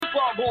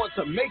log on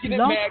to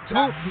Blog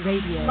Talk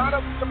Radio. Sign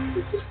up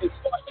and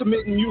start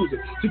submitting music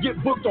to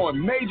get booked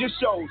on major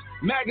shows,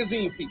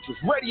 magazine features,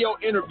 radio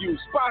interviews,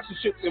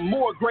 sponsorships, and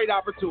more great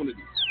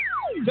opportunities.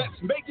 That's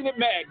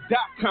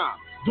makingitmag.com.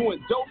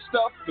 Doing dope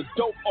stuff for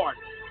dope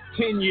artists.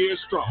 10 years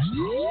strong.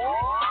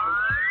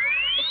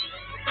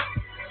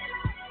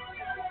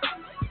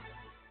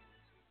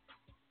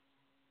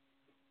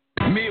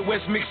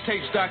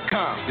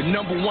 MidwestMixtapes.com, the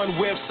 #1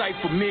 website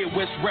for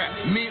Midwest rap.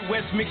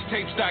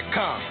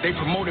 MidwestMixtapes.com. They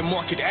promote and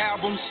market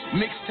albums,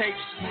 mixtapes,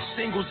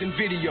 singles, and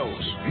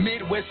videos.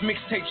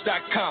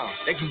 MidwestMixtapes.com.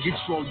 They can get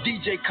you on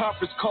DJ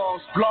conference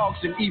calls,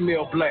 blogs, and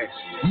email blasts.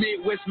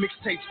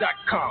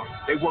 MidwestMixtapes.com.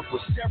 They work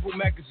with several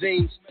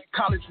magazines,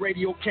 college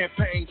radio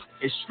campaigns,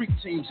 and street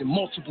teams in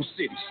multiple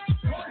cities.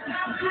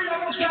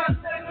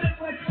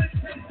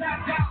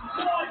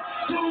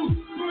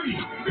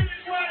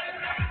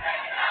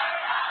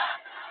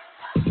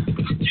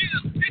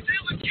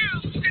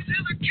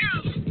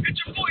 It's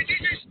your boy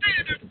DJ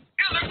Standard,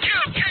 Illa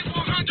Kill,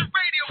 K100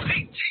 Radio,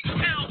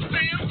 ATL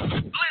fam.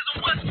 Blazer,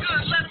 what's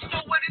good? Let them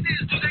know what it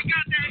is. Do they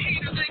got that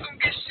heat or they gon'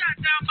 get shot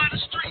down by the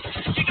street?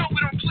 You know we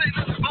don't play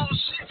no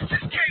bullshit.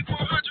 This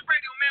K100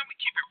 Radio, man, we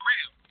keep it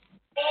real.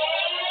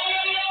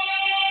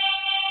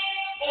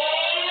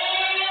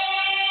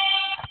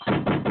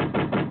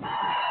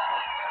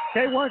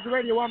 K100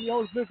 Radio, I'm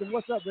your host, Listen.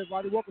 What's up,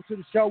 everybody? Welcome to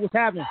the show. What's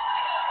happening?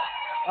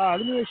 Let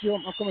me make sure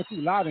I'm coming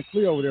through loud and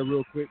clear over there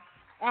real quick.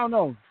 I don't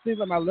know. Seems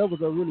like my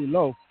levels are really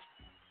low.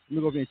 Let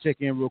me go over here and check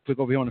in real quick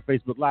over here on the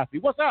Facebook Live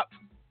feed. What's up?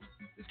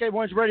 This is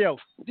K100 Radio.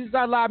 This is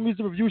our live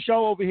music review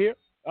show over here.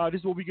 This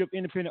is where we give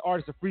independent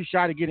artists a free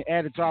shot at getting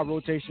added to our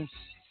rotation.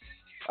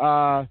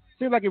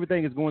 Seems like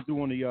everything is going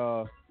through on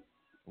the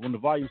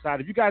volume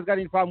side. If you guys got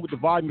any problem with the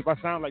volume, if I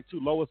sound like too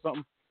low or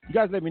something, you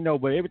guys let me know.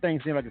 But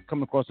everything seems like it's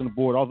coming across on the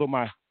board, although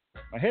my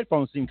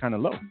headphones seem kind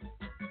of low.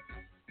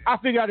 I'll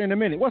figure out in a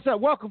minute. What's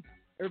up? Welcome,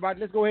 everybody.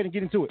 Let's go ahead and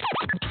get into it.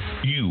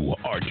 You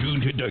are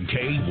tuned to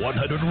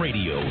K100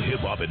 Radio,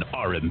 hip hop and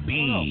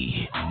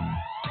R&B.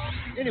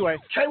 Anyway,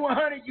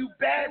 K100, you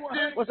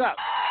bastard. What's up?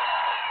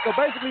 So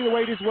basically, the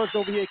way this works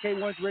over here at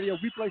K100 Radio,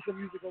 we play some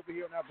music over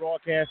here on our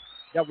broadcast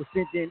that was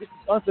sent in. This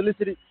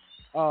is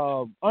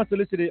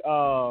unsolicited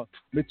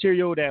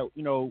material that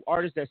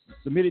artists that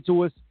submitted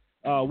to us.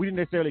 We didn't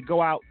necessarily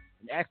go out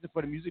and ask them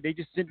for the music. They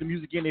just sent the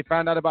music in. They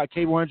found out about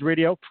K100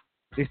 Radio.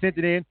 They sent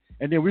it in,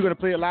 and then we're gonna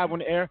play it live on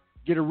the air.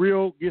 Get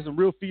some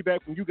real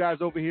feedback from you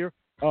guys over here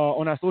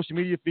on our social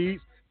media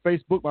feeds.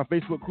 Facebook, my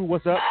Facebook crew,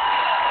 what's up?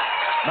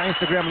 My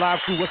Instagram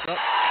live crew, what's up?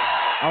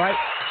 All right.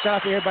 Shout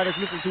out to everybody that's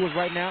listening to us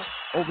right now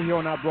over here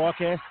on our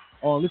broadcast,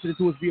 or listening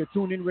to us via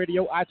TuneIn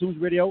Radio, iTunes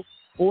Radio,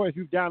 or if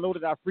you've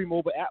downloaded our free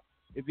mobile app.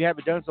 If you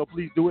haven't done so,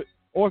 please do it.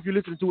 Or if you're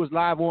listening to us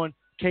live on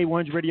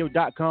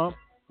K100radio.com,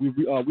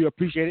 we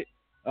appreciate it.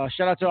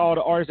 Shout out to all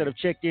the artists that have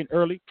checked in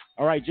early.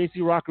 All right,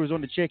 JC Rocker is on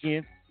the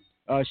check-in.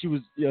 We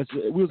was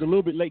a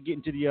little bit late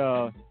getting to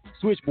the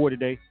switchboard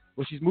today,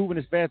 but she's moving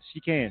as fast as she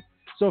can.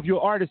 So if you're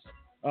an artist,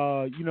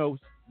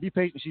 be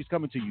patient. She's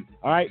coming to you.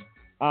 All right.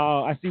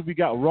 I see we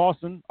got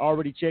Rawson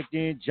already checked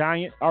in.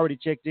 Giant already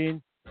checked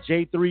in.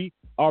 J3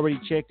 already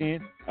checked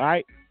in. All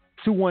right.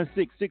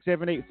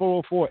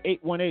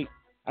 216-678-404-818.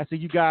 I see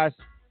you guys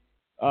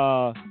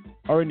are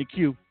in the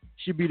queue.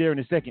 Should be there in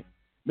a second.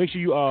 Make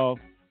sure you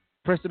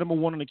press the number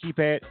 1 on the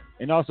keypad,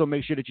 and also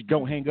make sure that you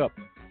don't hang up.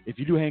 If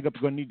you do hang up,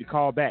 you're going to need to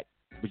call back.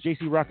 But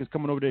JC Rock is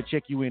coming over there to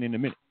check you in a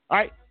minute. All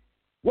right.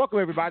 Welcome,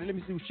 everybody. Let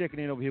me see who's checking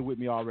in over here with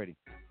me already.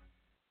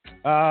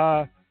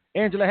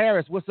 Angela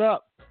Harris, what's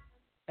up?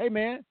 Hey,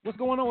 man, what's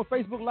going on with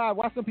Facebook Live?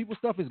 Why some people's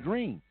stuff is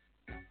green?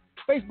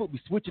 Facebook be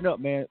switching up,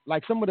 man.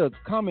 Like, some of the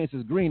comments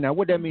is green. Now,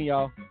 what that mean,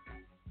 y'all?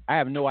 I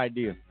have no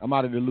idea. I'm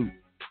out of the loop.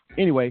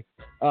 Anyway,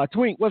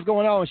 Twink, what's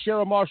going on?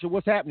 Cheryl Marshall,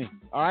 what's happening?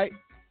 All right.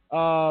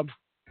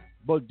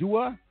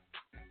 Badua,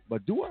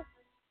 what's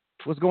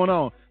going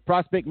on?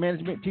 Prospect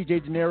Management,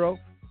 TJ Gennaro,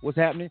 what's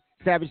happening?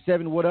 Savage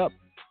 7, what up?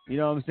 You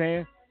know what I'm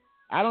saying?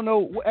 I don't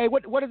know. Hey,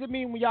 what does it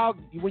mean when y'all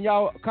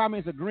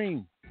comments are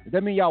green? Does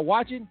that mean y'all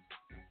watching?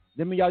 Does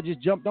that mean y'all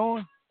just jumped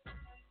on?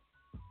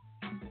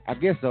 I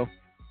guess so.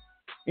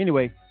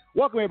 Anyway,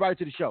 welcome everybody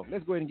to the show.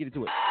 Let's go ahead and get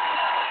into it.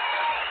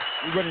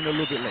 We're running a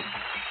little bit late.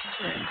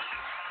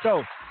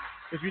 So,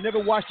 if you never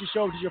watched the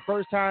show, this is your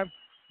first time.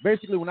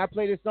 Basically, when I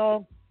play this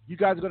song, you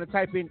guys are going to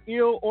type in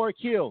ill or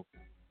kill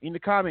in the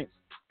comments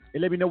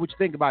and let me know what you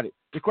think about it.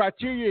 The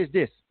criteria is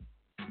this.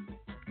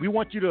 We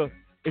want you to,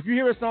 if you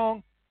hear a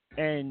song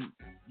and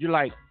you're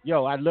like,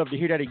 yo, I'd love to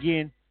hear that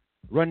again,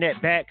 run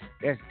that back.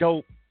 That's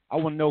dope. I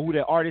want to know who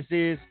that artist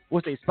is.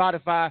 What's their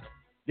Spotify?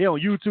 They're on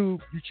YouTube.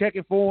 You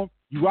checking for them.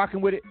 You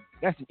rocking with it.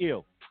 That's an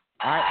ill.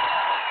 All right?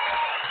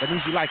 That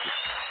means you like it.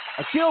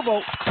 A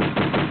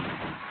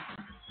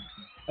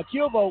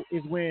kill vote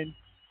is when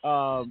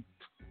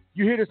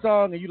you hear the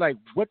song and you're like,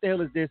 what the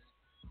hell is this?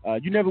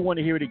 You never want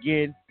to hear it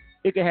again.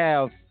 It could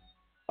have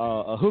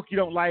a hook you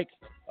don't like,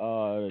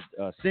 a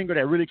singer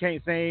that really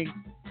can't sing.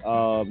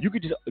 You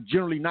could just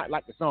generally not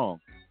like the song.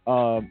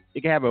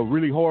 It can have a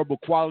really horrible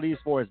quality as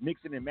far as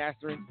mixing and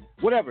mastering.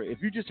 Whatever.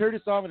 If you just heard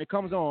the song and it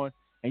comes on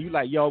and you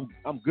like, yo,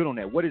 I'm good on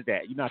that. What is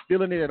that? You're not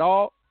feeling it at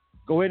all?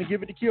 Go ahead and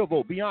give it a kill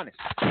vote. Be honest.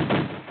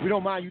 We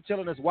don't mind you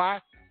telling us why.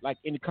 Like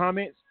in the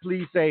comments,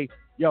 please say,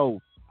 yo,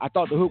 I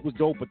thought the hook was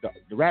dope, but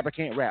the rapper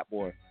can't rap,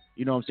 or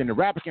you know what I'm saying? The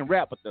rapper can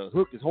rap, but the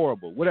hook is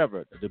horrible.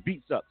 Whatever. The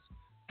beat sucks.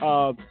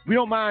 We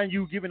don't mind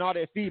you giving all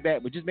that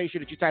feedback, but just make sure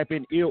that you type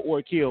in ill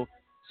or kill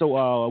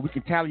so we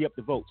can tally up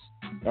the votes.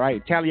 All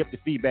right, tally up the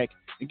feedback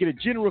and get a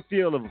general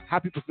feel of how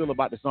people feel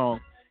about the song.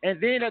 And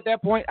then at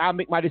that point, I'll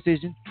make my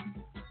decision,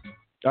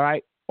 all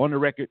right, on the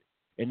record,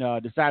 and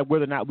decide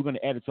whether or not we're going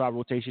to add it to our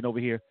rotation over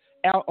here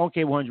on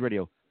K100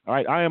 Radio. All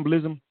right, I am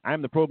Blizzum. I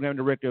am the program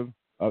director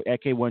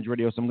at K100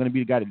 Radio, so I'm going to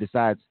be the guy that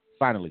decides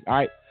finally. All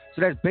right,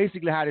 so that's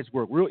basically how this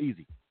works. Real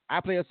easy. I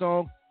play a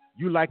song,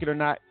 you like it or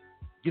not,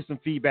 get some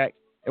feedback,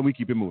 and we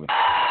keep it moving.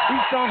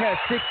 Each song has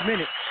 6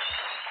 minutes.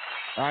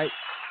 All right,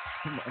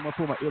 I'm going to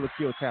pull my ill or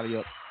kill tally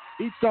up.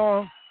 Each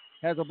song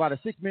has about a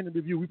 6-minute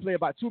review. We play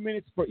about 2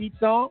 minutes for each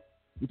song.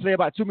 We play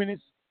about 2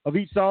 minutes of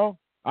each song.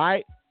 All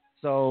right,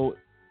 so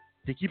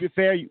to keep it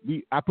fair,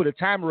 I put a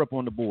timer up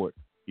on the board.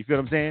 You feel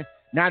what I'm saying?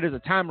 Now there's a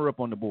timer up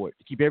on the board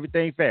to keep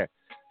everything fair.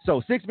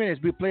 So 6 minutes,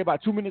 we play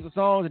about 2 minutes of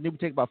songs, and then we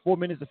take about 4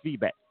 minutes of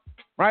feedback.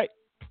 Right?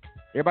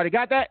 Everybody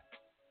got that?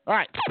 All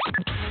right.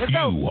 Let's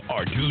go. You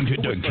are tuned to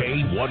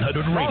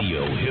K100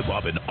 Radio, Hip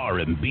Hop and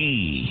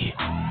R&B.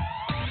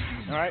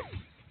 All right.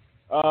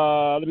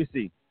 Let me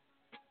see.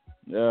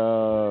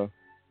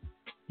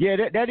 Yeah,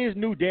 that is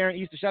new, Darren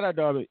Easter. Shout out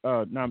to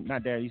not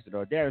Darren Easter,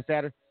 Darren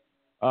Satter.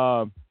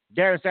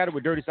 Darren Satter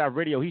with Dirty South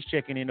Radio. He's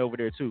checking in over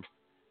there too.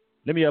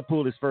 Let me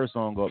pull this first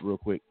song up real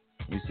quick.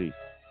 Let me see.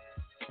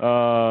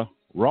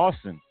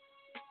 Rawson.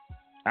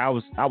 I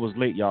was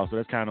late, y'all, so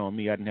that's kind of on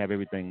me. I didn't have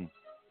everything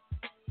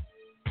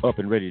up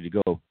and ready to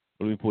go.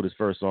 Let me pull this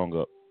first song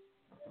up.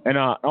 And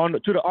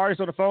to the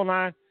artists on the phone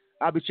line,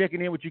 I'll be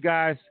checking in with you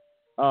guys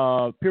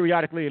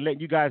periodically and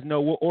letting you guys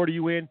know what order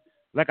you in.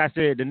 Like I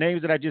said, the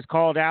names that I just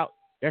called out,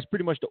 that's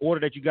pretty much the order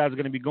that you guys are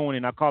going to be going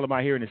in. I'll call them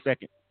out here in a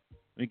second.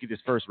 Let me get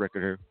this first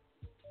record here.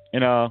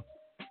 And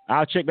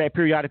I'll check back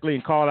periodically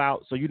and call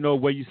out so you know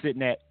where you're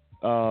sitting at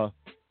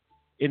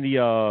in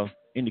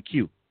the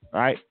queue.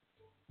 All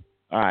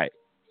right.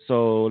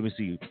 So let me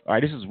see. All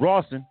right, this is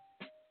Rawson.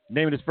 The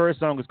name of this first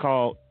song is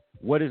called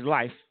What Is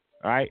Life?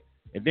 All right.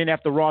 And then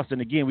after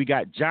Rawson, again, we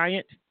got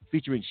Giant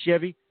featuring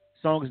Chevy.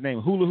 Song is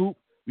named Hula Hoop.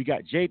 We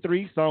got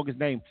J3. Song is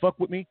named Fuck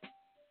With Me.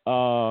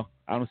 I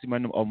don't see my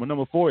number. Oh, my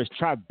number 4 is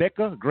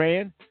Tribeca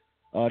Grand.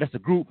 That's a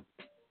group.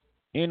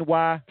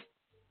 NYPHI,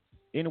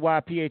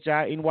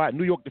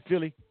 New York to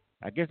Philly.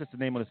 I guess that's the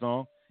name of the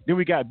song. Then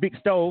we got Big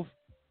Stove,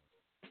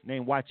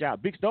 named Watch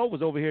Out. Big Stove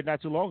was over here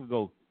not too long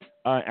ago.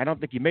 I don't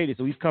think he made it,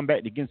 so he's come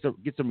back to get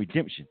some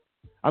redemption.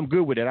 I'm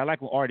good with it. I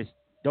like when artists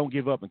don't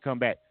give up and come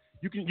back.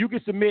 You can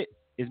submit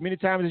as many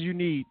times as you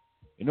need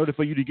in order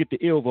for you to get the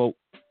ill vote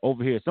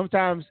over here.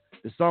 Sometimes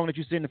the song that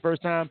you sing the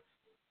first time,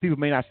 people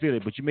may not feel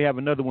it, but you may have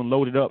another one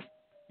loaded up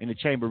in the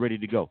chamber ready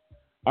to go.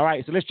 All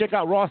right, so let's check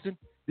out Rawson.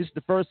 This is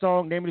the first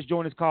song. Name of this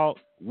joint is called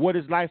What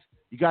Is Life?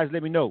 You guys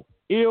let me know.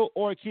 Ill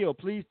or kill.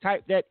 Please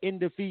type that in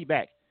the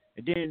feedback.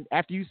 And then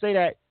after you say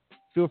that,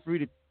 feel free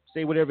to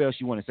say whatever else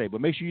you want to say.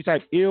 But make sure you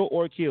type ill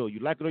or kill. You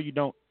like it or you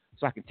don't,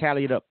 so I can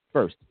tally it up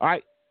first. All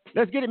right?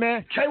 Let's get it,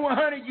 man.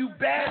 K100, you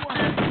bad one.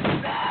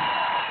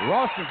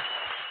 Rawson.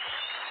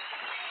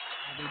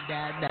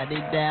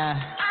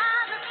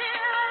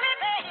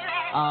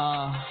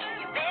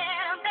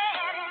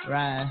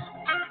 Right.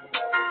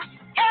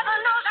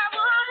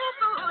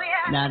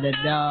 Now the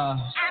dog.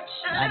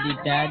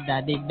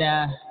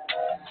 Da-di-da.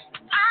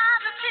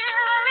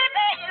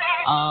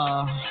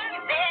 Oh.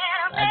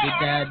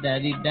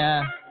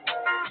 Da-di-da.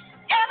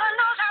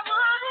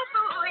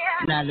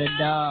 Now the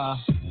dog.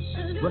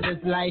 What is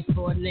life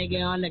for a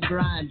nigga on the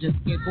grind?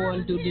 Just get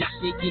born through this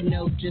shit, you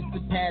know, just to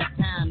pass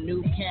time.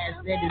 New cats,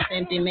 that is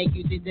empty, make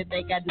you think that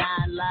they got 9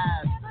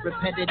 lives.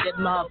 Repetitive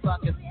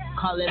motherfuckers,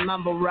 call it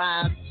mumble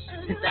rhyme.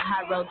 It's the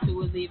high road to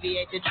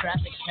alleviate the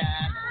traffic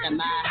time. And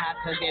my high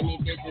could get me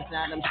business,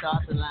 now them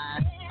stars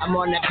align. I'm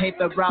on the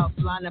paper route,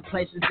 flying to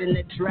places in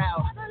the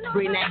drought.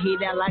 Bring that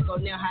heat out like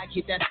O'Neal High,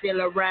 keep that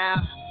still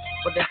around.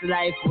 What is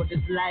life? What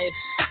is life?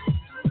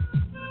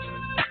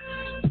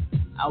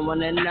 I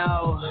wanna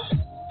know.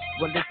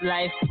 What is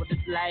life? What is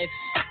life?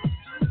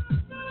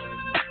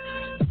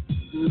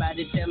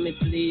 Somebody tell me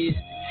please.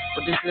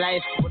 What is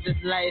life? What is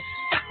life?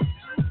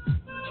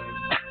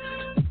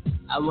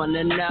 I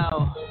wanna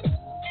know.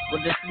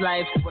 What is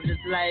life? What is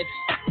life?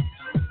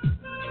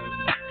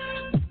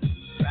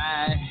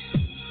 Right.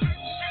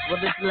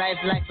 What is life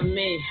like for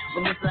me?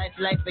 What is life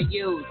like for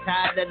you?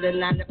 Tired of the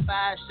 9 to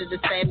 5, should've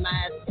stayed my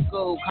ass in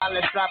school.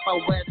 College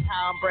dropout, West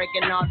How I'm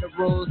breaking all the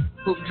rules.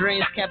 Hoop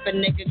dreams kept a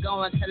nigga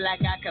going till I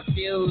got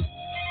confused.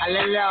 I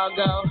let it all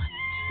go.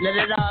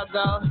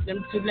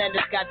 Them 2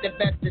 letters got the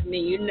best of me,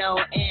 you know,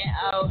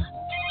 N-O.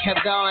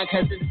 Kept going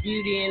cause it's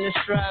beauty in the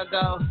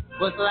struggle.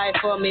 What's life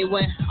for me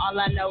when all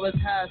I know is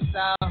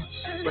hustle?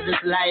 What is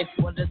life?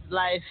 What is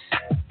life?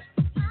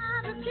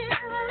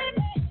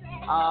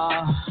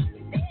 Oh,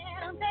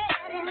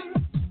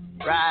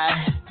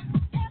 right.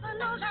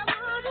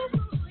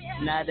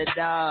 Not at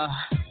all.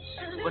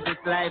 What is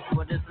life?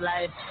 What is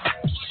life?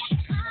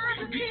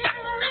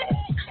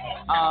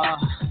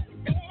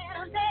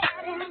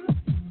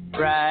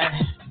 Right.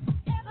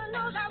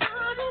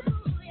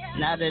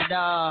 Not at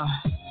all.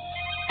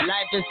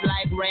 Life is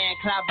like Ray and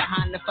Cloud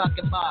behind the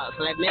fucking bars.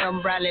 Like me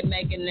and Bradley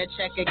making a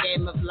check a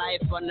game of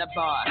life on the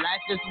bar.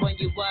 Life is when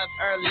you up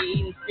early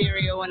eating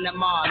cereal in the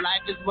mall.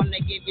 Life is when they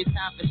give you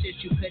time for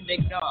shit you couldn't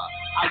ignore.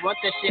 I want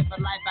this shit for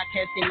life, I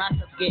can't see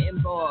myself getting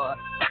bored.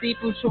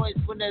 Seafood choice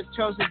with a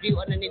chosen view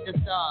underneath the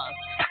stars.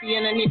 See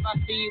underneath my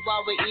feet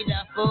while we eat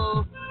our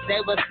food.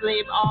 They would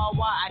sleep all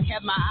while I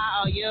kept my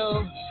eye on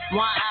you.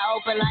 One eye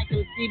open like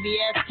them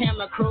CBS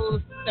camera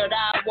crews. Third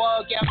eye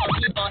woke, yeah, for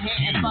people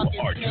hitting fucking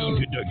You are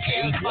tuned snooze. to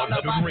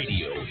K100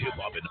 Radio, hip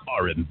hop and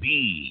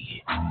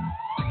R&B.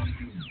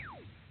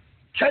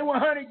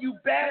 K100, you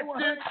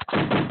bastard.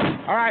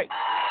 All right.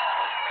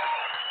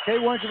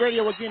 K100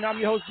 Radio again. I'm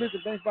your host,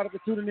 Mr. Thanks for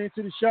tuning in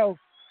to the show.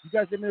 You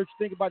guys let me know what you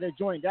think about that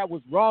joint. That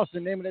was Ross. The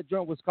name of that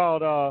joint was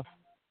called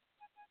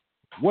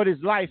What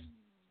is Life?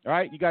 All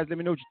right. You guys let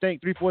me know what you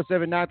think.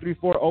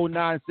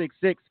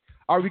 347-934-0966.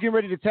 All right, we're getting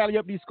ready to tally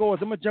up these scores.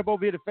 I'm going to jump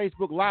over here to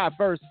Facebook Live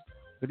first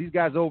because these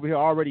guys over here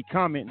already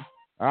commenting.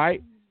 All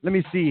right. Let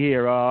me see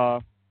here.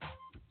 Let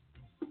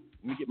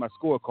me get my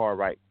scorecard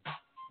right.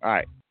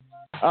 All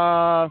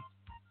right.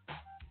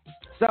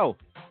 So,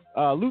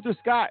 Luther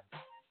Scott,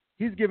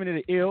 he's giving it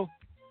an ill.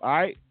 All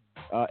right.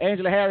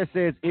 Angela Harris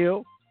says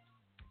ill.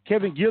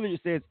 Kevin Gilliard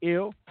says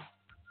ill.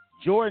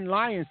 Jordan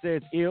Lyons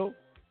says ill.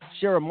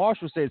 Sharon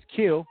Marshall says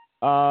kill.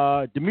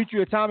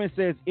 Demetria Thomas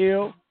says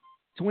ill.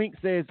 Twink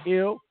says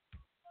ill.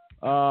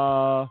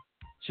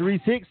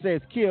 Sharice Hicks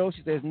says kill.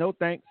 She says no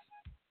thanks.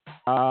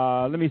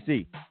 Let me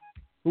see.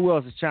 Who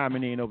else is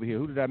chiming in over here?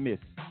 Who did I miss?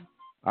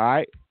 All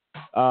right.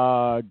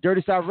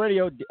 Dirty South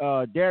Radio,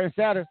 Darren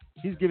Satter,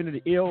 he's giving it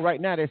an ill right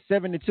now. That's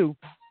 7-2.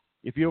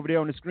 If you're over there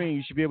on the screen,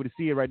 you should be able to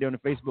see it right there on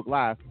the Facebook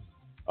Live.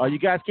 You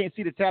guys can't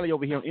see the tally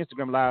over here on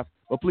Instagram Live,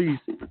 but please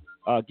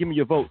give me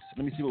your votes.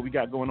 Let me see what we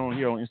got going on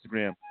here on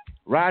Instagram.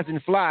 Rise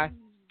and Fly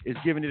is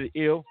giving it an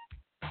ill.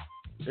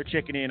 They're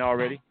checking in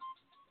already.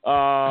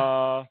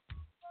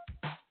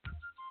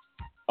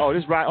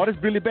 This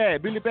Billy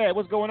Bad. Billy Bad,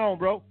 what's going on,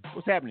 bro?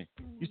 What's happening?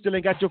 You still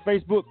ain't got your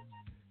Facebook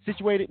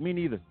situated? Me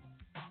neither.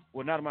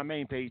 Well, not on my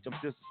main page. I'm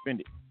still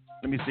suspended.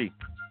 Let me see.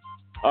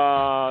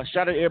 Shout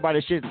out to everybody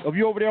that shit. If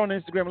you over there on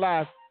Instagram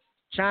Live,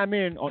 chime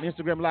in on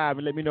Instagram Live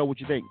and let me know what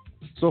you think.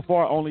 So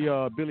far, only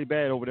Billy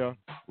Bad over there,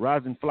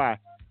 Rise and Fly,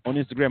 on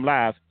Instagram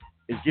Live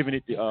is giving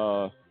it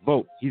the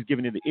vote. He's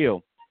giving it the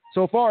ill.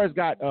 So far, it's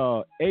got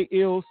 8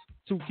 ills,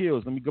 2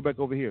 kills. Let me go back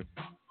over here.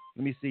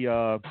 Let me see.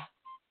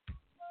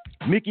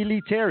 Mickey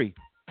Lee Terry,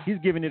 he's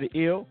giving it an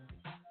ill.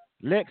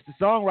 Lex, the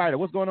songwriter,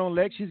 what's going on,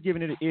 Lex? She's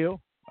giving it an ill.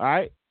 All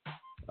right.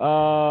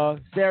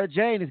 Sarah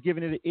Jane is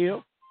giving it an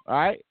ill. All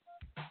right.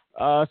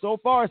 So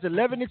far, it's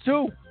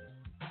 11-2.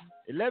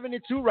 11-2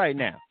 right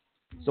now.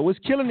 So it's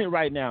killing it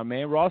right now,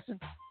 man, Rawson.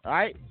 All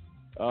right.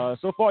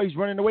 So far, he's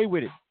running away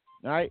with it.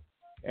 All right.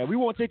 And we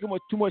won't take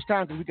too much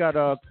time because we got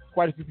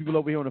quite a few people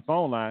over here on the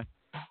phone line.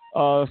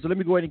 So let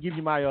me go ahead and give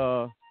you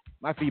my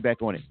my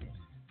feedback on it.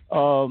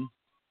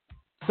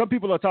 Some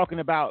people are talking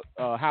about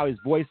how his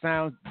voice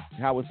sounds,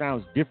 how it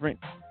sounds different.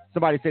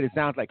 Somebody said it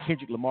sounds like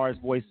Kendrick Lamar's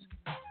voice.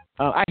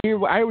 I hear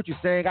what you're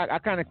saying. I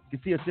kind of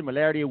can see a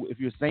similarity if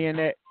you're saying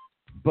that,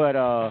 but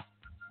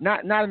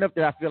not enough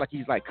that I feel like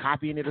he's like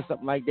copying it or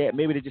something like that.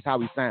 Maybe it's just how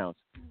he sounds.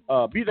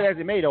 Be that as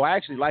it may, though, I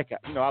actually like it.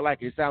 You know, I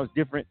like it. It sounds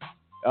different.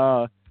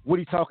 What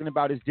he's talking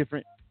about is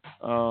different.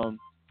 The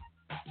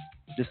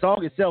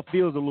song itself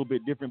feels a little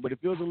bit different, but it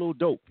feels a little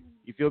dope.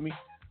 You feel me?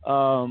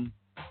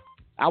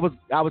 I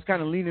was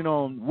kind of leaning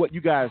on what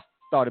you guys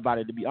thought about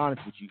it, to be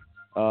honest with you.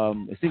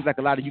 It seems like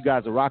a lot of you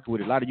guys are rocking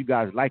with it. A lot of you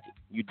guys like it.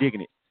 You're digging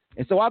it.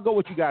 And so I'll go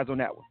with you guys on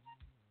that one.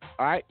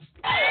 All right?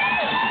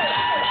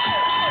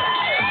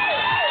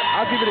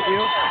 I'll give it an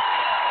ill.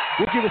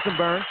 We'll give it some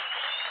burn.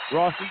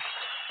 Rossi.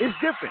 It's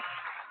different.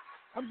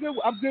 I'm good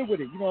with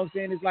it. You know what I'm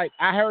saying? It's like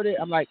I heard it.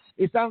 I'm like,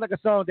 it sounds like a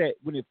song that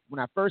when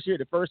I first hear it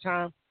the first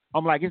time,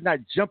 I'm like, it's not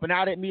jumping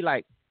out at me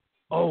like,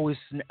 oh,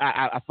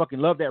 I fucking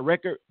love that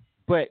record.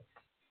 But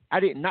I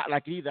did not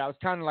like it either. I was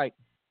kind of like,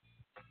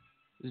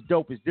 it's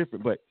dope, it's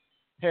different. But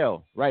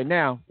hell, right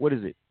now, what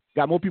is it?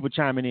 Got more people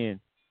chiming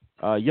in.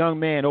 Young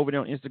man over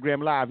there on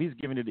Instagram Live, he's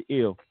giving it the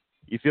ill.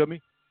 You feel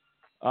me?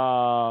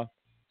 So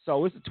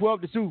it's a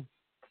 12-2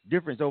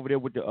 difference over there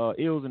with the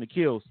ills and the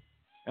kills.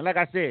 And like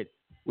I said,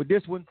 with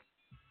this one,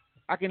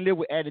 I can live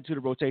with adding to the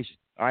rotation.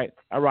 All right,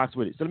 I rocks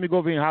with it. So let me go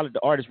over here and holler at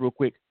the artist real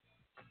quick.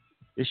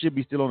 It should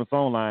be still on the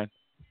phone line.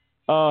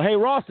 Hey,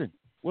 Rawson,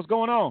 what's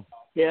going on?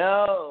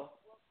 Yo,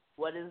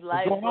 what is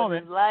life? What's going on,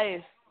 man?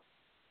 Life?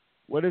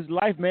 What is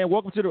life, man?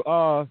 Welcome to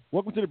the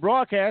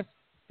broadcast.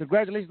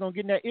 Congratulations on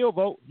getting that ill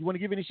vote. You want to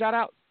give any shout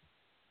outs?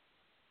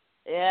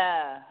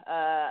 Yeah,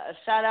 a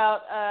shout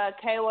out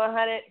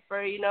K100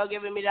 for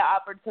giving me the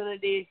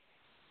opportunity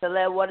to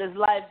let What Is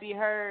Life be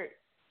heard.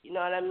 You know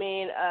what I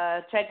mean?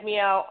 Check me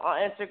out on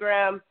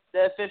Instagram,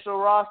 the official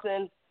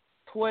Rawson,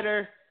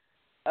 Twitter,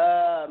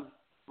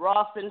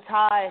 Ross and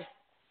Ty,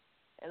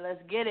 and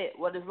let's get it.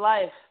 What is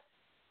life?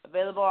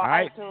 Available on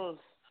iTunes,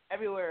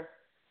 everywhere.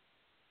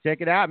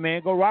 Check it out,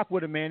 man. Go rock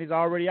with him, man. He's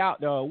already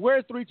out.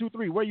 Where's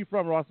 323? Where you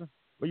from, Rawson?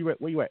 Where you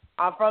at?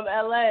 I'm from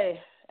LA,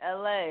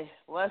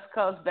 West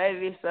Coast,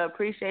 baby. So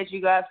appreciate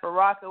you guys for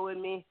rocking with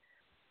me.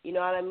 You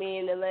know what I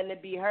mean? And letting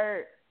it be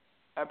heard.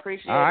 I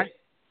appreciate it.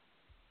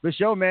 Good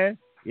show, man.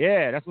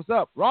 Yeah, that's what's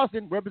up.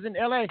 Rawson,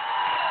 representing LA.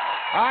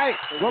 All right.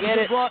 Welcome to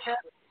the broadcast.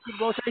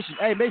 Rotation.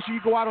 Hey, make sure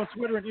you go out on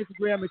Twitter and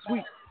Instagram and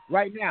tweet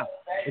right now.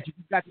 If you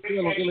got the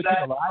deal on Illa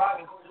Kill, all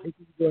right? Make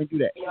sure you go and do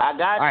that. I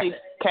got you.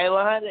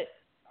 K100.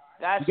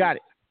 You got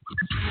it.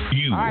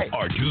 You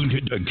are tuned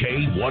into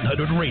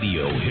K100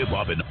 Radio, Hip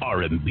Hop and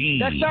R&B.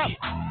 Next up,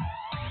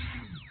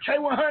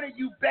 K100,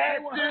 you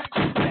bastard.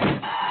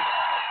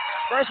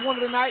 First one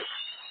of the night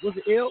was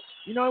ill.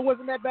 You know, it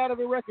wasn't that bad of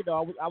a record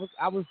though. I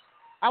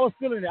was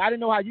feeling it. I didn't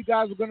know how you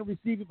guys were going to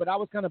receive it, but I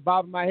was kind of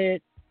bobbing my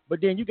head.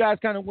 But then you guys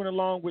kind of went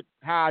along with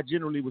how I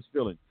generally was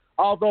feeling.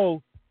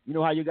 Although, you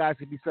know how you guys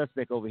could be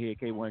suspect over here at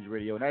K100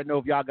 Radio, and I didn't know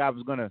if y'all guys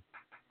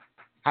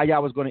how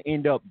y'all was gonna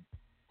end up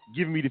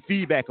giving me the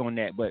feedback on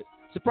that. But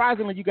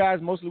surprisingly, you guys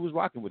mostly was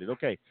rocking with it.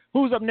 Okay,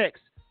 who's up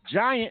next?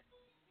 Giant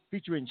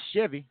featuring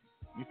Chevy.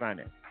 You find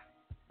that.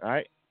 All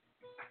right.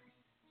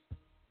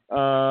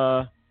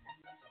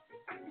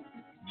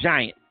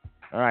 Giant.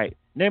 All right.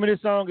 Name of this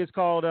song is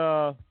called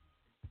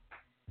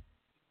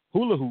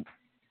Hula Hoop.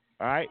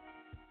 All right.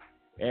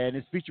 And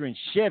it's featuring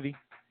Chevy.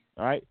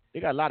 All right. They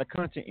got a lot of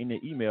content in their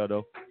email,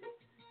 though.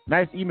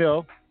 Nice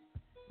email.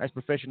 Nice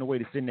professional way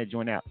to send that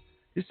joint out.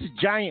 This is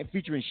Giant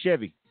featuring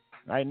Chevy.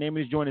 All right. Name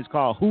of this joint is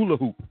called Hula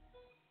Hoop.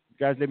 You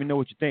guys let me know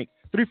what you think.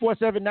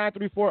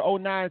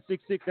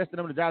 347-934-0966. That's the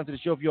number to dial into the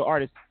show if you're an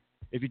artist.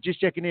 If you're just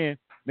checking in,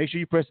 make sure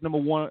you press number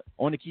 1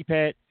 on the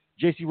keypad.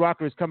 JC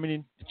Rocker is coming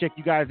in to check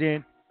you guys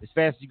in as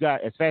fast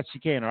as she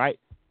can, all right?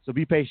 So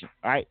be patient,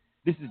 all right?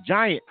 This is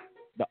Giant,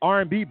 the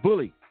R&B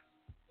bully.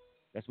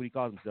 That's what he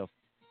calls himself.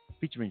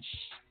 Featuring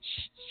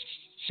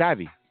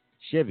Chevy.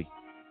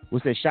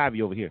 What's that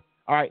Chevy over here?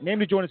 All right,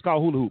 name of the joint is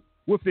called Hula Hoop.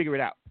 We'll figure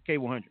it out.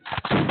 K100.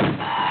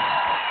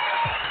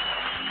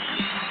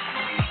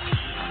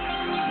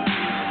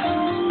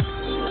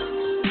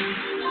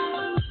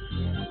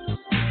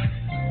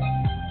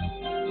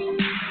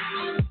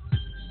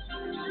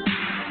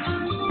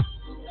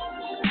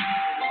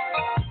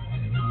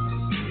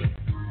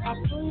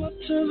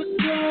 To the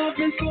club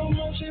in slow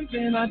motion,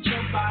 then I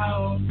jump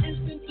out.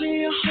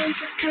 Instantly 100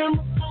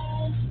 camera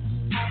phones.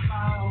 Hop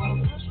out.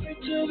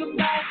 Straight to the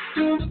back,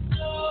 to the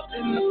club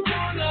in the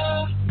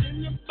corner. In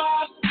the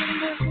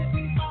bartender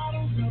hitting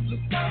bottles of the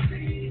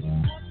body.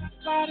 Once I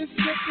started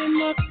slipping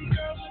up, the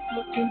girls were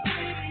looking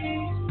pretty.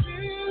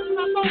 There's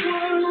not a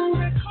word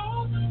that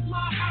caught my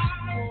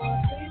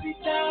eye. Baby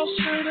down,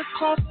 shirt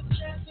across the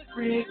chest, a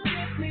red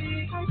kiss me.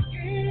 I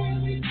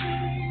can't be the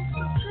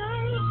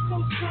girl so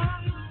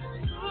fly.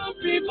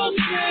 People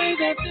say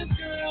that this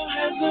girl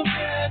has a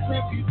bad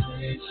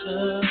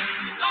reputation.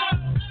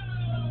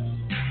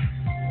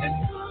 And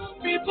some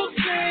people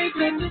say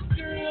that this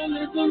girl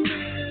is a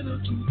little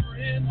too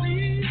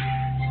friendly.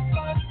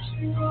 But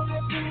she wanna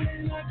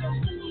play like a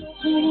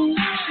fool.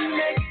 She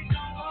make it go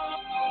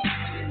up,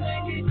 she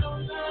make it go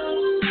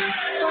down.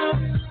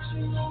 She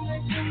wanna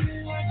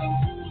play like a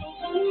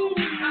fool.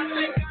 I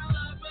think I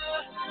love her.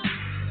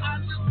 I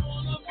just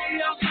wanna be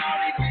a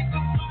party. Think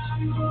about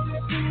she wanna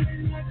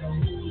play like a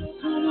fool.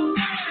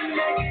 She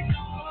make it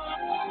go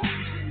up,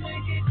 she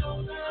make it go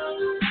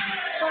down.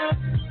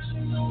 She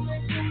don't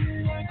make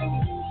me like a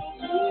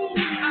fool.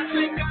 I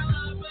think I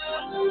love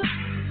her.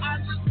 I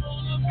just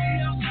wanna be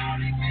a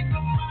party, think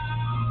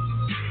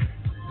about.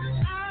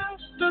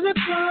 After the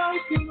club,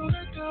 you know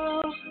the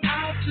girl,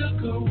 I took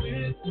her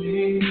with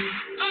me.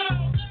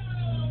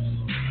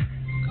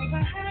 Cause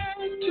I had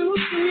to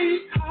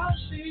see how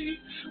she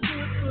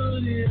would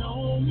put it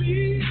on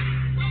me.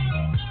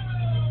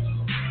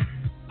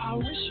 I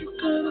wish you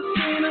could have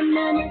seen a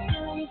mama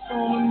girl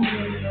from a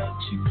million.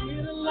 She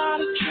did a lot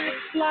of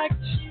tricks like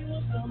she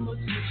was a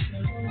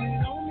magician.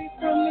 It only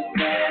from the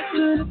bed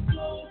to the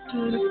floor to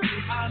the floor.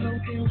 I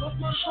don't care what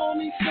my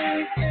homies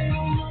say, they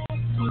don't know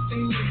what they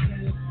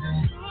listen.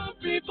 Some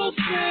people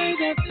say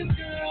that this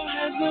girl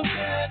has a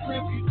bad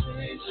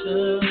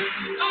reputation.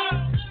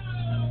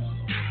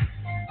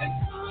 And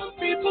some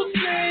people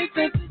say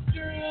that this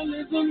girl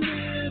is a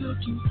little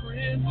too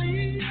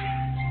friendly.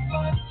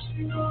 But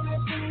she wanna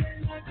play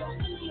like a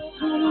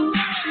fool.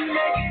 She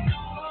make it go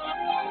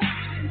up,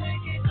 she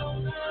make it go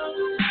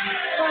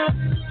down.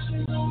 She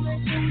wanna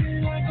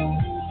play like a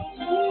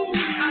fool.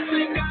 I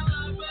think I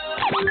love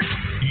her.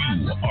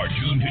 You are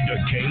tuned into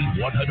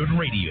K100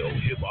 Radio,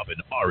 Hip Hop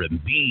and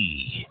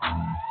R&B.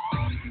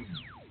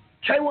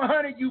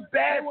 K100, you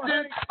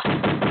bastard.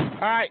 All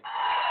right.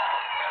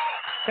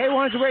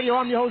 K100 Radio,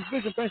 I'm your host,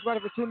 Vision. Thanks,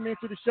 everybody, for tuning in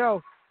to the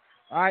show.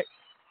 All right.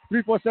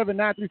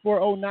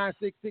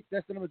 347-934-0966.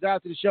 That's the number to dial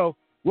to the show.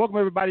 Welcome,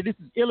 everybody. This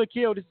is Illa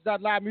Kill. This is our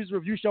live music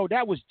review show.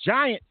 That was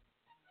Giant.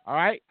 All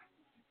right.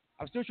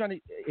 I'm still trying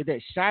to. Is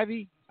that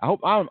Chevy? I hope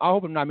I'm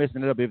not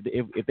messing it up.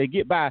 If they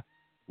get by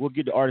we'll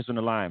get the artist on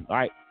the line. All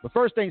right. But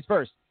first things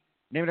first.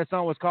 Name of that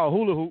song was called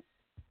Hula Hoop.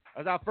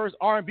 That's our first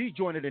R&B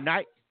joint of the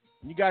night.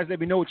 And you guys let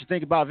me know what you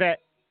think about that.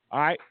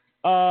 All right.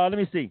 Let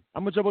me see.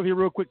 I'm going to jump over here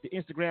real quick to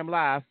Instagram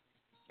Live.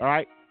 All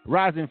right.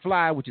 Rising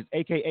Fly, which is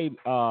a.k.a.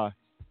 Our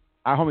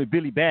homie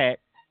Billy Bad.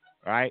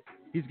 All right.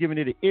 He's giving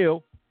it an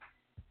ill.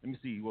 Let me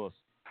see who else.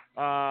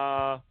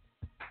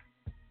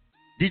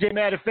 DJ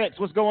Mad Effects,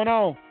 what's going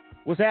on?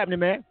 What's happening,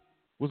 man?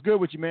 What's good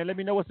with you, man? Let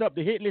me know what's up.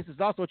 The hit list is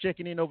also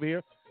checking in over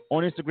here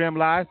on Instagram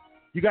Live.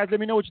 You guys let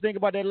me know what you think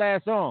about that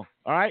last song.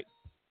 All right.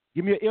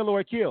 Give me an ill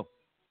or a kill.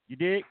 You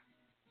dig?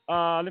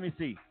 Let me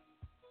see.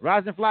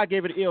 Rising Fly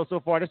gave it an ill so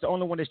far. That's the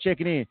only one that's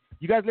checking in.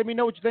 You guys let me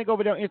know what you think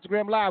over there on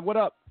Instagram Live. What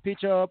up?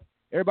 Pitch up.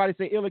 Everybody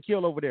say ill or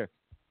kill over there.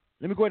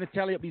 Let me go ahead and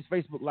tally up these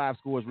Facebook Live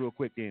scores real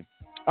quick then.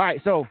 All right,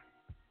 so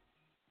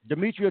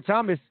Demetria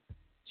Thomas,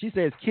 she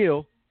says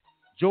kill.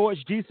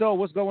 George G. Soul,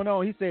 what's going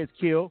on? He says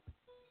kill.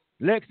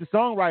 Lex, the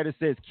songwriter,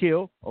 says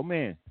kill. Oh,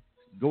 man.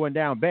 Going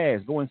down bad.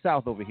 It's going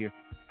south over here.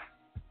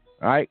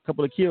 All right,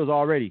 couple of kills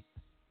already.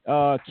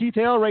 Keith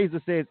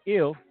Hellraiser says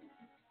ill.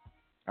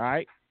 All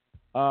right.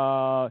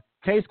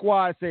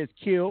 K-Squad says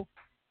kill.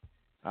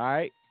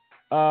 All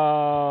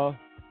right.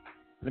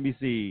 Let me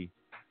see.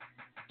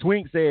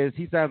 Twink says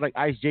he sounds like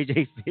Ice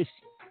JJ Fish.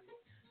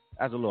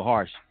 That's a little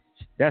harsh.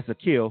 That's a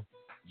kill.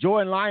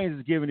 Jordan Lyons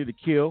is giving it a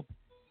kill.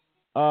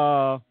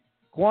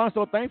 Quan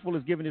So Thankful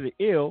is giving it an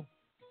ill.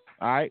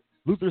 All right.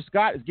 Luther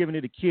Scott is giving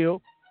it a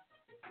kill.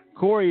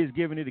 Corey is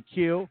giving it a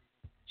kill.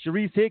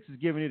 Sharice Hicks is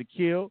giving it a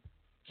kill.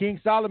 King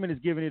Solomon is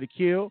giving it a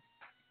kill.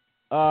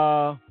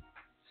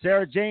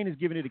 Sarah Jane is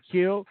giving it a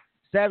kill.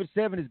 Savage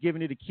 7 is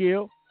giving it a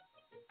kill.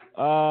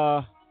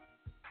 Sheesh.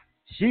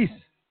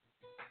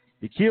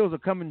 The kills are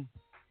coming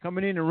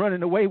in and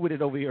running away with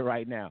it over here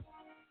right now.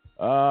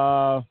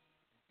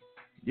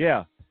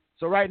 Yeah.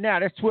 So right now,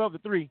 that's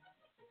 12-3.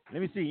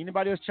 Let me see.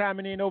 Anybody else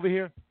chiming in over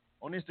here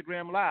on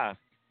Instagram Live?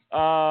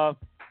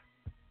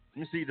 Let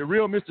me see. The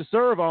real Mr.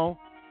 Servon.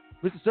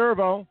 Mr.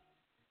 Servon.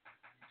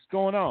 What's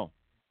going on?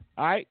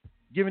 All right.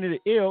 Giving it an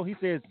ill. He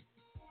says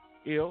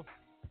ill.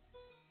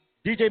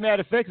 DJ Mad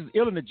Effects is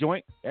ill in the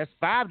joint. That's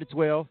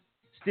 5-12.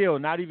 Still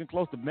not even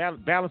close to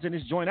balancing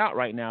this joint out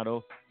right now,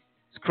 though.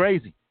 It's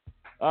crazy.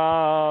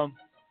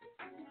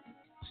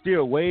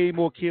 Still way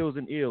more kills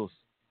than ills.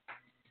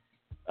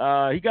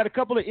 He got a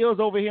couple of ills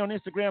over here on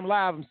Instagram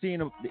Live. I'm seeing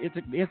the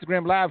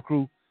Instagram Live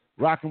crew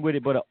rocking with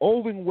it, but an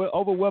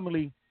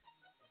overwhelmingly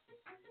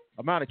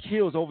amount of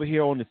kills over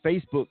here on the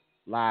Facebook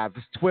Live.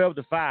 It's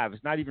 12-5.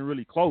 It's not even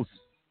really close.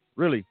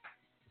 Really.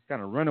 It's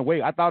kind of run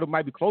away. I thought it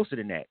might be closer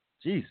than that.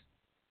 Jeez.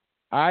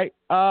 All right.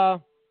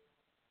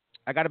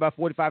 I got about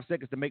 45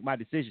 seconds to make my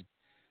decision.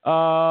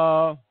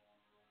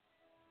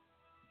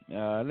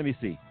 Let me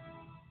see.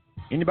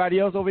 Anybody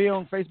else over here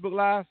on Facebook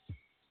Live?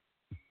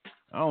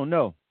 I don't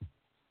know.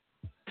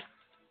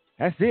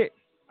 That's it.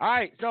 All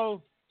right.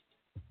 So,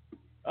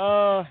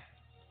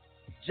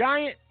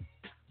 Giant,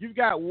 you've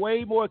got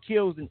way more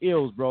kills than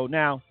ills, bro.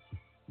 Now,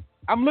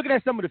 I'm looking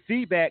at some of the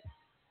feedback,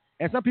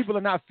 and some people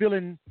are not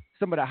feeling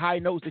some of the high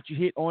notes that you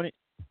hit on it.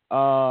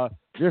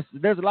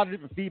 There's a lot of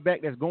different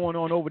feedback that's going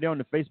on over there on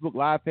the Facebook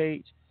Live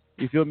page.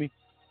 You feel me?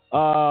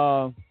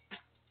 A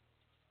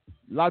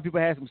lot of people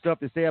have some stuff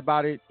to say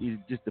about it.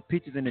 It's just the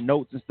pictures and the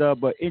notes and stuff.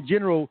 But in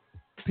general,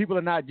 people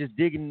are not just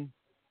digging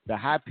the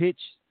high pitch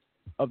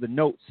of the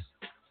notes.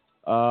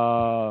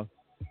 I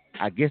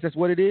guess that's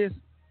what it is.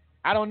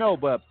 I don't know,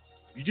 but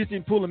you just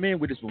didn't pull them in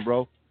with this one,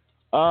 bro.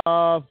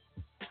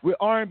 With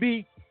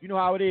R&B, you know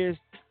how it is.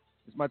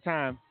 It's my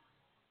time.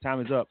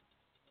 Time is up.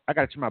 I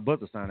got to turn my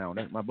buzzer sound on.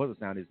 My buzzer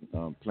sound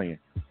isn't playing.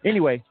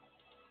 Anyway,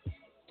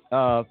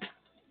 I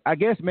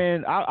guess,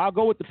 man, I'll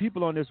go with the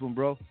people on this one,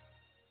 bro.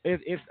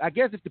 If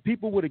the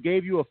people would have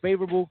gave you a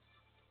favorable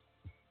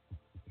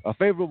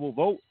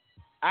vote,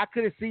 I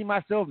could have seen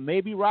myself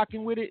maybe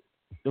rocking with it.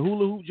 The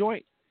hula hoop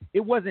joint. It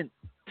wasn't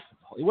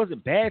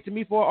bad to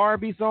me for an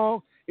R&B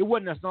song. It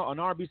wasn't an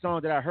R&B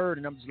song that I heard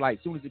and I'm just like,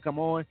 as soon as it come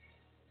on,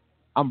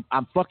 I'm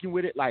fucking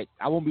with it. Like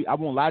I won't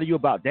lie to you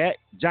about that.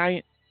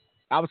 Giant.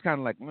 I was kind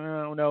of like, I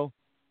don't know,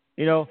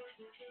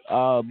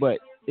 but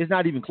it's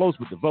not even close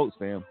with the votes,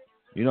 fam.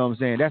 You know what I'm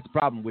saying? That's the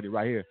problem with it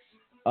right here.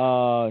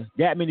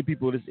 That many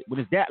people, when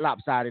it's that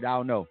lopsided, I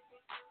don't know.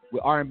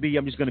 With R&B,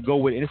 I'm just going to go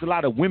with it. And it's a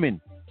lot of women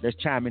that's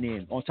chiming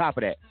in on top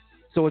of that.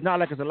 So it's not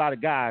like it's a lot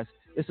of guys.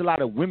 It's a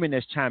lot of women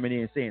that's chiming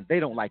in saying they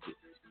don't like it.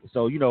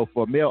 So,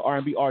 for male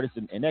R&B artists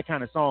and that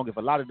kind of song, if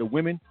a lot of the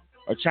women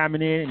are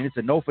chiming in and it's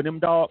a no for them,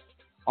 dog,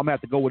 I'm going to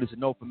have to go with it's a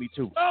no for me,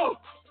 too. Oh!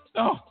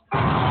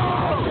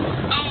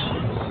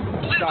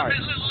 Sorry.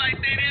 Like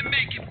they didn't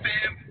make it,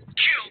 fam.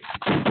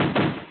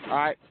 Kill. All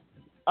right.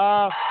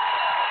 I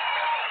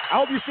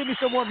hope you send me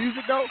some more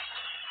music, though.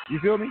 You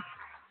feel me?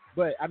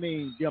 But, I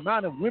mean, the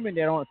amount of women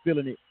that aren't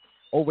feeling it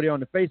over there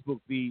on the Facebook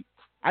feed,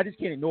 I just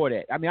can't ignore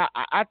that. I mean,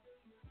 I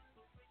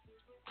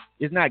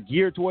it's not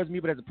geared towards me,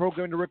 but as a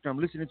program director, I'm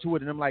listening to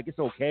it, and I'm like, it's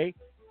okay.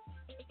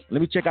 Let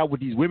me check out what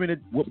these women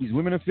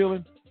are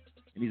feeling.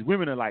 And these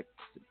women are like,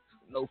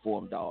 no for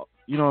them, dog.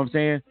 You know what I'm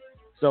saying?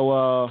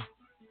 So,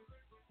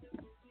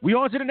 We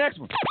on to the next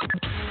one.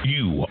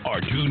 You are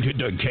tuned to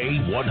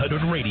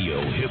K100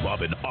 Radio, Hip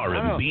Hop and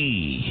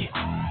R&B.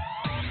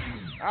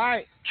 All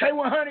right.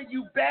 K100,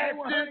 you bad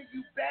one.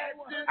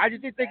 I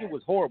just didn't think it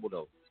was horrible,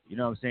 though. You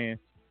know what I'm saying?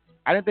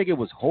 I didn't think it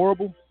was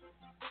horrible.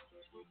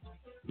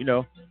 You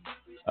know,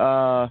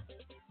 I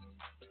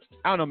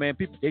don't know, man.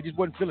 People, they just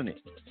wasn't feeling it.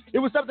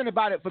 There was something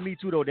about it for me,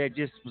 too, though, that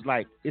just was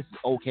like, it's an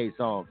okay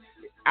song.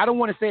 I don't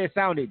want to say it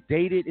sounded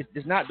dated.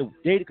 It's not the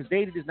dated, because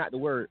dated is not the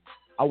word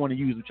I want to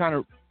use. I'm trying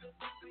to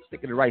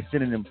think of the right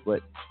synonyms,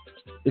 but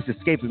it's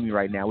escaping me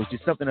right now. It's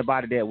just something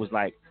about it that was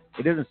like,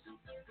 it doesn't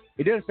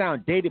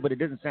sound dated, but it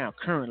doesn't sound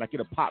current, like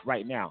it'll pop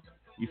right now.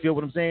 You feel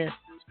what I'm saying?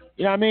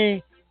 You know what I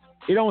mean?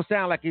 It don't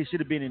sound like it should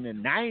have been in the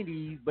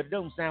 90s, but it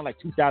doesn't sound like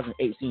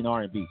 2018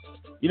 R&B.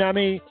 You know what I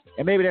mean?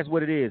 And maybe that's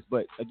what it is.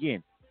 But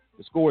again,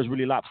 the score is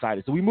really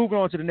lopsided. So we moving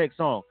on to the next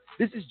song.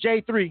 This is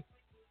J3.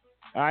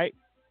 All right.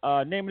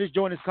 Name of this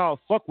joint is called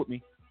Fuck With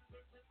Me.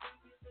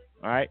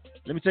 All right.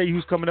 Let me tell you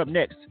who's coming up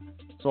next,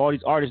 so all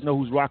these artists know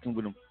who's rocking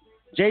with them.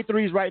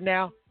 J3's right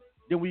now.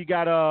 Then we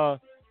got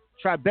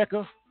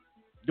Tribeca.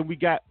 Then we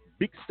got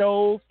Big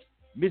Stove,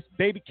 Miss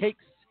Baby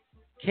Cakes,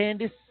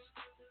 Candace.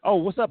 Oh,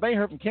 what's up? I ain't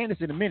heard from Candace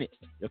in a minute.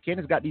 Yo,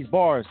 Candace got these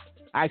bars.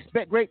 I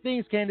expect great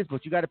things, Candace,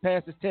 but you got to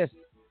pass this test.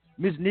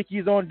 Miss Nikki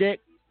is on deck.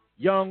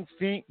 Young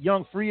Free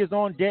is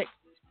on deck.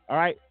 All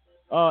right.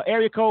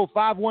 Area code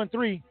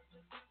 513.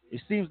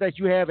 It seems that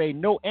you have a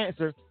no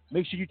answer.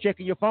 Make sure you check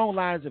in your phone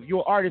lines if you're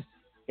an artist.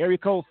 Area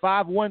code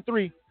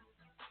 513.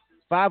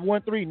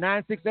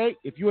 513-968.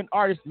 If you're an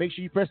artist, make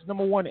sure you press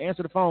number 1 to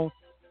answer the phone.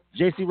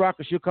 JC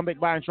Rocker, she'll come back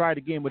by and try it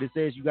again, but it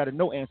says you got a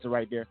no answer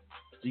right there.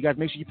 So you guys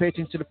make sure you pay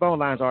attention to the phone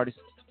lines, artists.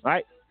 All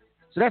right?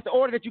 So that's the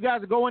order that you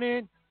guys are going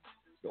in.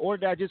 The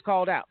order that I just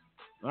called out.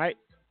 All right?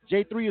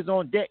 J3 is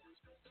on deck.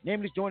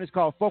 Name of this joint is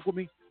called Fuck With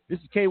Me. This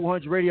is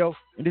K100 Radio,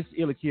 and this is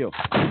Illa Kill.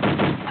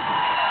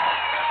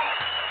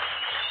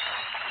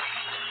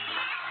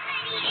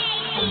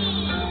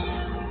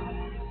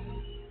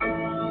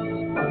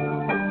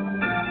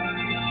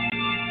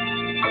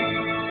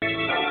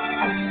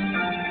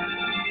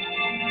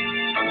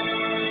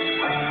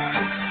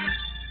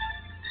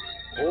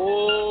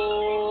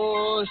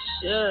 Oh,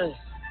 shit.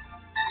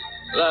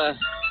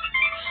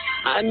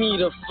 I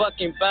need a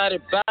fucking body,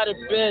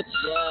 bitch.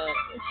 Yeah.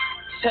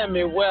 Tell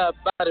me where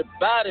about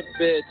it,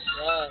 bitch.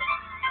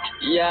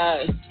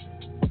 Yeah.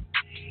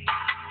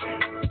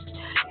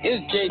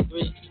 It's J3.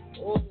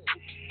 Ooh.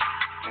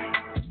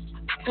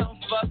 Come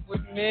fuck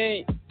with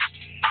me.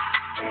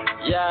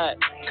 Yeah.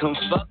 Come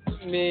fuck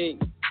with me.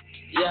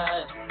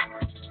 Yeah.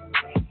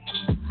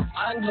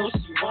 I know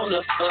she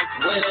wanna fuck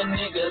with a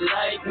nigga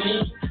like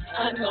me.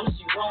 I know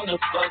she wanna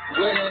fuck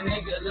with a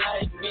nigga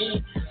like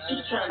me. She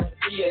tryna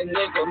be a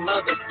nigga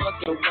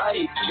motherfucking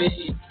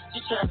wifey. She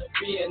tryna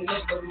be a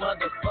nigga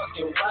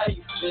motherfucking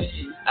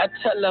wifey. I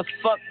tell her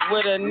fuck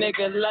with a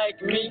nigga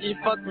like me. You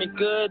fuck me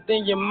good,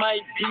 then you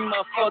might be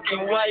my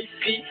fucking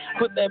wifey.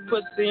 Put that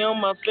pussy on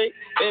my face,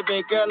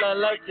 baby girl, I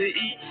like to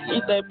eat.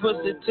 Eat that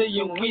pussy till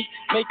you weak,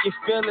 make you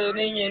feel it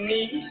in your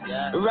knees.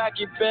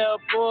 Rocky Bell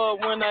boy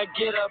when I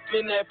get up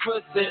in that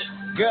pussy.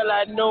 Girl,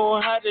 I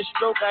know how to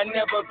stroke, I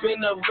never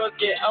been a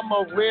rookie. I'm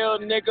a real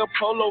nigga,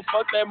 polo,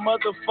 fuck that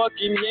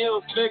motherfucking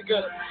heel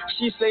figure.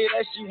 She say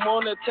that she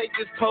wanna take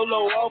this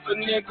polo off a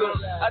nigga.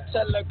 I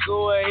tell her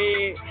go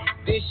ahead,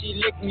 then she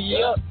lick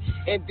me up,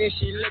 and then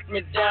she lick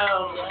me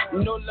down.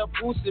 No la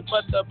boosie,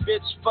 but the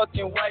bitch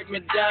fucking wipe me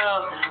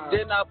down.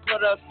 Then I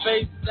put her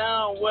face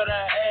down with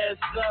her ass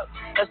up.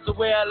 That's the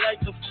way I like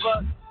to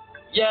fuck.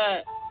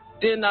 Yeah.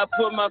 Then I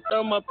put my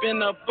thumb up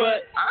in her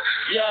butt.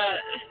 Yeah.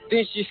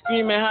 Then she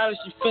screaming how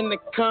she finna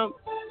come.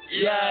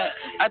 Yeah.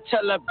 I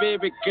tell her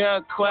baby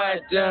girl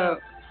quiet down.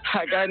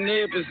 I got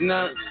neighbors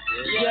now.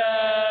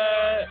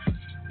 Yeah.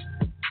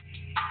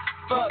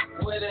 Fuck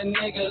with a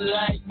nigga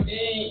like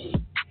me.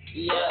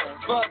 Yeah.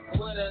 Fuck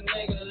with a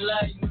nigga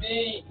like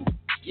me.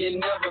 You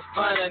never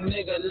find a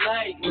nigga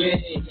like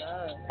me.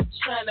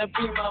 Tryna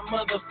be my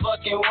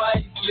motherfucking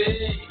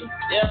wifey.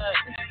 Yeah.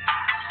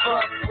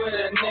 Fuck with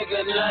a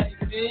nigga like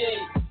me.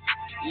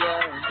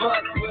 Yeah.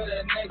 Fuck with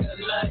a nigga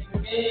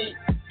like me.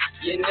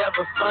 You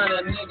never find a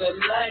nigga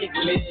like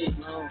me.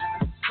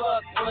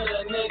 Fuck with a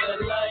nigga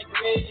like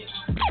me.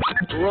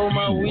 Roll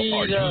my weed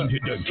up. You are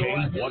tuned to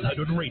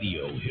K100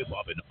 Radio, Hip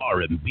Hop and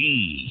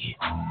R&B.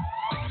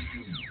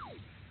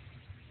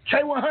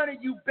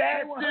 K100, you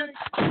bastard.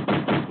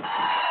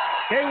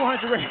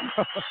 K100 Radio.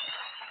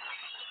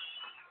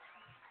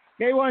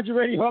 K100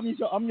 Radio.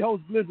 I'm your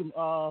host, Blizzum.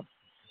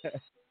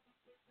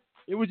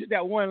 It was just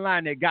that one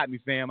line that got me,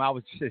 fam. I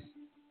was just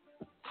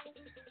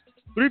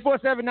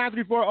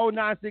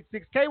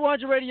 347-934-0966.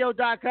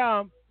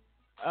 K100radio.com.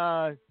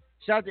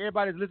 Shout out to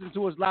everybody that's listening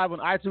to us live on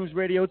iTunes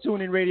Radio,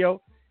 TuneIn Radio.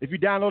 If you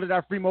downloaded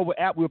our free mobile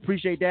app, we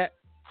appreciate that.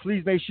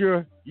 Please make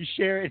sure you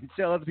share it and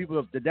tell other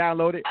people to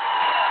download it.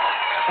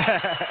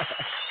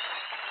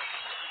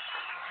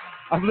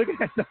 I'm looking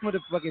at some of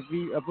the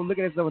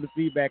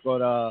feedback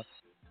on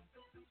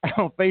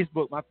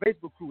Facebook. My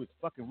Facebook crew is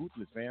fucking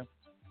ruthless, fam.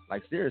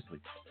 Like seriously.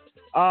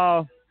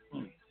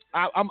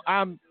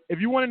 I'm. If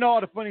you want to know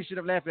all the funny shit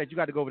I'm laughing at, you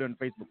got to go over there on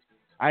Facebook.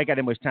 I ain't got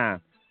that much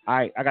time. All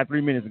right, I got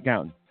 3 minutes and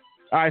counting.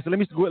 All right, so let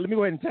me go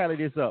ahead and tally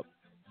this up.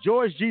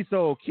 George G.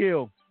 Soul,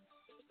 kill.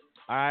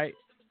 All right.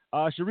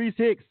 Sharice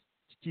Hicks,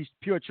 she's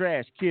pure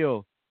trash,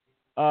 kill.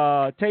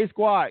 Tay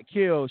Squad,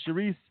 kill.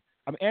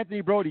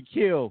 Anthony Brody,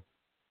 kill.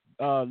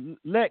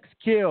 Lex,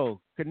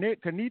 kill.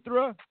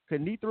 Kanithra.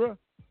 Kanithra,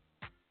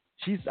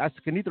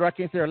 I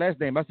can't say her last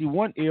name. I see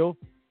one ill.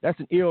 That's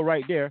an ill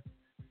right there.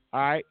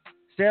 All right.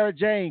 Sarah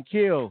Jane,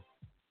 kill.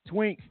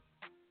 Twink,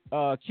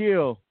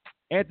 kill.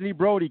 Anthony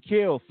Brody,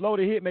 kill. Flo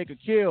the Hitmaker,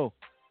 kill.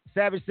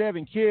 Savage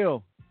 7,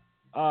 kill.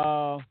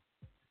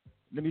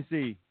 Let me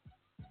see.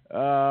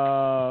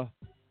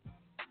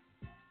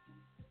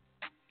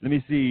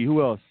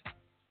 Who else?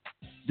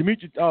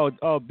 Dimitri.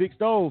 Big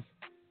Stove.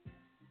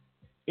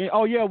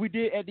 Oh yeah, we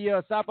did at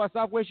the South by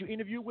Southwest. You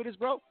interviewed with us,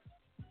 bro.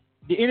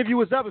 The interview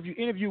is up. If you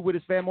interviewed with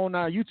us, fam, on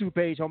our YouTube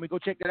page, homie, go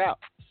check that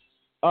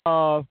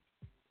out.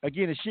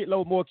 Again, a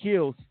shitload more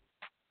kills.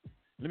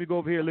 Let me go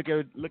over here and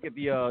look at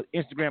the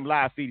Instagram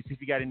live feed to see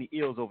if you got any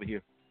ills over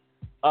here.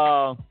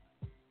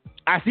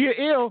 I see an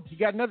ill. You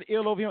got another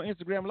ill over here on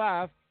Instagram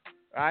live,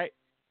 all right,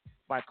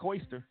 by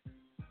Coister,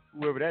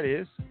 whoever that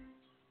is.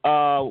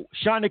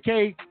 Shonda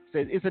K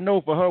says it's a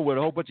no for her with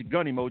a whole bunch of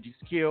gun emojis.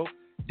 Kill.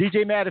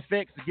 DJ Mad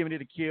Effects is giving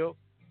it a kill.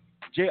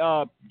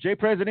 J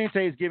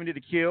Presidente is giving it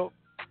a kill.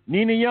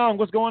 Nina Young,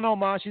 what's going on,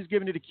 man? She's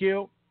giving it a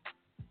kill.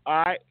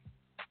 All right.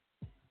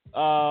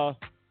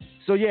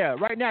 So yeah,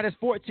 right now that's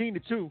 14-2.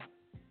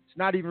 It's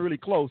not even really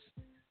close.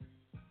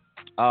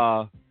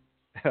 For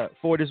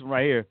this one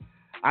right here,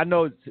 I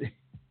know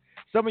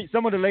some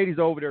of the ladies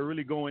over there are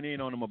really going in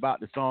on them about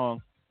the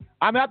song.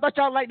 I mean, I thought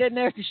y'all liked that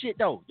nasty shit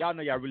though. Y'all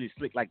know y'all really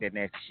slick like that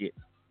nasty shit.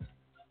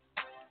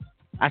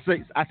 I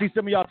see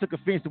some of y'all took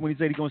offense to when he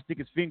said he's gonna stick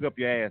his finger up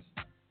your ass,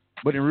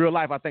 but in real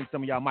life, I think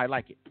some of y'all might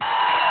like it.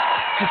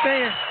 Just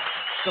saying,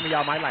 some of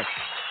y'all might like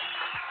it.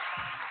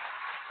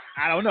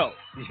 I don't know.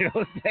 You know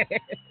what I'm saying?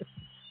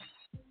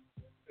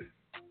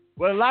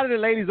 Well, a lot of the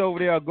ladies over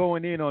there are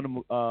going in on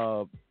them.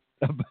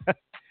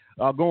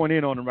 Going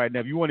in on them right now.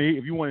 If you want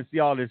to see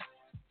all this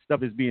stuff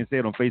that's being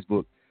said on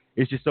Facebook,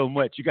 it's just so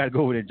much. You got to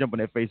go over there and jump on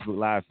that Facebook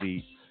live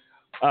feed.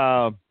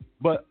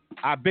 But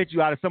I bet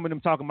you out of some of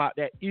them talking about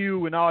that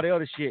ew and all the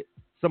other shit,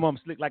 some of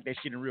them slick like that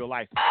shit in real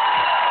life.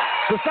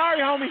 So sorry,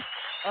 homie.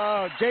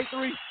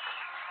 J3,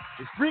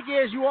 as freaky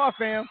as you are,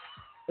 fam,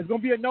 it's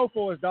going to be a no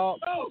for us, dog.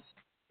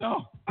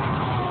 No.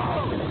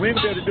 We ain't going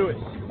to be able to do it.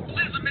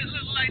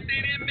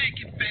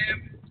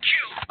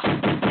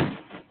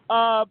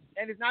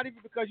 And it's not even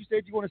because you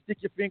said you want to stick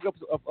your finger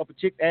up a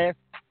chick's ass.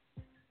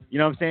 You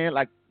know what I'm saying?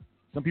 Like,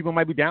 some people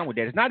might be down with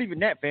that. It's not even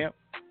that, fam.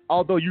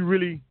 Although you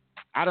really,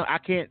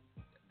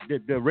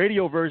 the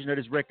radio version of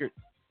this record,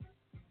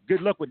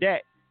 good luck with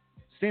that.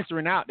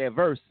 Censoring out that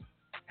verse.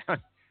 I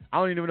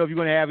don't even know if you're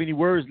going to have any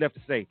words left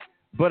to say.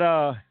 But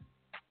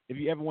if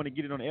you ever want to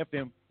get it on the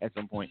FM at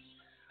some point.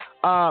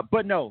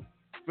 But no,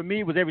 for me,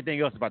 it was everything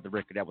else about the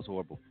record that was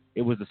horrible.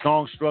 It was the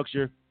song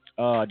structure,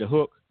 the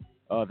hook,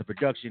 the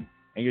production,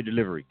 and your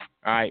delivery.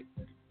 All right?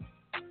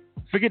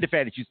 Forget the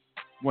fact that you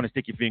want to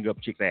stick your finger up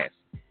a chick's ass.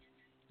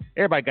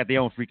 Everybody got their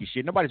own freaky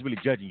shit. Nobody's really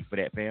judging you for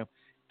that, fam.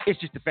 It's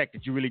just the fact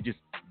that you really just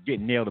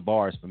getting nailed the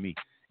bars for me.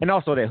 And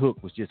also that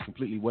hook was just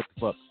completely what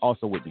the fuck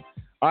also with me.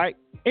 All right?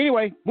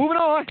 Anyway, moving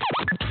on.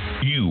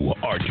 You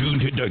are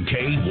tuned to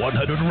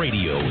K100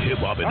 Radio, Hip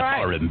Hop and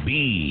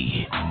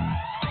R&B.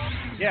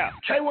 Yeah.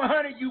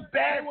 K100, you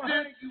bad one.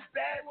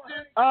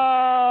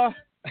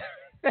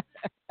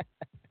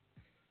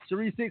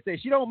 Sharice 6 says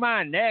she don't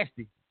mind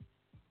nasty,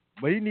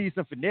 but he needs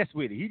some finesse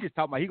with it. He just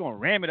talking about he gonna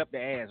ram it up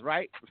the ass,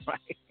 right?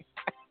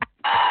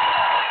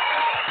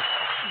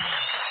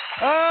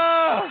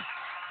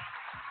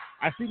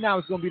 I see now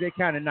it's gonna be that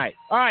kind of night.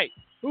 All right,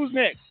 who's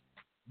next?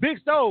 Big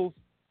Stove.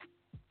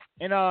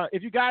 And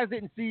if you guys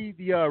didn't see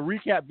the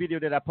recap video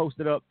that I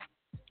posted up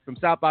from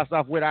South by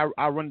Southwest,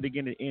 I'll run it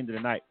again at the end of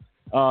the night.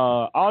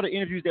 All the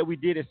interviews that we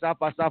did at South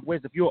by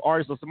Southwest, if you're an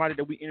artist or somebody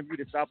that we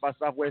interviewed at South by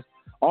Southwest,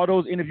 all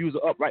those interviews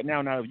are up right now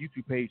on our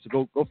YouTube page,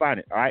 so go find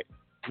it, all right?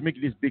 To make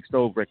it this Big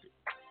Stove record,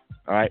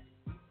 all right?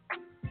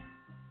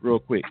 Real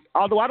quick.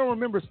 Although I don't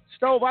remember,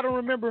 Stove, I'm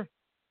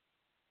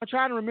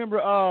trying to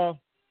remember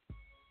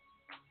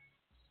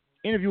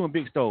interviewing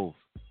Big Stove.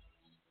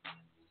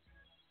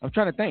 I'm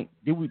trying to think.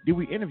 Did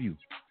we interview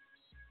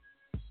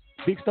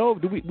Big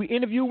Stove? Did we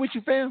interview with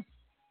you, fam?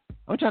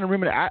 I'm trying to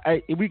remember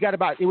that.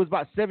 It was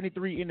about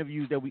 73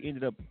 interviews that we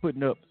ended up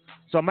putting up.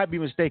 So I might be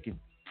mistaken.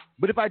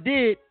 But if I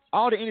did,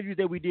 all the interviews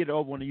that we did are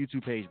over on the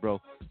YouTube page, bro.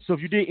 So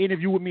if you did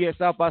interview with me at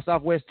South by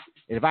Southwest,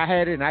 and if I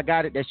had it and I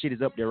got it, that shit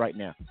is up there right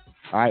now.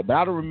 All right, but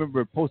I don't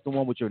remember posting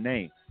one with your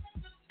name.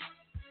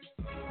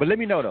 But let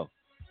me know, though.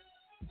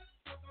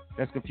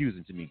 That's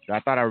confusing to me. I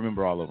thought I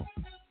remember all of them.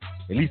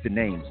 At least the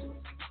names.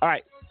 All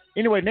right.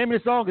 Anyway, the name of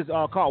the song is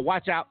called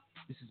Watch Out.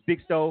 This is Big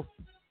Stove.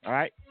 All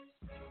right.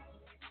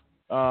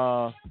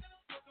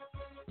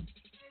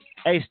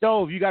 Hey,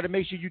 Stove, you got to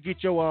make sure you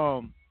get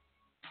your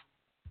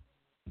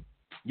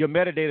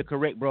metadata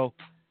correct, bro.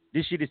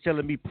 This shit is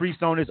telling me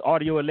PreSonus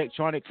Audio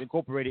Electronics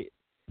Incorporated.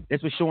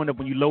 That's what's showing up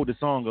when you load the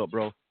song up,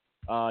 bro.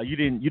 You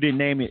didn't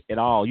name it at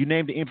all. You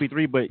named the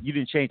MP3, but you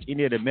didn't change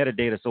any of the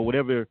metadata. So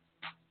whatever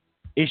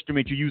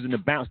instrument you're using to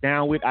bounce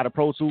down with out of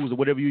Pro Tools or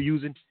whatever you're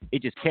using,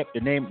 it just kept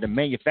the name, the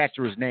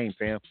manufacturer's name,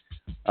 fam.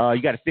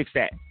 You got to fix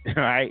that,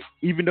 all right?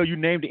 Even though you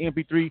named the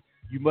MP3,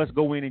 you must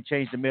go in and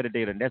change the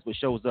metadata, and that's what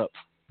shows up.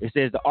 It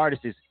says the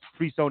artist is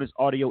PreSonus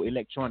Audio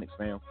Electronics,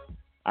 fam.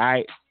 All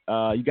right,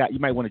 you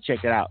might want to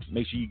check that out.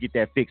 Make sure you get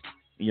that fixed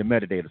in your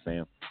metadata,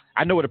 fam.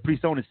 I know what a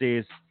PreSonus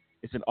is.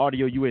 It's an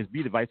audio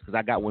USB device because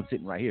I got one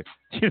sitting right here.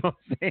 You know what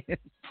I'm saying?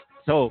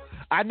 So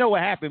I know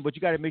what happened, but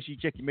you got to make sure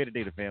you check your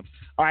metadata, fam.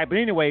 All right, but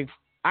anyway,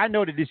 I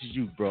know that this is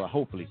you, bro.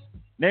 Hopefully,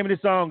 name of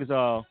this song is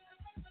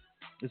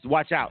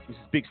 "Watch Out." This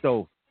is Big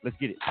Stove. Let's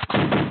get it.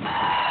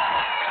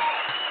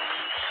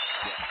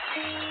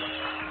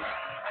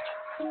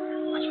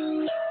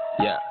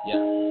 Yeah,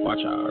 watch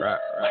out, right.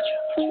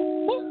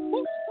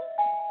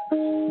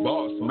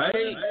 Boss,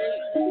 mate.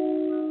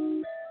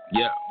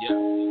 Yeah.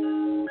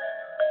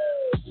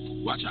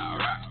 Watch out,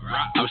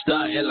 right. I'm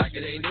stunting like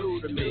it ain't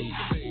new to me.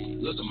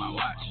 Look at my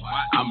watch.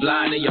 I'm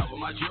blinding y'all with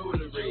my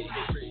jewelry.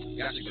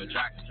 Got you good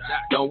track.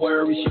 Don't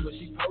worry, she what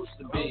she supposed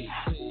to be.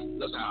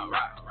 Look how I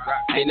rock.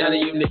 Ain't none of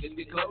you niggas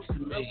get close to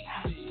me.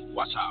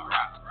 Watch how I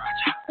rock.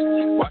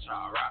 Watch how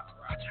I rock.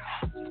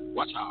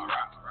 Watch how I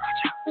rock.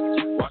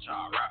 Watch how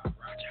I rock.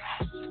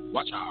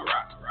 Watch how I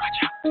rock.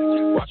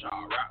 Watch how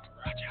I rock.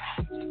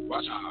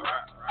 Watch how I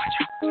rock.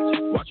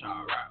 Watch how I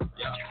rock.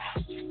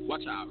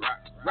 Watch how I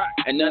rock.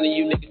 And none of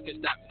you niggas can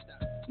stop me.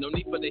 No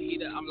need for the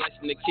heater, I'm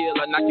licensed to kill.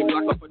 I knock your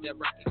block off with that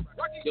rocket.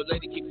 Your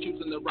lady keep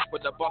choosing to rock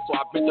with the boss, so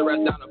I bent her ass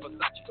down to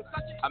Versace.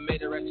 I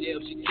made her at jail,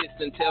 she kissed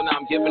and tell. Now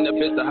I'm giving the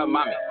bitch to her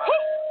mommy.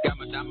 Got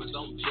my diamonds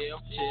on chill.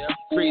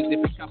 Freeze if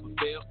you cop a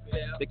bill.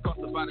 They cost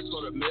about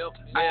 $250,000.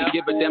 I can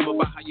give a damn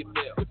about how you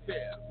feel.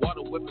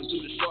 Water whipping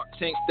through the short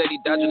tank, steady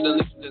dodging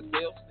the lifts and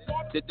seals.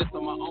 Did this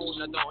on my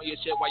own, I don't own your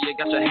shit while you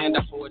got your hand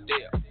out for a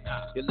deal.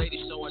 Your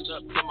lady showing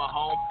up to my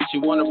home. She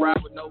wanna ride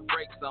with no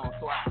brakes on.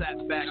 So I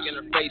sat back in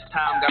her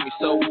FaceTime. Got me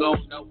so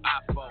gone, no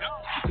iPhone.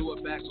 She threw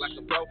it back like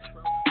a pro.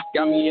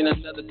 Got me in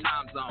another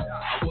time zone.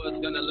 I was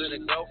gonna let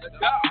it go,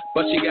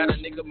 but she got a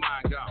nigga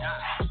mind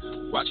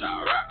gone. Watch how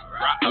I rock.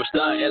 I'm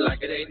stunting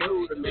like it ain't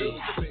new to me.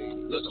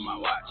 Look at my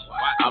watch.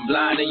 I'm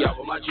blinding y'all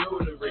with my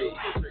jewelry.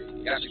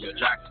 Got you good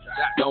track.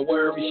 Don't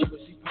worry, she what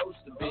she supposed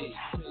to be.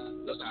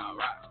 Look how I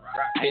rock.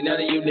 Ain't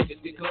none of you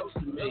niggas get close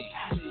to me.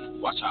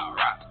 Watch how I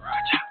rock.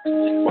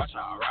 Watch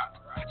how I rock.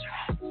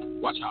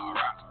 Watch how I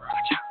rock.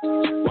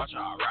 Watch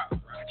how I rock.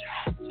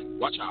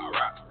 Watch how I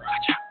rock.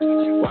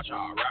 Watch how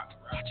I rock.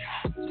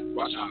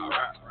 Watch how I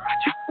rock.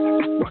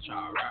 Watch how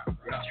I rock.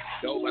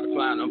 Go by the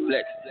flying, I'm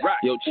flexing.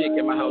 Yo, chick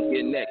in my house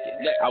getting naked.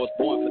 I was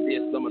born for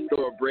this, I'm a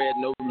thoroughbred,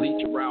 no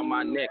leech around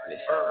my necklace.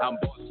 I'm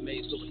boss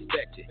made, so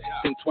respect it.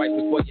 Think twice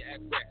before you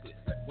act reckless.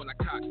 When I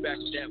cock back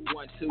with that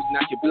 1-2,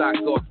 knock your block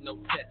off, no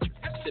Tetris.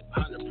 Sip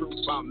 100 proof,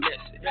 I'm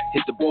messing.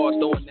 Hit the ball,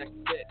 throwing that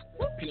cassette.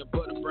 Peanut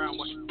butter brown,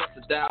 watch you bust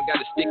it down.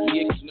 Got a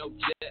sticky icky, no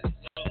jet.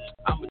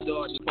 I'm a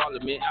dog in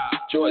Parliament.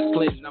 George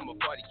Clinton, I'm a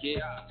party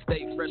kid.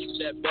 Stay fresh with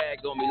that bag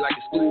on me like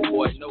a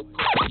schoolboy, no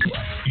party.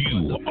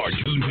 You are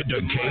tuned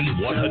to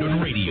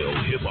K100 Radio,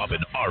 Hip Hop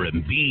and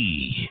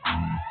R&B.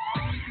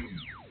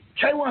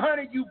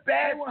 K100, you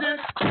bastard!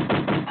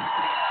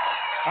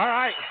 All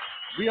right,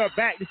 we are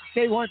back. This is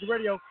K100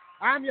 Radio.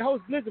 I'm your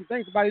host, Blizzard.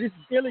 Thanks, everybody. This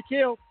is Illy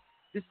Kill.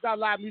 This is our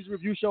live music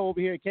review show over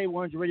here at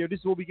K100 Radio. This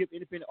is where we give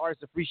independent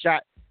artists a free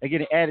shot at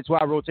getting added to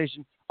our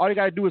rotation. All you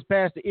got to do is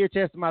pass the ear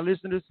test to my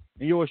listeners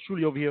and yours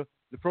truly over here,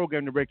 the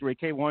program director at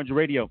K100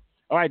 Radio.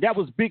 All right, that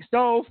was Big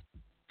Stove.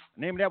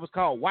 The name of that was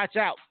called Watch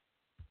Out.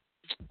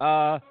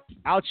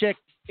 I'll check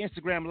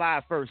Instagram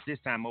Live first this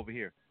time over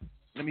here.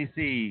 Let me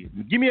see.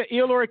 Give me an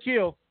ill or a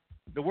kill.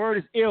 The word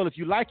is ill. If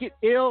you like it,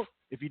 ill.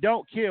 If you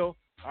don't, kill.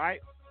 All right.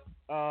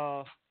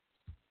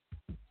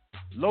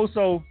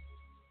 Loso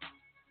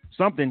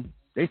something.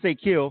 They say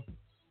kill.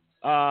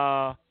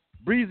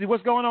 Breezy,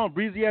 what's going on?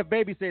 Breezy F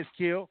Baby says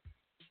kill.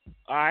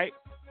 All right.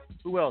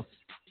 Who else?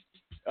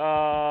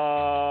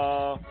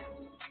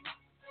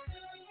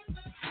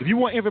 If you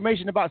want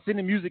information about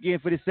sending music in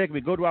for this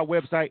segment, go to our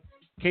website,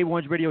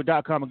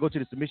 K100radio.com, and go to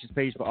the submissions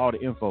page for all the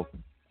info.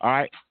 All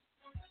right.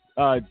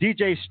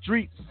 DJ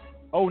Streets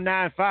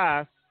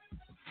 095,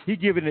 he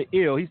giving it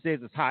ill. He says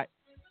it's hot.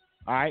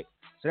 All right.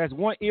 So that's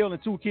 1 ill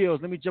and 2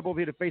 kills. Let me jump over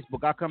here to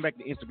Facebook. I'll come back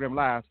to Instagram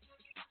Live.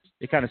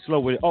 They're kind of slow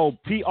with it. Oh,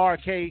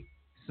 PRK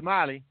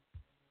Smiley,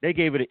 they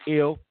gave it an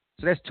ill.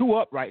 So that's 2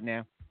 up right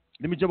now.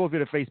 Let me jump over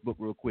here to Facebook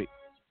real quick.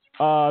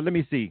 Let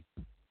me see.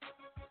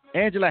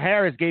 Angela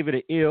Harris gave it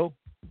an ill.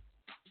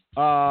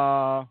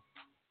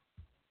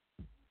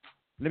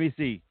 Let me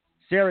see.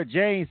 Sarah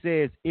Jane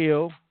says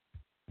ill.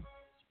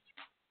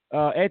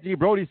 Anthony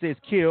Brody says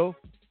kill.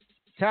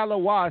 Tyler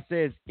Watt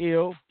says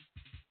ill.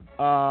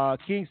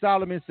 King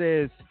Solomon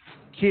says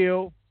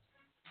kill.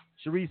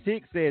 Sharice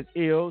Hicks says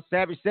ill.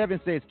 Savage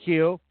 7 says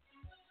kill.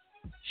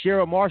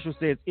 Cheryl Marshall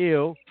says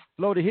ill.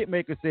 Flo the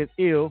Hitmaker says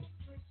ill.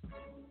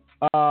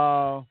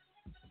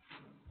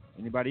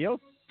 Anybody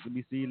else? Let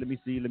me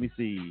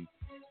see.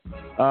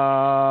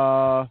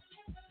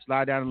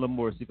 Slide down a little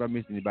more, see if I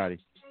missed anybody.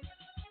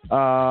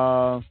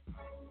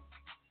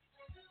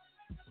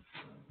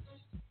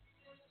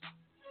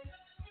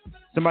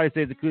 Somebody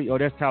says it could. Oh,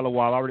 that's Tyler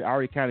Wall. I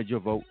already counted your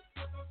vote.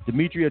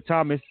 Demetria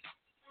Thomas,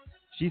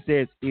 she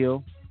says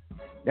ill.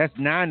 That's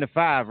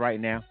 9-5 right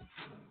now.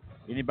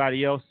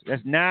 Anybody else?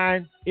 That's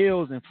 9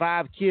 ills and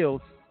 5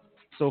 kills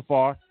so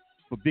far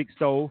for Big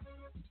Stove.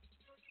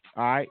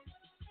 All right.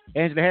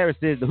 Angela Harris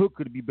says the hook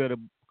could be better.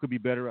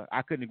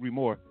 I couldn't agree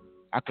more.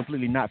 I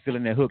completely not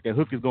feeling that hook. That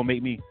hook is gonna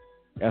make me.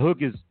 That hook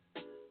is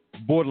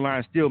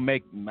borderline still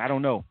make. I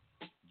don't know.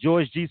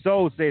 George G.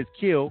 Soul says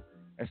kill.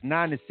 That's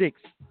 9-6.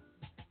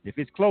 If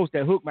it's close,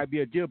 that hook might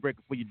be a deal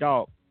breaker for your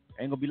dog.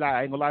 I ain't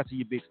gonna lie to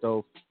you, Big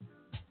Stove.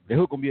 The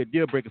hook gonna be a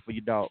deal breaker for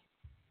your dog.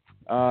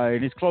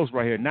 And it's close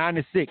right here,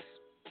 9-6. It's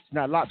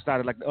not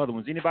lopsided like the other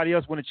ones. Anybody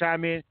else want to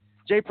chime in?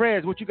 Jay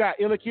Prez, what you got?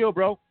 Ill or kill,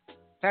 bro?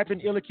 Type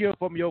in ill or kill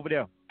for me over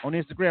there on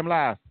Instagram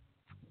Live.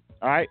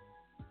 All right.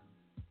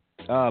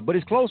 But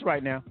it's close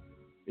right now.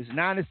 It's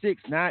 9-6,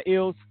 9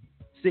 ills,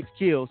 6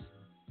 kills.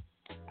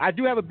 I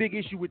do have a big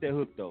issue with that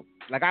hook though.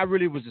 Like I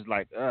really was just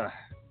like, you know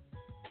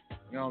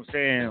what I'm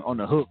saying, on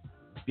the hook,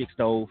 Big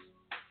Stove.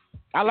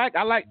 I like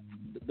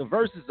the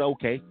verses are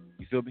okay.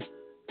 You feel me?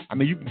 I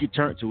mean, you can get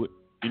turned to it.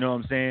 You know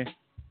what I'm saying?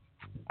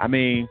 I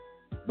mean,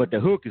 but the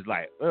hook is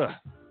like,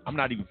 I'm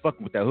not even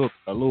fucking with that hook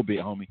a little bit,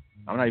 homie.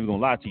 I'm not even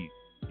gonna lie to you.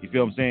 You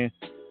feel what I'm saying?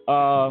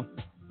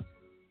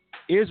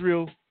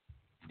 Israel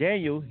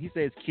Daniel, he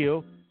says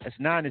kill. That's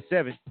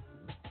 9-7.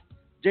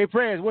 Jay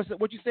Prez,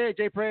 what you said,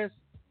 Jay Prez?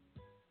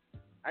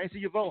 I didn't see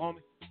your vote,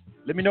 homie.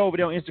 Let me know over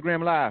there on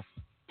Instagram Live.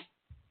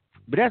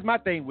 But that's my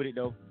thing with it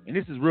though, and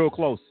this is real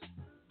close.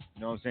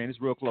 You know what I'm saying? It's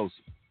real close.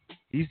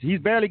 He's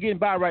barely getting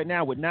by right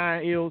now with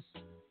 9 ills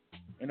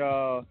and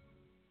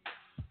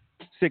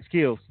 6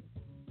 kills.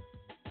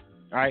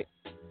 All right.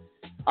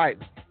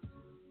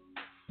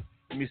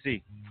 Let me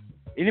see.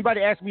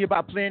 Anybody ask me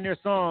about playing their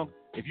song?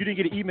 If you didn't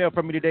get an email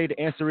from me today, the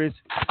answer is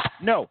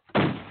no.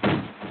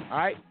 All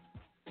right.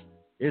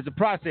 It's a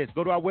process.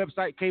 Go to our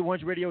website,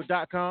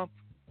 k1radio.com.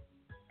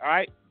 All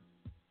right.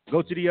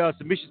 Go to the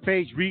submissions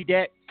page, read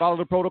that, follow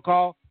the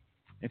protocol,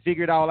 and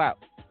figure it all out.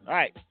 All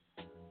right.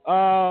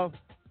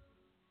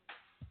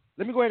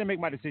 Let me go ahead and make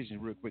my decision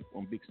real quick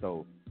on Big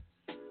Stove.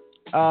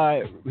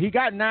 He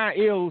got 9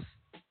 ills,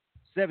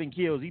 7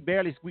 kills. He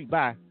barely squeaked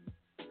by.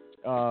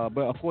 But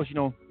of course, you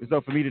know, it's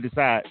up for me to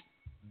decide.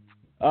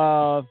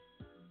 I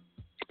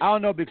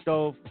don't know, Big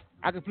Stove.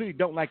 I completely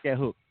don't like that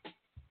hook.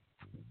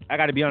 I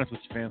got to be honest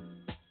with you, fam.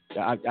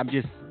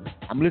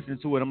 I'm listening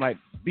to it. I'm like,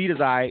 beat is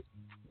all right.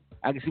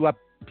 I can see why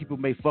people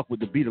may fuck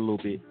with the beat a little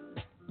bit,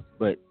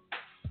 but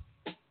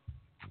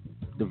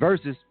the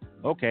verses,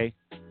 okay.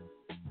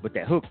 But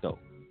that hook though,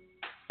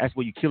 that's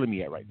where you're killing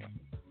me at right now.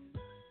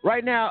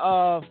 Right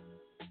now,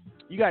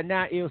 you got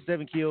 9 ills,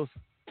 7 kills.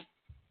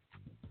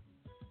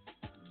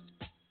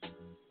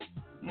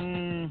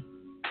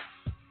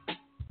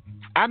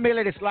 I may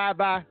let it slide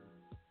by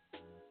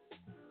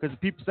because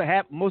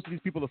most of these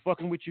people are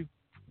fucking with you.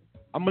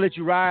 I'm gonna let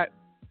you ride.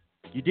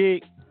 You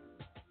dig?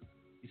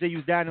 You say you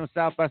was down on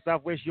South by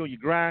Southwest. You on your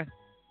grind.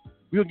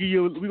 We're gonna give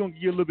you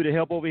a little bit of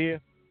help over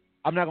here.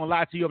 I'm not gonna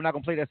lie to you. I'm not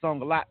gonna play that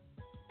song a lot,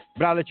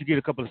 but I'll let you get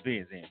a couple of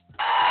spins in.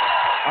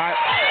 All right.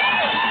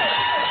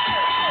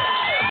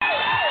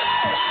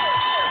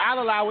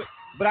 I'll allow it,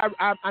 but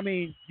I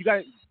mean,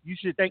 you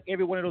should thank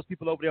every one of those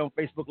people over there on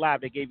Facebook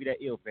Live that gave you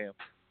that ill, fam.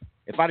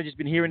 If I'd have just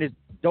been hearing this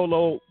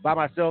dolo by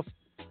myself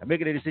and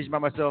making a decision by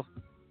myself,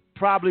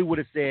 probably would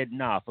have said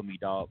nah for me,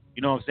 dog.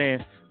 You know what I'm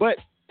saying? But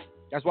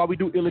that's why we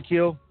do ill or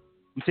kill.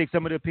 We take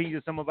some of the opinions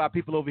of some of our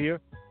people over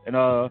here, and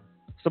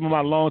some of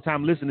my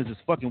long-time listeners is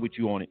fucking with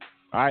you on it.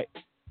 All right?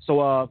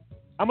 So I'm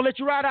going to let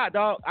you ride out,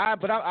 dog.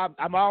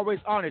 I'm always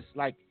honest.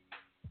 Like,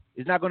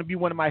 it's not going to be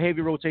one of my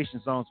heavy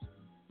rotation songs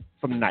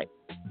from the night.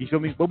 You feel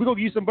me? But we're going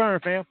to give you some burn,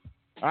 fam.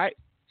 All right?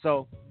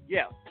 So,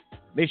 yeah.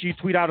 Make sure you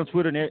tweet out on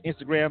Twitter and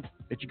Instagram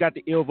that you got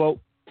the ill vote,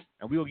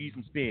 and we'll give you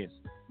some spins.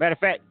 Matter of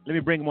fact, let me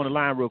bring him on the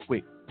line real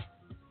quick.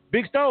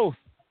 Big Stove.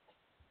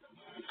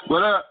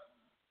 What up?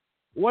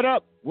 What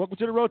up? Welcome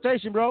to the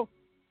rotation, bro.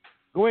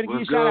 Go ahead and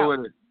give your shout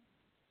out.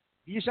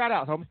 Give your shout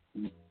out, homie.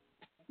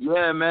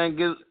 Yeah, man.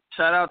 Give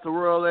shout out to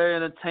Rural Area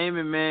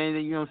Entertainment, man.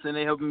 You know what I'm saying?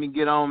 They helping me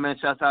get on, man.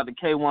 Shout out to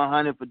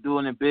K100 for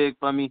doing it big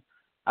for me.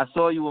 I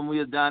saw you when we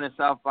were down in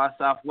South by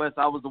Southwest.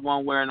 I was the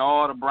one wearing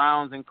all the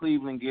Browns and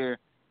Cleveland gear.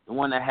 The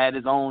one that had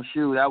his own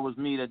shoe. That was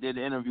me that did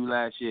the interview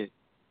last year.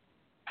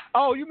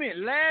 Oh, you meant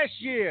last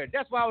year?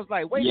 That's why I was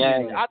like, wait a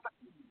minute. I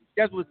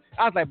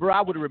was like, bro,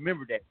 I would have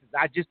remembered that.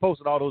 I just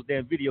posted all those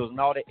damn videos and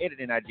all the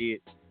editing I did.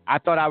 I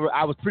thought I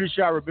was pretty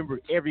sure I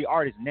remembered every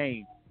artist's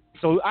name.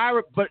 So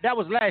but that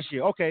was last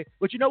year. Okay.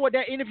 But you know what?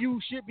 That interview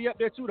should be up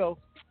there too, though.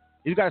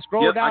 You got to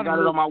scroll down. I got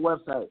it on my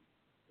website.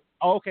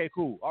 Oh, okay,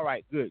 cool. All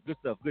right, good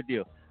stuff. Good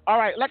deal. All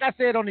right, like I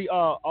said on the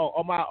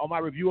on my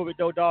review of it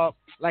though, dog.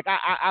 Like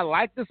I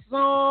like the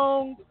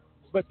song,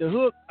 but the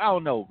hook, I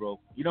don't know, bro.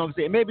 You know what I'm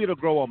saying? Maybe it'll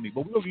grow on me,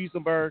 but we'll give you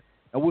some bird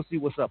and we'll see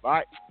what's up. All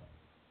right.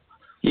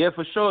 Yeah,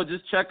 for sure.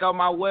 Just check out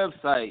my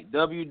website,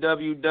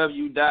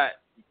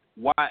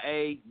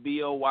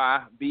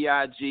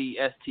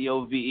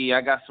 www.yaboybigstove.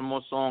 I got some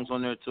more songs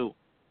on there too.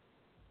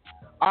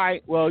 All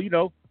right. Well,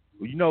 now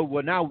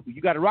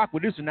you got to rock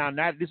with this one. Now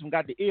this one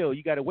got the ill.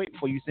 You got to wait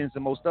before you send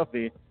some more stuff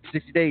in.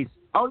 60 days.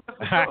 Oh, yeah,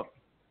 for sure.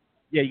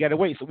 Yeah, you got to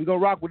wait. So we're going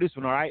to rock with this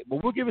one, all right?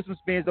 But we'll give it some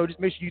spins, though. Just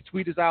make sure you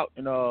tweet us out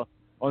and on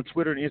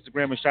Twitter and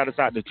Instagram and shout us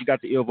out that you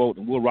got the ill vote,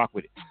 and we'll rock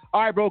with it.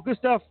 All right, bro. Good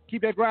stuff.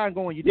 Keep that grind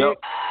going. You dig? Yep.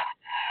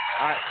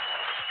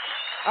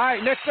 All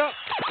right, next up.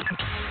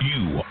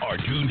 You are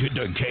tuned to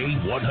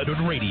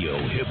K100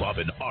 Radio, Hip Hop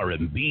and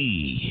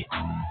R&B.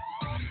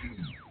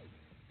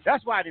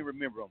 That's why I didn't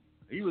remember him.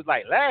 He was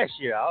like last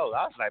year. I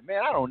was like,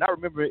 man, I don't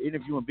remember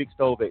interviewing Big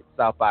Stove at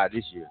South by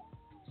this year.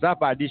 South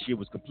by this year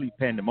was complete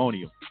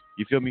pandemonium.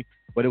 You feel me?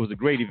 But it was a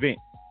great event.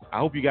 I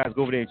hope you guys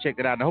go over there and check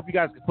it out. And I hope you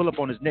guys can pull up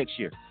on this next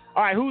year.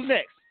 All right, who's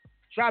next?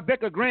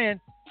 Tribeca Grand.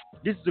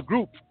 This is a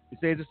group. It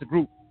says it's a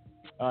group.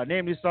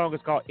 Name of this song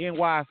is called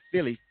NY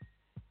Philly,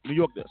 New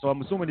York. So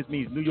I'm assuming this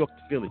means New York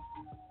to Philly.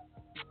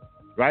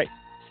 Right?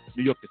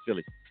 New York to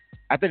Philly.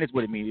 I think that's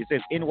what it means. It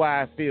says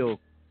NY Phil.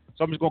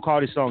 So I'm just going to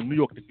call this song New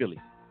York to Philly.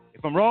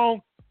 If I'm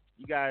wrong,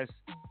 you guys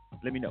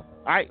let me know.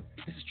 All right?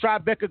 This is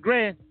Tribeca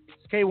Grand.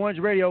 It's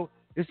K100 Radio.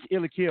 This is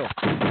Illa Kill.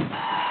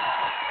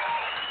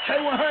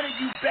 K100,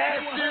 you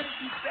bastard.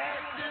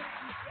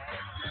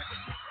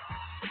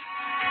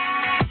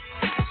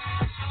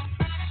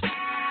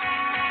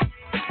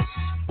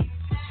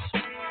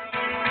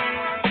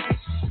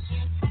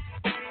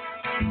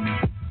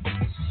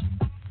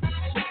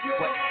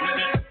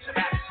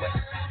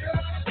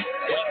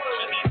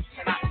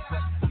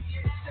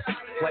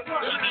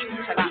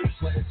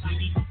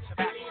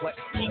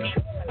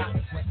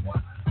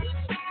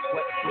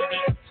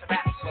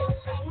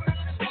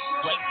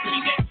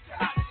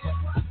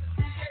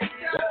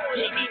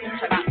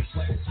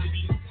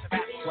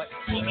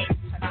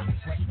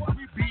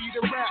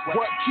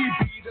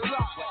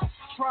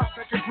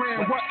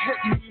 What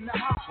hit me in the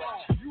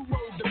eye? You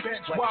rode the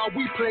bench while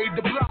we played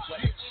the block.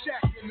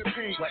 Shaq in the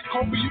paint,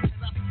 Kobe, you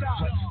cannot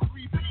stop.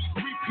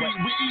 Repeat,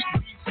 we eat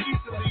beats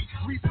easily.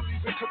 Recently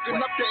been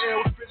cooking up the air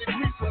with Philly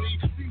greasily.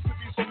 Seems to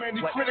be so many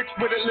critics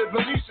with it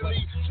living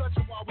easily.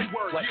 Judging while we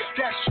work,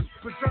 that's you,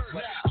 preserve.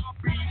 I'll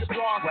be the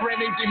boss,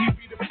 Grand Angel, he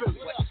be the Philly.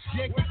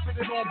 Yankees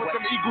fitted on, but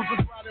them Eagles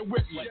is riding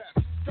with me.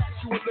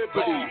 Statue of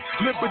Liberty,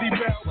 Liberty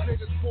Bell, play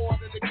the sport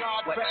and the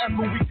God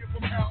forever. We give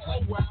them hell,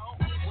 oh wow.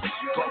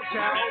 Go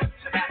down.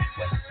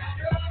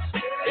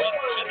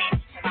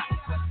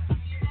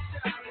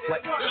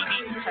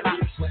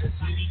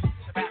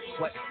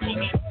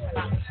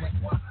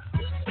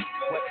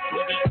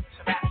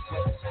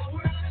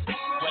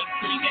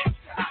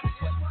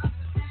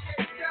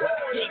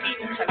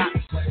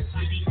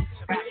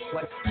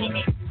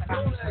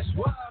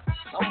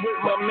 I'm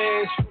with my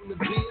mans from the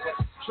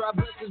BS.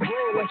 Tribeca's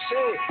Grand, I'm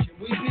saying, can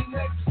we be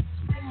next?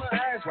 What am I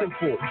asking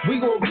for? We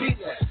gon' be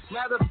next.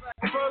 Matter of fact,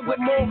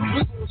 furthermore,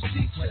 we gon'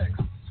 see checks.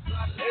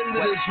 End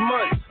of this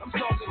month, I'm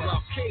talking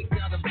about cake.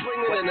 Gotta bring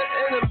it in the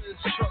enemy's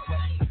truck.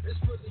 It's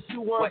for the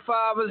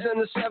 215ers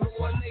and the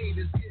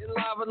 718ers. Getting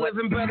live and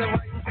living better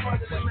right in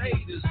front of them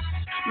haters.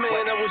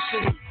 Man, I wish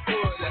it was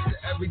good after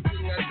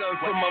everything I done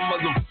for my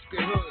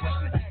motherfucking hood.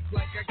 Act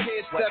like I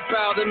can't step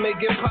out and make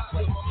it pop.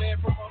 With my man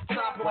from up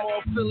top, I'm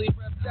all Philly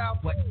repped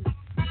out.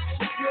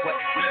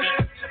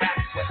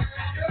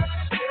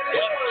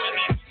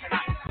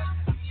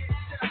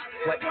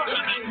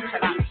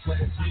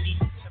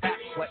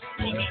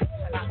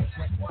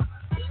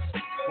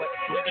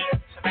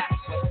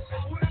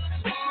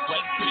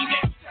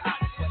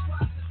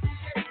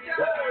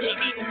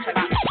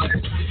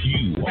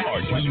 You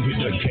are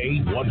tuned to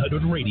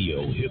K100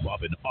 Radio, Hip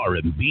Hop and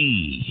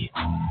R&B.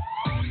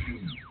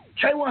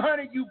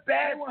 K100, you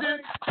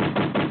bastard.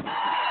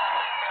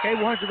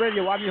 K100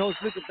 Radio. I'm your host,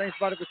 Liquor. Thanks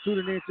for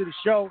tuning in to the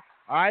show.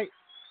 All right.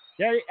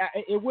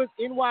 It was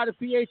NY to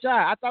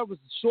PHI. I thought it was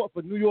short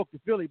for New York to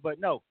Philly, but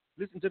no.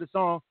 Listen to the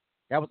song.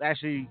 That was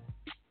actually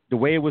the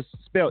way it was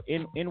spelled.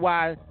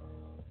 NY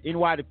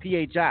to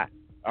PHI.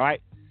 All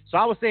right. So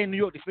I was saying New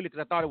York to Philly because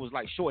I thought it was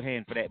like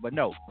shorthand for that, but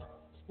no.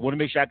 I want to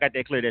make sure I got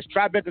that clear. That's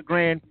Tribeca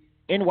Grand,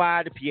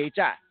 NY to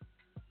PHI.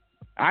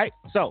 All right.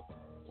 So I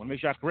want to make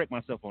sure I correct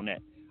myself on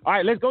that. All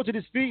right. Let's go to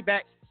this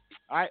feedback.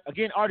 All right.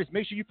 Again, artists,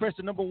 make sure you press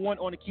the number 1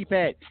 on the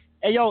keypad.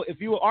 Hey, yo, if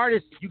you're an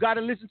artist, you got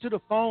to listen to the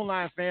phone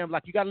line, fam.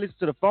 Like, you got to listen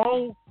to the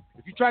phone.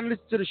 If you're trying to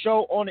listen to the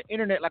show on the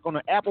internet, like on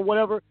an app or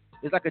whatever,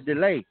 it's like a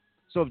delay.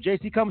 So if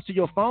JC comes to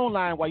your phone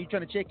line while you're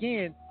trying to check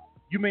in,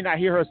 you may not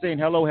hear her saying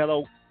hello,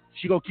 hello.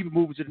 She going to keep it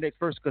moving to the next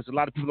person because a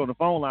lot of people on the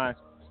phone lines.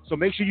 So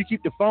make sure you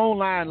keep the phone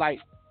line, like,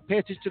 pay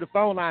attention to the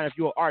phone line if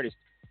you're an artist.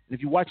 And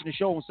if you're watching the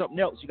show on something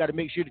else, you got to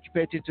make sure that you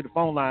pay attention to the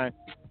phone line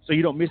so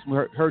you don't miss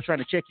her trying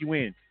to check you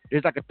in.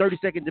 There's like a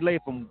 30-second delay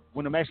from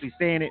when I'm actually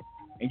saying it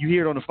and you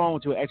hear it on the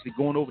phone to actually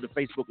going over to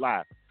Facebook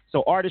Live.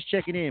 So artists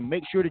checking in,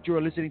 make sure that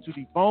you're listening to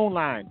the phone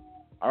line,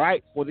 all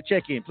right, for the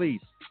check-in, please.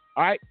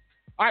 All right,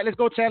 let's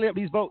go tally up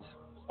these votes.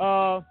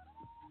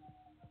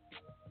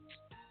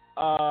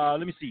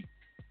 Let me see.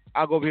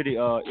 I'll go over here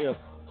to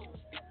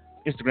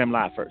Instagram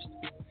Live first.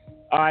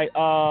 All right.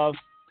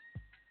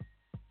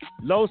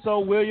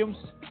 Loso Williams,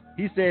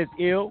 he says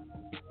ill.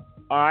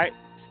 All right.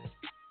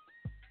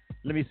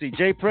 Let me see.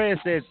 Jay Prez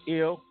says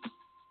ill.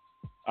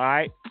 All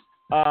right.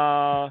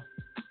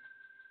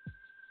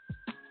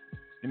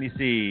 Let me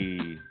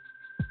see.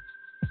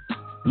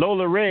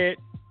 Lola Red.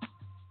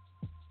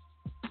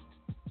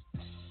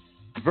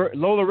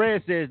 Lola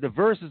Red says the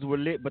verses were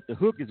lit, but the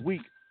hook is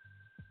weak.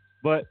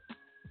 But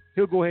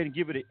he'll go ahead and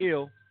give it an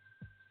ill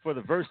for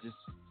the verses.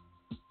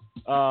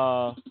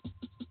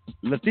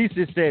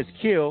 Leticia says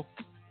kill.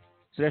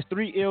 So that's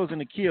 3 ills in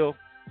the kill.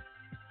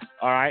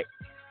 All right.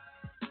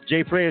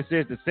 Jay Prez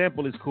says the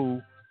sample is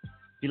cool.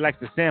 He likes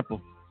the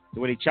sample, the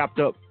way they chopped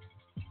up.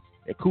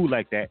 They're cool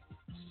like that.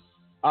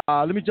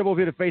 Let me jump over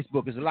here to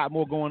Facebook. There's a lot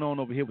more going on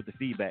over here with the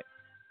feedback.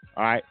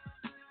 All right.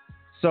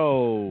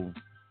 So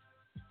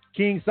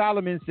King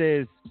Solomon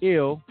says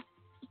ill.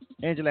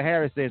 Angela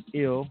Harris says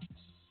ill.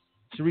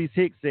 Sharice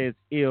Hicks says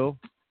ill.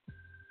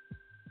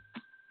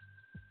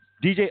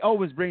 DJ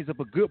Owens brings up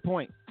a good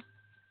point.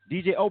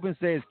 DJ Owens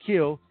says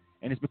kill,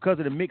 and it's because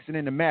of the mixing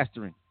and the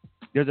mastering.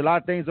 There's a lot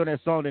of things on that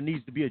song that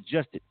needs to be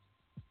adjusted.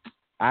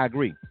 I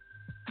agree.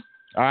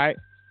 All right.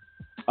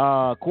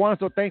 Kwan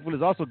So Thankful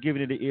is also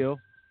giving it an ill.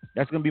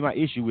 That's going to be my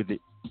issue with it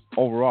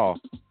overall.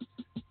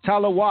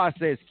 Talawa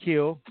says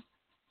kill.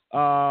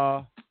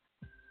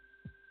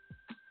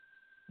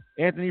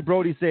 Anthony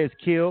Brody says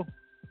kill.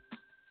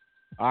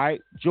 All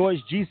right. George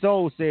G.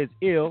 Soul says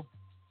ill.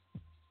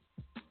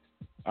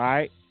 All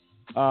right.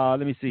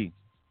 Let me see.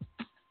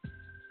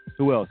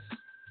 Who else?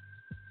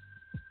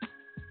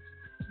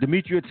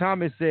 Demetria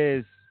Thomas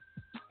says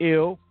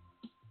ill.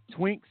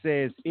 Twink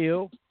says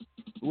ill.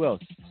 Who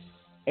else?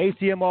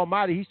 ATM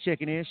Almighty, he's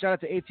checking in. Shout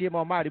out to ATM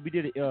Almighty. We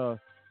did a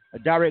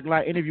direct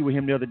live interview with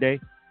him the other day.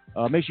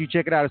 Make sure you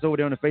check it out. It's over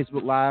there on the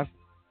Facebook Live.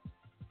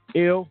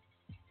 Ill.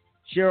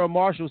 Cheryl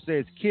Marshall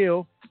says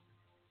kill.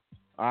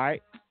 All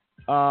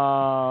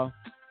right.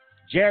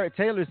 Jared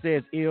Taylor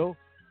says ill.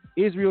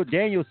 Israel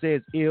Daniel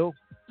says ill.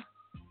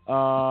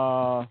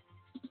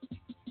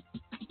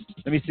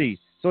 Let me see.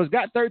 So it's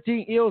got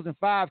 13 ills and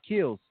 5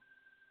 kills.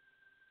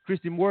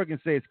 Christy Morgan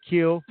says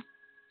kill.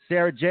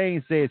 Sarah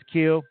Jane says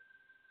kill.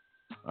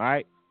 All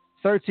right.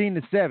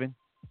 13-7.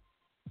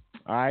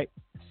 All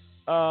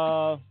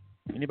right.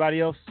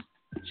 Anybody else?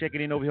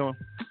 Checking in over here.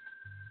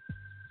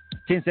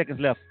 10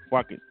 seconds left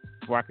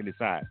before I can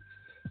decide.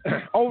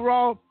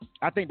 Overall,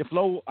 I think the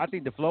flow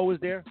is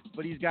there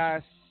for these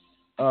guys.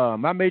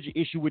 My major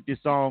issue with this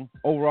song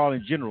overall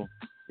in general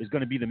is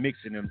going to be the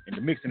mixing and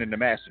the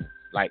mastering.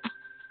 Like,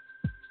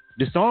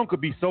 the song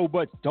could be so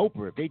much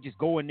doper if they just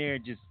go in there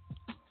and just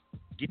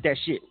get that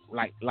shit,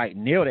 like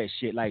nail that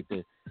shit. Like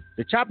the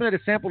chopping of the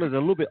sample is a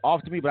little bit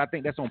off to me, but I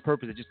think that's on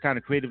purpose. It's just kind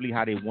of creatively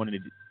how they wanted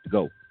it to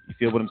go. You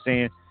feel what I'm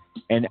saying?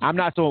 And I'm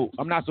not so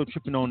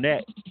tripping on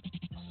that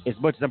as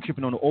much as I'm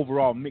tripping on the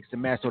overall mix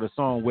and master of the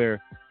song,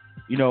 where,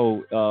 you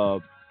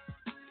know,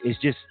 it's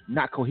just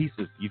not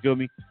cohesive. You feel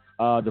me?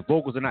 The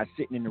vocals are not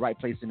sitting in the right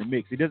place in the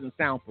mix. It doesn't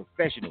sound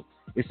professional.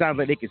 It sounds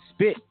like they can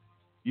spit.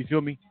 You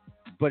feel me?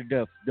 But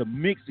the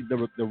mix,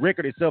 the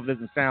record itself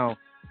doesn't sound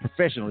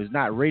professional. It's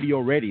not radio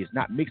ready. It's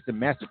not mixed and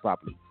mastered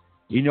properly.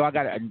 You know, I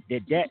got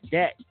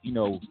that you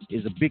know,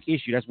 is a big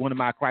issue. That's one of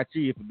my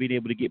criteria for being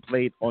able to get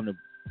played on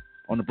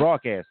the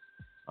broadcast.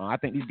 I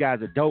think these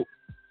guys are dope.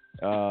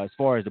 As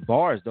far as the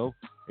bars though,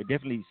 they're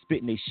definitely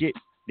spitting their shit.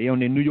 They on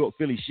their New York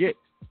Philly shit.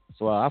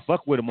 So I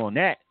fuck with them on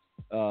that.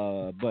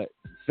 But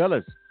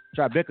fellas,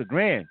 Tribeca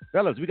Grand,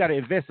 fellas, we got to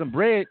invest some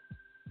bread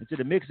into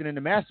the mixing and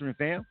the mastering,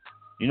 fam.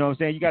 You know what I'm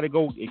saying? You got to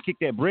go and kick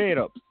that bread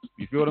up.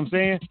 You feel what I'm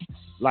saying?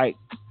 Like,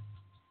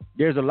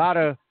 there's a lot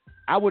of,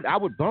 I would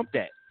bump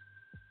that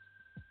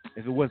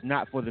if it was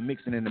not for the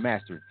mixing and the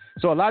mastering.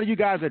 So a lot of you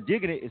guys are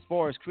digging it as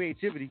far as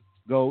creativity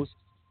goes.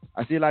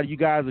 I see a lot of you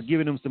guys are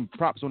giving them some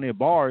props on their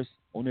bars,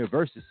 on their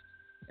verses.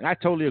 And I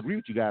totally agree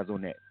with you guys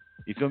on that.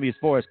 You feel me? As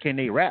far as can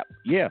they rap?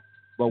 Yeah.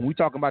 But when we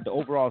talking about the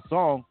overall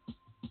song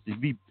to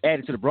be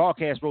added to the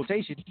broadcast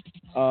rotation,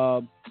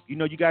 you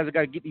know, you guys have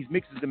got to get these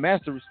mixes and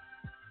masters,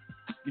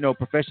 you know,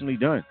 professionally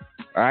done.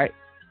 All right.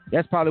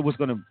 That's probably what's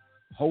going to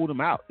hold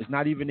them out. It's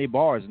not even their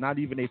bars. It's not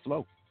even their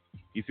flow.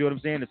 You feel what I'm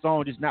saying? The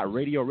song just not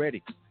radio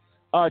ready.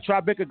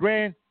 Tribeca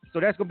Grand. So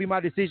that's going to be my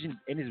decision.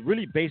 And it's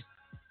really based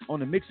on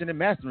the mixing and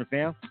mastering,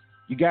 fam.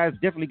 You guys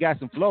definitely got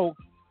some flow.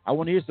 I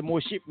want to hear some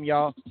more shit from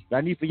y'all. But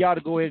I need for y'all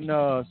to go ahead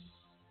and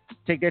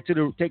take that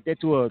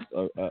to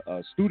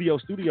a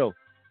studio.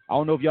 I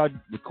don't know if y'all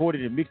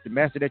recorded and mixed and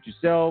mastered that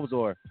yourselves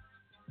or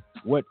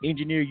what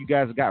engineer you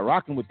guys got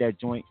rocking with that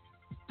joint.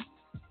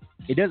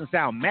 It doesn't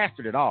sound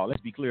mastered at all.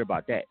 Let's be clear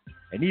about that.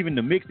 And even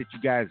the mix that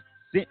you guys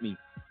sent me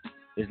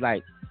is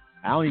like,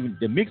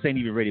 the mix ain't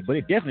even ready, but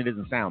it definitely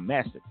doesn't sound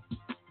mastered.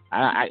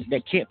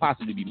 That can't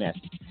possibly be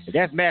mastered. If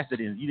that's mastered,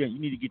 then you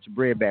need to get your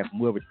bread back from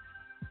whoever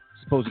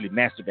supposedly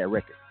mastered that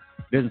record.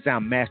 It doesn't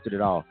sound mastered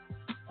at all.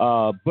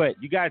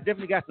 But you guys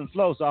definitely got some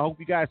flow, so I hope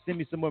you guys send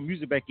me some more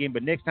music back in.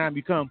 But next time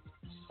you come,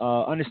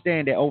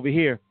 understand that over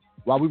here,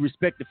 while we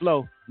respect the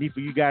flow, need for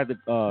you guys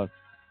to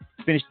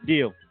finish the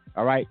deal.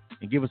 all right,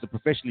 and give us a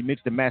professionally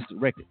mixed and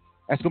mastered record.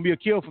 That's going to be a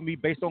kill for me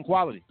based on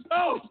quality.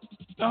 Oh!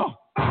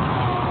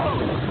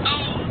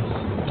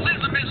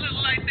 Elizabeth look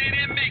like they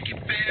didn't make it,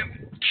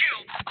 fam.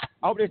 Kill.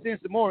 I hope they send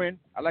some more in.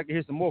 I'd like to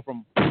hear some more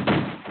from them.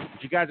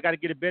 But you guys got to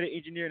get a better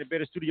engineer and a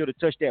better studio to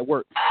touch that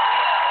work.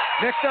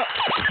 Next up.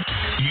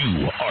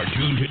 You are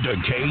tuned to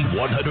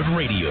K100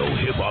 Radio,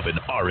 Hip Hop and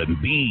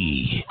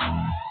R&B.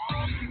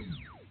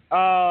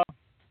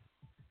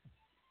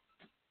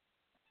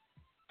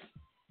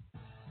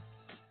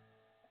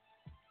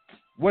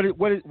 What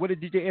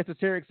did DJ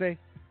Esoteric say?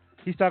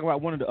 He's talking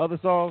about one of the other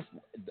songs.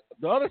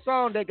 The other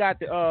song that got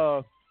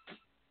the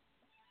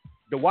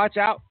Watch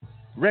Out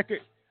record.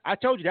 I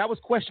told you that was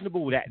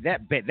questionable.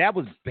 That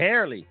was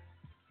barely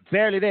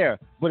there,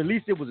 but at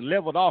least it was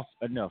leveled off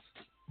enough.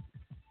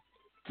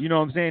 You know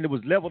what I'm saying? It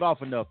was leveled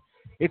off enough.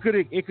 It could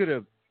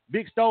have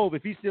Big Stove,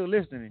 if he's still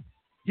listening,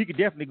 he could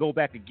definitely go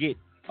back and get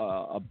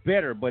a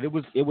better, but it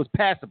was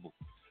passable.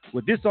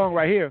 With this song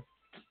right here,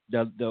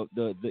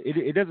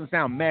 it doesn't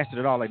sound mastered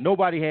at all. Like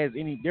nobody has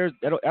any.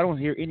 I don't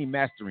hear any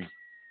mastering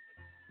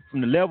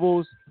from the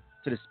levels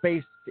to the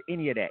space to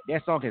any of that.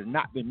 That song has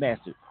not been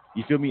mastered.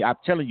 You feel me? I'm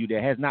telling you,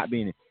 there has not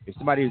been. If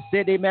somebody has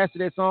said they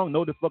mastered that song,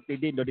 no, the fuck they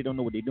didn't, or they don't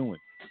know what they're doing.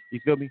 You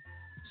feel me?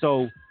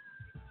 So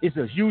it's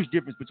a huge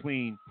difference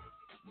between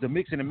the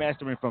mixing and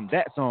mastering from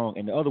that song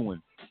and the other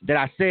one that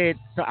I said.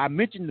 So I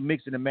mentioned the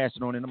mixing and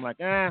mastering on it, and I'm like,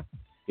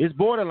 it's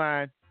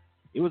borderline.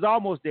 It was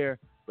almost there,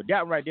 but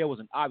that one right there was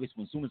an obvious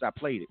one as soon as I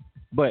played it.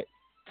 But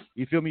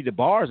you feel me? The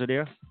bars are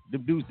there. The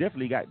dudes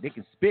definitely they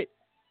can spit.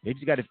 They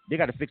just got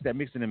to fix that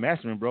mixing and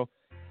mastering, bro.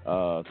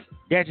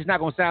 That's just not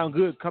gonna sound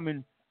good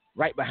coming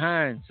right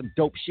behind some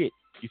dope shit.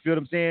 You feel what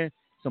I'm saying?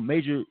 Some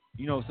major,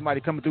 somebody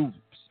coming through,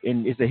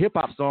 and it's a hip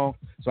hop song,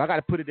 so I got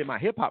to put it in my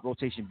hip hop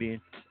rotation bin.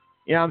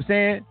 You know what I'm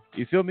saying?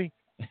 You feel me?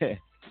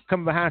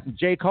 Coming behind some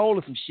J. Cole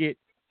or some shit.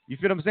 You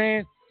feel what I'm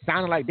saying?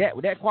 Sounding like that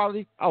with that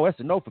quality? Oh, that's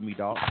a no for me,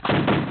 dog.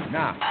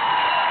 Nah.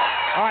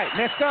 All right,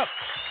 next up.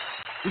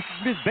 This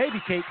is Miss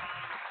Baby Cake.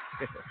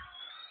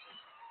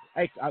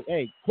 Hey,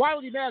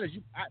 quality matters.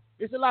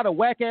 It's a lot of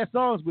whack-ass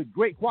songs with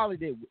great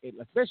quality,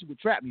 especially with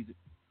trap music.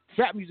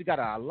 Trap music got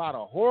a lot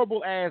of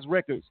horrible-ass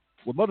records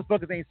where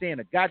motherfuckers ain't saying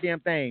a goddamn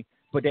thing,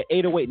 but that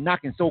 808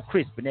 knocking so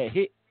crisp and that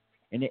hit,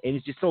 and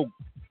it's just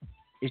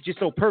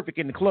so perfect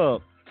in the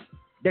club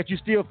that you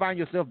still find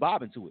yourself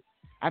bobbing to it.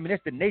 I mean,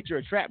 that's the nature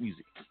of trap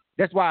music.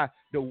 That's why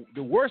the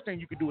worst thing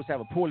you could do is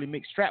have a poorly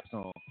mixed trap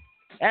song.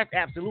 That's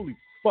absolutely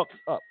fucked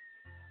up.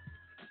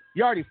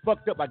 You already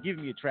fucked up by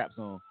giving me a trap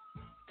song.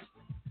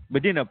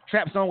 But then a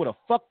trap song with a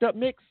fucked up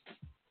mix,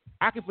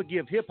 I can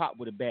forgive hip-hop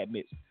with a bad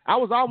mix. I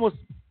was almost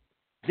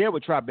there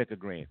with Tribeca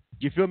Graham.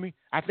 You feel me?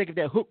 I think if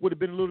that hook would have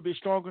been a little bit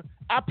stronger,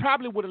 I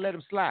probably would have let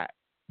him slide.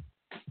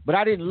 But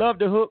I didn't love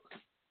the hook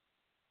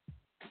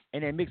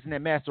and then mixing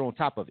that master on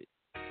top of it.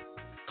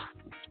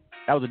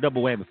 That was a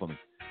double whammy for me.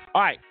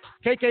 All right,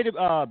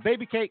 KK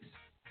Baby Cakes.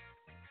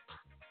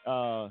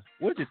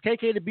 What is this?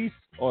 KK the Beast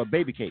or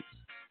Baby Cakes?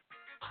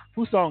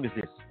 Whose song is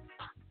this?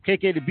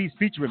 KK the Beast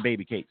featuring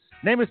Baby Cakes.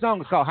 Name of the song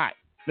is called Hot.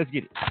 Let's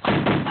get it.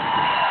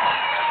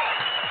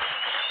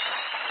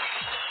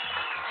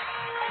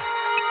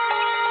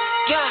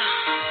 Yeah.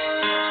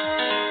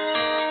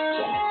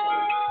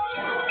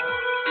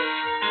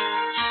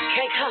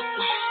 Cake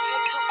Hustle.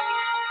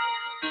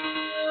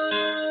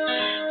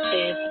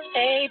 It's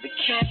Baby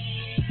Cake.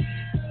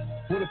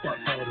 Who the fuck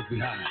told us we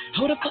high?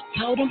 Who the fuck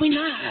told them we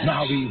not?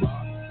 Now we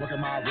rock.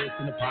 Working my wrist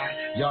in the pot.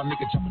 Y'all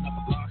niggas jumping up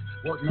the block.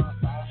 Working on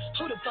style.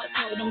 Who the fuck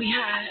told them we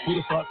high? Who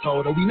the fuck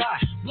told us we not?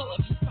 Blow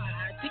up your spot.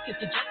 Tickets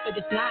to jump for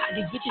the slide.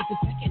 These bitches are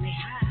second they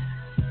high.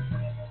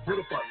 Who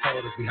the fuck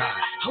told us we high?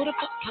 Who the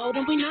fuck told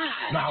them we not?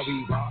 Now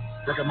we rock.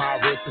 Working my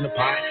wrist in the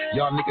pot.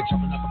 Y'all niggas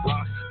jumping up the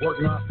block.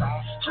 Working on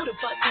style. Who the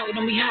fuck told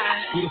them we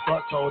high? Who the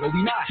fuck told us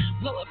we not?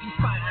 Blow up your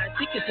spot.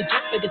 Tickets to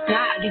jump for the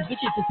slide. These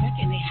bitches are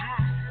second they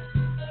high.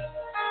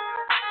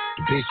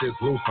 The bitch is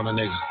loose on a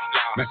nigga.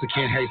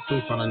 Mexican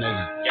Jesus on a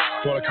nigga.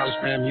 Florida College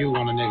Fam U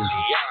on a nigga.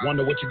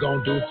 Wonder what you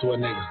gon' do to a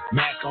nigga.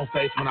 Mask on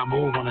face when I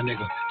move on a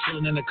nigga.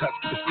 Chillin' in the cuts,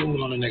 keep the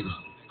school on a nigga.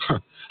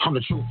 I'm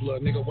the truth,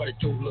 little nigga. What it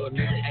do, little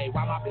nigga? Hey,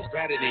 why my bitch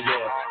better than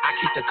yours? I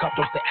keep the cup,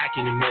 don't stay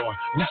acting anymore.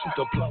 We shoot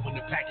the plug when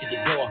the pack in the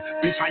door.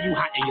 Bitch, how you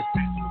hot and your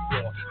stats on the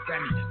floor?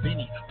 Sammy,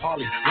 Vinny,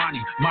 Paulie,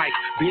 Ronnie, Mike,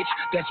 bitch,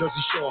 that's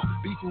Jersey Shore.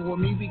 Beefing with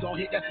me, we gon'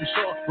 hit that for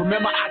sure.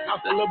 Remember, I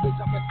talked a little bitch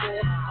up at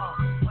school.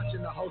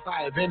 Punching the host,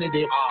 I invented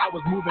it. I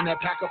was moving that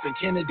pack up in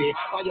Kennedy.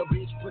 All your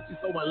bitch pussy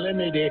so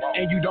unlimited,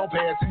 and you don't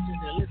pay attention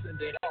and listen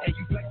to it. And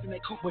you flexing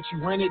that coupe, but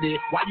you rented it.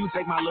 Why you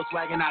take my little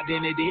swag and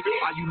identity?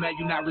 Why you mad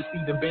you not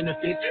receiving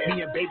benefits?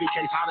 Me and Baby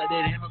Case hotter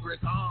than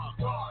immigrants.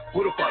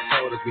 Who the fuck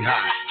told us we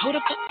high? Who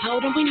the fuck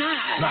told them we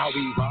not? Now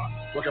we rock.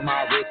 Working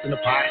my wrist in the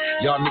pot.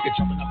 Y'all niggas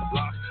jumping up the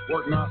block.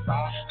 Working on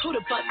style. Who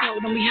the fuck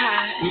told them we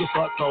high? Who the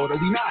fuck told us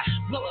we not?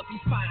 Blow up your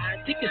spot.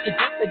 Tickets to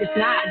jump for the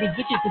slide. These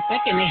bitches are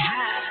second they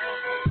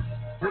high.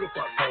 Who the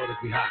fuck told us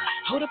we high?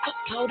 Who the fuck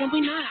told them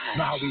we not?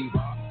 Now we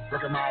rock.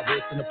 Working my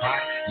wrist in the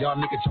pot. Y'all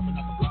niggas jumping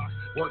up the block.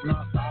 Working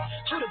on style.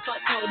 Who the fuck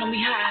told them we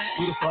high?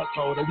 Who the fuck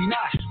told us we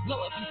not?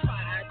 Blow up your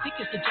spot. think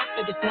it's a joke,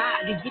 but it's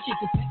not. These bitches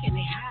is making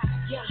it high.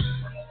 Yeah.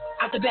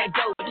 Out the back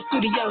door of the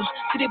studio.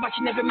 See they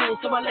watching every move,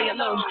 so I lay it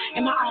low.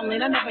 In my own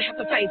lane, I never have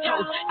to face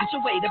hoes. I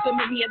should wait up and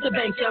meet me at the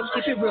bank, yo.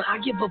 Keep it real,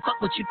 I give a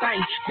fuck what you think.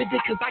 But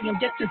because I am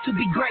destined to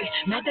be great.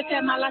 Mad that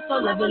my life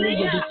so lovely.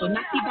 You do so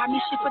nasty by me,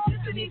 shit for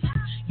Tiffany.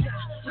 Yeah,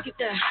 look at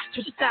that.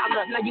 Switch your style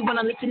up, now you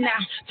wanna listen now.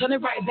 Turn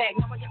it right back,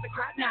 now I got the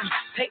crowd now.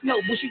 Take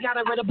note, wish you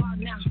gotta read about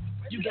now.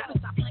 You gotta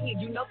stop playing,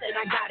 you know that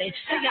I got it.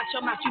 Say out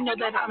your mouth, you know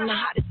that I'm the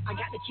hottest. I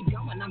gotta keep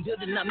going, I'm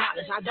building up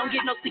knowledge. I don't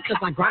get no sleep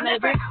cause I grind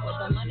every hour.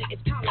 The money is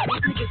power,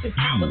 these niggas is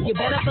power. You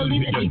better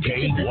believe it, these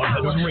bitches is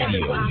power.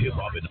 Radio, hip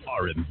hop and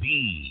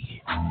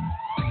R&B.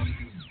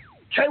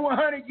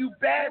 K100, you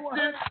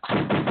bastard.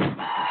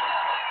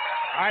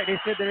 All right, they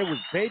said that it was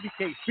Baby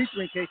Cakes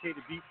featuring KK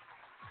the Beast.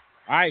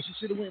 All right, she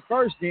should have went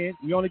first then.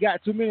 We only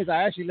got 2 minutes.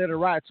 I actually let her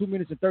ride 2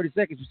 minutes and 30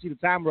 seconds. You see the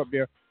timer up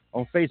there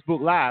on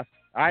Facebook Live.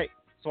 All right,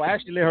 so I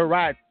actually let her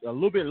ride a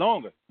little bit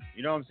longer.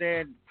 You know what I'm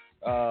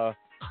saying?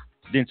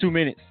 Than 2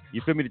 minutes.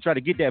 You feel me? To try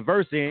to get that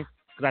verse in,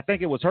 because I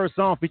think it was her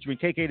song featuring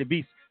KK the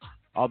Beast.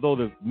 Although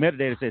the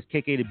metadata says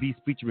KK the Beast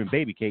featuring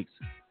Baby Cakes.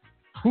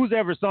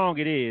 Whosever song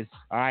it is,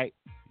 all right,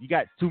 you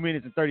got 2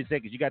 minutes and 30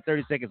 seconds. You got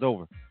 30 seconds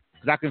over.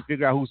 Because I couldn't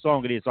figure out whose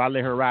song it is, so I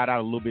let her ride out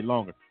a little bit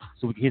longer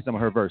so we can hear some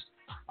of her verse.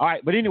 All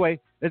right, but anyway,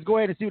 let's go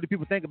ahead and see what the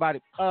people think about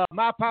it.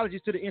 My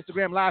apologies to the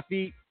Instagram live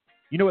feed.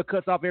 You know it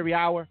cuts off every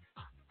hour.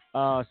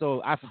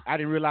 So I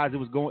didn't realize it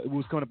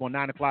was coming up on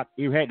 9 o'clock.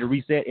 It had to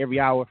reset every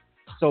hour.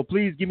 So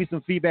please give me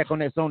some feedback on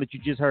that song that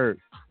you just heard,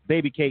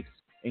 Baby Cakes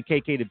and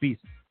KK the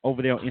Beast,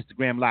 over there on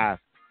Instagram Live.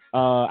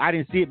 I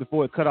didn't see it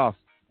before it cut off.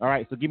 All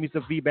right, so give me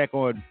some feedback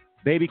on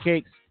Baby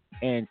Cakes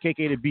and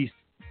KK the Beast.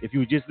 If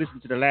you just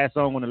listened to the last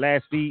song on the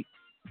last feed,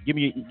 give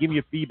me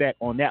your feedback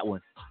on that one,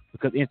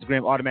 because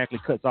Instagram automatically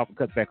cuts off and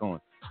cuts back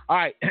on. All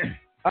right,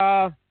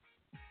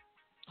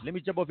 let me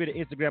jump over here to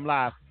Instagram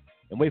Live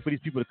and wait for these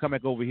people to come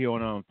back over here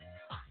on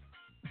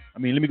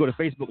let me go to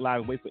Facebook Live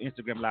and wait for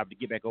Instagram Live to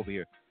get back over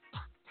here.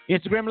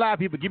 Instagram Live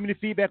people, give me the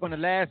feedback on the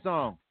last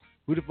song.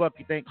 Who the fuck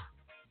you think?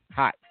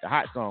 The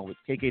hot song with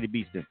KK the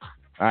Beast in.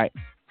 All right.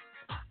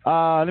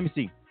 Let me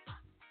see.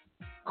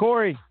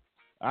 Corey.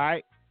 All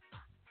right.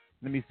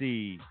 Let me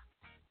see.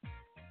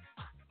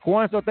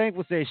 Juan So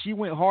Thankful says she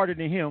went harder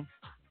than him.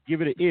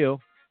 Give it an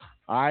ill.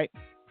 All right.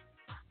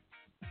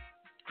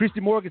 Christy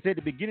Morgan said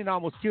the beginning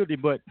almost killed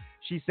it, but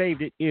she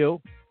saved it.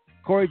 Ill.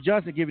 Corey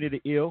Johnson giving it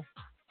an ill.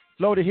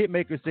 Flo the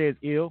Hitmaker says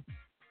ill.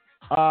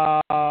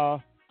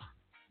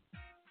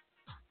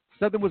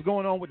 Something was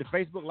going on with the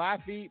Facebook live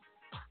feed.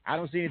 I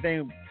don't see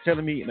anything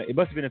telling me. It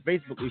must have been a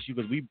Facebook issue,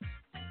 because we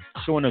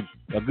showing a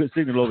good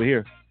signal over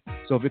here.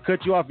 So if it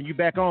cut you off and you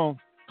back on,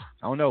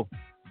 I don't know.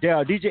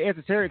 DJ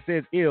Esoteric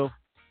says ill.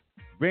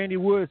 Brandy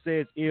Wood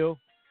says ill.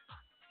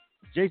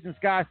 Jason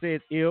Scott says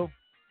ill.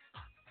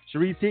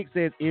 Sharice Hicks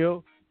says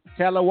ill.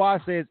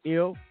 Talawa says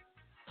ill.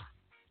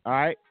 All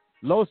right.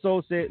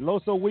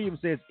 Loso Williams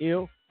says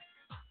ill.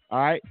 All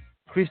right.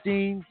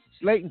 Christine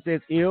Slayton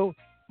says ill.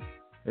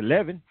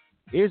 11.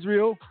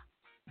 Israel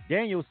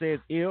Daniel says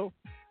ill.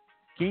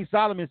 King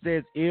Solomon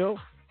says ill.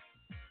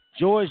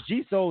 George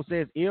G Soul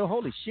says ill.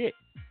 Holy shit.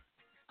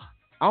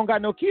 I don't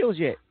got no kills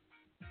yet.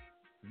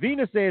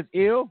 Vina says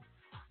ill.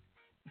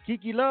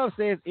 Kiki Love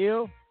says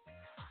ill.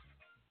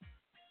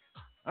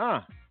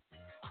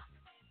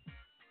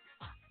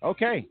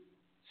 Okay.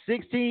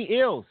 16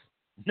 ills.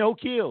 No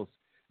kills.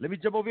 Let me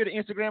jump over here to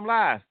Instagram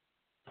Live.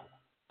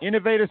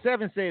 Innovator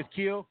 7 says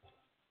kill.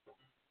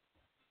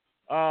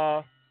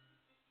 Yorian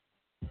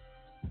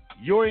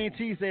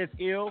T says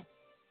ill.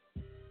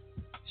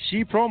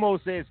 She Promo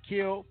says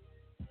kill.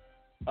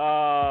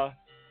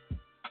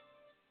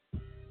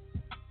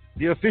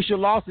 The Official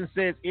Lawson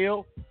says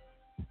ill.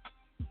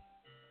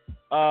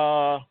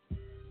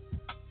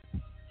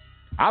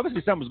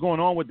 Obviously something's going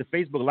on with the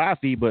Facebook live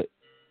feed, but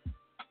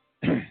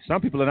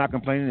some people are not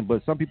complaining,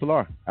 but some people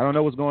are. I don't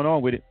know what's going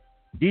on with it.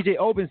 DJ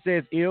Oben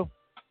says ill.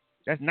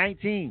 That's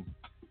 19.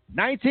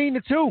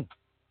 19-2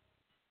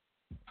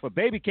 for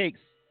Baby Cakes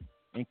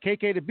and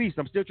KK the Beast.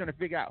 I'm still trying to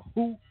figure out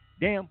who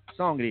damn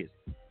song it is.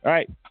 All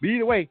right. But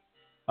either way,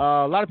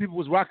 a lot of people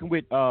was rocking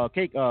with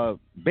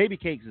Baby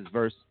Cakes'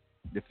 verse,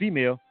 the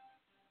female.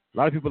 A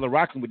lot of people are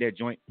rocking with that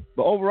joint.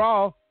 But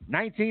overall,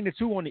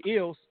 19-2 on the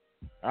ills.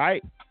 All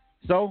right.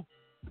 So.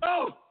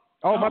 Oh,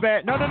 my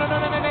bad. No.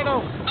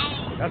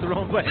 That's the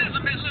wrong button.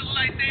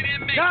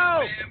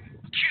 No.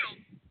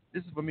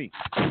 This is for me.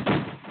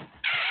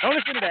 Don't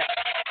listen to that.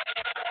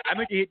 I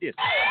meant to hit this.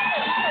 All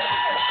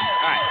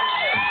right.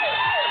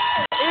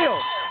 Ill.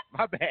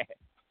 My bad.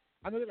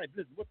 I know they're like,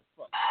 listen, what the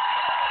fuck?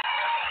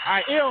 All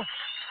right, ill.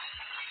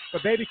 For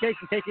Baby Cakes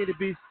and KK the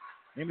Beast.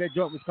 Name of that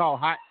joint was called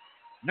Hot.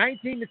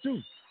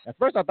 19-2. At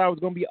first I thought it was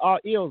going to be all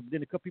ills, but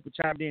then a couple people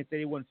chimed in and said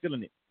they wasn't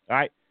feeling it. All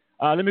right.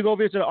 Let me go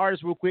over here to the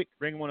artist real quick.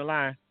 Bring him on the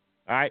line.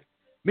 All right.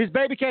 Miss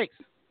Baby Cakes.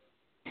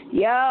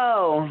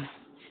 Yo.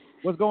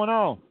 What's going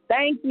on?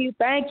 Thank you.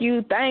 That's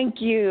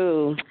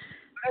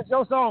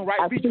your song,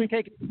 right? Featuring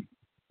KK.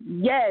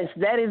 Yes,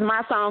 that is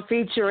my song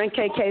featuring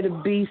KK the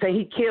Beast, and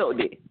he killed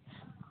it.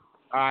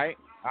 All right.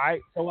 All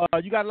right. So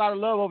you got a lot of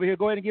love over here.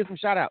 Go ahead and give some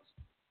shout outs.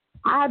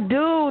 I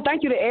do.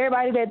 Thank you to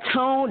everybody that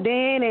tuned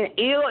in and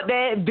illed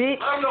that bitch.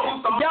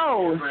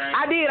 Yo,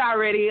 I did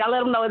already. I let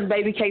them know it's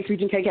Baby Cakes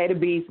featuring KK the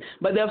Beast.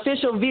 But the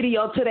official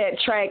video to that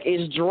track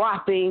is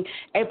dropping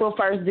April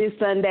 1st this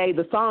Sunday.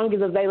 The song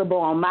is available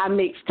on my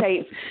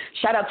mixtapes.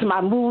 Shout out to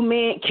my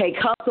movement, K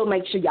Hustle.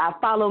 Make sure y'all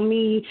follow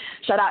me.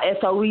 Shout out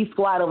SOE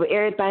Squad over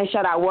everything.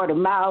 Shout out Word of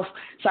Mouth.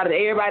 Shout out to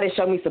everybody that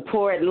showed me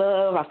support,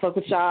 love. I fuck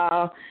with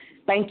y'all.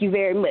 Thank you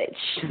very much.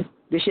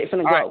 This shit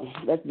finna go.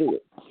 Right. Let's do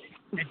it.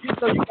 And just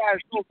so you guys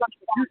know,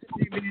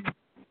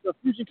 the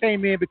fusion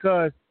came in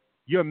because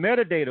your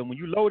metadata, when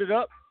you load it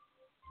up,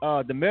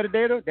 the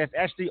metadata that's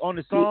actually on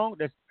the song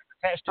that's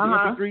attached to the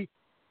MP3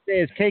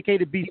 says KK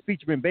the Beast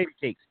featuring Baby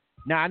Cakes.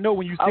 Now, I know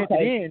when you sent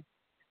it in, it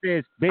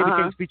says Baby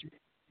Cakes featuring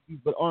Baby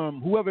Cakes, but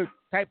whoever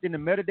typed in the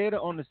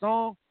metadata on the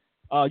song,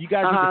 you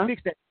guys need to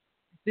fix that.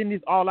 Send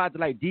this all out to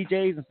like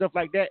DJs and stuff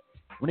like that.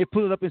 When they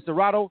pull it up in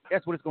Serato,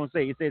 that's what it's going to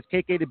say. It says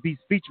KK the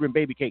Beast featuring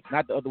Baby Cakes,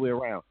 not the other way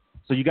around.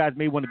 So you guys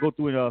may want to go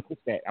through and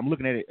fix that. I'm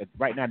looking at it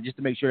right now just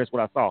to make sure that's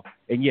what I saw.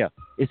 And yeah,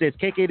 it says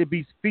KK the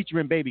Beast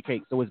featuring Baby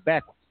Cakes, so it's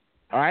backwards.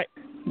 All right?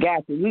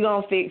 Gotcha. We're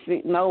going to fix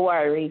it. No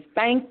worries.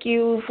 Thank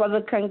you for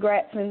the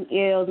congrats and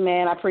ills,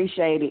 man. I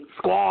appreciate it.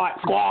 Squad.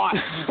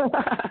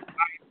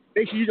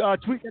 Make sure you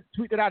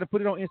tweet that out and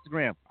put it on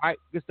Instagram. All right?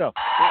 Good stuff.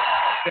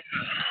 I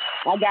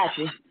got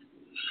you.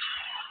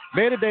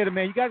 Metadata,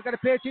 man. You guys got to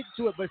pay attention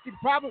to it. But see,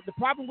 the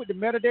problem with the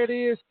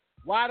metadata is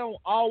why I don't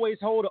always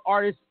hold an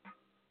artist,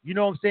 you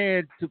know what I'm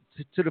saying,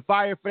 to the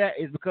fire for that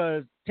is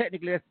because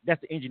technically that's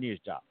the engineer's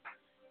job.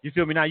 You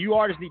feel me? Now, you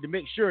artists need to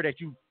make sure that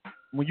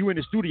when you in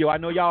the studio, I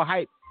know y'all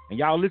hype and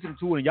y'all listen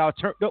to it and y'all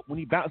turned up when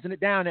he bouncing it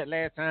down that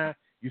last time.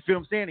 You feel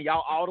what I'm saying? And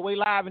y'all all the way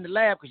live in the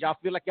lab because y'all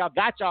feel like y'all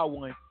got y'all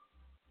one.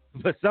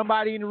 But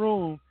somebody in the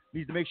room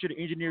needs to make sure the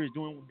engineer is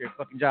doing their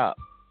fucking job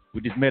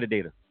with this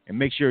metadata and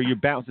make sure your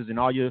bounces and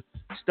all your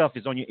stuff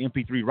is on your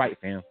MP3 right,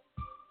 fam.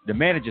 The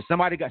manager,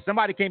 somebody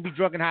can't be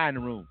drunk and high in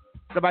the room.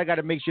 Somebody got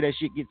to make sure that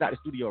shit gets out of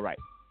the studio right.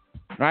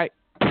 Right?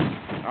 All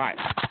right.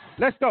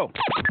 Let's go.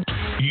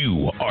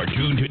 You are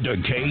tuned to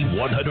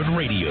K100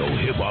 Radio,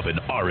 Hip Hop and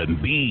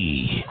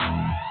R&B.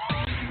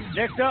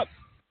 Next up,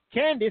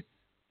 Candace,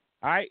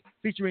 all right,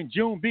 featuring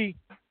June B.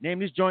 Name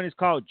this joint is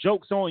called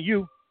Jokes on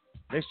You.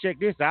 Let's check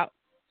this out.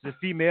 It's a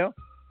female.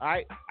 All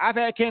right. I've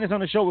had Candace on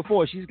the show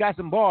before. She's got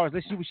some bars.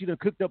 Let's see what she done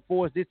cooked up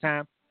for us this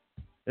time.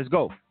 Let's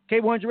go.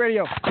 K100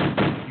 Radio.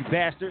 You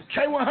bastards.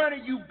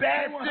 K100, you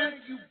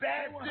bastards. You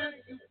bastards.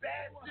 You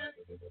bastards.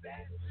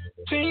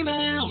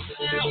 Female.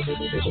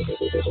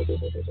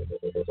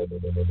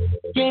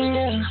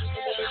 Yeah.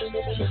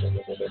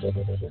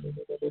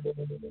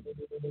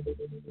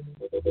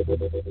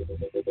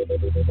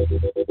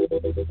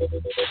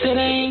 Said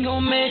I ain't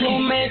gon'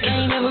 make,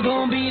 ain't never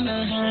gon' be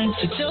nothing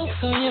to joke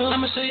on you.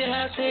 I'ma show you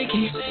how to take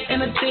it,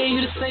 and I tell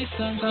you to say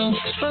something.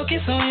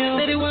 Focus on you,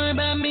 let it worry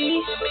about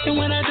me. And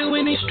when I do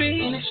in the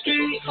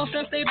street, hope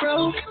that they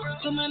broke.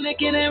 Put my neck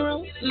in that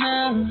rope.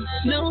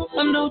 No,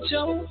 I'm no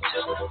joke.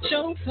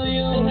 Jokes on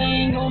you. I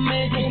ain't gon'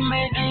 make,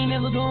 ain't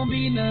never gon'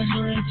 be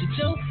nothing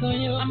to joke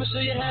on you. I'ma show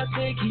you how to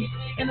take it,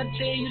 and I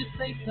tell you to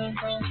say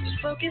something.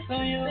 Focus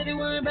on you, let it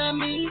worry about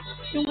me.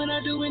 And when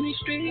I do in the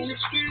street,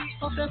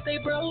 hope that they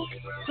broke.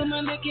 Put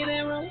my neck in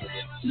that rope.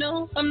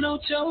 No, I'm no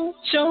joke.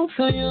 Jokes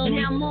on you.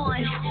 And I'm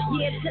on.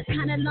 Yeah, it took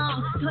kinda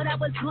long. Thought I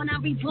was gonna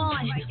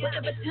reborn with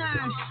a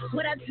return.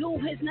 What I do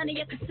is none of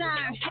your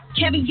concern.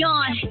 Carry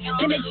on.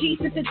 Been a G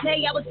since the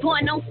day I was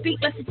born. Don't speak,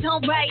 but it's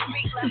all right.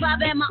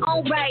 Surviving in my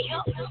own right.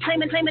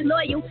 Claiming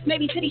loyal.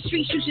 Maybe to these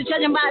streets, you should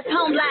judge him by his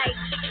home life.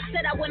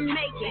 Said I wouldn't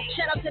make it.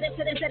 Shout out to the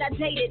that I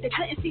dated. They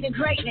couldn't see the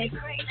greatness.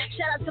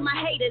 Shout out to my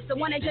haters. The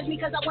one that judged me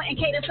because I wouldn't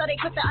cater, so they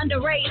put the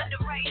underrated.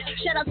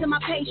 Shout out to my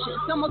patience.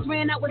 Almost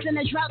ran out, was in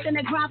a drought, then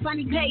the grind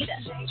finally paid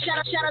us.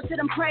 Shout out to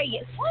them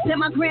prayers. Then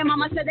my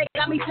grandmama said they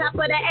got me top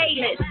of the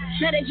A-list.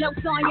 Said the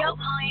joke's on yo.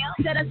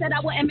 Said I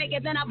wouldn't make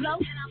it, then I blow.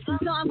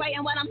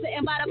 Songwriting while I'm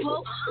sitting by the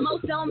pool.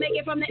 Most don't make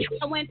it from the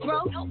I went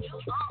through.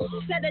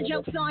 Said the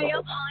joke's on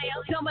yo.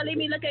 Don't believe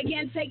me, look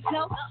again, take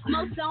two.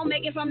 Most don't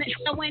make it from the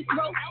I went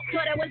through.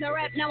 Thought it was a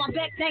rap, now I'm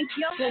back, thank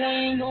you. Said I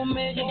ain't gon'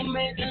 make,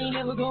 ain't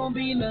never gon'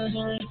 be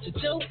nothing to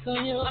joke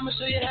on you. I'ma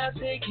show you how to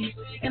take it,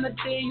 and I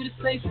tell you to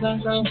say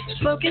something.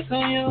 Focus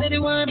on you, let it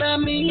worry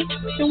about me.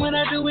 And when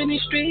I do in the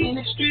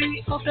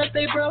street, hope that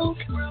they broke.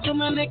 Put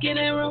my neck in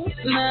that rope.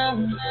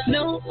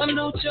 No, I'm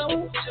no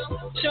joke.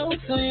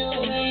 Jokes on you.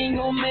 I ain't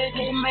gon' make,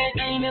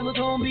 ain't never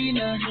gon' be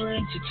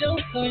nothing to joke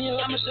on you.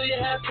 I'ma show you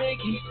how to take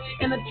it,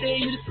 and I tell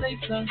you to say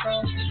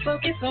something.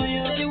 Focus on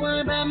you, let it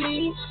worry about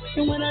me.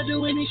 And when I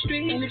do in the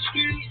street,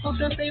 hope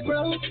that they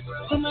broke.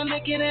 Put my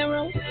neck in that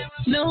rope.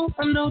 No,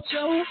 I'm no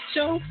joke.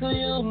 Jokes on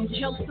you.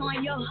 Jokes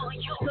on you.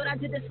 Thought I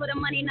did this for the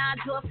money, now I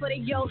do it for the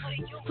yo.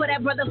 For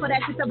that brother, for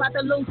that sister about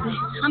to lose it.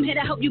 I'm here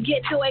to help you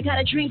get through it. Got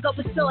a drink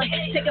over sword.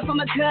 Take it from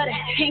a gutter.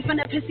 Came from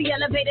the pissy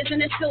elevators in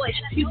the sewage.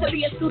 Used to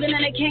be a student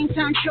and it came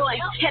turned Troy.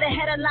 Had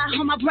a lie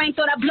on my brain,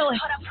 thought I blew it.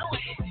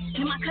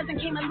 And my cousin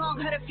came along,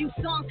 heard a few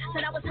songs,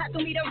 said I was hot,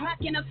 threw me the rock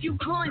and a few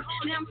coins.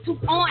 Now I'm too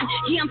on,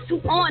 yeah, I'm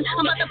too on.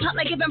 I'm about to pop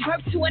like giving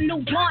birth to a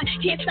newborn.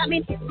 Can't stop me,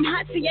 I'm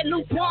hot to your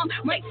lukewarm.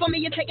 Right for me,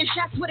 you're taking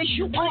shots with a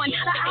shoe on.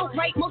 I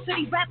outright, most of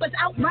these rappers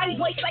outright.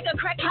 Voice like a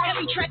crack pie,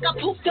 every track I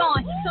pooped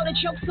on. So the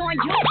joke's on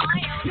you.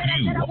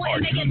 You are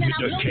tuned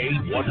to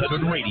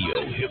K100 Radio,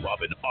 Hip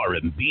Hop and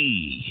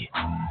R&B.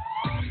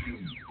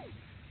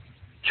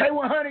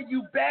 K100,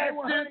 you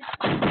bastard.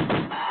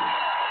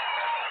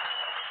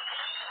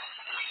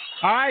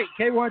 All right,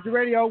 K100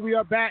 Radio, we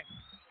are back.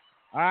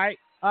 All right,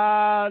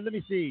 let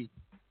me see.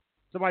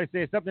 Somebody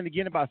said something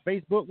again about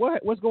Facebook.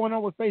 What's going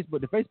on with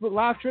Facebook? The Facebook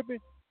live tripping?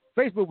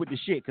 Facebook with the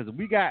shit, because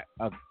we got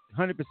a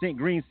 100%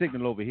 green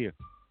signal over here.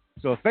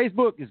 So if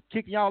Facebook is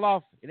kicking y'all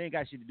off, it ain't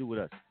got shit to do with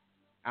us.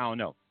 I don't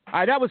know. All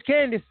right, that was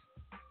Candace.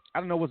 I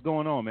don't know what's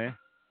going on, man.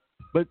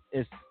 But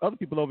it's other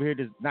people over here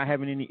that's not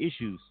having any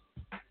issues.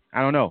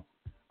 I don't know.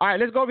 All right,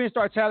 let's go over here and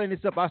start tallying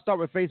this up. I'll start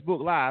with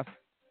Facebook Live.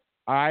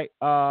 All right.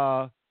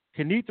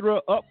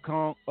 Kenithra up.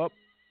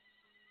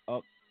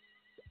 I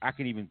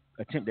can't even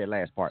attempt that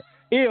last part.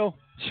 Ill.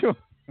 Sure.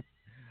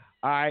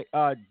 All right.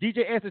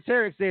 DJ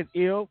Esoteric says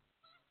ill.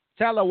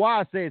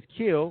 Talawa says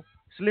kill.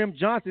 Slim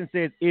Johnson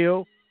says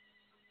ill.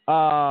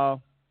 Let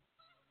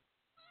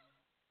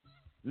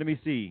me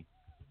see.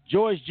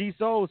 George G.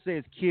 Soul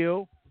says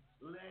kill.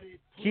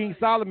 King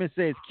Solomon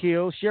says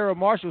kill. Cheryl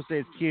Marshall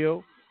says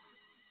kill.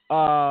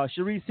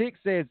 Sharice Hicks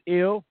says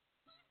ill.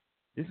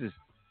 This is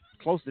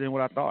closer than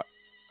what I thought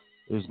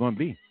it was going to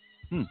be.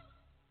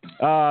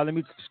 Let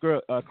me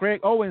scroll.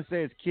 Craig Owen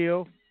says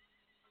kill.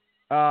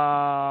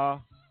 Let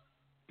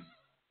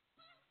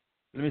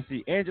me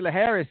see. Angela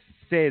Harris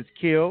says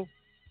kill.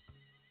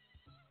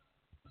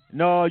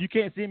 No, you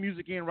can't send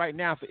music in right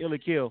now for ill or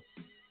kill.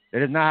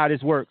 That is not how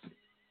this works.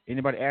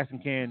 Anybody asking,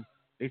 can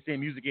they send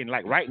music in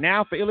like right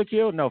now for ill or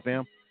kill? No,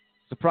 fam.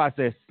 It's a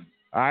process.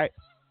 All right.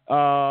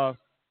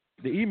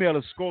 The email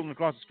is scrolling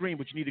across the screen,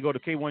 but you need to go to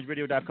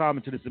k1radio.com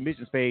into the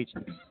submissions page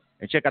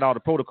and check out all the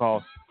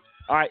protocols.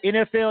 All right.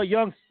 NFL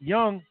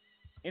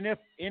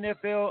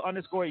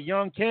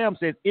NFL_Young Cam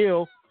says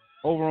ill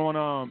over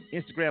on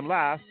Instagram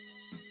Live.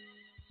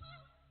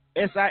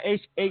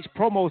 SIHH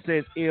Promo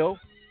says ill.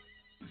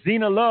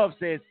 Xena Love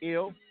says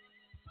ill.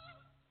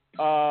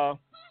 Let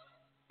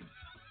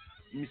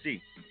me see.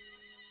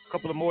 A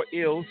couple of more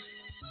ills.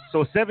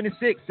 So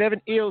 76,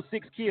 7 ills,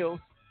 6 kills.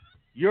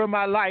 You're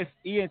My Life,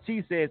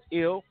 ENT says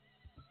ill.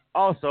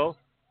 Also.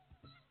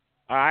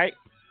 All right.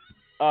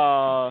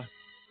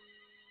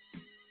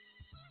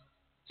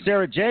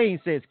 Sarah Jane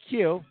says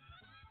kill.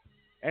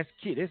 That's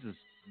kid. This is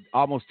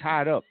almost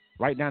tied up.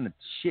 Right down the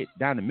shit,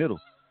 down the middle.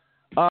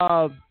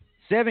 8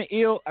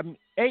 ills,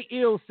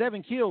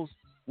 7 kills.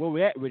 Where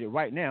we're at with it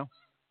right now.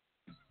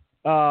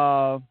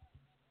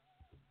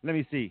 Let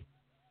me see.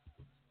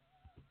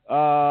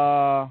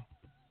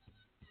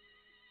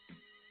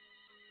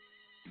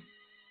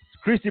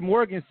 Christy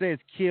Morgan says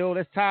kill.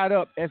 That's tied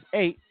up. That's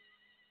 8.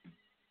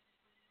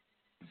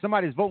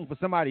 Somebody's voting for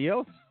somebody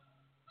else.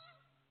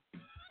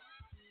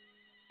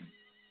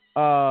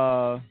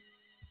 8-8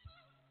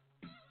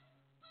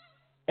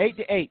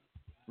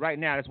 right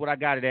now. That's what I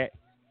got it at.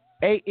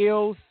 8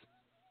 ills,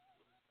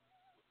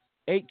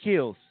 8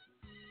 kills.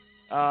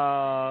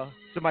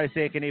 Somebody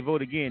said, can they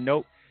vote again?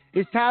 Nope.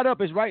 It's tied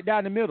up. It's right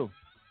down the middle.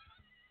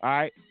 All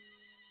right.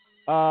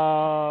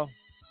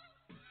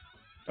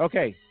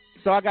 Okay.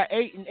 So I got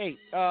 8 and 8.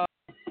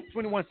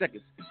 21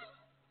 seconds.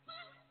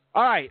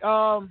 All right.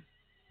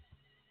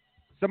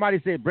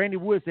 Somebody said, Brandy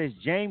Wood says,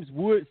 James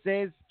Wood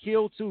says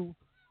kill 2.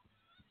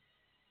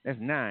 That's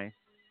 9.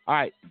 All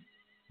right.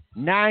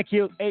 9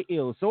 kills, 8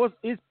 ills. So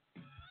it's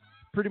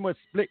pretty much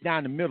split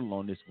down the middle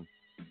on this one.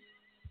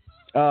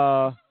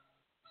 All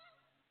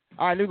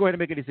right, let me go ahead and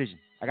make a decision.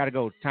 I got to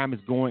go. Time is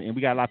going, and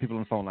we got a lot of people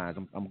on the phone lines.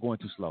 I'm going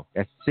too slow.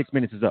 That's 6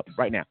 minutes is up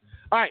right now.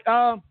 All right.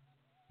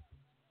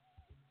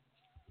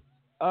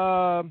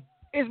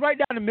 It's right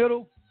down the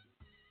middle.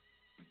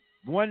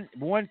 One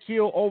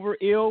kill over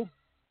ill.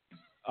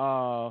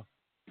 I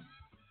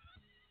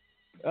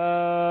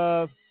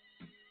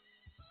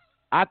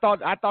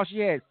thought she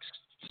had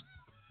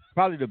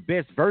probably the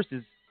best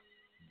verses,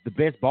 the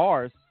best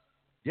bars.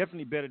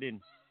 Definitely better than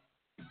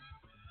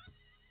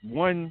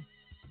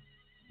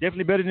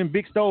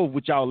Big Stove,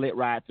 which y'all let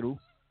ride through.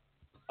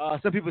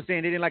 Some people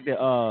saying they didn't like the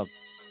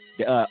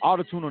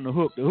auto-tune on the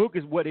hook. The hook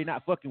is what they're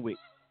not fucking with.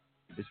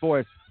 As far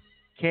as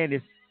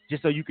Candace,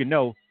 just so you can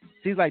know,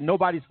 seems like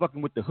nobody's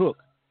fucking with the hook.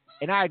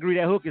 And I agree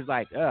that hook is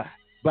like,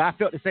 but I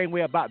felt the same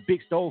way about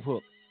Big Stove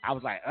hook. I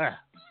was like,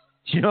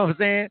 you know what I'm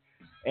saying?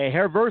 And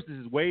her verses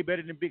is way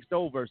better than Big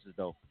Stove verses,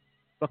 though.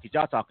 Fuck is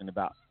y'all talking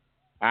about?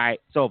 All right,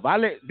 so if I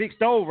let Big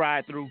Stove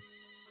ride through,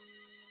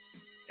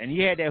 and he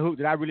had that hook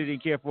that I really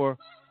didn't care for,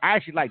 I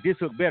actually like this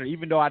hook better,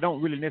 even though I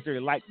don't really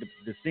necessarily like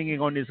the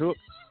singing on this hook.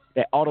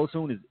 That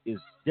auto-tune is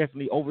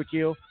definitely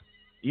overkill.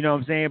 You know what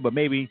I'm saying? But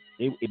maybe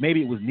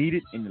it was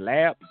needed in the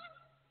lab.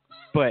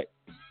 But,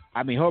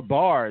 I mean, her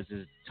bars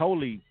is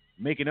totally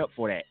making up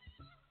for that.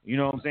 You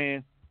know what I'm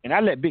saying? And I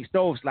let Big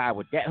Stove slide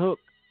with that hook.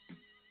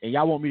 and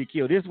y'all want me to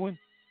kill this one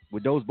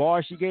with those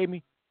bars she gave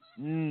me,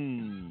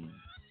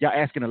 y'all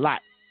asking a lot.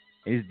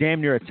 And it's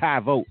damn near a tie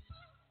vote.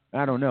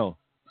 I don't know.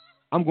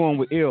 I'm going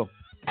with Ill.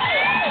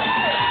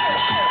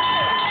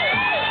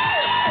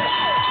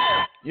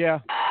 Yeah.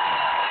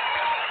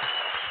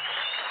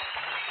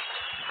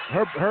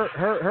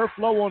 Her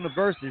flow on the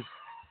verses.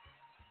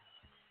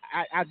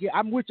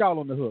 I'm with y'all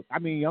on the hook. I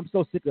mean, I'm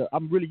so sick of.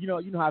 I'm really, you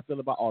know how I feel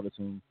about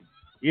autotune.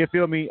 You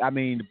feel me? I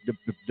mean,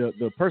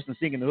 the person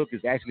singing the hook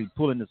is actually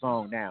pulling the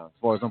song down, as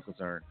far as I'm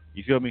concerned.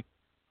 You feel me?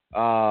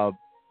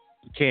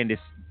 Candace.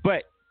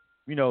 But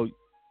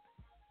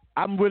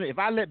I'm willing. If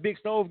I let Big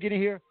Stove get in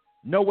here,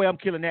 no way I'm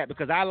killing that,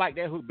 because I like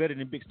that hook better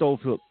than Big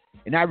Stove's hook,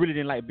 and I really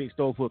didn't like Big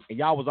Stove's hook, and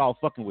y'all was all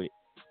fucking with it,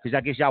 because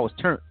I guess y'all was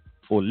turned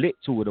or lit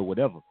to it or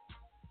whatever.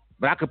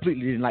 But I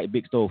completely didn't like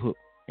Big Stove hook,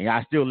 and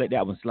I still let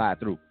that one slide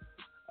through.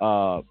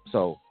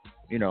 So,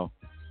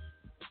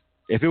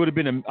 if it would have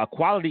been a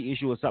quality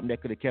issue or something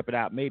that could have kept it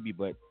out, maybe,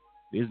 but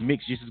this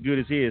mix just as good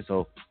as his.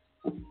 So,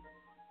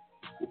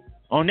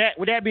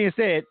 with that being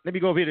said, let me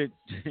go over here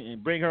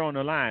and bring her on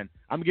the line.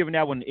 I'm giving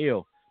that one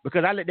Ill,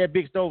 because I let that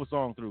Big Stove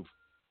song through,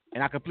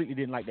 and I completely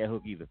didn't like that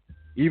hook either.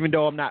 Even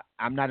though I'm not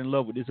in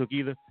love with this hook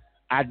either,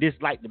 I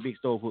dislike the Big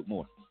Stove hook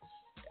more.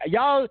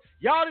 Y'all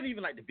didn't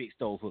even like the Big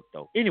Stove hook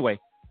though. Anyway,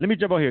 let me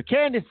jump over here.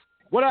 Candace,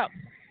 what up?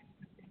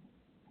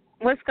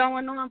 What's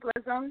going on,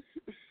 Blizzo?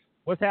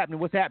 What's happening?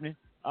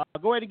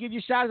 Go ahead and give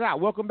your shout out.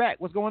 Welcome back.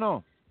 What's going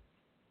on?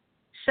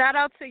 Shout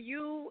out to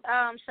you.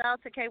 Shout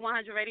out to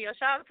K100 Radio.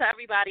 Shout out to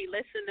everybody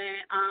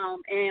listening.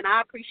 And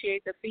I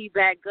appreciate the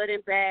feedback, good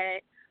and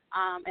bad.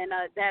 And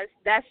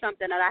that's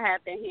something that I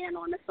have to hand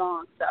on the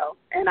song. So,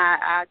 and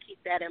I keep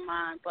that in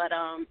mind. But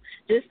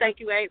just thank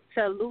you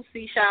to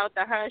Lucy. Shout out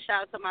to her.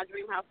 Shout out to my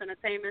Dreamhouse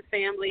Entertainment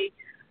family.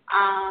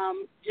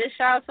 Just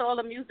shout out to all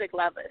the music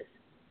lovers.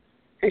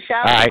 And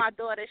shout out to my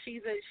daughter.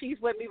 She's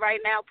with me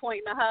right now,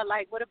 pointing to her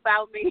like, what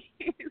about me?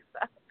 So,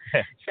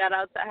 shout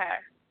out to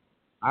her.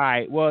 All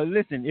right. Well,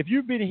 listen, if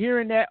you've been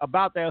hearing that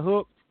about that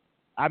hook,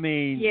 I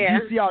mean,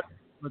 you see how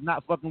was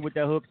not fucking with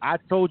that hook. I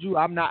told you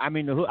I'm not. I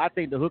mean, the hook. I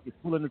think the hook is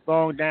pulling the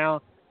song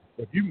down.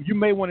 If you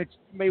may want to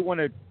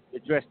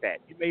address that.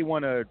 You may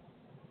want to,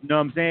 you know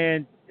what I'm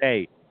saying?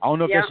 Hey, I don't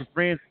know if that's your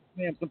friends.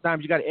 Fam.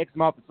 Sometimes you got to X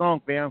them off the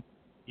song, fam.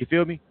 You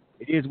feel me?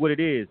 It is what it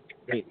is.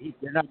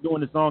 They're not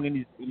doing the song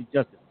any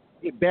justice.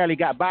 It barely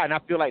got by, and I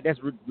feel like that's,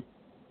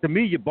 to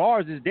me, your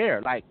bars is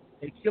there. Like,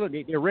 they killing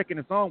it. They're wrecking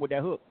the song with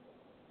that hook.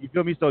 You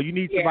feel me? So you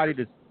need somebody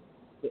to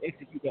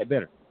execute that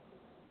better.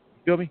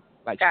 You feel me?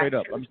 Like, straight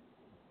up.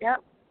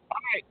 Yep.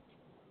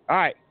 All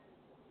right.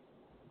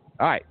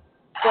 Well,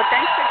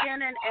 thanks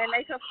again, and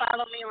they can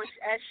follow me on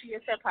She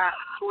Is Hip Hop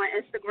on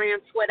Instagram,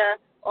 Twitter,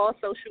 all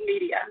social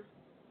media.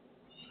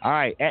 All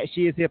right,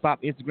 She Is Hip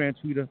Hop, Instagram,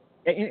 Twitter.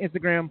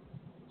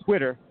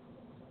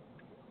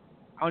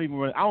 I don't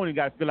even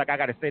got to feel like I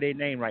got to say their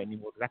name right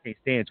anymore, because I can't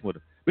stand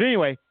Twitter. But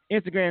anyway,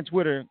 Instagram,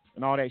 Twitter,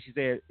 and all that she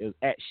said is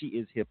She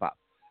Is Hip Hop.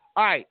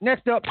 All right,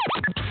 next up.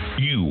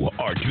 You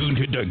are tuned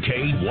to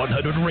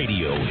K100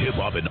 Radio, Hip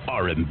Hop and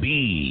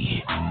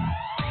R&B.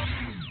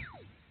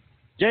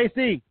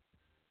 JC,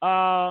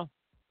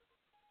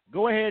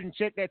 go ahead and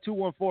check that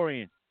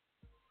 214 in.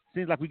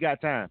 Seems like we got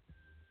time.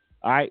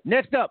 All right,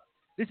 next up.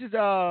 This is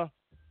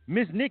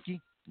Miss Nikki.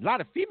 A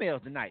lot of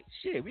females tonight.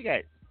 Shit, we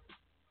had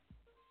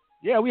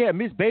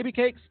Miss Baby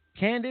Cakes,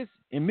 Candace,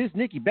 and Miss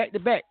Nikki back to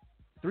back.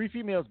 3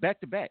 females back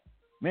to back.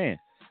 Man.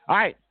 All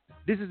right,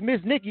 this is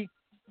Miss Nikki.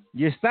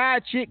 Your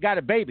side chick got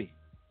a baby.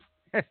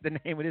 That's the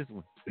name of this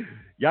one.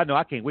 Y'all know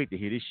I can't wait to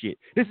hear this shit.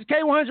 This is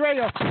K100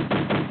 Radio.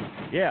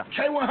 Yeah.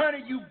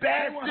 K100, you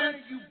bastard.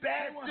 You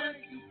bastard.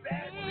 You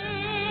bastard.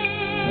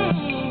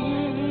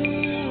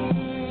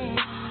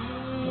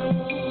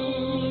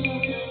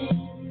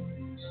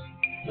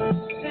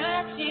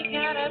 That she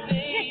got a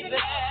baby.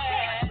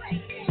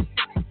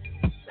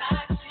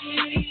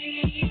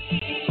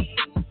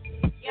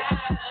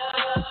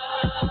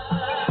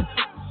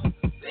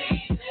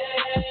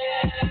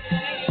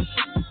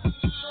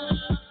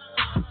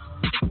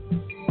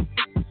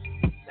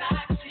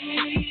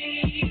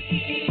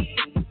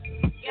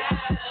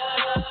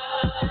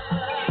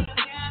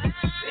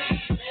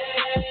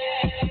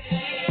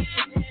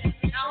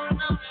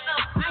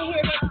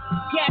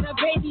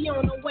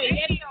 On the way,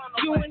 that's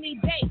you any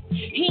day.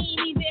 He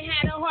ain't even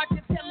had a heart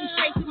to tell me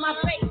straight to my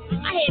face. I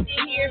had to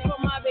hear it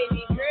from my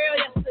baby girl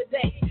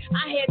yesterday.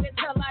 I had to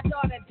tell our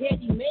daughter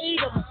daddy made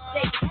a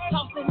mistake.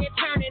 Tossing and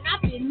turning,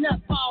 I've been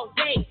up all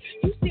day.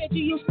 You said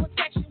you use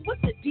protection,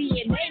 what the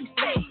DNA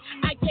say?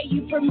 I gave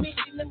you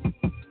permission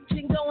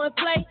to go and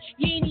play.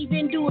 You ain't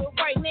even do it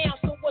right now,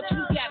 so what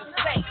you gotta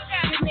say?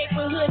 The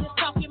neighborhood is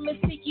talking,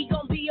 Mystique, you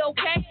gon' be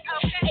okay?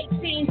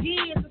 18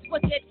 years is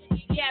what that you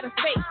gotta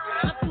face.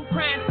 I'm through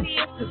crying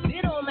tears, cause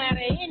it don't matter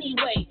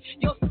anyway.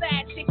 Your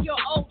side chick, your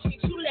old chick,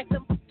 you let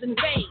them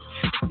invade.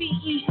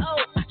 CEO,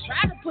 I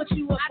try to put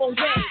you up on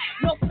game.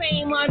 No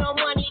fame or no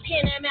money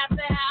can amount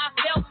to how I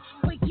felt.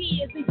 For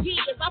years and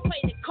years, I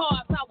played the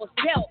cards I was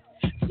dealt.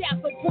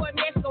 Child support,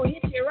 that's gon'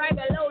 hit you right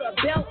below the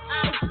belt.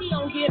 She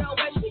don't get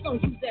away, she gon'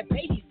 use that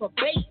baby for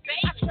bait.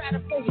 I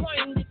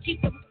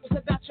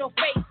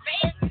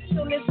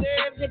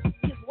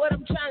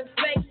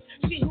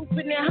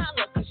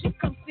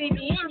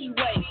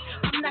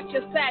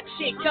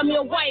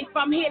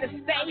I'm here to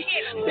stay.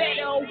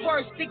 Better or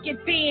worse, thick and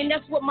thin,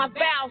 that's what my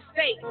vows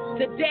state.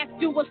 The death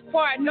do us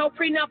part, no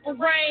prenup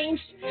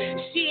arranged.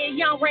 She a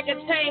young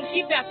record tame,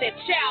 keep out that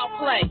child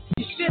play.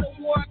 You should've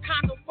wore a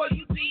condom before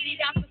you beat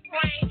it out the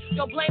frame.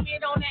 Don't blame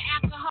it on the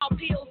alcohol,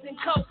 pills, and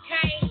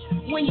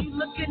cocaine. When you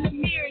look in the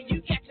mirror,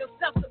 you got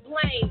yourself to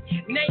blame.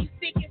 Now you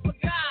thinking for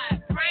God,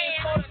 praying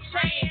for the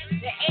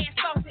change. The ass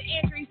off the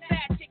injuries,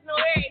 fat chick know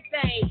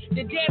everything.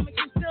 The damage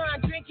is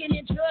done, drinking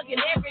and drugging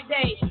every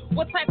day.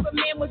 What type of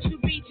man would you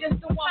be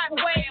just to walk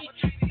away?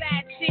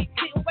 Side chick,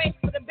 couldn't wait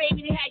for the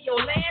baby to have your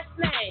last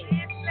name.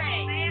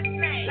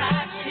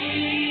 Side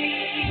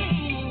chick,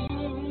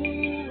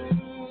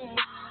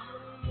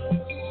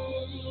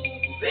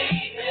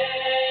 baby.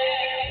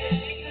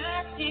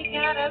 Side chick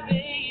got a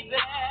baby.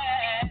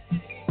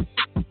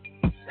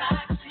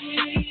 Side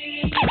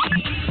chick.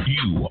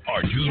 You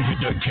are tuned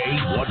to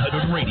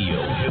K100 Radio,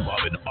 Hip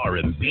Hop and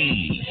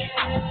R&B.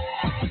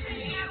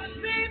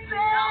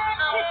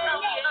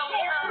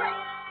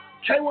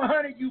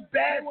 K100, you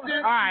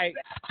bastard. All right.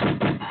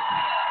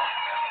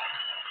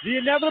 The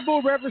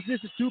inevitable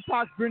references to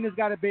Tupac's Brenda's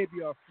Got a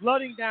Baby are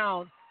flooding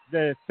down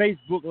the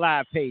Facebook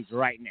Live page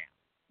right now.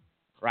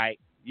 Right?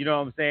 You know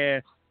what I'm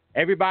saying?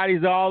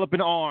 Everybody's all up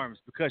in arms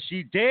because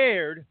she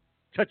dared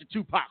touch a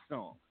Tupac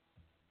song.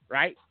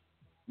 Right?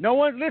 No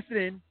one's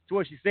listening to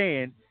what she's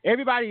saying.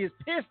 Everybody is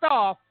pissed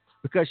off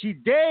because she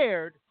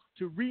dared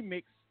to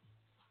remix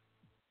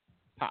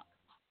Pac.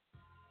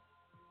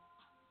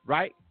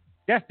 Right?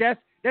 That's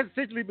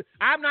essentially.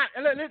 I'm not.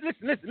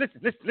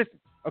 Listen.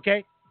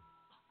 Okay.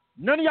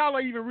 None of y'all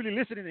are even really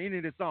listening to any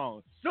of the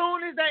songs.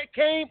 Soon as that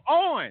came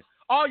on,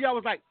 all y'all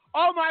was like,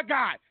 "Oh my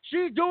God,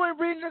 she's doing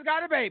Brenda's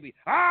Got a Baby!"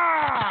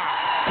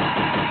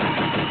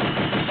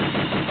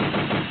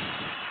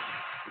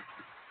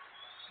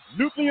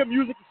 Nuclear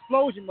music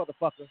explosion,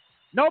 motherfucker.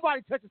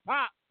 Nobody touches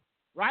Pop,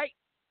 right?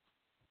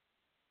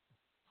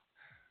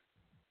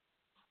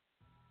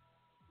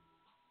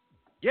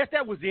 Yes,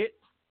 that was it.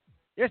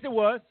 Yes, it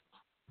was.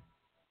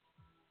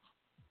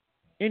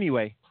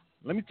 Anyway,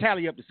 let me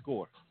tally up the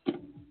score.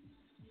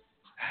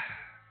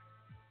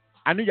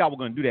 I knew y'all were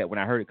going to do that when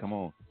I heard it come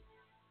on.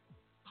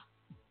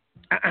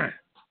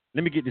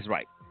 Let me get this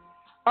right.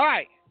 All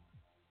right.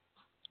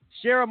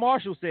 Shara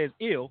Marshall says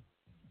ill.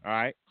 All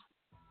right.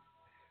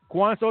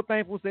 Quan So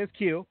Thankful says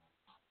kill.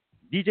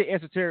 DJ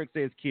Esoteric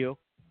says kill.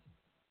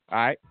 All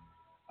right.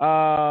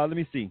 Let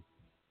me see.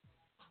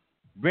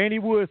 Brandy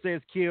Wood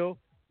says kill.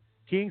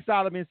 King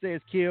Solomon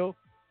says kill.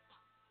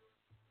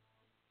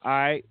 All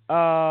right.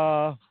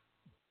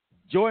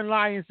 Jordan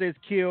Lyons says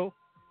kill.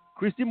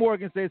 Christy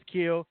Morgan says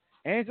kill.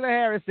 Angela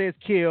Harris says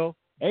kill.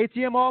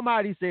 ATM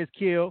Almighty says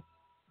kill.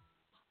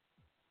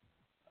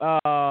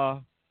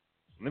 Let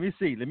me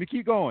see. Let me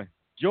keep going.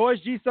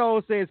 George G.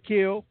 Soul says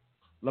kill.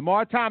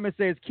 Lamar Thomas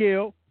says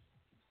kill.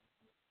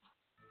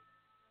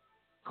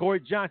 Corey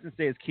Johnson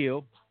says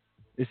kill.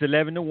 It's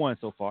 11-1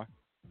 so far.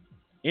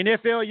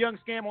 NFL Young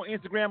Scam on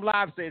Instagram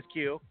Live says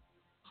kill.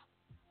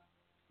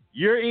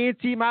 Your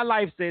ENT My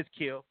Life says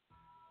kill.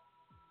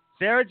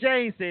 Sarah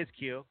Jane says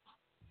kill.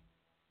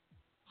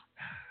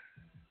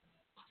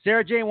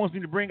 Sarah Jane wants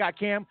me to bring out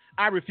Cam.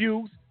 I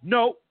refuse.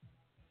 No.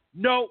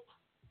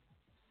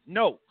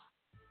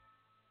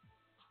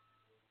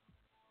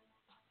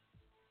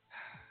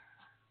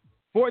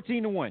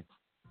 14-1.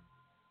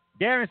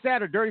 Darren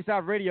Satter, Dirty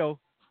South Radio,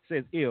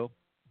 says ill.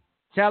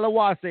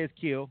 Talawa says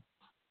kill.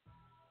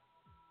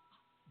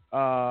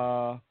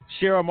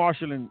 Shara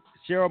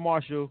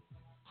Marshall.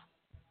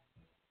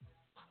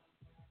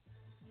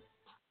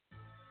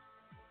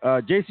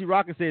 JC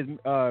Rocket says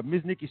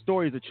Miss Nikki's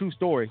story is a true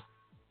story.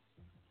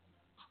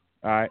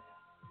 All right.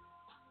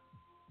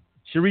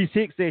 Sharice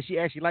Hicks says she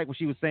actually liked what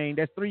she was saying.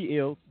 That's 3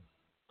 ills.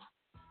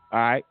 All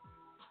right.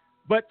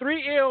 But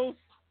 3 ills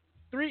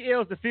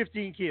to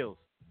 15 kills.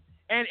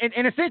 And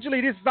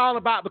essentially this is all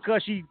about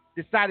because she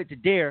decided to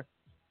dare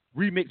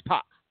remix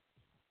Pac.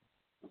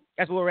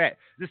 That's where we're at.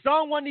 The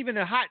song wasn't even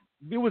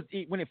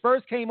when it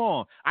first came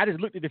on, I just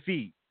looked at the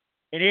feed.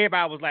 And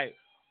everybody was like,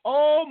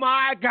 oh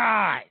my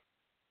God.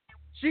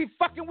 She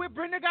fucking with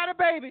Brenda Got a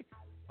Baby.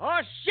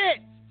 Oh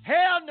shit.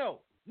 Hell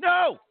no.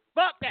 No.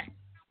 Fuck that.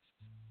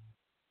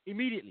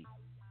 Immediately.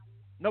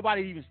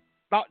 Nobody even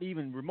thought to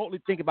even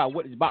remotely think about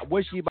what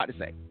she about to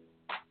say.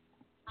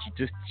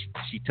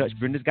 She touched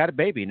Brenda's Got a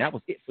Baby, and that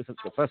was it for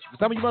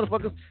some of you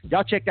motherfuckers.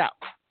 Y'all checked out.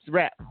 It's a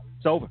wrap.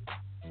 It's over.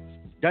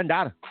 Done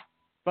data.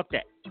 Fuck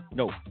that.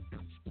 No.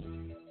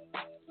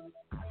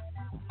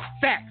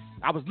 Facts.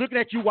 I was looking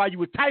at you while you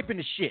were typing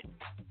the shit.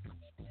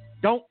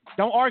 Don't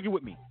argue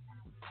with me.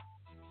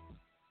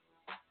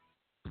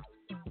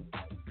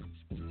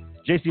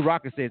 JC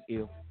Rocker says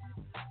ill.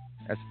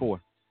 That's 4.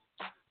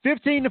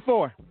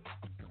 15-4.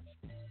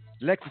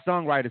 Lex the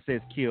Songwriter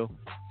says kill.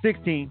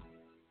 16.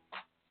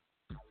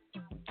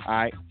 All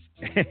right.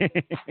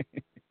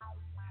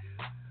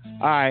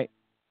 All right.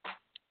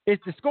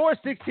 It's the score is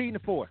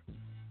 16-4.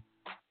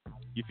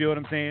 You feel what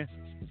I'm saying?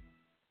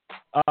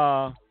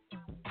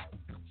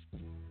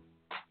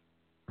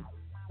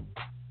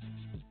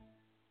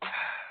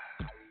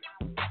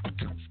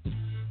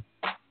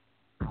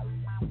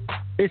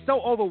 it's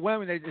so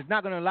overwhelming that it's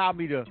not going to allow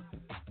me to,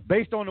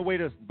 based on the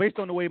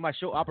way my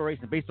show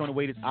operates and based on the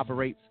way this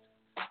operates.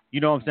 You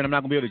know what I'm saying? I'm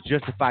not going to be able to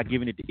justify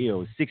giving it to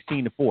ill. It's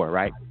 16-4,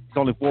 right? It's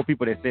only 4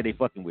 people that said they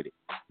fucking with it.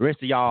 The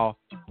rest of y'all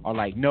are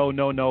like, no.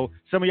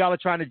 Some of y'all are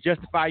trying to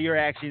justify your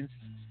actions.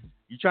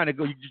 You're trying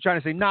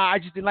to say, nah, I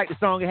just didn't like the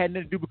song. It had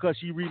nothing to do because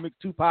she remixed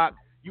Tupac.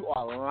 You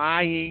are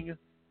lying.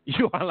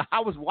 I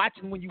was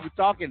watching when you were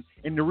talking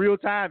in the real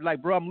time.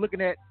 Like, bro, I'm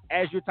looking at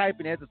as you're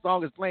typing, as the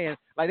song is playing.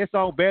 Like, that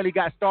song barely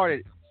got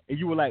started. And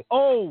you were like,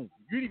 oh,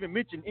 you didn't even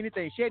mention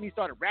anything. She hadn't even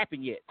started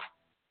rapping yet.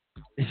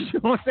 You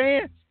know what I'm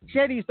saying? She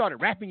hadn't even started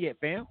rapping yet,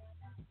 fam.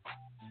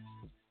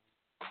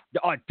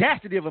 The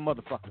audacity of a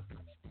motherfucker,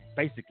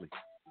 basically,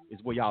 is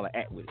where y'all are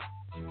at with it.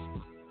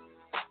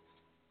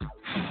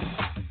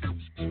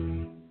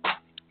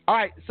 All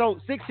right, so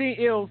 16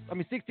 kills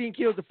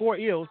to 4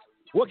 ills.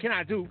 What can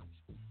I do?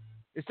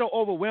 It's so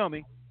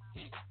overwhelming.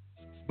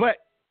 But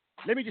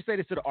let me just say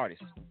this to the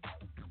artists.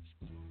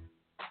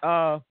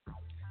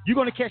 You're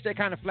going to catch that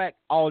kind of flack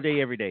all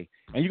day, every day.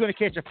 And you're going to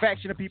catch a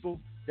faction of people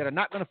that are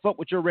not going to fuck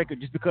with your record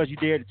just because you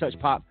dared to touch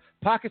Pac.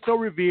 Pac is so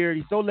revered.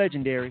 He's so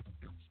legendary.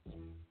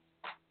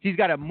 He's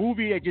got a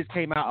movie that just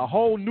came out, a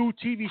whole new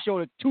TV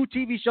show, 2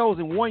 TV shows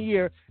in 1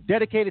 year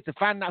dedicated to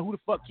finding out who the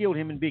fuck killed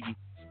him and Biggie.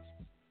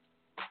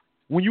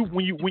 When you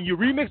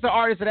remix an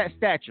artist of that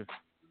stature,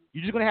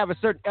 you're just going to have a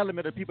certain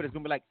element of people that's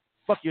going to be like,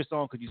 fuck your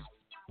song because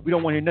we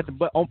don't want to hear nothing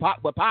but on Pac,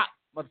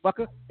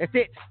 motherfucker. That's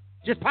it.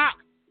 Just Pac.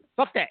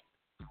 Fuck that.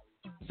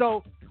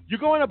 So you're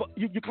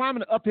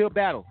climbing an uphill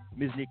battle,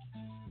 Ms. Nikki.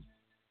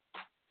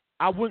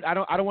 I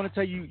don't want to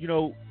tell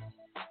you,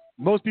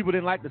 most people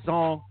didn't like the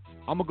song.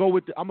 I'm gonna go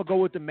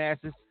with the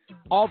masses.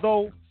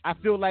 Although I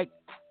feel like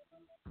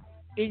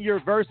in your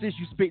verses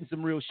you spitting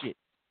some real shit.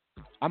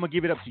 I'm gonna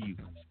give it up to you.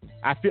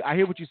 I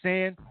hear what you're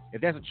saying.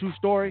 If that's a true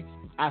story,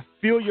 I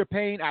feel your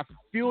pain. I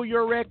feel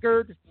your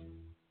record.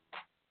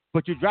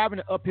 But you're driving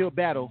an uphill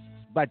battle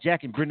by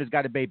Jack and Brenda's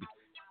Got a Baby.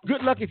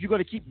 Good luck if you're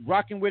gonna keep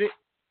rocking with it.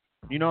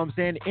 You know what I'm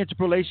saying? The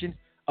interpolation.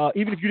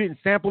 Even if you didn't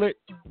sample it,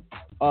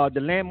 the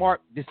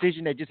landmark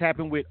decision that just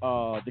happened with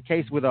the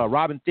case with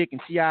Robin Thicke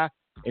and T.I.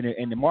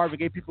 and the Marvin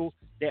Gaye people,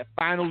 that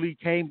finally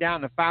came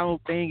down. The final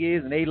thing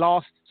is, and they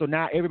lost. So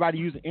now everybody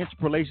using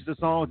interpolations of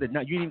songs that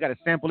now you ain't even got to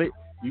sample it.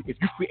 If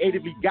you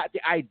creatively got the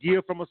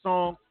idea from a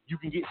song, you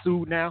can get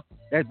sued now.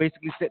 That's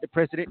basically set the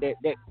precedent that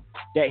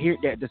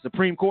the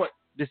Supreme Court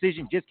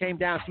decision just came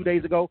down 2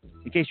 days ago.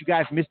 In case you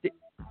guys missed it.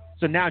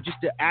 So now just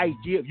the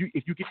idea,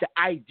 if you get the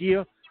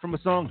idea from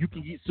a song, you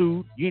can get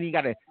sued. You ain't even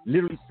got to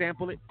literally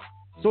sample it.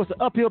 So it's an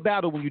uphill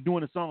battle when you're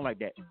doing a song like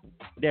that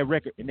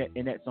record in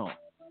that song.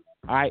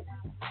 All right.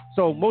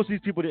 So most of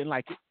these people didn't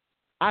like it.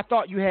 I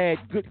thought you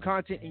had good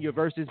content in your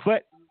verses,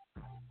 but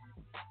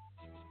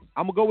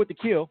I'm gonna go with the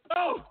kill.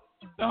 Oh,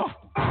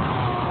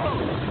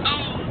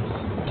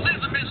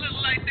 Elizabeth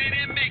look like they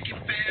didn't make it,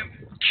 fam.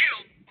 Kill.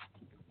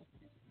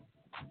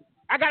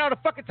 I got all the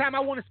fucking time I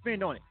want to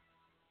spend on it.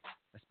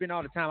 I spend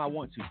all the time I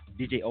want to,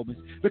 DJ Opens,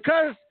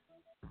 because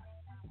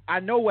I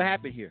know what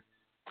happened here.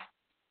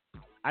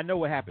 I know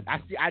what happened.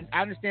 I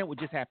understand what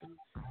just happened.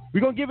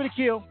 We're gonna give it a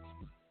kill.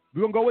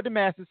 We're gonna go with the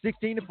masses,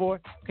 16-4.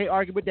 Can't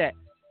argue with that.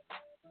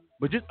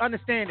 But just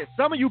understand that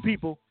some of you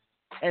people,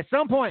 at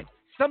some point,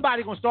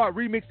 somebody gonna start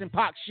remixing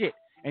Pac shit,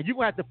 and you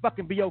gonna have to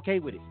fucking be okay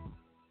with it.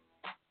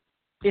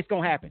 It's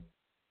gonna happen.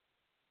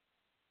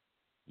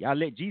 Y'all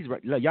let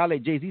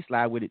Jay-Z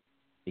slide with it.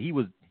 He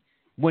wasn't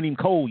even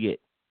cold yet.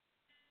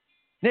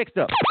 Next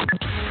up.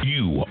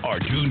 You are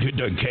tuned to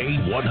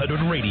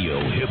K100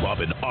 Radio, Hip Hop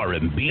and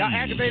R&B. Y'all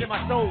aggravated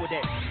my soul with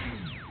that.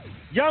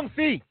 Young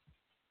Fee.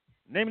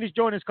 The name of this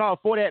joint is called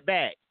For That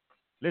Bag.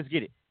 Let's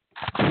get it.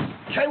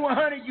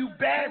 K100, you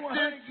bastard.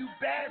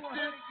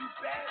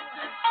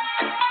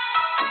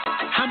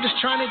 I'm just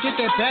trying to get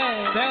that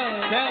bag.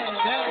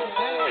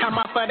 I'm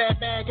out for that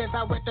bag as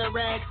I with the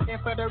rags. And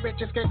for the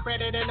richest get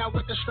credit and I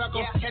with the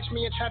struggle. Catch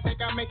me in traffic,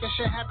 I'm making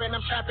shit happen.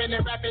 I'm trapping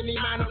and rapping,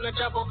 need mine on the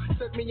double.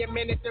 Took me a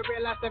minute to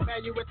realize the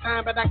value of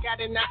time, but I got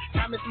it now.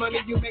 Time is money,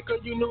 you make or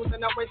you lose,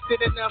 and I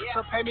wasted enough.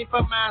 So pay me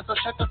for mine, so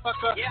shut the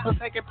fuck up. Don't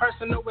take it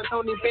personal, it's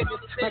only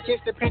business. My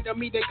kids depend on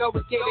me, they go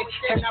and get it.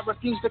 And I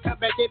refuse to come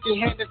back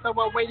empty-handed, so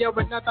one way or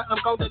another, I'm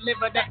gonna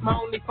deliver. That's my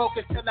only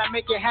focus till I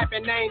make it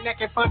happen. I ain't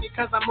acting funny,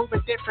 cause I'm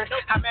moving different.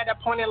 I'm at a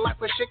point in life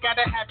where shit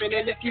gotta happen,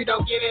 and if you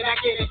don't get it, I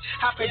get it.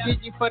 I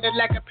forgive you for the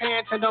lack of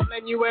parents, and don't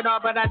blame you at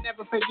all, but I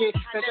never forget.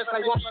 That's just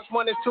like 1 +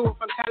 1 is 2. If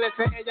I'm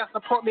talented and y'all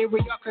support me,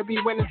 we all could be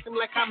winning. Seem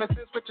like common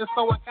sense, which is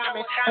so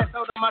uncommon. That's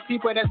all to my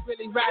people that's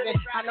really riding.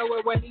 I know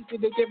it wasn't easy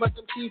to give us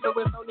some keys, so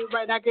it's only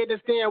right I get to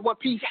stay in one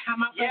piece.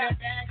 I'm out for that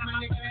bag, my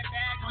nigga, that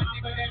bag, I'm out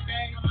for that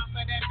bag, I'm out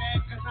for that bag,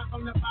 cause I'm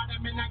from the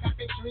bottom and I got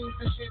big dreams,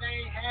 the shit I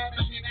ain't had,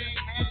 the shit I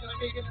ain't had. The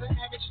nigga's an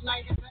average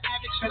life, it's an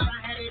average, cause I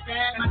had it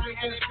bad, my nigga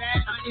had it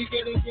bad, my nigga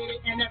didn't get it,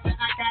 and after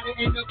I got it,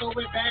 ain't no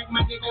going back,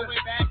 my nigga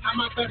went back, I'm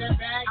out for that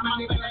bag, my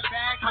nigga that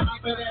bag, I'm out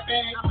for that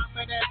bag, I'm out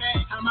for that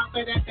bag, I'm out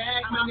for that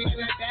bag, my nigga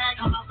that bag,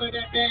 I'm out for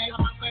that bag,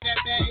 I'm out for that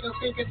bag. Don't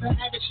think it's an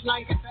average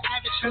life, it's an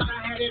average, cause I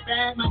had it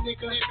bad, my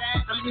nigga went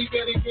back, my nigga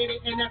didn't get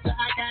it, and after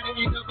I got it,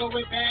 ain't no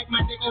going back,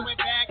 my nigga went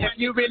back.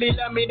 really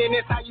love me, then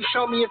it's how you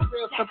show me it's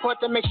real. Support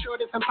to make sure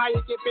this empire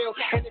get built.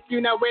 And if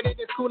you're not with it,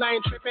 it's cool,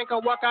 I ain't tripping. Go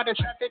walk out in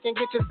traffic and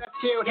get yourself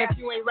killed. If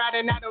you ain't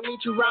riding, I don't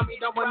need you around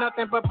me. Don't want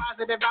nothing but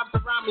positive vibes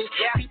around me.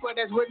 People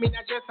that's with me,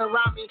 not just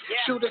around me.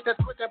 Shooters that's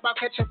quick about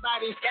catching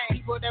bodies.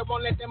 People that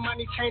won't let their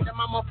money change them.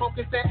 I'm more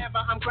focused than ever.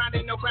 I'm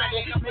grinding, no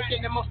grinding.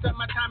 Making the most of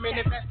my time and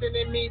investing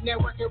in me.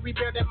 Networking,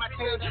 rebuilding my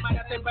team.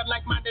 Nothing but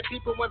like-minded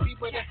people when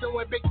people that's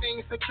doing big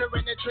things.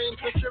 Securing their dreams,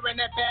 securing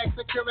that bag,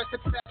 securing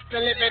success,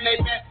 and living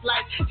their best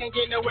life. Can't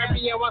get nowhere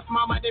being one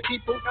small-minded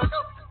people.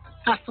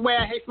 I swear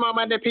I hate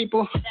small-minded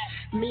people.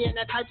 Me and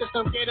that type just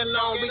don't get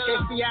along. We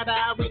can't see eye to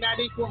eye, we not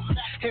equal.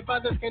 If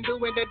others can do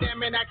it, then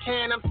damn it I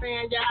can. I'm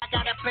saying, yeah, I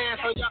got a plan,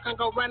 so y'all can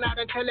go run out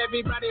and tell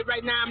everybody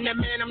right now I'm the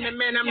man, I'm the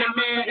man, I'm the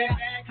man.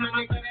 I'm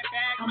out for that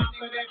bag, I'm out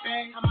for that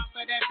bag, I'm out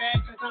for that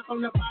bag, cause I'm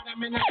from the bottom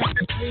and I'm from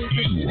the street.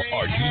 You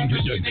are tuned to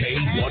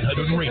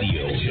K100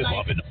 Radio, Hip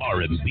Hop and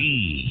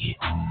R&B.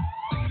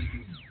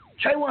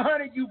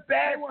 K100, you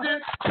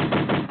bastard.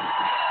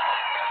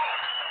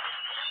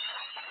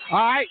 All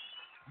right.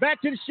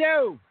 Back to the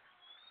show.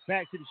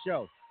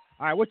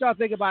 All right, what y'all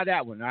think about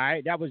that one? All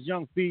right, that was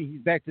Young Fee.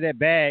 He's back to that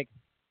bag.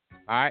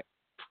 All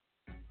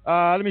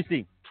right. Let me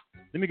see.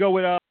 Let me go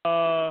with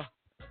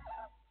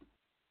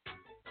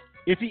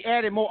if he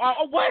added more.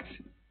 Oh,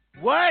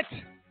 what?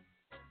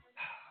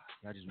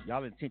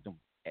 Y'all intent them.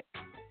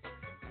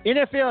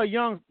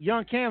 NFL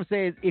Young Cam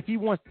says if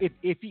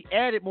he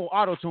added more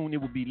auto-tune,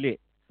 it would be lit.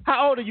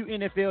 How old are you,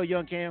 NFL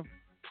Young Cam?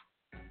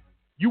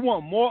 You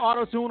want more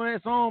auto-tune on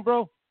that song,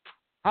 bro?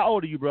 How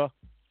old are you, bro?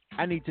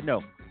 I need to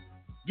know.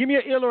 Give me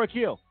an ill or a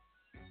kill.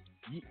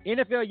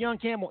 NFL Young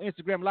Cam on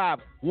Instagram Live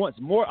wants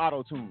more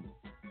auto-tune.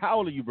 How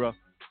old are you, bro?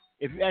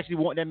 If you actually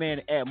want that man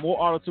to add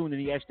more auto-tune than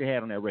he actually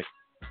had on that record.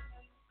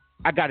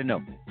 I got to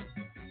know.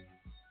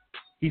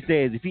 He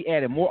says if he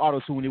added more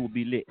auto-tune, it would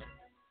be lit.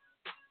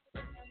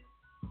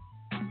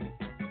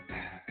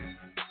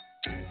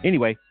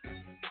 Anyway,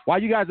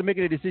 while you guys are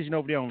making a decision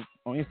over there on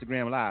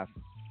Instagram Live.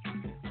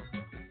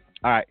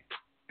 All right.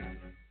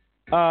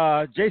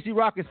 JC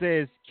Rocket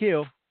says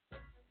kill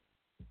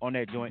on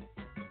that joint.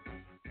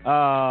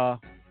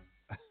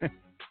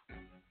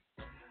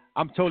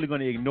 I'm totally going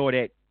to ignore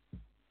that,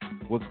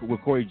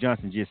 what Corey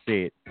Johnson just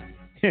said.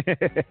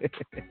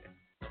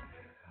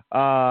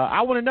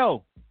 I want to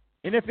know.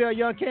 NFL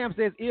Young Cam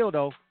says ill,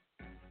 though.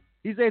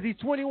 He says he's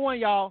 21,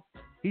 y'all.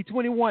 He's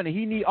 21, and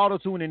he need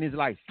auto-tune in his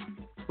life.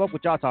 Fuck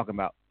what y'all talking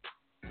about.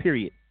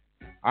 Period.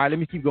 All right, let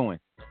me keep going.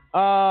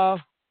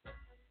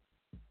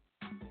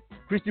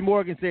 Christy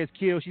Morgan says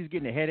kill. She's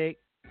getting a headache.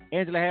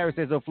 Angela Harris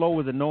says her flow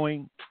was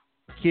annoying.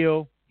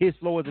 Kill. His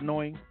flow is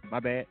annoying. My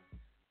bad.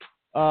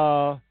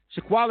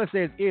 Shaquala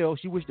says ill.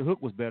 She wished the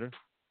hook was better.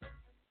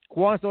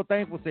 Quan So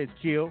Thankful says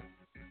kill.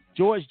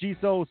 George G.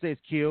 Soul says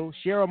kill.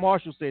 Cheryl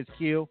Marshall says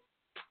kill.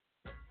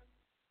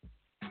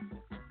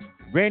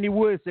 Randy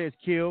Wood says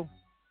kill.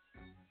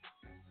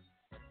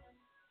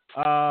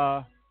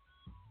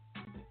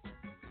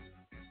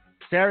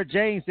 Sarah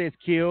Jane says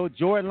kill.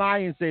 Jordan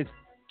Lyon says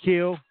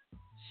kill.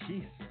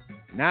 Jeez.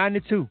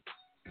 9-2.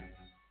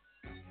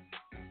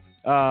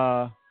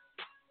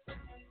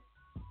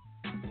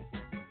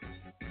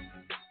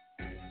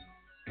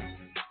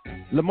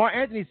 Lamar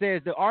Anthony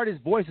says the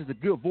artist's voice is a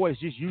good voice.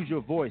 Just use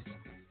your voice.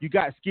 You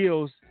got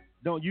skills.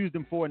 Don't use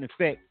them for an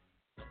effect.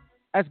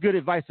 That's good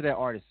advice to that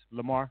artist,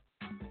 Lamar.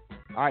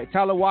 All right,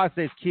 Tyler Watts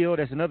says kill.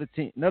 That's another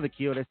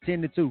kill. That's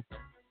 10-2.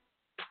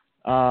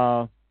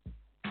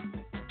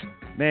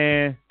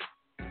 Man,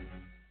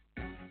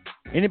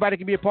 anybody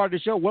can be a part of the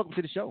show. Welcome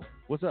to the show.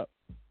 What's up?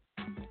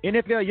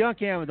 NFL Young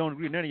Cam don't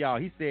agree with none of y'all.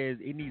 He says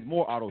it needs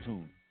more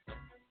auto-tune,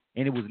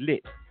 and it was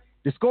lit.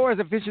 The score is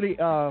officially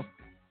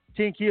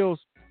 10 kills,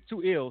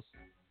 2 ills.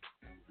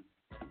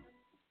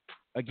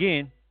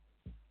 Again,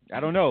 I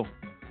don't know.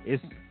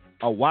 It's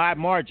a wide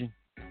margin.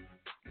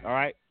 All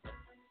right.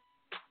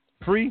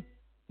 Free.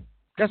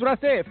 That's what I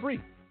said. Free.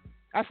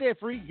 I said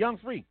free. Young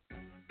Free.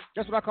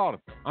 That's what I called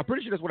him. I'm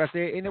pretty sure that's what I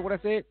said. Ain't that what I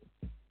said?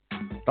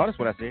 Thought that's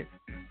what I said.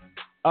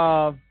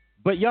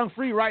 But Young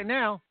Free right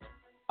now,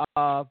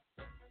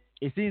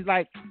 it seems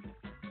like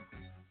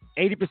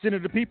 80%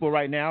 of the people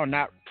right now are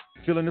not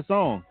feeling the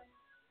song.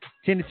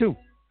 10-2. All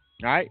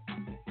right.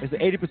 It's an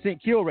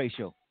 80% kill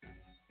ratio.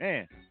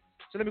 Man.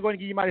 So let me go ahead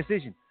and give you my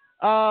decision.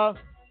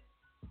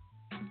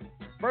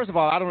 First of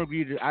all, I don't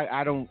agree.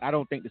 I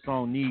don't think the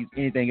song needs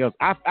anything else.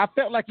 I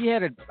felt like he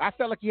had a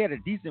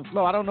decent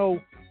flow. I don't know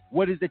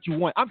what it is that you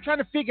want. I'm trying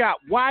to figure out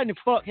why in the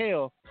fuck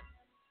hell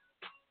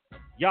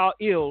y'all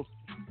illed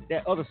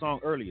that other song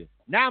earlier.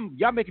 Now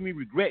y'all making me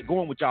regret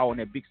going with y'all on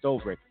that Big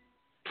Stove record.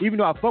 Even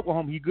though I fuck with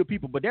him, he good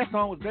people, but that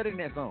song was better than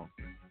that song.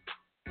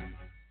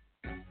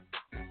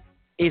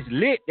 It's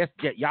lit.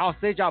 Y'all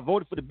said y'all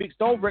voted for the Big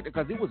Stove record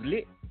because it was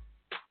lit.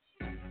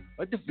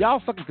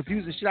 Y'all fucking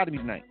confused the shit out of me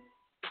tonight.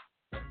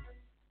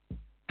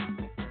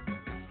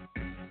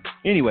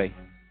 Anyway,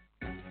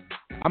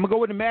 I'm going to go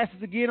with the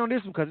masses again on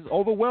this one because it's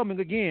overwhelming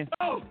again.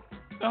 Oh,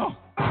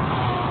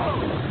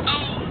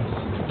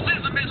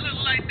 Elizabeth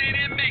looked like they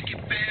didn't make it,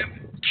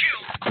 fam.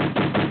 Kill.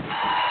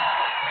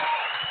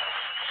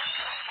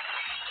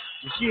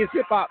 She Is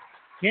Hip Hop,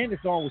 Candace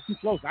song was too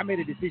close. I made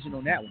a decision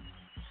on that one.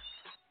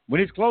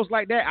 When it's close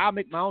like that, I'll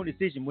make my own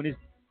decision. When it's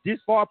this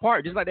far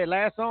apart, just like that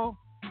last song,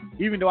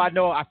 even though I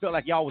know I felt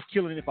like y'all was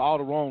killing it for all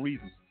the wrong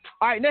reasons.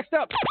 All right, next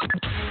up.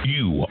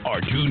 You are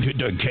tuned to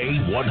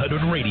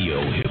K100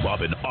 Radio, Hip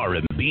Hop and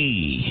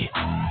R&B.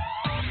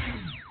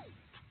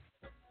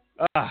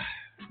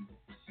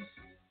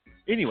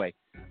 Anyway,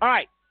 all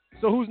right.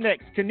 So who's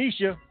next?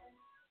 Kanisha.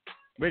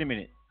 Wait a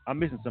minute. I'm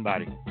missing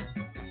somebody.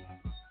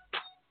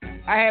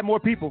 I had more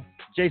people.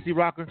 JC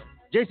Rocker.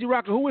 JC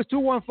Rocker, who is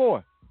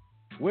 214?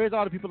 Where's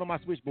all the people on my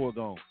switchboard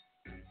gone?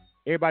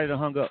 Everybody done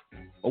hung up.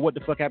 Or what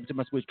the fuck happened to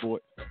my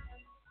switchboard?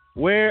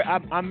 Where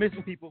I'm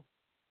missing people.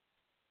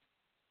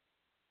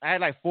 I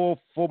had like four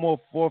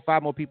or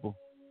five more people.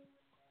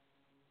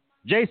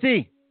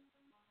 JC.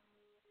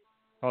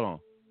 Hold on.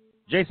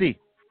 JC,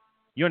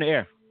 you're on the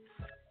air.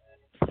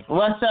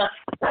 What's up?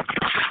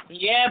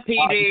 Yeah,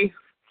 PD.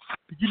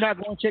 Did you not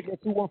go and check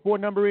that 214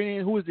 number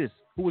in? Who is this?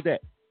 Who was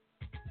that?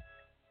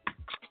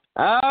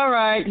 All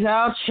right,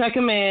 I'll check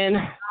him in.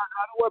 Don't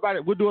worry about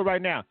it. We'll do it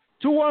right now.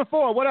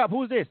 214, what up?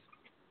 Who's this?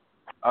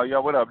 Oh, yeah,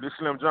 what up? This is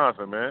Slim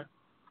Johnson, man.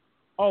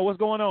 Oh, what's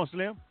going on,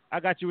 Slim? I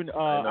got you in. I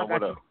got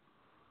what you. up?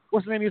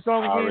 What's the name of your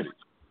song again?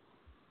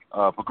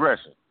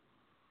 Progression.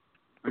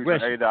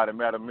 Progression. A-Dot and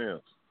Madam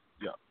Mills.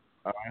 Yeah.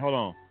 All right, hold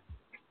on.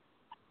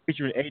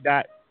 Featuring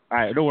A-Dot. All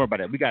right, don't worry about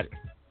that. We got it.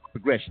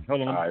 Progression.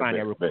 Hold on, let me find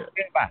that real quick.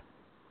 Stand by.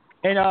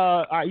 And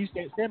all right, you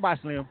stand by,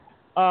 Slim.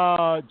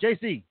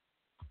 JC.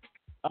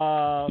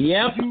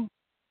 Yep.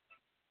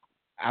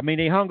 I mean,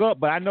 they hung up,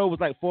 but I know it was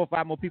like 4 or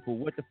 5 more people.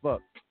 What the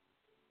fuck?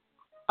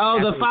 Oh,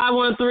 the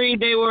 513.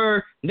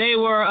 They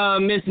were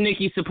Miss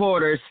Nikki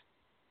supporters.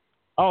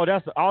 Oh,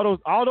 that's all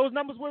those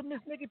numbers were Miss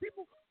Nikki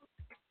people?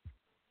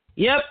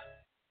 Yep.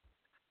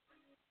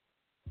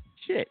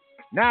 Shit.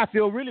 Now I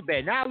feel really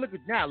bad. Now look.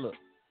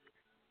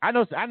 I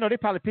know they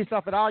probably pissed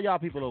off at all y'all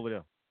people over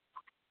there.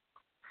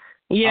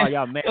 Yeah. Oh,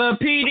 y'all mad.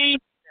 PD,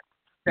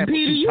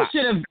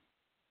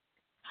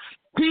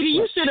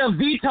 you should have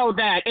vetoed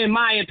that, in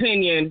my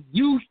opinion.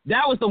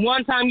 That was the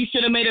one time you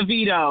should have made a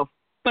veto.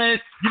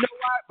 But you know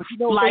what? But you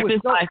know, life is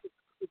life.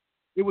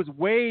 It was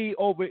way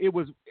over. It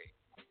was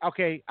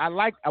okay. I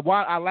liked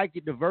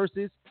it, the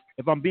verses.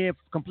 If I'm being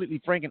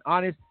completely frank and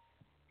honest,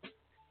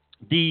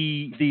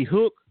 the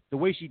hook, the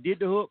way she did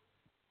the hook,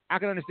 I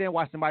can understand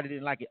why somebody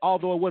didn't like it.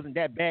 Although it wasn't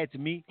that bad to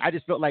me, I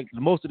just felt like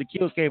most of the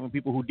kills came from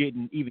people who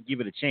didn't even give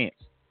it a chance.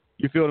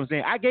 You feel what I'm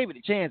saying? I gave it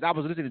a chance. I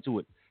was listening to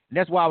it, and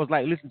that's why I was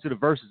like listening to the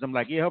verses. I'm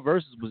like, yeah, her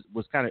verses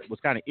was kind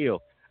of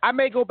ill. I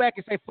may go back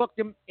and say fuck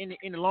them in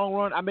the long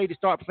run. I may just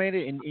start playing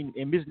it,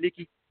 and Miss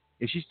Nikki,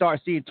 if she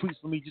starts seeing tweets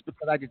from me just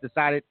because I just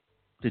decided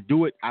to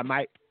do it, I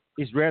might.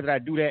 It's rare that I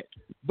do that,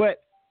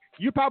 but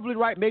you're probably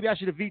right. Maybe I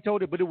should have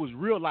vetoed it, but it was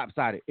real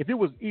lopsided. If it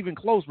was even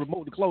close,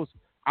 remotely close,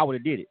 I would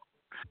have did it.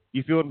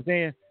 You feel what I'm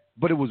saying?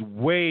 But it was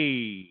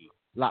way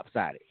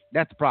lopsided.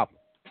 That's the problem.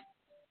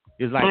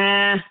 It's like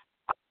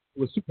it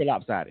was super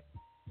lopsided.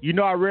 You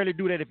know, I rarely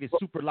do that if it's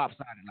super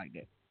lopsided like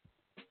that.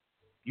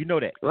 You know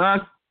that.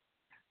 Well,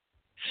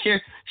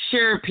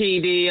 sure,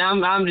 PD.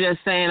 I'm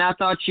just saying. I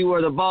thought you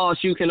were the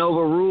boss. You can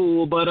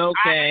overrule, but okay.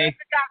 I ain't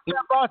the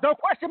goddamn boss. Don't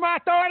question my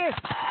authority.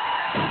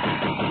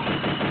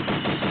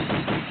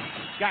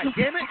 God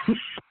damn it.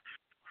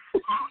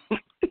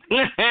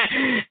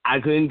 I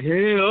couldn't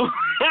tell.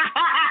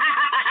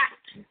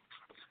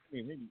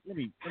 Let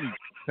me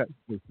cut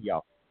this to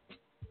y'all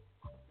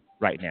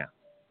right now.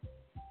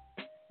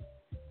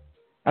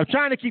 I'm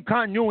trying to keep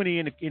continuity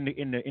in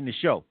the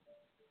show.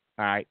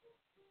 All right.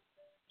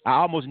 I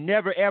almost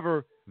never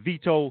ever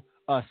veto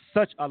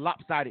such a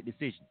lopsided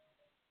decision.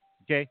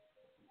 Okay.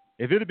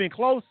 If it had been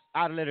close,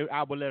 I would let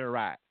her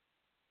ride.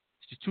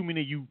 It's just too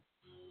many of you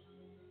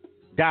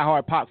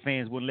diehard Pac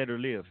fans wouldn't let her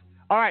live.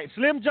 All right,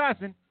 Slim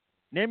Johnson.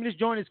 Name of this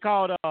joint is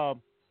called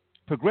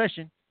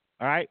Progression.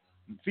 All right,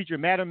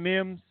 featuring Madam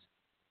Mims.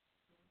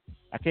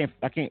 I can't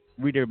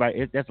read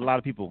everybody. That's a lot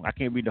of people. I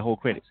can't read the whole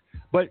credits.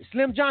 But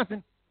Slim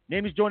Johnson.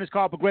 Name of this joint is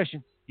called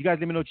Progression. You guys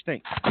let me know what you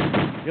think.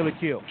 Ill or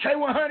Kill.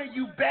 K100,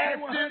 you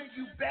bastard.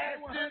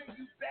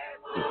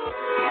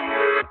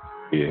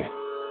 Yeah.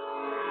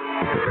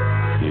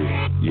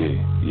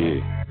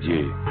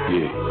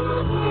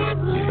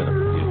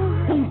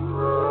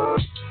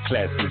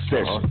 Classic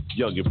session.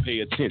 Young and pay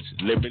attention.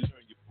 Let me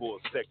learn you for a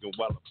second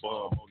while I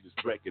bomb on this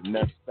record.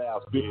 Now the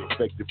style's been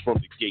perfected from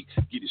the gate.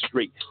 Get it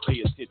straight. Pay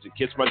attention.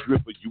 Catch my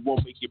dripper. You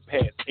won't make it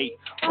past 8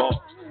 bars.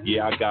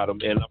 Yeah, I got them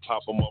and I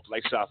pop them up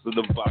like shots of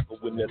the vodka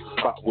when there's a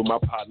spot with my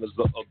partners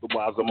or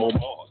otherwise I'm on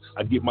Mars.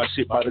 I get my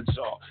shit by the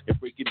jar and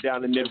break it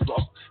down in that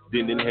raw.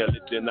 Then inhale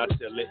it, then I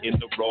tell it in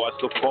the raw.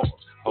 It's a pause.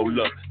 Hold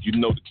up, you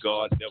know the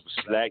guard never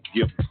slack.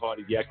 Give them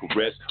cardiac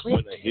arrest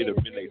when I hit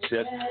them in their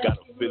chest. Got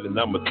a feeling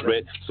I'm a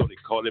threat, so they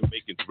call it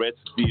making threats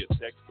via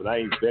text. But I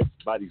ain't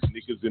vexed by these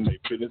niggas and their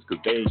feelings, cause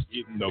they ain't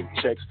getting no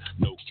checks,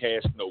 no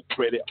cash, no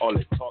credit. All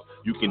that talk,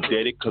 you can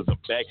dead it, cause I'm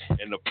back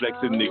and I'm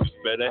flexing. Niggas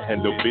better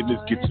handle business.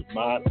 Get your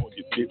mind on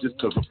your digits,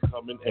 cause I'm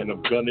coming and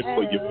I'm gunning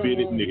for your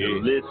fitted. Nigga,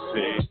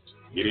 listen.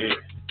 Yeah,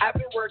 I've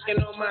been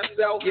working on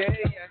myself, yeah,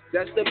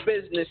 that's the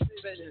business.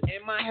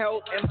 And my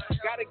health, and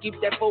gotta keep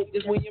that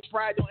focus when your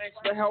pride don't ask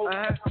for help.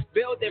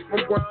 Build it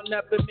from ground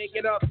up and make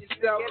it up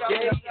yourself,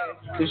 yeah.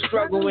 The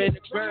struggle and the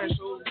grind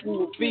shows who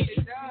will beat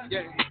it,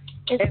 yeah.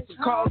 It's the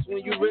cost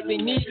when you really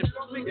need it,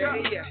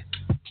 yeah.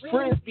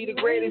 Friends be the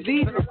greatest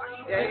evil.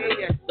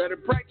 Yeah. Better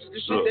practice the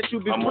shit that you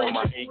been I'm on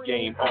my A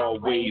game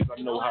always. I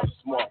know how to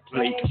smart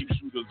play. Keep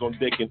shooters on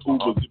deck and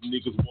Ubers if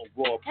niggas want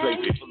raw play.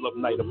 Pull up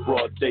night of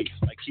broad day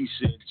like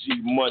Keisha and G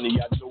Money.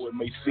 I know it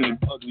may seem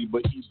ugly,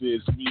 but either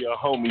it's me or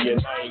homie, and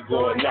I ain't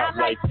going out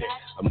like that.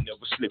 I'm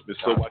never slipping,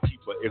 so I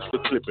keep an extra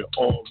clipping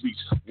on reach.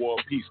 War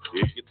peace,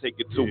 you can take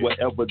it to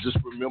wherever. Just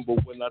remember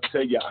when I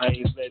tell you I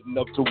ain't letting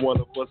up to one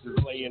of us is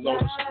laying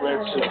on the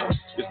stretcher.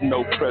 There's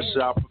no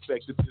pressure. I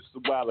perfected this a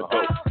while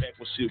ago. Back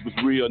when shit was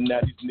real, now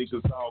these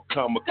niggas all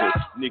comical.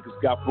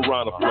 Niggas got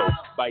piranha flow,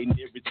 biting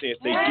every chance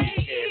they get.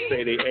 Can't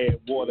say they add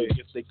water,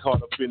 guess they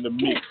caught up in the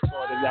mix.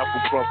 Started out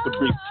from across the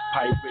bricks,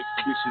 Pyrex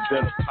dishes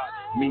and a pot.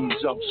 Mean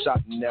jump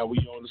shot, and now we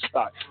on the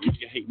spot. You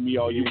can hate me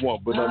all you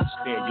want, but understand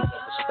you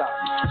never stop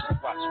me. Just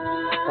watch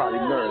me, probably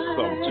learn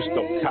something, just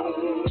don't cop it.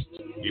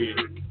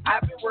 Yeah.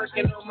 I've been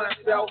working on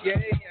myself, yeah,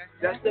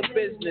 that's the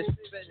business.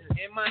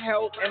 And my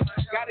health, and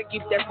gotta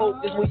keep that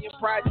focus when your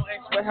pride don't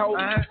ask for help.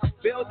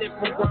 Build it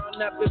from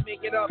ground up and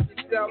make it up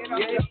yourself,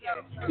 yeah.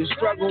 The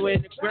struggle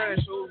and the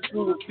grind shows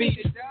who will beat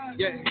it,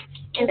 yeah.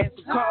 It's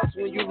the cost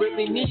when you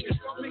really need it,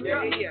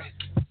 yeah.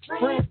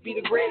 Friends be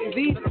the greatest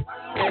evil. You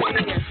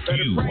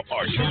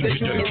are tuned to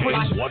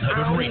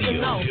K100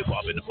 Radio, Hip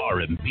Hop and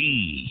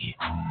R&B.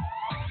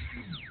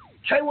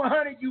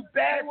 K100, you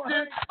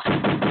bastard.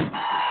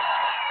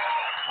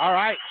 All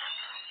right.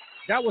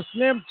 That was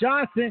Slim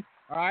Johnson.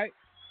 All right.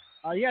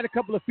 He had a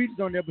couple of features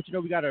on there, but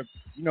we got to,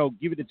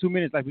 give it the 2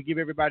 minutes like we give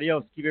everybody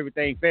else. Keep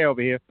everything fair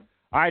over here.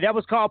 All right. That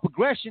was called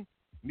Progression.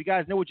 You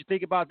guys know what you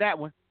think about that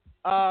one.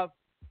 Hold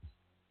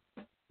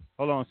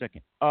on a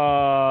second.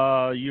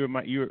 You're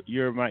my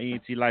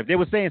ENT life. They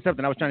were saying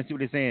something. I was trying to see what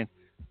they're saying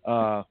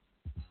on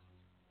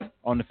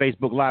the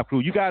Facebook Live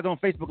crew. You guys on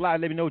Facebook Live,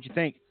 let me know what you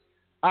think.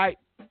 All right.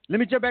 Let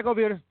me jump back over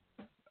here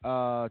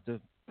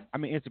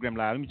Instagram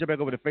Live. Let me jump back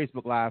over to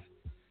Facebook Live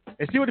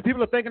and see what the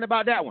people are thinking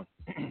about that one.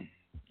 All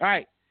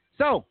right.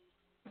 So,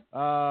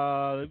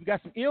 we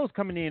got some ills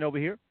coming in over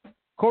here.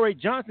 Corey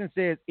Johnson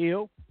says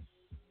ill.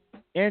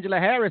 Angela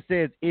Harris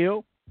says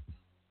ill.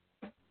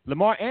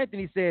 Lamar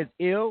Anthony says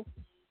ill.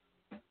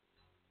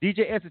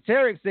 DJ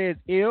Esoteric says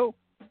ill.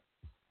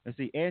 Let's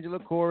see. Angela,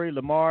 Corey,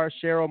 Lamar,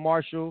 Cheryl,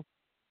 Marshall,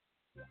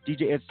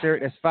 DJ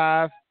Esoteric. That's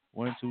 5.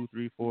 1, 2,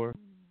 3, 4,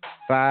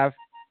 5.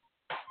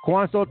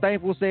 Quan So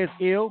Thankful says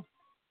ill.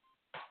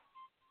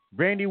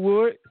 Brandy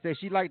Wood says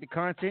she liked the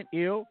content.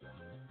 Ill.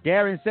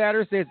 Darren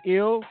Satter says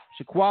ill.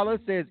 Shaquala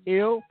says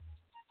ill.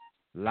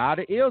 A lot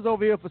of ills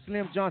over here for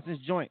Slim Johnson's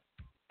joint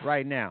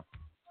right now.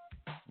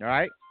 All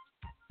right.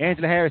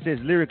 Angela Harris says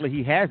lyrically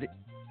he has it.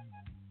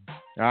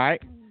 All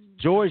right.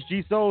 George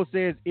G. Soul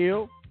says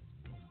ill.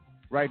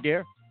 Right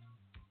there.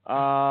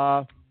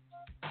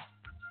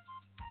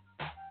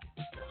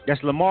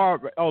 That's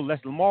Lamar. Oh,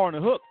 that's Lamar on the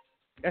hook.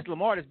 That's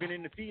Lamar that's been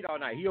in the feed all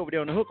night. He over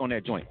there on the hook on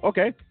that joint.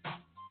 Okay.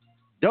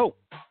 Dope.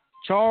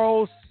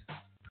 Charles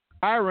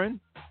Iron.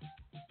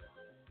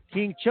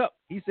 King Chuck.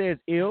 He says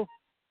ill.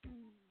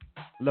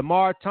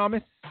 Lamar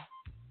Thomas.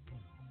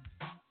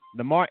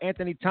 Lamar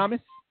Anthony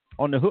Thomas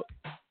on the hook.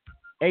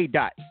 A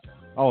dot.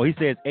 Oh, he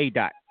says A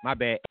dot. My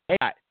bad. A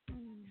dot.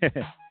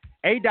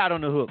 A dot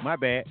on the hook. My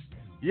bad.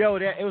 Yo,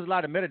 it was a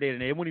lot of metadata in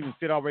there. It wouldn't even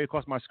fit already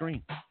across my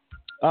screen.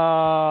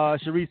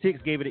 Sharice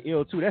Hicks gave it an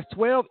ill too. That's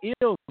 12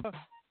 ills.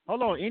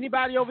 Hold on.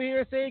 Anybody over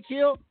here saying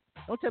kill?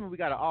 Don't tell me we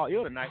got an all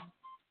ill tonight.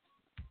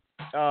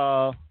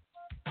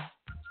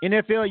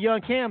 NFL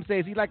Young Cam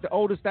says he liked the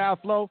older style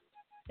flow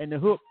and the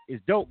hook is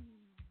dope.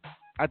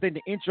 I think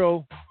the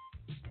intro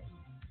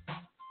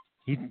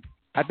didn't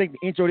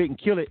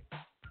kill it.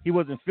 He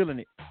wasn't feeling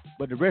it.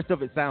 But the rest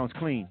of it sounds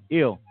clean.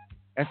 Ill.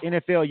 That's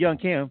NFL Young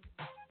Cam.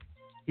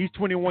 He's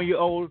 21 years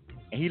old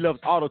and he loves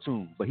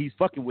auto-tune, but he's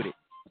fucking with it.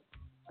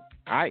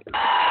 All right.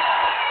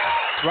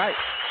 That's right.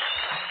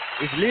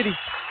 It's Liddy.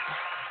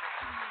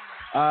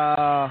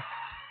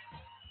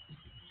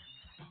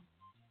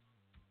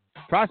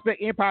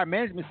 Prospect Empire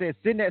Management says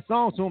send that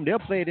song to them. They'll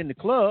play it in the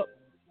club.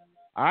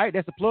 All right,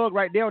 that's a plug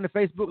right there on the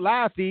Facebook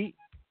Live feed.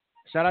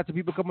 Shout out to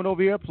people coming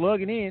over here,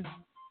 plugging in.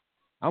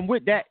 I'm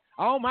with that.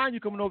 I don't mind you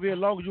coming over here as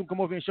long as you can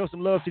come over here and show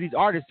some love to these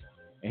artists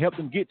and help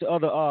them get to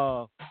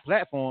other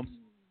platforms.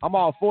 I'm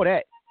all for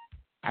that.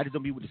 I just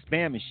don't be with the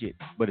spam and shit.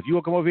 But if you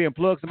want to come over here and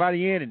plug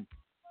somebody in and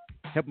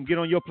help them get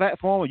on your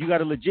platform, or you got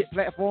a legit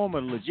platform or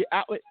a legit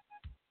outlet,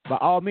 by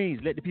all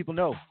means, let the people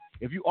know.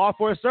 If you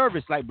offer a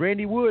service like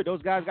Brandy Wood,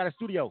 those guys got a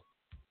studio.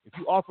 If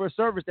you offer a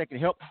service that can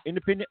help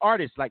independent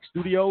artists like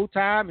studio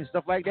time and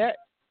stuff like that,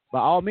 by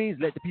all means,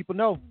 let the people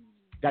know.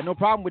 Got no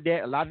problem with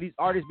that. A lot of these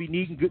artists be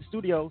needing good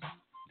studios.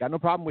 Got no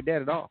problem with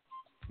that at all.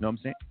 You know what I'm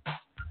saying?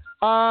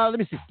 Let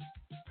me see.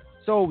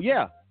 So,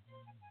 yeah.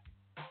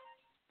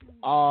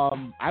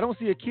 I don't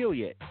see a kill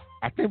yet.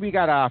 I think we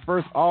got our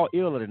first all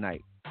ill of the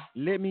night.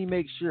 Let me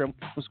make sure. I'm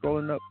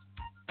scrolling up.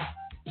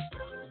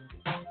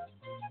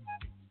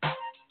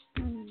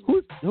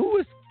 Who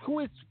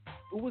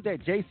was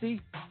that? JC?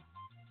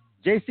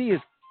 JC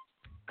is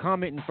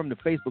commenting from the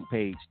Facebook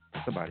page.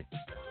 Somebody.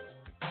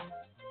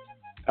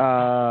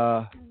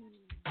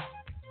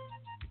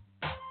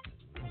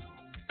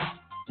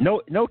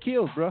 No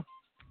kills, bro.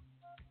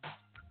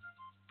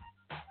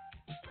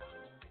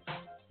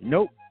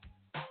 Nope.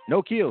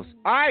 No kills.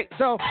 All right,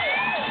 so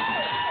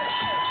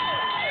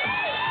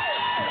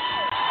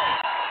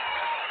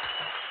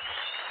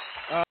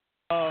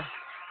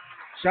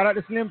shout out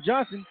to Slim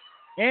Johnson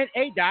and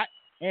A Dot,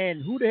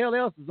 and who the hell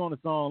else is on the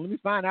song? Let me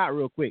find out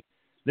real quick.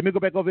 Let me go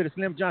back over to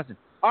Slim Johnson.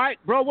 All right,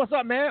 bro, what's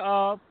up, man?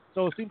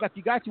 So it seems like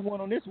you got you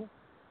one on this one.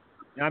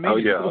 You know what I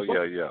mean?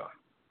 Oh yeah.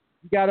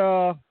 You got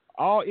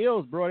all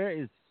ills, bro. That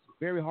is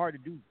very hard to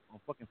do on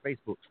fucking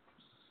Facebook.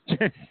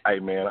 Hey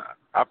man,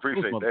 I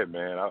appreciate that,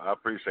 man. I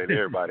appreciate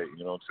everybody,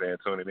 you know what I'm saying,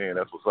 tuning in.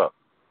 That's what's up.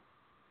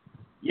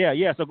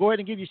 Yeah. So go ahead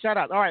and give you shout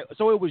out. All right,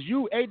 so it was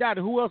you, A Dot,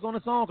 and who else on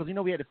the song? Because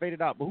we had to fade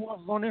it out. But who else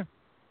was on there?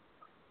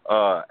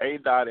 A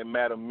Dot and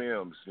Madam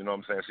Mims, you know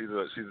what I'm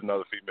saying? She's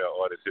another female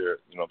artist here,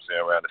 you know what I'm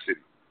saying, around the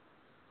city.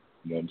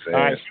 You know what I'm saying?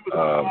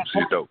 All right,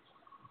 she's dope.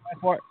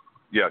 Part.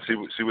 Yeah, she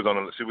was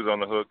on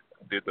the hook,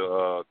 did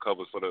the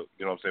covers for the,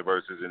 you know what I'm saying,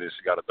 verses, and then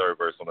she got a third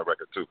verse on the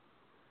record too.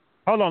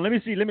 Hold on, let me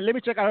see. Let me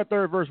check out her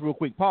third verse real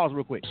quick. Pause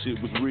real quick. Shit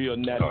was real,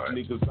 now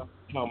niggas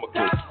comical.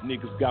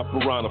 Niggas got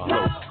piranha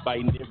flow,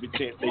 biting every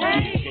chance they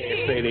get.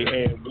 Can't say they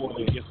had one,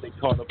 guess they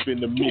caught up in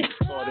the mix.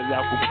 Started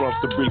out from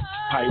across the bricks,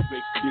 Pyrex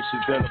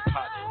dishes and a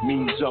pot.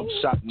 Mean jump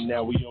shot, and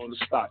now we on the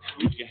spot.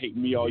 You can hate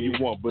me all you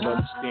want, but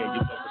understand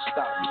you never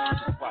stop me.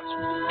 Just watch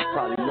me, you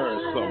probably learn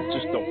something,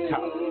 just don't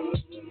cop it.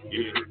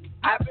 Yeah.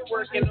 I've been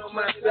working on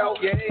myself,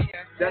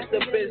 that's the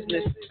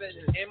business.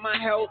 And my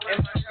health, and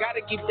I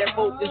gotta keep that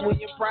focus when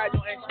your pride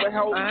don't ask for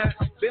help.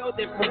 Build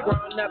it from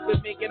ground up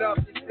and make it up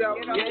yourself,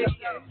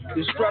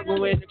 The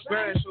struggle and the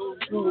grind shows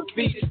who will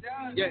beat it,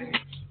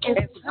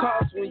 Answer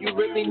calls when you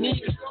really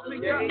need it,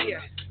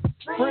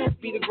 Friends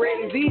be the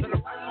greatest evil,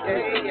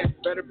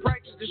 Better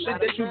practice the shit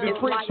that you be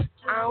preaching.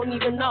 I don't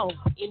even know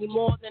any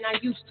more than I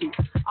used to.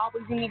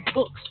 Always in these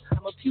books,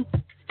 I'm a pupil.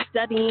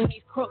 Studying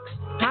these crooks.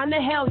 How in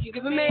the hell you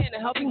give a man a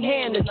helping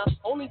hand and the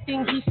only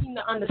thing he seem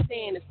to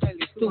understand is fairly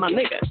through my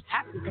niggas.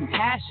 Have some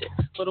compassion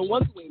for the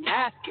ones who ain't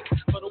asking,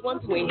 for the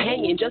ones who ain't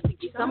hanging just to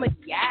get some of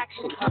the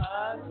action.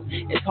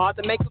 It's hard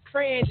to make a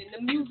friend in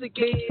the music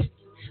biz.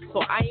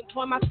 So I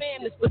employ my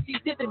fam to split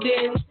these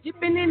dividends,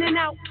 dipping in and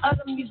out of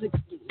the music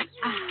biz.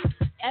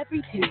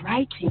 Everything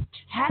writing,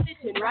 habits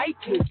and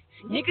writing.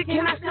 Nigga,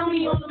 can I tell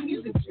me on the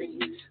music dream?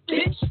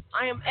 Bitch,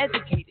 I am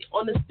educated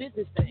on this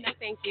business thing. No,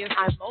 thank you.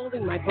 I'm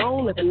molding my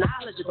bone with the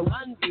knowledge of the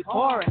ones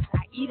before us.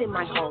 I eat in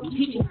my home,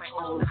 teaching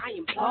my own. I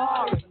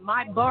implore.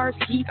 My bars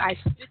heat, I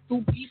spit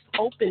through beef,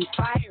 open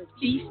fire,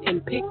 feast,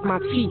 and pick my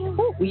teeth.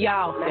 We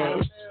all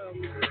fed.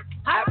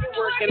 I've been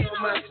working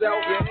on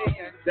myself,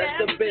 that's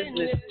the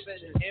business.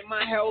 And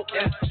my health,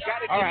 and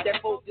I gotta keep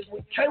that focus.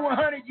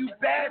 K100, you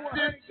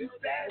bastard.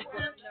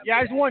 Yeah,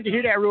 I just wanted to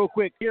hear that real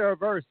quick. Hear her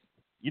verse.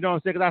 You know what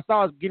I'm saying? Because I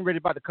saw I was getting ready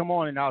about to come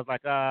on, and I was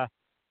like,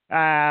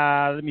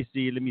 let me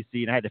see,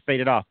 and I had to fade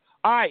it off.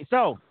 All right,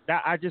 so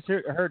I just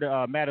heard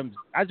Madam.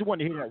 I just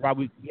wanted to hear that while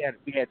we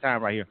had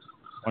time right here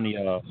on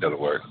the that'll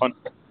work on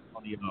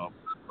the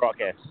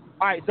broadcast.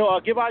 All right, so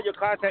give out your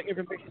contact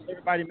information to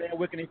everybody, man.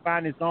 Where can they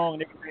find this song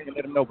and everything, and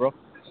let them know, bro.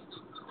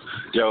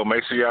 Yo,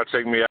 make sure y'all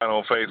check me out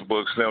on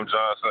Facebook, Slim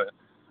Johnson,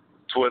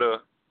 Twitter,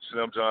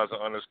 Slim Johnson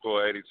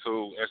 _82,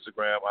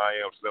 Instagram,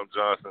 I am Slim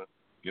Johnson.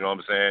 You know what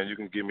I'm saying? You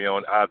can get me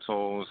on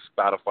iTunes,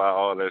 Spotify,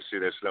 all that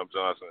shit at Slim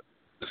Johnson.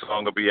 The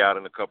song will be out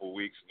in a couple of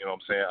weeks. You know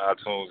what I'm saying?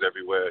 iTunes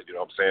everywhere. You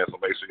know what I'm saying? So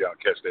make sure y'all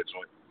catch that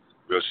joint.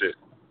 Real shit.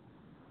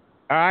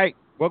 All right.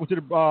 Welcome to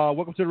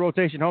the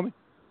rotation, homie.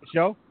 The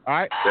show. All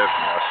right.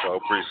 Definitely. I so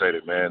appreciate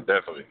it, man.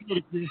 Definitely.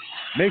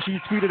 Make sure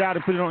you tweet it out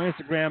and put it on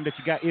Instagram that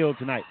you got ill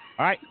tonight.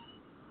 All right.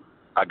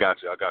 I got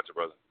you,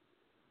 brother.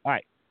 All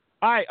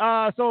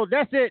right. So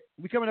that's it.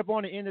 We're coming up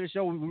on the end of the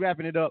show. We're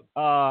wrapping it up.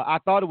 I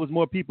thought it was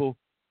more people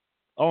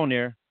on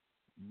there,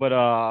 but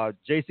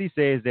JC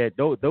says that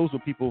those were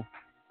people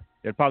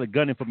that are probably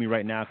gunning for me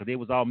right now because they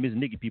was all Miss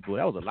Nikki people.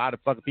 That was a lot of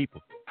fucking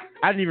people.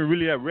 I didn't even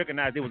really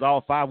recognize they was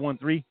all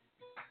 513.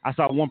 I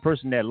saw one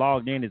person that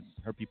logged in as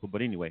her people,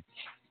 but anyway.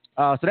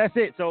 So that's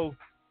it. So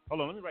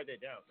hold on, let me write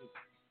that down too,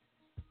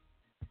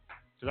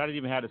 because I didn't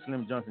even have the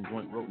Slim Johnson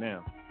joint wrote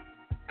down.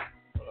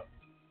 Hold up.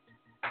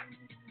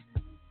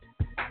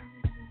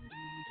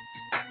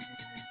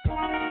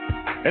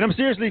 And I'm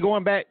seriously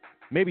going back,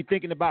 maybe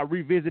thinking about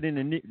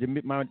revisiting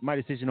my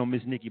decision on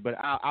Miss Nikki, but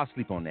I'll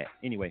sleep on that.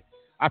 Anyway,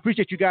 I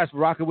appreciate you guys for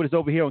rocking with us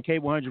over here on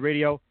K100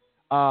 Radio.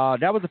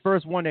 That was the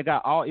first one that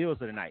got all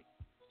ills of the night.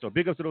 So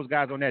big up to those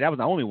guys on that. That was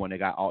the only one that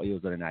got all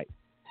ills of the night.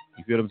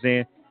 You feel what I'm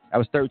saying? That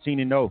was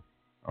 13-0. All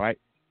right?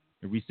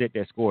 And reset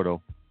that score,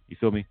 though. You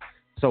feel me?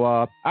 So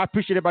I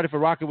appreciate everybody for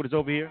rocking with us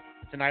over here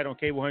tonight on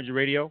K100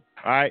 Radio.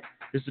 All right?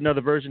 This is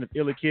another version of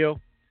Ill or Kill.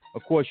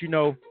 Of course, you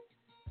know,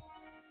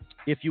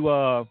 if you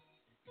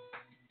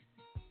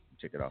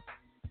check it out.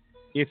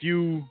 If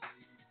you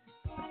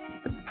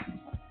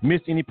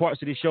missed any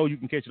parts of the show, you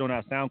can catch it on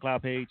our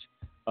SoundCloud page.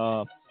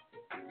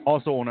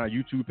 Also on our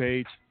YouTube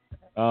page.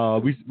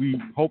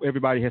 We hope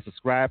everybody has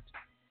subscribed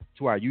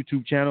to our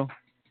YouTube channel.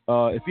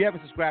 If you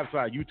haven't subscribed to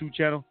our YouTube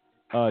channel,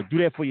 do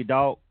that for your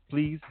dog,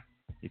 please,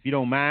 if you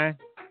don't mind.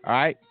 All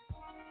right.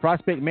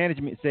 Prospect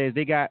Management says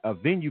they got a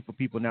venue for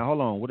people. Now,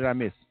 hold on. What did I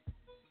miss?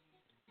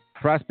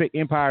 Prospect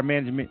Empire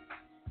Management.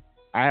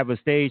 I have a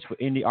stage for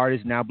indie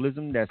artists now,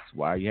 Blizzum. That's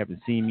why you haven't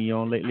seen me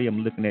on lately.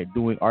 I'm looking at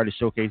doing artist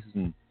showcases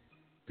and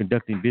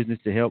conducting business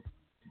to help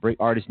break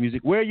artist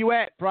music. Where you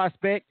at,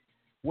 Prospect?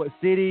 What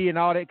city and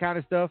all that kind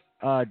of stuff?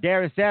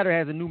 Darren Satter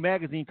has a new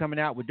magazine coming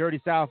out with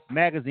Dirty South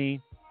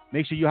Magazine.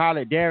 Make sure you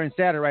holler at Darren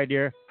Satter right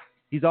there.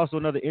 He's also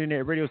another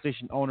internet radio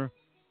station owner.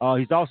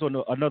 He's also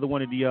another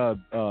one of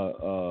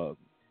the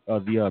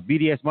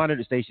BDS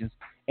monitor stations.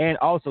 And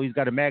also he's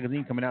got a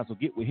magazine coming out, so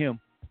get with him.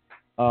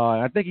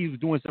 I think he was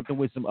doing something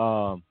with some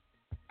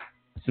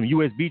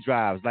USB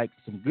drives, like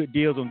some good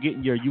deals on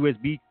getting your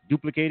USB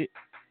duplicated.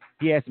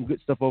 He has some good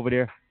stuff over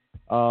there.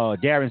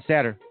 Darren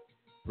Satter,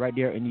 right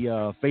there in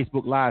the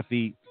Facebook Live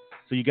feed.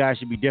 So you guys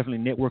should be definitely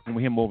networking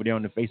with him over there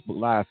on the Facebook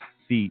Live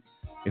feed.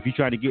 If you're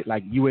trying to get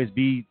like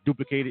USB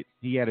duplicated,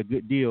 he had a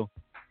good deal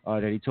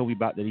that he told me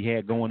about that he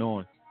had going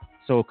on.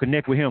 So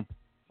connect with him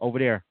over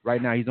there right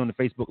now. He's on the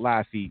Facebook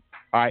Live feed.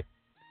 All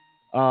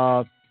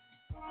right.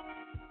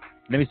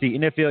 Let me see.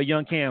 NFL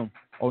Young Cam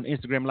on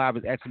Instagram Live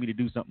is asking me to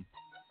do something.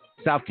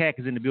 South Cac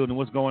is in the building.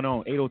 What's going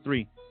on?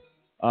 803.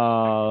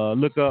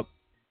 Look up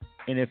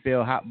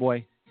NFL Hot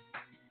Boy.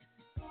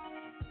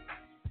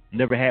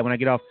 Never had when I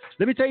get off.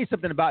 Let me tell you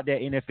something about that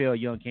NFL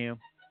Young Cam.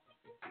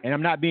 And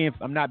I'm not being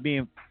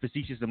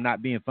facetious. I'm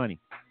not being funny.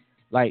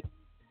 Like,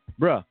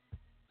 bruh,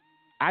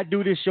 I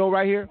do this show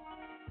right here.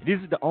 This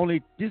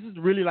is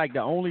really like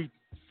the only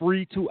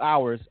free 2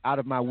 hours out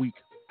of my week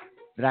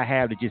that I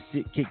have to just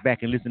sit, kick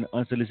back, and listen to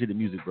unsolicited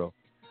music, bro.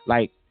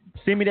 Like,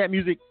 send me that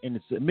music and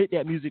submit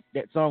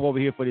that song over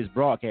here for this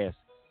broadcast.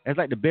 That's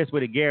like the best way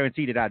to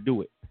guarantee that I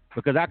do it.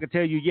 Because I can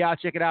tell you, yeah, I'll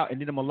check it out,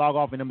 and then I'm going to log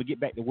off, and I'm going to get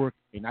back to work,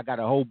 and I got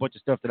a whole bunch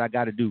of stuff that I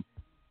got to do,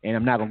 and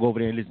I'm not going to go over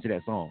there and listen to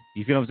that song.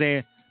 You feel what I'm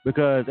saying?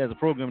 Because as a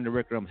programming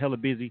director, I'm hella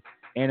busy,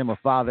 and I'm a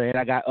father, and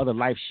I got other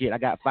life shit. I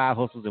got 5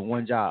 hustles and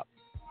 1 job.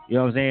 You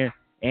know what I'm saying?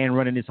 And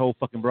running this whole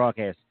fucking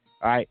broadcast.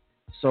 All right?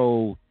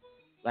 So,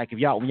 like, when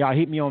y'all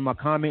hit me on my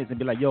comments and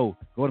be like, yo,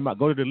 go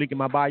to the link in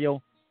my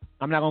bio,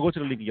 I'm not going to go to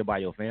the link in your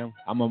bio, fam.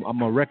 I'm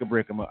a record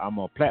breaker. I'm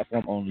a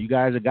platform owner. You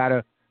guys have got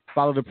to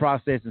follow the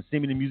process and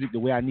send me the music the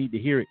way I need to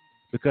hear it,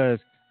 because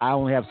I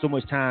only have so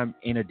much time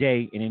in a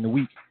day and in a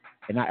week,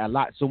 and I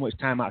allot so much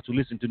time out to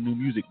listen to new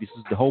music. This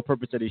is the whole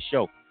purpose of this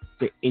show,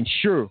 to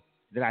ensure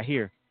that I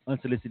hear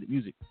unsolicited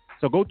music.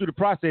 So go through the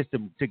process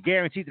to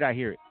guarantee that I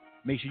hear it.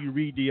 Make sure you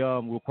read the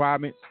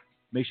requirements.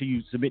 Make sure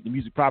you submit the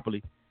music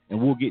properly,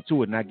 and we'll get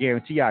to it, and I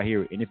guarantee I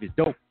hear it. And if it's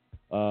dope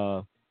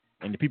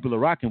and the people are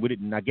rocking with it,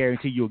 then I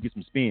guarantee you'll get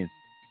some spins.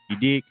 You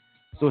dig?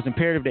 So it's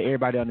imperative that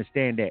everybody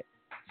understand that.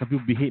 Some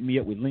people be hitting me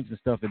up with links and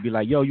stuff and be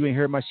like, yo, you ain't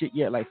heard my shit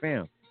yet? Like,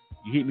 fam,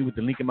 you hit me with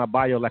the link in my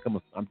bio like I'm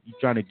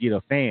trying to get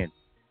a fan.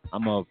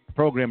 I'm a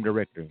program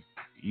director.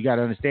 You got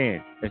to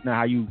understand. That's not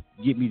how you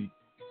get me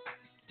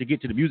to get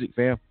to the music,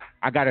 fam.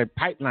 I got a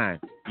pipeline.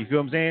 You feel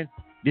what I'm saying?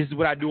 This is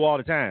what I do all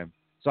the time.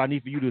 So I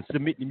need for you to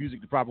submit the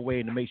music the proper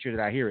way and to make sure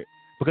that I hear it.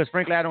 Because,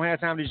 frankly, I don't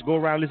have time to just go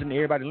around listening to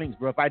everybody's links,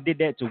 bro. If I did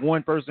that to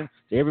one person,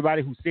 to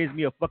everybody who sends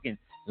me a fucking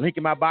link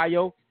in my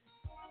bio,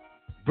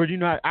 bro, you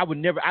know, I could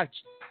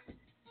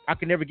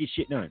never get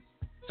shit done.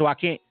 So I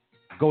can't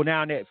go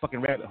down that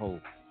fucking rabbit hole.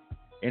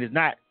 And it's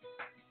not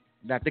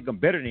that I think I'm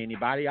better than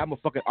anybody. I'm a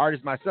fucking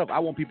artist myself. I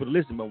want people to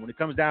listen. But when it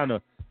comes down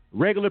to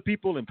regular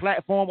people and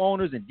platform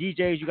owners and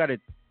DJs, you got to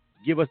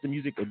give us the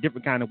music a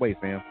different kind of way,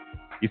 fam.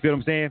 You feel what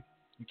I'm saying?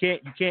 You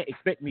can't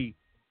expect me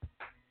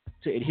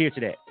to adhere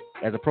to that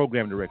as a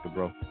program director,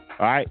 bro. All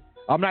right?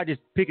 I'm not just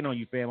picking on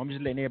you, fam. I'm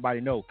just letting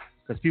everybody know,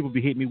 because people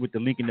be hitting me with the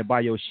link in the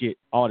bio shit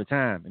all the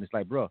time. And it's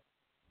like, bro,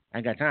 I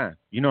ain't got time.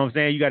 You know what I'm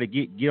saying? You got to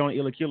get on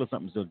Illa Kill or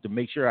something to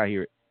make sure I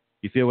hear it.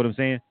 You feel what I'm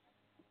saying?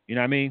 You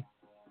know what I mean?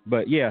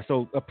 But yeah,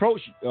 so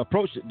approach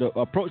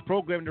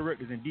program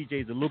directors and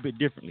DJs a little bit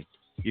differently.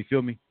 You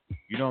feel me?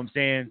 You know what I'm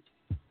saying?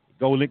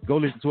 Go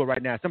listen to it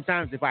right now.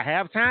 Sometimes if I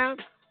have time,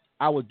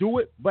 I will do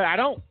it, but I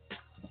don't.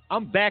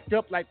 I'm backed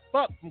up like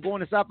fuck from going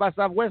to South by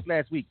Southwest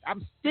last week.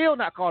 I'm still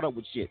not caught up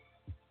with shit.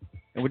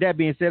 And with that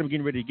being said, I'm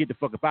getting ready to get the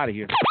fuck up out of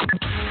here.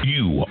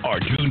 You are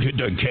tuned to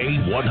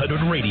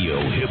K100 Radio,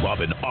 Hip Hop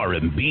and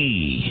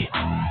R&B.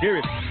 Here it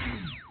is.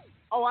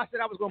 Oh, I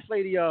said I was gonna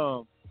play the.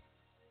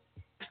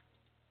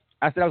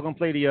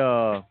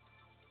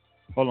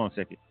 Hold on a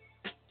second.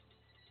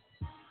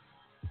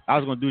 I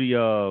was gonna do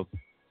the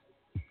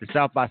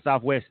South by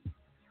Southwest.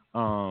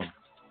 The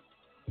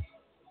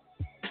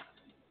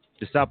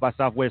South by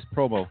Southwest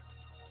promo.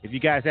 If you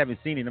guys haven't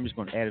seen it, I'm just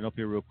gonna add it up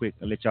here real quick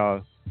and let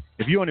y'all.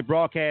 If you're on the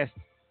broadcast,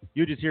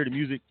 you'll just hear the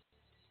music.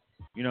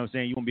 You know what I'm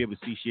saying? You won't be able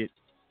to see shit.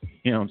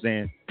 You know what I'm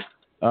saying?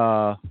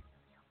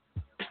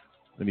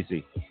 Let me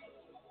see.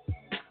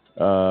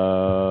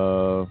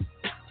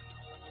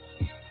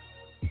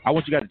 I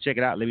want you guys to check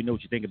it out. Let me know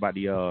what you think about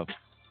the.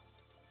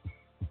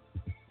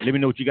 Let me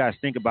know what you guys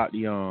think about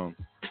the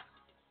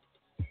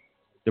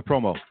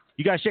promo.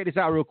 You guys check this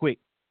out real quick.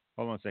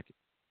 Hold on a second.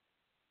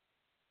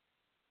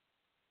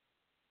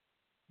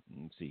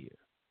 Let's see here.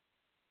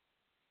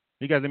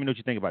 You guys let me know what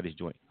you think about this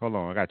joint. Hold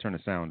on, I gotta turn the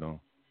sound on.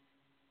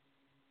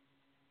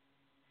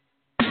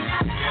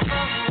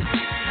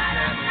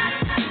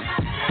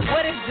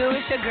 What it do?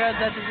 It's your girl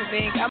Duchess of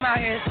Ink. I'm out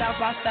here at South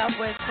by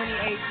Southwest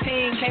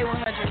 2018,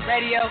 K100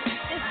 Radio.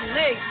 It's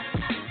lit.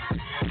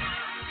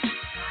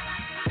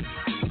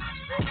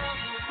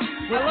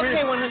 I love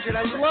K100.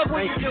 I love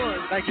what you're doing.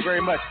 Thank you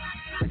very much.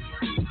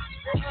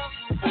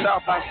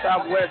 South by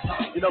Southwest,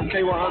 you know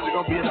K100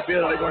 gonna be in the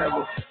building. They're gonna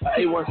have a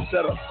A1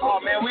 setup. Oh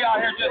man, we out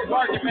here just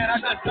working, man. I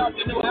just dropped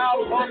a new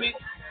album on me.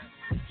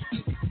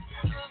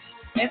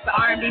 It's the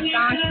R&B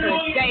songster,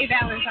 Jay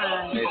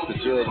Valentine. It's the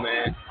Jug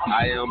Man.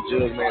 I am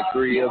Jug Man.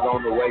 3 years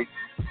on the way.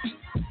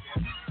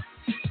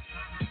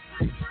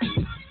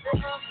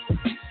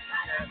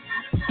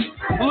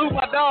 Blue,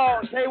 my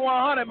dog,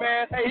 K100,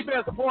 man. Hey, he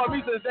been supporting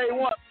me since day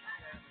one.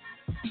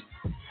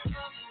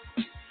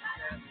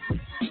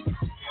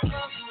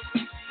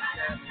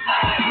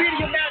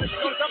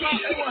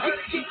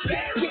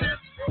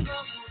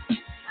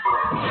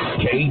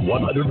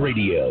 K100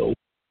 Radio.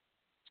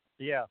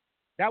 Yeah,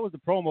 that was the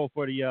promo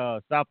for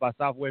the South by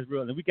Southwest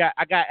Real. And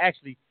I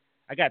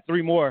got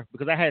 3 more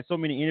because I had so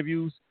many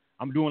interviews.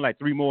 I'm doing like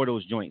 3 more of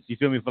those joints. You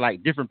feel me? For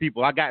like different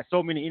people. I got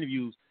so many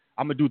interviews.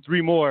 I'm gonna do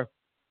 3 more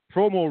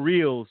promo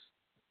reels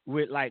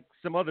with like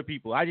some other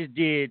people. I just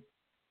did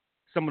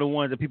some of the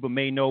ones that people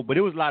may know, but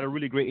it was a lot of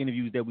really great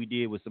interviews that we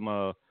did with some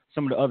of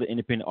the other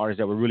independent artists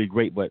that were really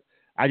great. But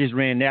I just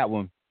ran that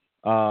one.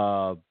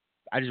 I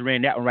just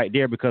ran that one right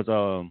there because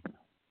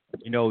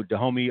you know, the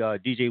homie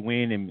DJ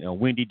Win and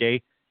Wendy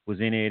Day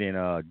was in it,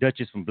 and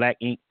Duchess from Black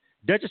Ink.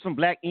 Duchess from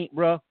Black Ink,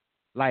 bro.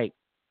 Like,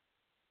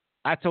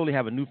 I totally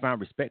have a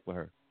newfound respect for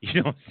her. You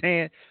know what I'm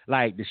saying?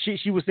 Like, the shit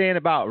she was saying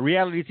about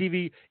reality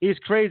TV is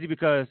crazy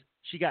because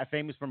she got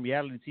famous from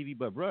reality TV,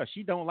 but bro,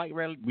 she don't like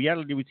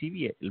reality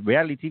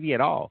TV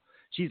at all.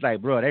 She's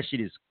like, bro, that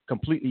shit is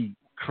completely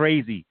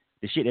crazy.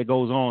 The shit that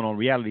goes on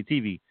reality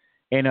TV,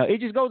 and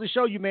it just goes to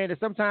show you, man, that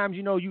sometimes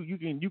you know you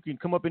can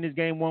come up in this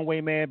game one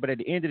way, man, but at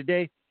the end of the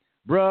day,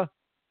 bro,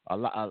 a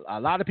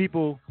lot of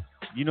people,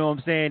 you know what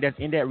I'm saying, that's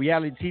in that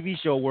reality TV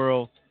show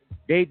world,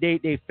 they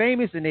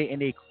famous and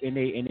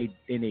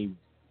they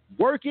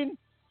working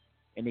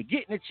and they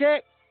getting a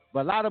check.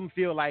 But a lot of them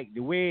feel like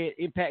the way it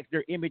impacts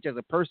their image as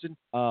a person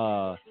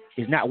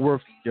is not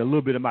worth the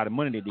little bit amount of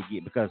money that they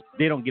get because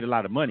they don't get a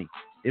lot of money.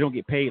 They don't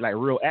get paid like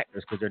real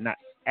actors because they're not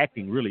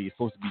acting really. It's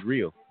supposed to be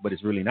real, but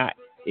it's really not.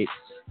 It's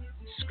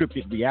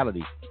scripted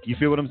reality. You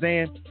feel what I'm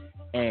saying?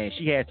 And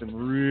she had some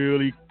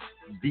really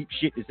deep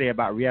shit to say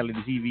about reality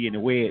TV and the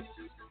way it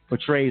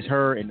portrays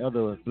her and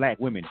other black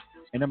women.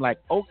 And I'm like,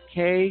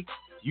 okay,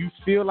 you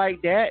feel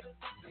like that?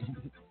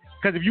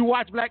 Because if you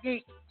watch Black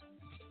Ink,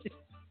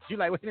 you're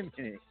like, wait a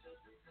minute.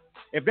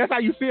 If that's how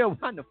you feel,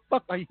 why the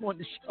fuck are you on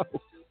the show?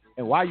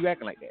 And why are you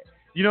acting like that?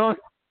 You know?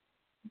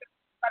 You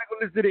gotta go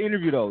listen to the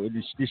interview, though.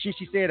 The shit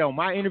she said on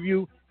my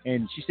interview,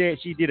 and she said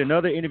she did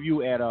another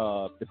interview at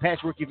the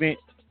Patchwork event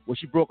where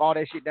she broke all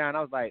that shit down.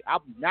 I was like,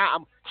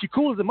 she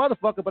cool as a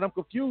motherfucker, but I'm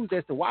confused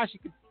as to why she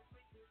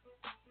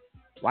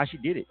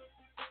did it.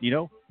 You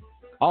know?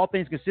 All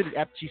things considered,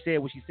 after she said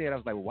what she said, I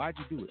was like, well, why'd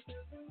you do it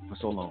for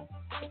so long?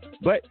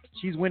 But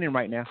she's winning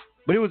right now.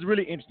 But it was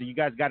really interesting. You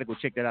guys got to go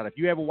check that out. If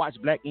you ever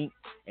watched Black Ink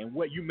and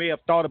what you may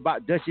have thought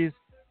about Duchess,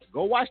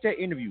 go watch that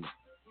interview.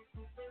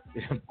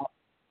 Pretty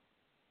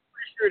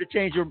sure to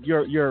change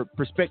your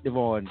perspective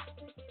on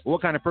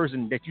what kind of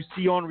person that you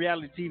see on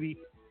reality TV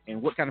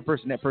and what kind of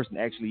person that person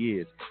actually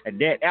is. And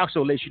that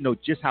also lets you know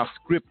just how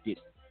scripted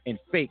and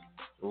fake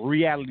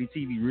reality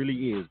TV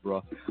really is,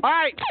 bro. All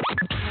right.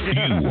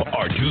 You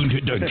are tuned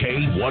to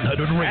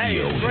K100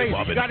 Radio. Hey, Hip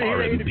Hop you and gotta hear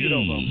the R&B. interview,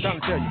 though, bro. I'm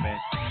trying to tell you, man.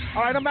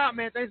 All right, I'm out,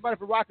 man. Thanks, everybody,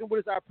 for rocking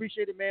with us. I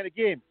appreciate it, man.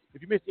 Again,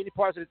 if you missed any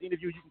parts of this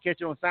interview, you can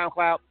catch it on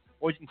SoundCloud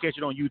or you can catch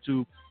it on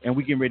YouTube, and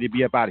we getting ready to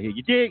be up out of here.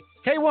 You dig?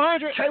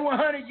 K100.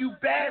 K100, you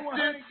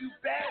bastard. You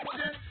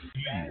bastard.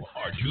 You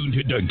are tuned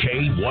to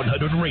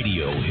K100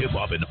 Radio. Hip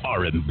Hop and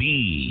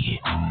R&B.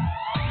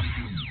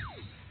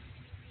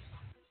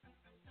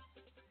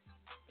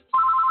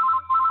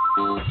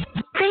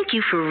 Thank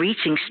you for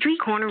reaching Street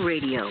Corner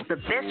Radio, the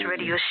best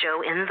radio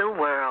show in the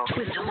world.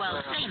 With the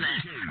world famous.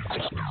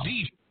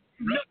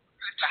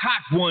 The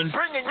hot one.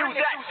 Bringing you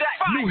that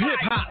New hip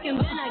hop. And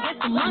when I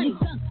get the money,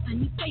 I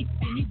need faith,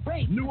 I need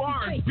break. New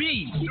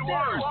R&B.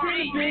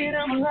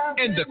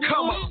 And the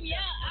come up.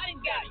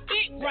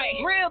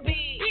 Real big.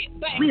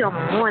 We are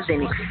more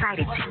than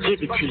excited to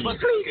give it to you.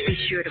 Please be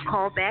sure to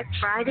call back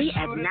Friday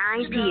at 9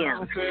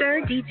 p.m.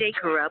 Sir DJ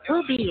Corrupt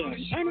will be in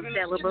and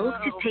available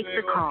to take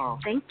the call.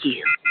 Thank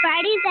you.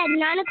 Fridays at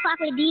 9 o'clock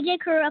with DJ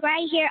Corrupt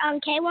right here on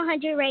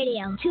K100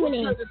 Radio. Tune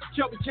in.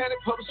 Shelby Cannon,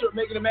 publisher of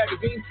Making It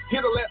Magazine,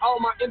 here to let all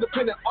my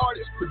independent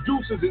artists,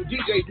 producers, and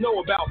DJs know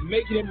about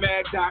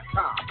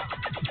MakingItMag.com.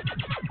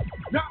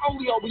 Not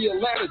only are we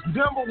Atlanta's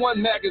 #1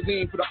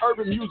 magazine for the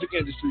urban music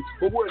industry,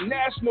 but we're a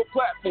national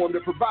platform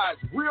that provides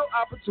real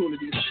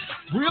opportunities,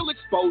 real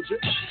exposure,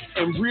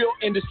 and real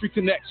industry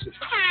connections.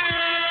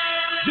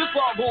 Just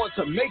log on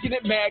to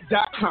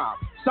makingitmag.com.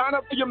 Sign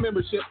up for your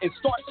membership and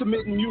start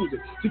submitting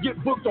music to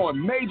get booked on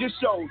major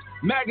shows,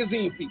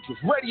 magazine features,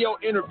 radio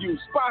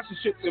interviews,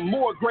 sponsorships, and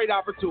more great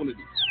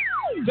opportunities.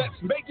 That's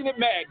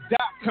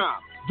makingitmag.com.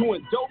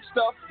 Doing dope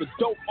stuff for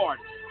dope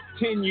artists.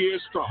 10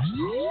 years strong.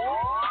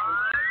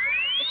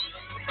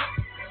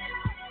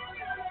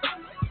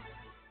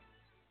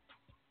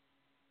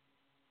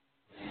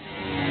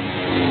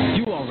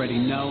 You already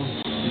know.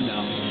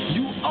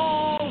 You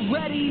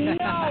already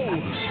know.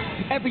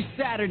 Every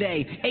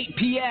Saturday, 8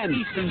 p.m.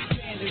 Eastern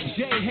Standard,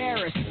 Jay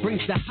Harris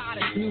brings the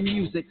hottest new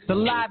music, the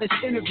livest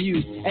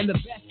interviews, and the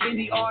best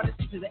indie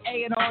artists to the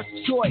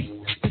A&R's choice.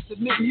 To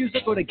submit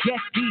music or to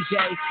guest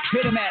DJ,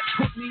 hit him at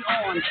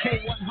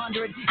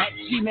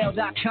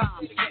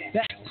putmeonk100@gmail.com.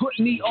 That's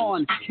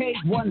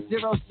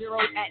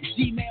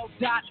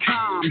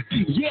putmeonk100@gmail.com.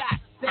 Yeah, I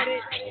said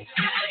it.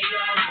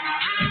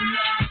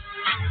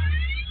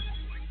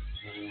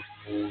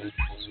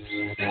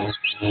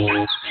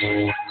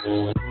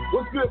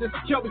 What's good? This is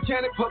Kelby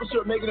Cannon, publisher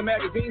of Making It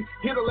Magazine,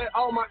 here to let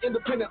all my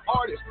independent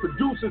artists,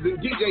 producers, and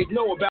DJs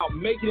know about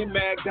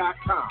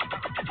makingitmag.com.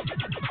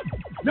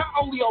 Not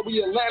only are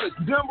we Atlanta's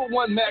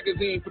 #1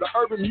 magazine for the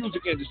urban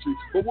music industry,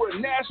 but we're a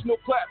national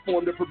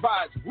platform that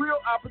provides real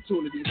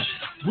opportunities,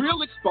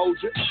 real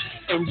exposure,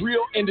 and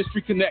real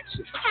industry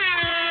connections.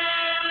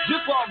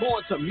 Just log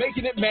on to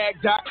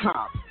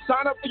makingitmag.com.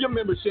 Sign up for your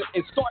membership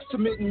and start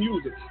submitting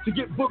music to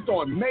get booked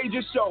on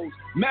major shows,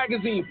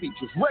 magazine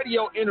features,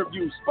 radio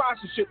interviews,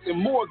 sponsorships, and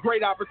more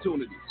great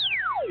opportunities.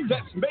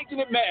 That's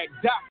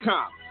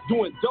makingitmag.com.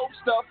 Doing dope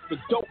stuff for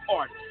dope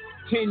artists.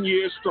 10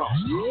 years strong.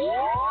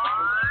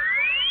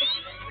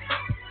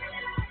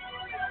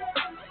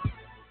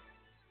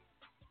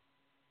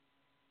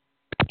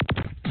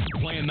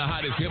 Playing the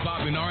hottest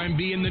hip-hop and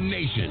R&B in the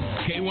nation.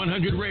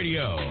 K100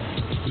 Radio.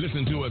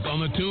 Listen to us on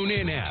the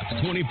TuneIn app,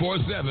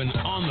 24/7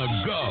 on the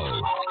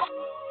go.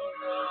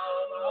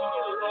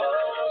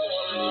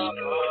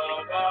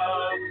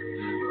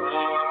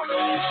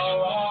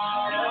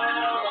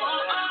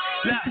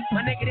 Look,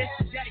 my nigga, this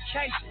is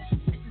dedication.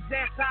 This is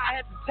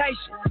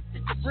anti-hesitation.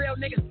 This is real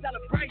nigga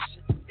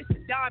celebration. This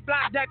is Don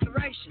Block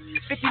declaration.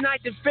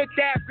 59th and 5th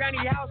Ave,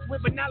 granny house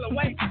with vanilla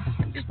wafer.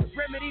 This is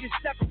remedy to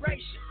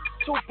separation.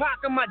 Tupac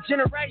of my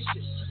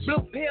generation.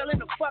 Blue pill in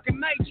the fucking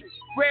matrix.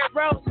 Red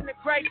rose in the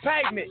great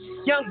pavement.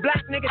 Young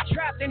black nigga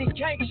trapped and he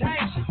can't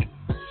change it.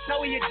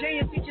 Know he a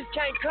genius, he just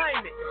can't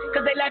claim it.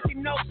 Cause they left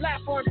him no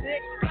platform to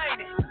explain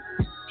it.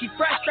 He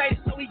frustrated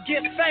so he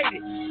get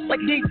faded.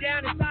 But deep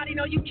down inside he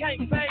know you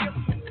can't fade him.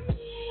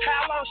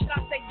 How long should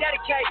I stay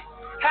dedicated?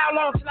 How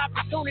long till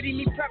opportunity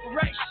need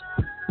preparation?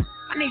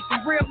 I need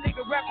some real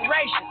nigga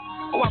reparation.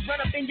 Or I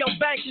run up in your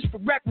bank just for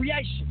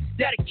recreation.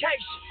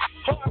 Dedication,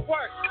 hard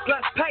work,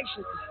 plus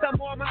patience. Some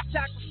more of my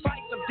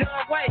sacrifice. I'm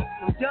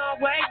done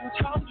waiting.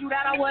 Told you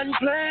that I wasn't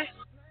playing.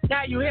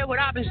 Now you hear what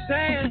I've been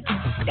saying.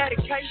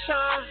 Dedication.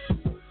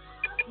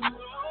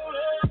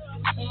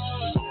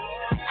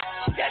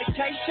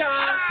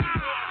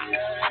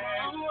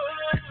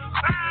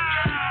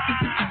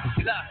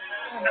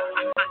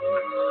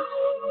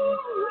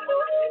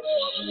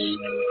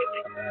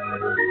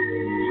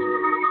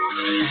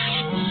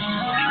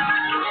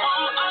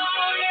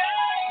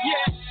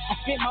 I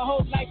spent my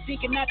whole life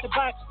thinking out the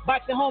box.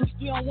 Boxing homies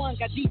 3-on-1,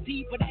 got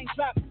DP, but I ain't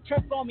dropped.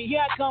 Turf on me,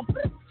 here I come.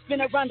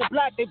 Spin around the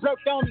block, they broke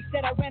on me.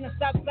 Said I ran a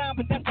stop sign,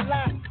 but that's a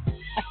lie.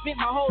 I spent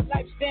my whole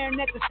life staring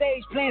at the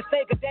stage, playing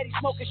Sega, daddy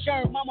smoking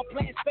Sherm, mama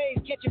playing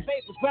spades, catching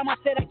papers. Grandma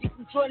said I get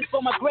some Jordans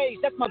for my grades,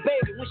 that's my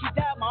baby. When she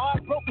died, my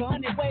heart broke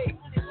 100 ways.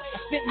 I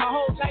spent my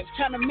whole life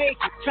trying to make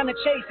it, trying to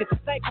chase it. The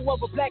cycle of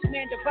a black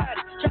man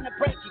divided, trying to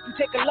break it. You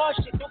take a lost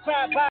shit, don't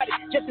cry about it,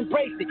 just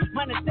embrace it.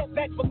 Mine a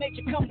setback for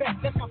major comeback,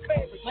 that's my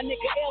favorite. My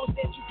nigga L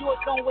said you do it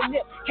on with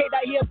nip.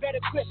 K-Dot here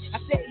better grip. I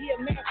said here,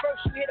 man,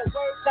 first you hear the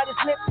words out his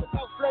lips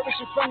without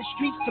flourishing from the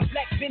streets to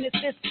black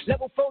businesses.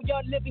 Level 4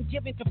 y'all living,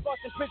 giving to false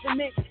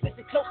imprisonment.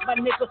 Listen close, my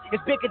nigga,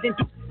 it's bigger than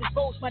deuces and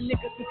bows, my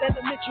nigga. Since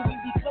elementary,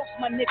 we close,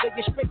 my nigga.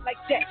 You're straight like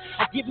that.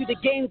 I give you the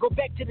game, go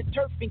back to the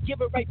turf and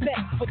give it right back.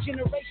 For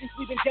generations,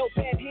 we've been dealt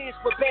bad hands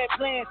with bad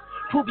plans.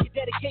 Prove your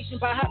dedication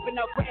by hopping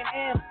out Grand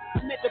Am.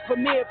 I'm at the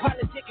premiere,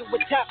 politicking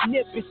with Top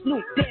Nip and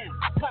Snoop. Damn,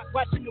 Pop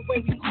watching the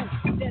way we move.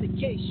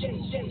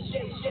 Dedication.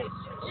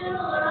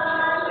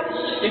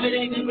 If it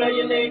ain't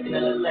congratulating, I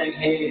look like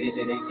hate. If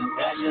it ain't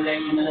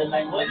congratulating, I look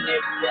like what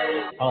Nick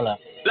said. Hold up.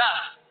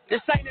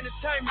 This ain't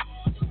entertainment.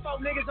 4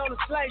 niggas on a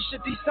slave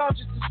ship. These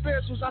soldiers and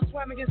spirituals I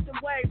swam against them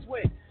waves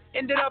with.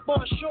 Ended up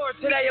on shore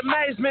to their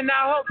amazement.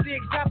 Now I hope the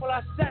example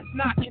I set's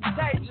not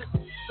contagious.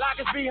 Lock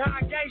us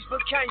behind gates but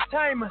can't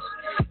tame us.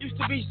 Used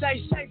to be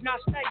stay safe, now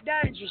stay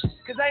dangerous.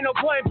 Cause ain't no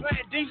point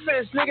playing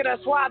defense, nigga.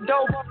 That's why I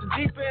dove off the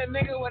deep end,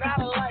 nigga, without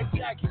a life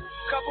jacket.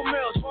 Couple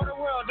meals for the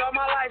world, all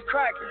my life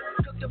cracking.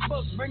 Cook the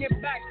books, bring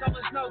it back so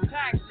there's no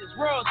taxes.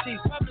 Royalties,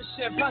 publishing.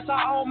 passion, plus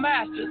our own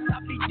masters.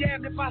 I'll be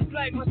damned if I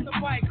slay with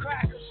some white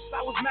crackers.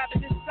 I was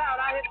mapping this out,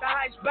 I hit the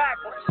heights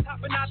backwards.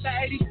 Hopping out the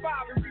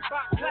 85 and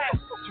Reebok class.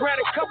 Read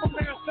a couple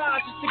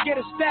marathons just to get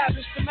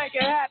established. To make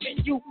it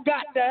happen, you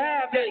got to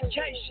have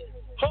dedication.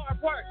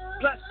 Hard work,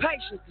 plus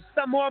patience.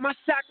 Some more of my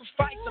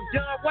sacrifice. I'm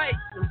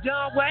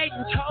done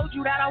waiting. Told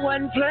you that I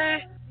wasn't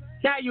playing.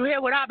 Now you hear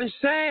what I've been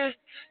saying.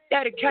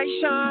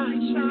 Dedication.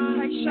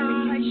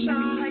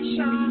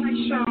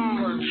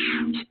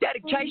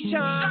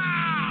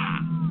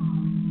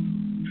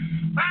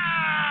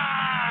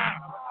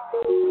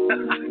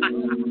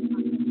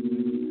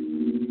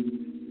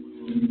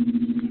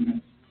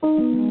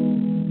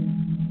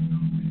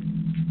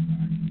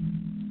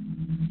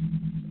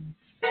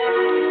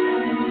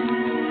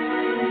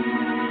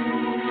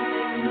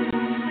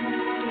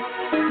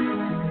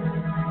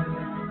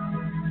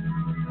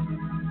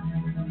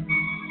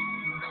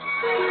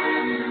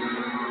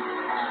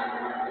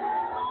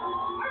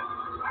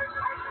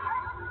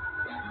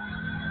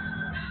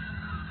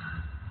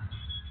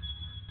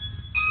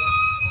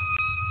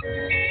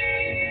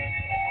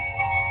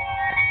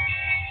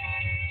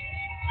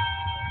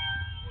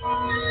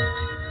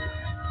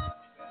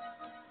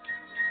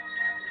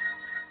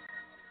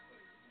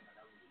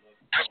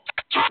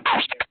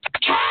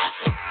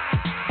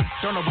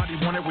 Don't nobody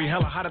want it, we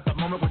hella hot at the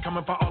moment. We're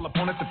coming for all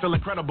opponents to feel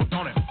incredible,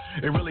 don't it?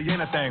 It really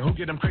ain't a thing. Who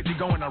get them crazy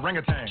going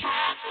orangutan?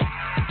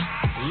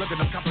 Look at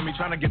them copying me,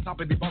 trying to get top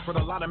of the boss with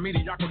a lot of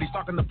mediocrity.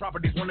 Stalking the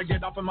properties, wanna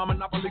get off of my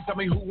monopoly. Tell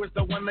me who is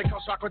the one they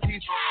call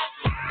Socrates?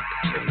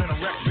 It's been a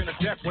wreck, been a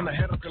death. When the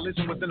head of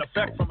collision was in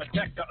effect from a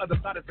deck, the other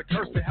side is the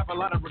curse. They have a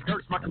lot of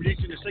regrets. My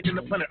creation is shaking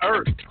the planet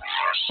Earth.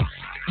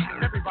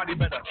 Everybody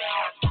better.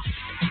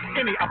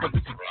 Any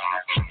opposition.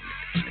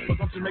 But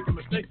don't you make a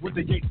mistake with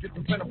the gates. Get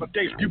some plan of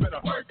escape. You better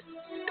work.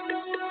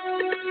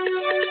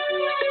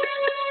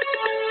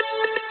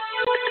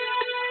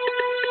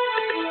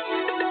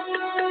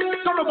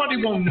 Don't nobody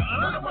want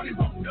none. Don't nobody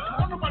want none.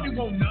 Don't nobody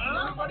want none.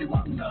 Don't nobody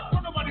want none.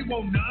 Don't nobody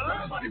want none.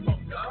 Don't nobody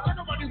want none. Don't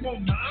nobody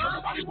want none.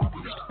 Nobody want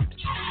none.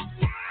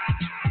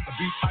 The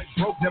beat I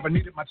broke, never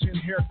needed my chin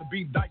hair to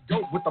be dyed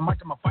goat. With the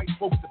mic in my fight,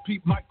 folks to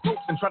peep my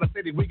quotes and try to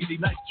say they wiggity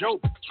nice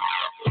joke.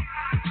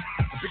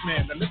 The big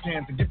man, the left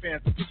hands and get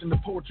fans, and pushing the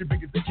poetry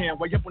big as they can.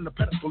 Way up on the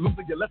pedestal,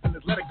 losing your lesson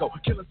is let it go.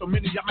 Killing so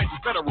many, I might be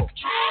federal.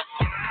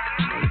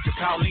 It's your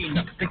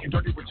Paulina, thinking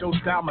dirty with your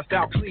style, my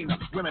style cleaner.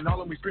 Women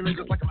all on me screaming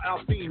just like I'm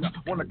Alcina.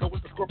 Wanna go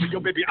with the Scorpio,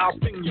 baby, I'll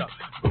sting ya.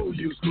 Who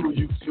you, screw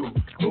you, too,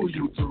 who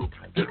you through?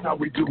 This how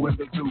we do in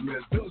the zoo,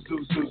 miss. Zoo,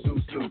 zoo, zoo, zoo,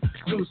 zoo,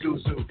 zoo, zoo,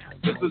 zoo,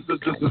 zoo, zoo, zoo,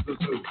 zoo, zoo,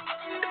 zoo.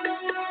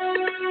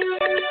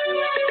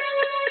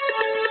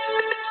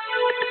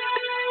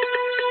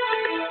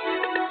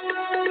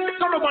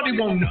 Don't nobody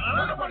want none.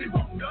 Don't nobody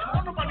want none.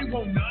 Don't nobody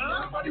want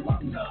none. Don't nobody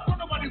want none. Don't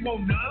nobody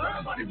want none.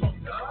 Don't nobody want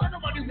none. Don't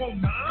nobody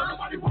want none.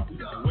 Nobody want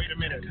none. Wait a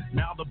minute.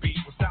 Now the beat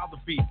was style the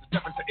beat.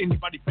 Stepping to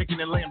anybody faking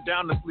and laying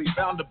down to sleep.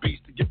 Found the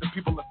beast to give the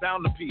people a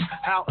sound of peace.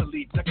 How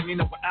elite, second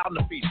Nina without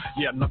the feet.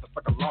 Yeah, another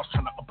fucker lost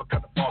trying to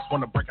uppercut the boss.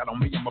 Wanna break out on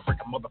me, I'ma break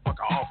a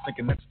motherfucker off.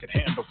 Thinking that you can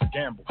handle the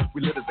gamble.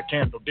 We lit as a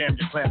candle. Damn,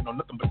 you're planning on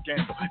nothing but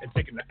scandal. And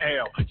taking the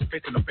L. You're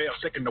facing the veil,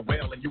 shaking the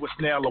whale. And you a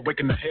snail,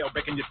 awaken the hell,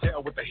 baking your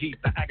tail with the heat.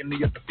 The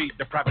agony of defeat,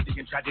 depravity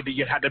and tragedy.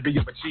 It had to be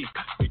of a chief.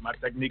 See my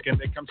technique and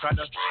they come try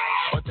to,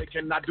 but they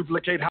cannot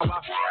duplicate how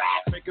I.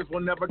 Fakers will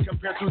never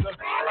compare to the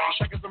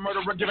checkers, the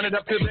murderer giving it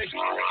up to they.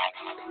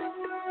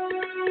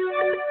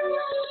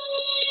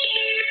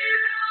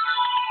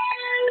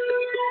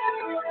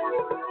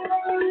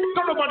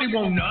 Don't nobody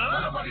want none.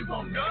 Don't nobody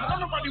want none. Don't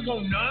nobody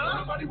want none. Don't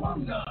nobody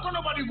want none. Don't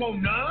nobody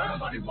want none. Don't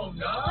nobody want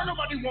none. Don't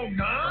nobody want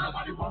none.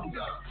 Nobody want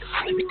none.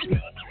 Nobody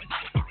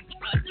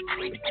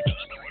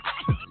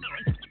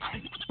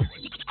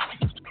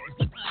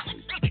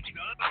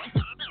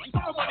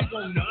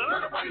want none.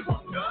 Nobody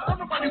want none.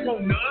 Nobody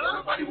want none.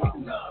 Nobody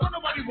want none.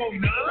 Nobody want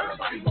none.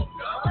 Nobody want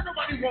none.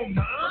 Nobody want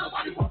none.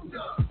 Nobody want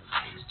none.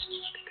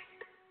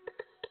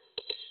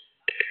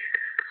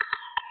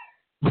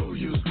 Who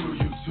you, screw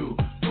you too,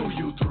 who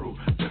you through?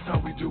 That's how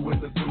we do in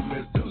the zoo,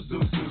 miss. Zoo,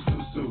 zoo, zoo,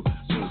 zoo, zoo,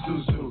 zoo, zoo,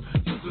 zoo,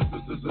 zoo, zoo,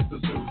 zoo, zoo, zoo,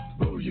 zoo.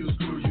 Who you,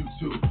 screw you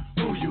too,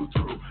 who you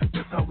through?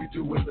 That's how we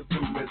do in the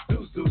zoo, miss.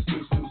 Zoo, zoo,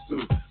 zoo, zoo,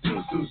 zoo,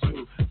 zoo, zoo,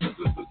 zoo, zoo,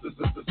 zoo, zoo,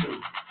 zoo, zoo, zoo.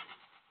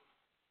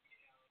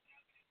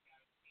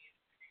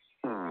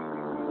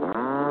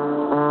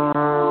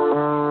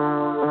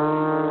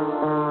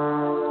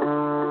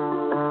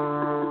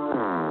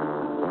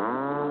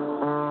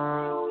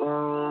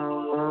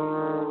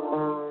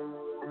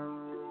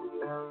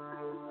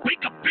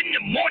 Wake up in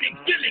the morning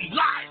feeling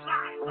live.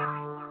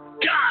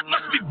 God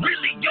must be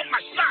really on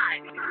my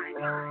side.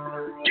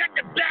 Got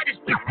the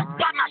baddest people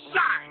by my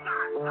side.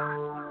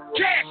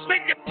 Cash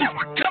make the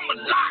people come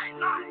alive.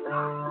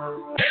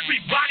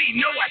 Everybody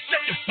know I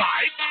set the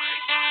vibe.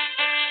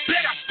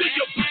 Bet I steal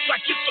your bitch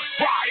like it's a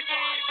bribe.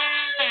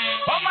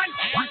 All my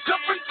niggas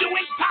come from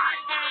doing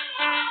time.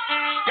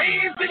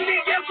 Hands in the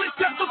air with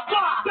several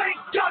fly. Thank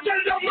God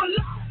that I'm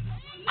alive.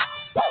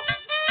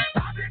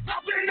 I've been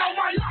popping all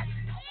my life.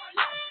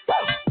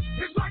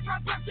 It's like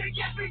I'm touching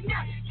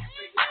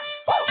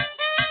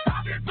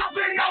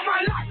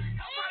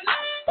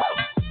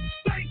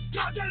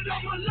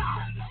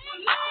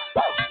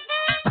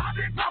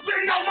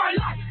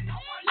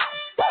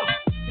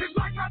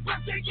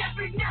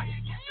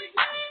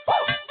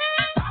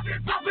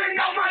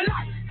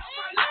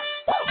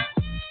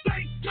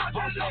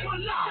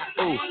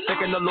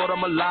thanking the Lord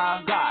I'm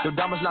alive. Your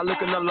diamonds not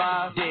looking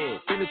alive.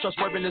 Feeling trust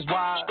swerving is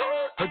wild.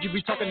 Heard you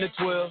be talking to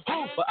 12,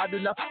 but I do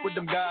not fuck with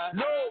them guys.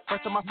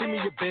 First time I see me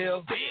your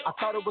bill, I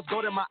thought it was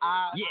gold in my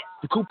eyes.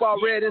 The coupe all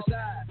red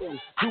inside.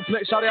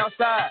 Duplex shot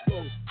outside.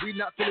 We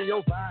not feeling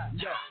your vibe.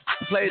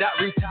 Played out,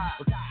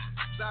 retired.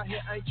 Out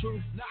here ain't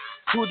true.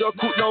 Two-door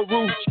coupe, no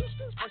roof.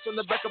 First on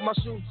the back of my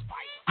shoes.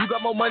 You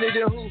got more money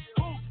than who?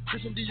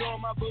 Christian Dior,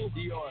 my boo.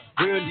 Real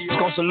Dior.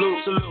 Gon'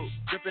 salute.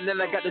 Drippin'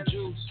 and I got the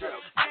juice.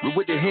 We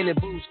with the Henny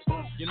boost.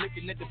 You're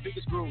looking at the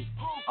biggest groove.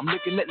 I'm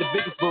looking at the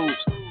biggest boobs.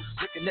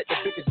 Looking at the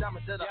biggest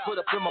diamonds that I put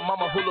up in my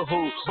mama hula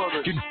hoops.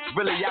 You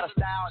really out of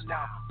style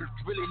now. You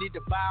really need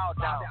to bow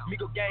down.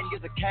 Migo gang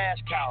is a cash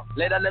cow.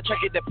 Lay down the truck,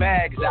 get the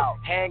bags out.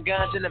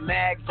 Handguns and the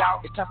mags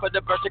out. It's time for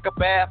the bird, take a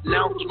bath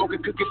now.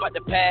 Smoking cookie, about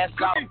to pass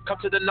out. Come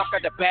to the knock,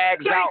 got the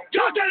bags out.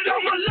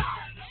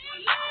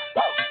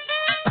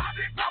 I've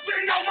been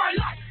popping all my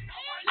life.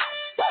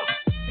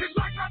 It's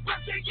like my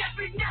birthday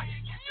every night.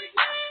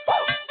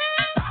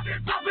 I've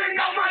been popping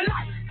all my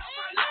life.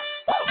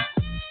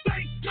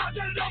 Thank God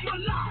that I'm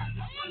alive.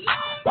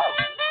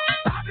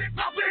 I've been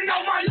popping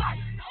all my life.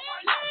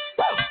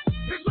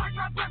 It's like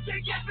my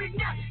birthday every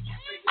night.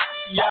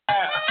 Yeah.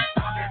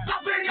 I've been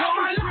popping all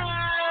my life.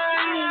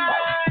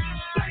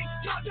 Thank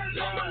God that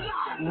I'm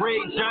alive.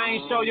 Rick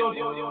James, show you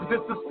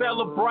this a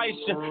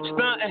celebration.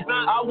 Stuntin',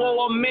 I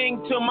wore a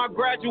ming to my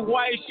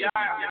graduation.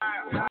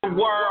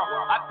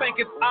 World, I think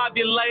it's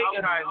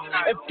ovulating.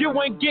 If you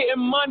ain't getting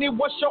money,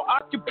 what's your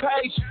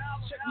occupation?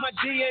 Check my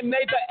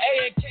DNA, the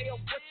A and K,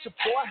 what's your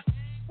boy?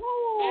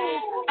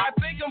 I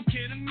think I'm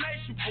kidding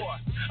nation, boy.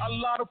 A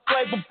lot of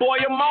flavor, boy.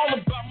 I'm all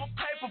about my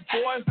paper,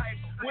 boy.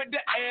 Went to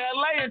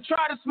LA and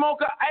tried to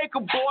smoke an acre,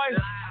 boy.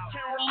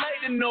 Can't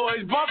relate to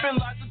noise, bumping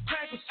like the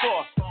tanker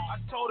store. I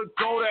told her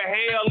go to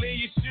hell,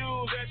 leave your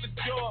shoes at the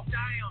door.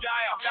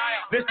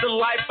 This the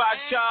life I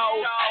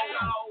chose.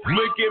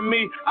 Look at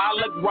me, I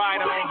look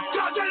right on. I've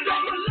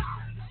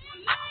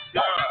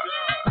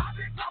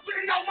been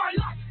popping all my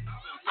life.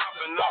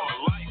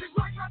 It's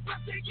like my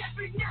birthday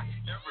every night.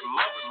 Every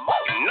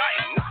motherfucking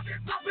night. I've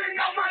been popping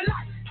all my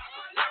life.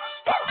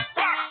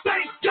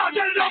 Thank God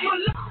that I'm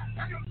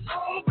alive. I am so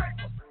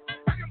grateful.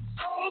 I am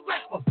so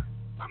grateful.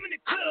 I'm in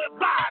the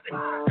club vibing,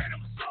 and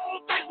I'm so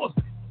thankful.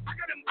 I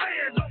got them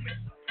bands on me.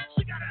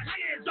 She got her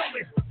hands on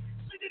me.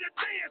 She did a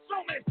dance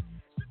on me.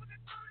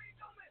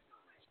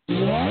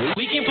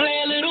 We can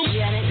play a little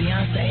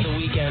Beyonce. The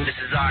Weeknd. This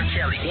is R.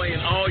 Kelly. Playing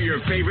all your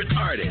favorite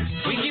artists.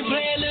 We can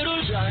play a little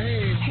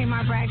Hey,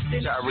 my Braxton.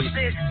 This is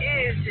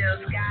Jill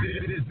Scott.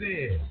 This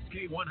is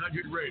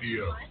K100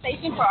 Radio.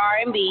 Station for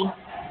R&B.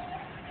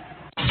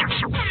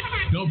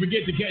 Don't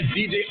forget to catch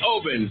DJ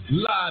Oben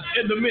live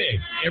in the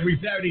mix every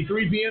Saturday,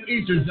 3 p.m.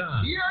 Eastern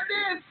Time. Hear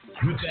this?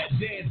 With that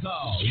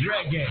dancehall,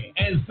 reggae,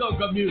 and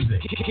soca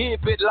music.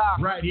 Keep it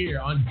locked. Right here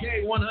on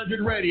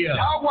K100 Radio.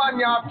 I want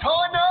y'all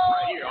turn up.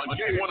 Right here on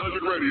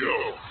K100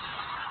 Radio.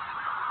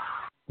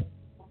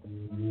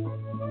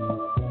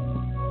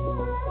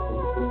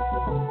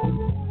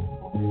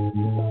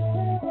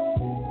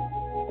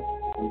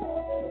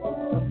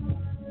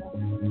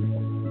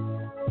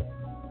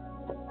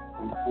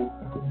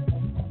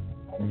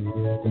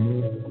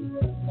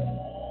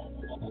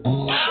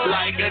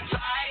 like a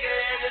tiger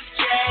in a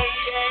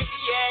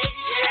cage,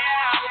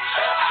 yeah.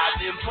 I've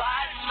been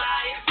plotting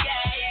my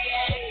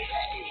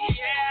escape,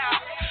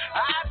 yeah.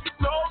 I've been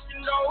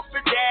smoking over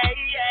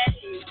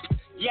days,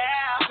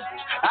 yeah.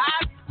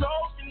 I've been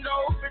smoking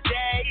over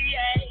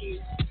days,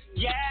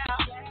 yeah.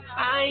 I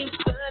ain't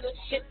gonna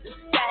hit the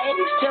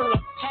stage till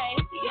I'm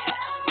paid, yeah.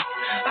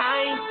 I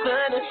ain't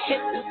gonna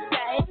hit the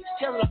stage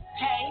till I'm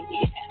paid,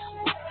 yeah.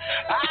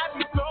 I've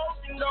been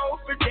smoking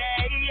over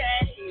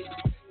days,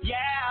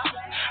 yeah.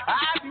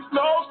 I be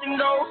smoking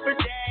dope for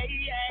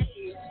days,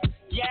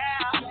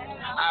 yeah.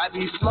 I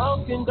be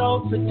smoking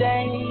dope for days,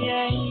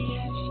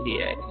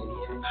 yeah.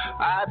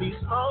 I be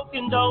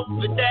smoking dope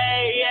for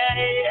days,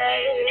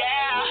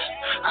 yeah.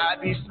 I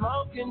be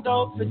smoking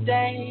dope for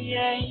days,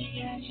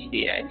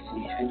 yeah.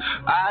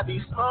 I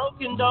be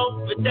smoking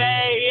dope for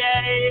days,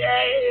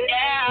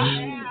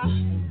 yeah.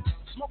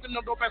 Smoking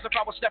no dope as if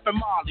I was Stephen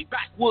Marley.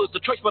 Backwoods,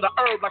 the trace for the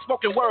herb, like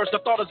smoking words. The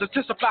thought is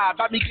intensified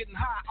by me getting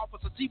high off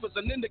of sativas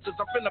and indicas.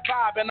 I'm finna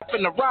vibe and I'm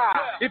finna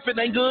ride. If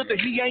it ain't good, then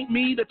he ain't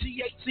me. The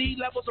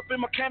THC levels up in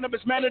my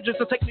cannabis manages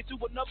to take me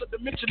to another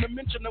dimension. To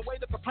mention the way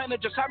that the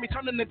planet just had me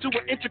turning into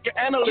an intricate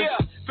analyst.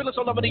 Feeling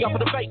so lovely off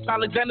of the vape.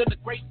 Alexander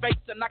the Great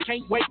Fakes, and I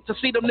can't wait to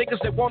see them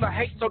niggas that wanna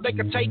hate so they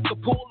can take the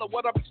pool of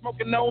what I be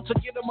smoking on to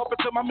get them up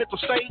into my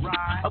mental state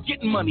of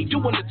getting money,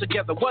 doing it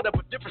together.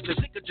 Whatever difference is,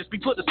 it could just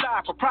be put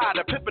aside for pride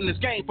of pimping this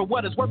game. For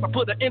what it's worth, I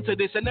put an into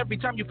this. And every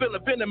time you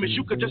feeling venomous,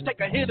 you could just take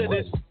a hit of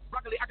this.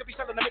 Broccoli, I could be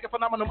selling to make a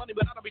phenomenal money,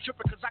 but I don't be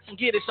tripping because I can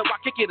get it. So I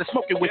kick it and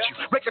smoke it with you.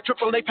 Break a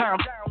triple A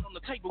pound down on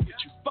the table with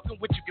you. Fucking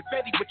with you, get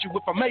Betty with you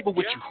if I'm able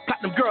with you.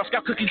 Platinum Girl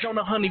Scout cookies on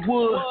the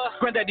honeywood.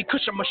 Granddaddy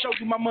Kush, I'ma show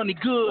you my money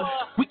good.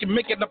 We can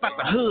make it up out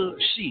the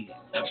hood. Shit.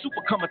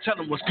 Super come and tell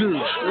them what's good.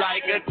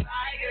 Like a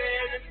tiger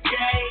in a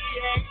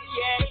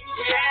cage,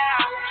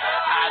 yeah.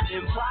 I've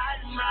been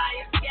plotting my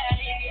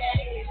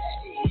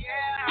escape, yeah.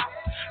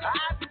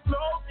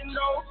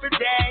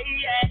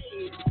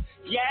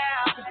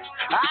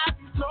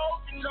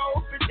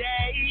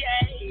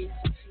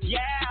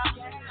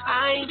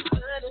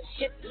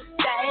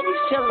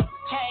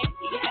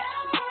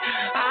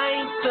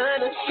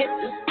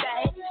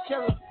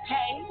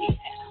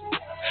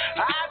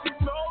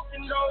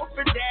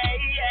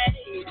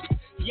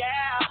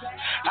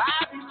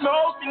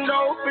 smoking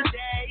dope for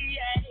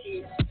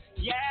days.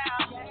 Yeah,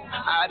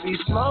 I be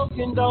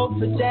smoking dope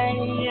for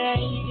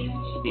days.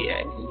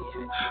 Yeah,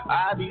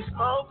 I be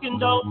smoking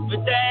dope for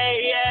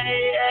days.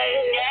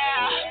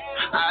 Yeah,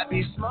 I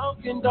be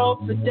smoking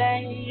dope for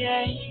days.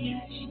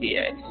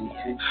 Yeah,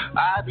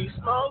 I be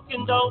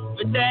smoking dope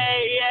for days. Yeah.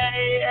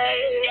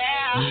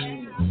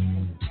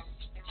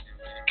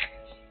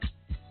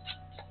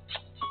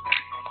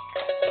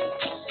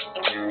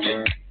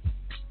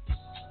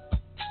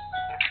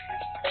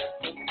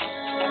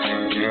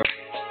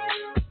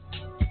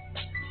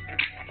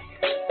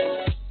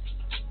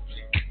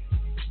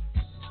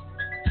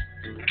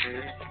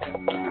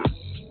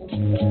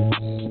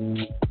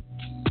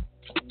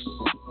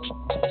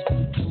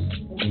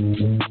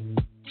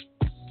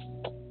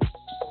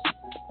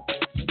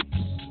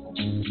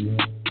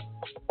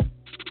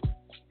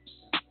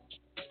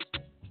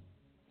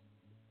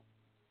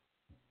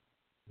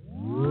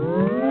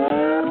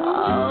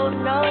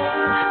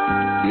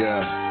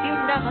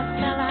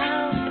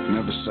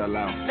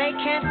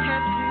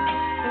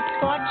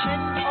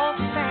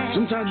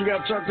 Sometimes you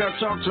gotta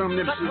talk to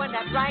them. But when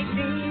that right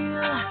deal,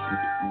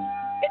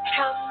 it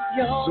comes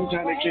your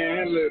sometimes way, they can't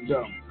handle it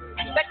though.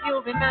 that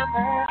you'll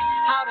remember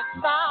how to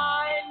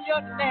sign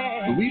your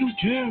name. We don't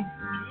care.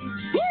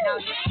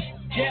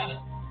 Yeah,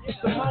 it's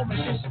the moment,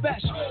 it's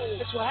special.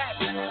 It's what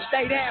happens.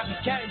 Stay down, the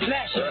game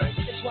bless you.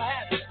 It's what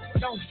happens.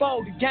 Don't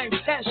fold, the game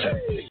special.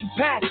 If you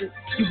pass it,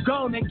 you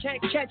gone, they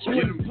can't catch you.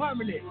 It's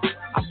permanent.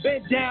 I've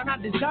been down, I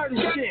deserted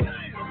shit.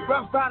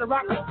 Rough Rider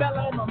Rockefeller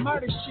on my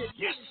murder shit.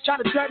 Try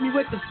to dirt me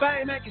with the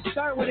fame, ain't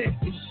concerned with it.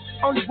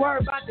 Only worry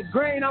about the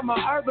green, I'm a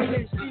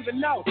herbalist. Even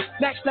though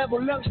next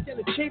level look still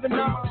achieving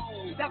though.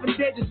 7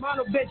 digits,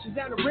 mono bitches,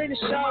 and arena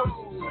shows.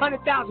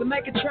 100,000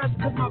 making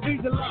transfer cause my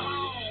visa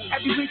low.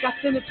 Every week I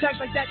send a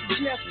text like that to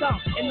GSO.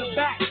 In the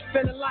back,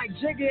 feeling like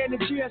Jigga in the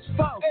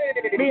GS4.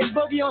 Me and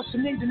Boogie on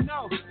some need to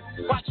know.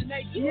 Watching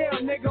ATL,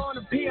 nigga on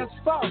the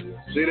PS4.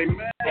 See, they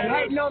mad. They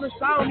hating on us,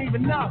 I don't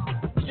even know.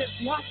 Just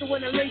hustle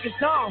when the link is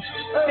on.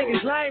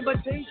 Niggas lame,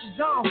 but to each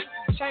his own.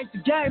 Change the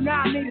game,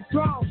 now I need a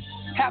throne.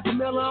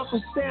 $500,000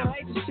 Uncle Sam,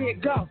 hate to see it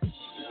go.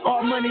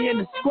 All money in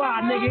the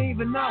squad, nigga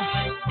even know.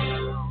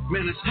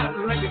 Man, it's hot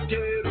like a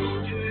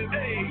ghetto.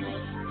 Hey,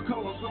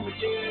 calling from the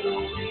ghetto.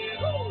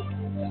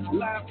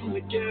 Live from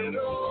the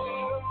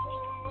ghetto.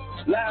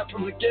 Live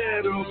from the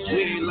ghetto.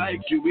 We ain't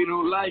like you, we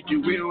don't like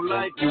you, we don't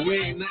like you, we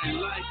ain't nothing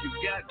like you.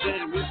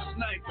 Goddamn, we're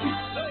sniping.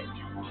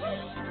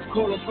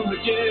 Calling from the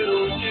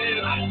ghetto,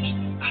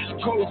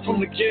 yeah. Calling from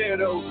the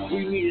ghetto.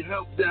 We need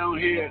help down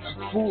here.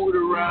 Food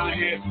around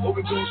here. Or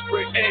we gon'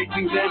 spray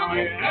everything down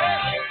here.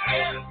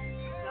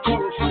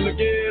 Calling from the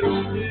ghetto,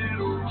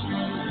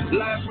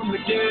 live from the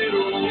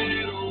ghetto.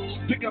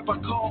 Pick up a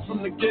call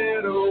from the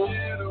ghetto.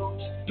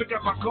 Pick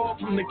up a call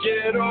from the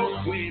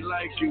ghetto. We ain't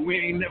like you, we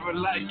ain't never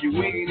like you,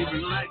 we ain't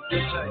even like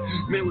your type.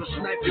 Man, we'll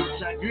snipe your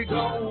type. You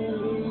go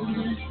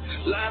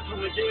live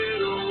from the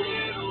ghetto.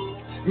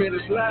 Man,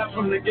 it's live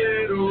from the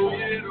ghetto.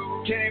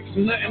 Came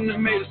from nothing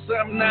and made it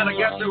something. Now I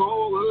got the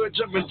whole hood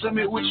jumping. Tell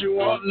me what you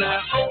want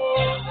now.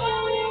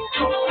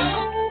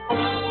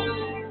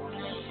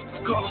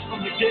 Calling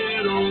from the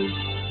ghetto.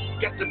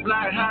 Got the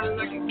blind hot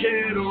like a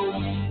ghetto.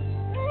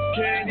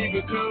 Can't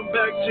even come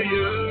back to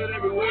your hood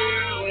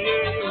everywhere. Oh,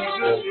 yeah, we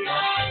good.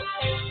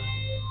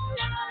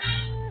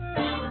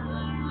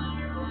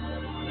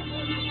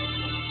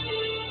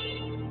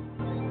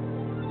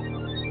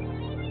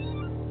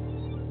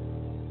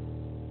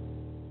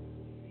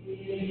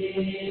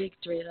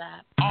 Victory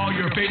lap. All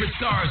your favorite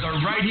stars are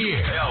right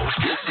here. Yo,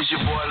 this is your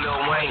boy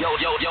Lil Wayne. Yo,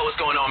 what's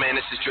going on, man?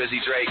 This is Drizzy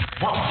Drake.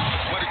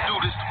 What it do?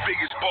 This the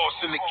biggest boss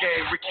in the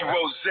game, Ricky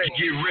Rose.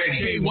 Get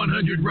ready.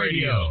 K100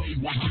 Radio.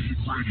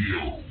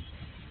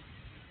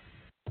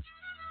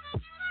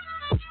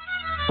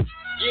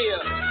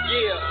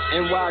 Yeah.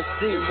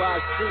 NYC.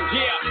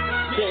 Yeah.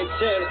 Can't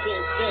tell.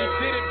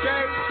 Did it,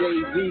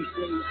 JV.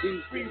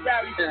 Free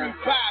rally, free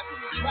vibe.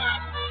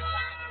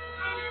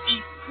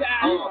 East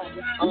side.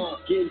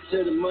 Getting to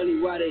the money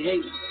while they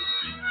hate.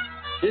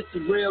 This a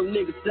real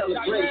nigga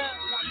celebration.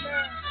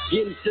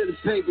 Getting to the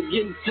paper.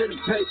 Shitting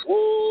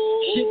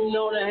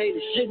on the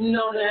haters.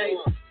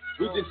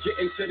 We just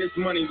getting to this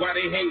money while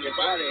they hate.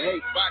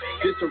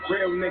 This a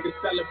real nigga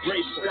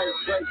celebration.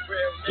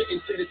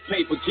 Getting to this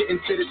paper.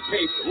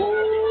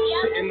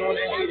 Sitting on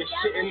the haters.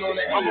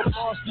 I'm a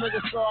boss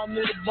nigga, so I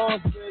need a boss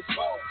bitch.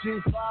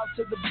 G5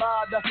 to the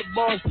bar, that's a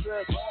boss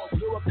bitch.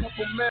 Do a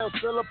couple mils,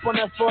 fill up on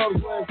that Forbes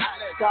list.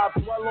 Top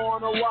swallow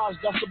on the watch,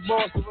 that's a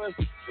boss list.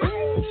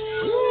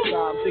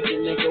 I'm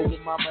picking nigga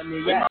with my money,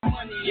 yeah.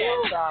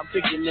 I'm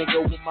picking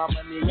nigga with my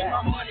money, yeah.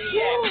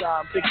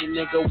 I'm picking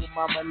nigga with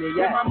my money,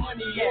 yeah. I'm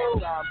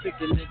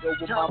picking nigga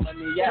with my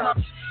money, yeah.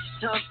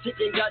 Time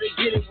ticking, gotta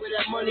get it where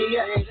that money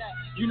at.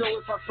 You know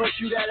if I front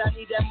you that, I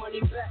need that money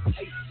back.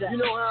 You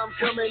know how I'm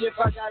coming if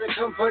I gotta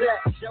come for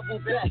that. Double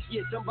back,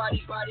 yeah,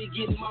 somebody body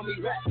getting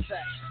mommy rap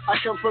fat. I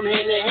come from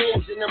hand to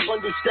hands and I'm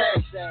bundle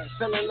stacks.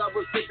 Fell in love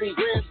with flipping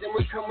grams and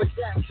we come with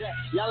that.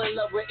 Y'all in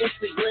love with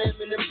Instagram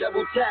and them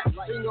double taps.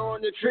 Finger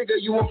on the trigger,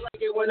 you won't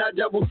like it when I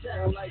double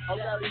tap. I'm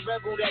Larry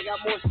Rebel that got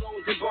more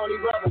stones than Barney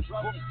Rubble.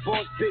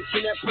 Boss bitch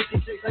and that pussy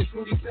tastes like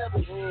Fruity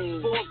Pebbles.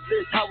 Forbes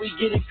this, how we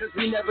get it, cause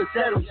we never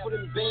settle. Put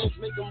in bands,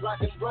 make them rock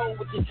and roll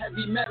with this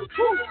heavy metal.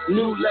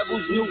 New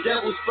levels, new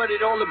devils, spread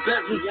it all the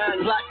bezels.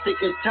 Clock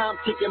ticking, time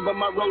ticking, but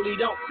my rollie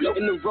don't.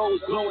 In the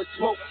rose, blowing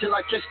smoke till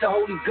I catch the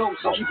Holy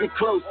Ghost. Keep it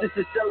close, this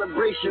is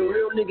celebration,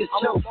 real niggas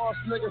choke. I'm a boss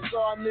nigga, so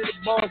I need a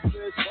boss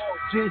bitch.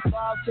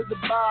 G5 to the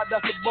bar,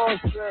 that's a boss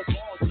trip.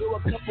 Do a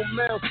couple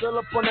mils, fill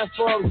up on that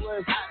Forbes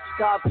list.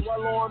 Stop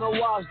well on the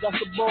watch, that's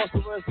a boss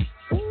list.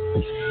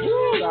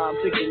 I'm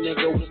picking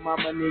nigga with my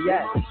money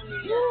at.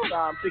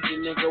 I'm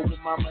picking nigga with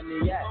my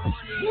money at.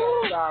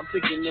 I'm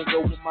picking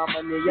nigga with my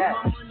money at.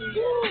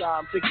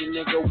 I'm picking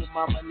nigga with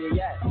my money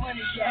at.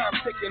 I'm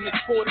picking this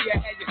 40, I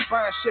had your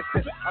spine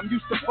shifting. I'm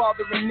used to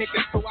fathering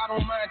niggas, so I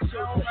don't mind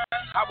children.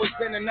 I was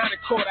in and out of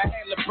court, I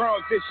had LeBron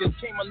vision.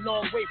 Came a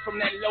long way from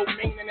that low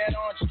main and that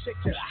orange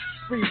chicken.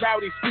 Free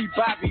Rowdy, free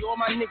Bobby, all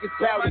my niggas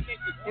bowdy.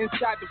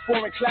 Inside the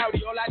foreign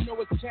cloudy, all I know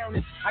is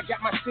counting. I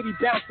got my city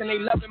bouncing, they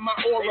loving my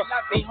aura.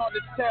 They hard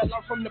to tell,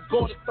 I'm from the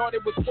border,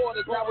 started with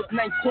quarters, I was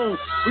 19.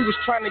 We was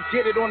trying to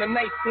get it on a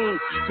night scene.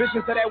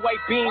 Visions of that white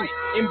beam,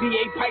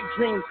 NBA pipe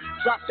dreams.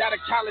 Dropped out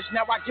of college,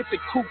 now I get the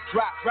coupe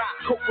drop.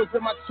 Coke was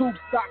in my tube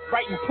stock,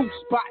 writing poop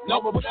spot.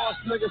 I'm a boss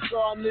nigga, so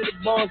I need a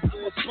boss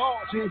bitch.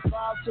 G5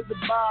 to the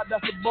bar,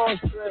 that's a boss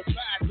trip.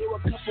 Do a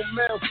couple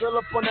mils, fill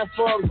up on that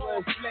Forbes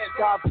list.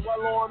 Stop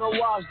well on the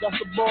watch, that's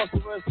a boss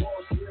list.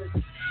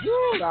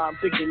 I'm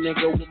picking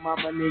nigga with my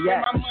money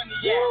at.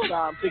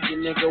 I'm picking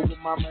nigga with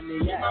my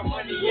money at.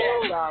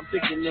 I'm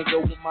picking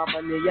nigga with my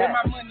money at.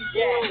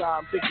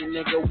 I'm picking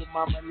nigga with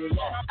my money at.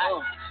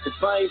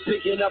 If I ain't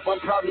picking up, I'm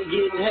probably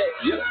getting head.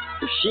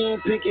 If she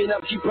ain't picking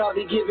up, she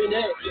probably giving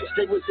head.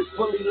 Stay with the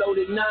fully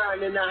loaded 9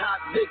 and a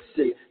hot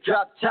Vixen.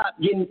 Drop top,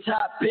 getting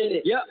top in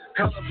it.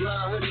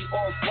 Colorblind hoodie,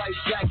 off-white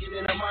jacket,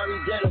 and Amari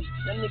denim.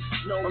 Them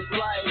niggas know I'm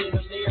flying in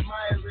them, they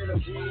admiring them.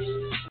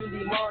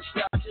 Cindy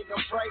Monster, I think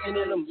I'm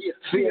frightening them.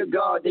 Fear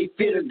God, they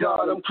fear the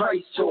God, I'm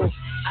Christ to them.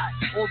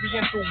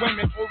 Oriental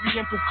women,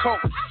 Oriental coat.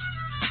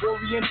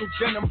 Oriental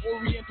denim,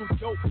 Oriental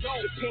dope,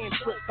 Japan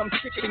trips. I'm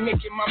sick of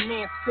making my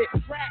man sick.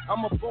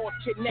 I'm a boss,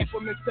 kidnap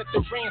him and set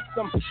the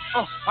ransom.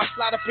 I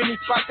slide up in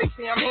these spots, they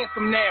say I'm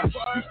handsome now.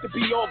 Used to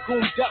be all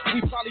gooned up, we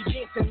probably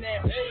dancing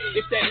now.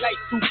 If that light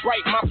too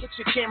bright, ma, put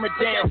your camera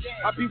down.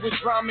 I be with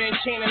Drama and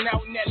Cannon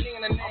out in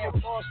Atlanta now. I'm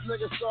a boss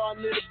nigga, so I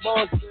need a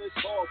boss bitch.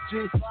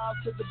 G5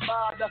 to the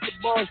bar, that's a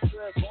boss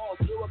trip.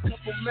 Do a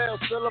couple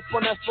mils, fill up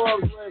on that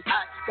Forbes list.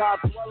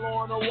 Stop well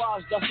on the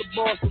watch, that's a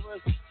boss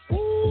list.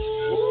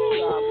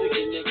 I'm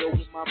picking nigga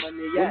with my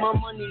money at. Where my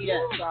money at?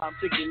 I'm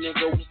picking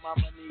nigga with my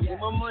money at.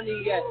 Where my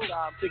money at?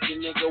 I'm picking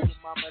nigga with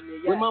my money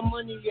at. Where my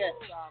money at?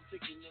 I'm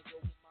picking nigga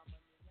with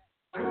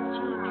my money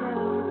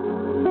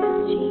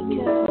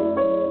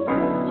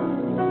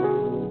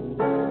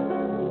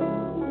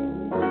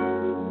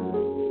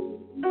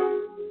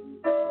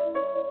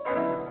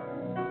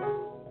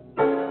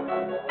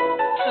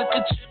Took a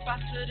trip out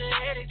to the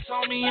head, they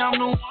told me I'm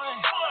the one.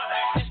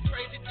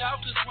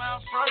 Cause where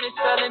I'm from, they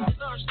selling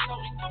slush, so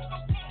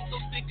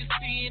sick of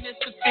seeing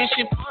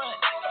insufficient fun.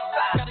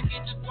 Gotta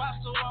get the guap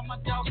so all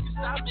my dogs can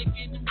stop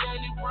making them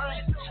daily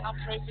runs. I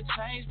pray for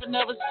change, but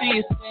never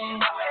see a thing.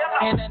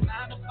 And that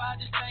 9 to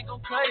 5 just ain't gon'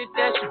 cut it,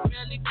 that should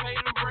barely pay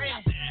the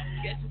rent.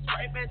 Guess it's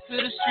right back to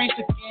the streets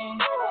again.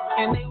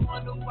 And they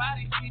wonder why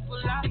these people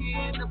out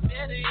here in the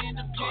better in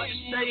the pen.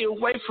 Stay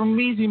away from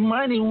easy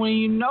money when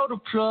you know the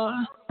plug.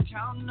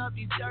 Counting up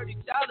these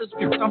 $30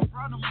 because I'm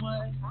from the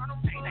mud.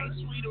 Ain't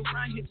sweet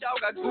around here, dog.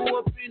 I grew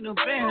up in the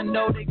van,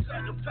 though. They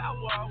cut the power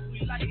off,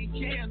 we lighting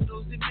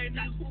candles. It made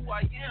me who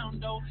I am,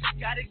 though.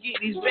 Gotta get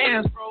these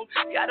bands, bro.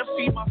 Gotta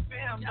feed my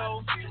fam,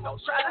 though.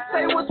 Don't try to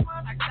say what's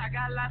mine, I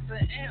got lots of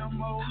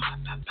ammo.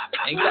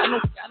 Ain't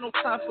got no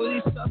time for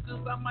these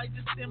suckers. I might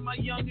just send my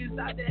youngest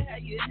out there,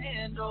 have your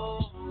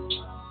handle.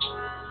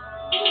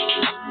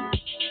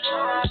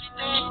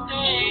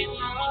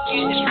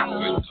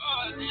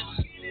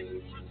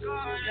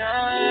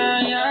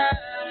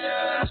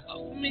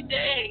 Fuck me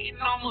day,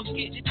 and I'ma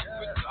get it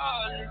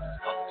regardless.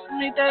 Fuck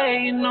me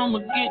day, and I'ma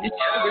get it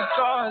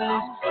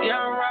regardless. Yeah,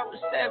 I ride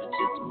with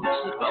savages,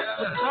 but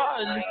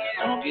regardless.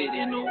 Don't get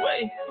in the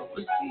way,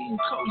 but seeing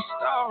Kobe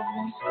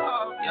starving.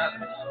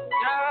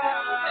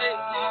 Hey,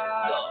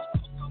 look,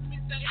 fuck me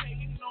day,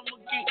 and I'ma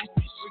get it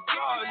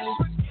regardless.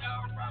 Yeah,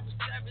 I ride with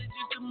savages,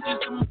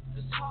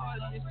 just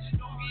heartless.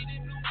 Don't get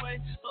in the way,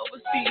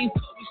 but seeing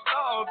Kobe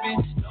starving.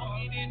 Don't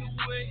get in the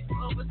way,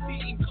 but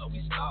seeing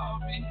Kobe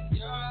starving.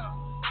 Yeah.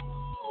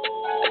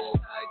 That's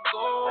how it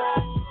goes.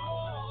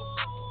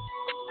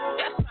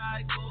 That's how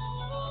it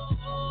goes.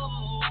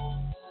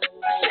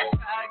 That's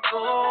how it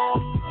goes.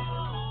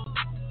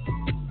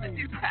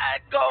 That's how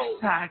it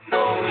goes. That's how it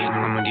goes.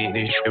 I'ma get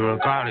this shit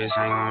regardless,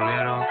 ain't gon'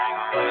 let up.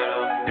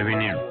 Every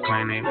nigga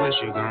claim they wish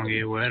you gon'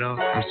 get wet up.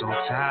 I'm so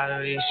tired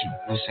of this shit,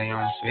 they say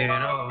I'm fed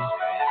up.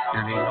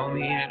 Now they know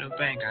me at the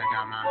bank, I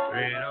got my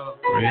bread up.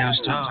 Real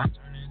stuff. I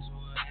turned into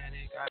a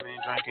addict, I've been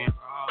drinking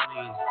all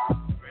these.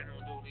 Red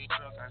on duty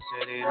truck, I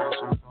said it on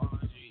some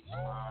 4G.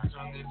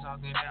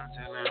 Talking down,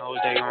 telling hoes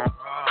they gon'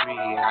 rob me.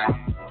 I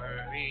ain't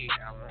worried,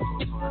 I won't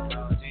go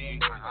for the team.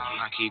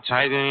 I keep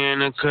Tiger in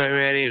the cut,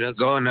 ready to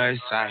go nuts.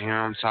 I hear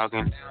them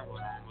talking down, but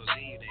don't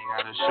believe they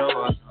gotta show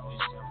up. Always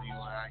tell me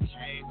where I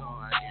can't go,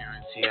 I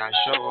guarantee I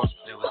show up.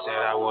 Never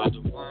said I was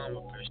the one,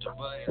 but press the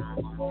button,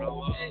 I'm gon'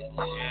 blow up.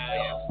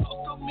 Yeah.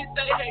 Fuck them if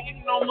they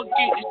hatin', I'ma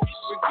get this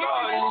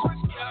regardless.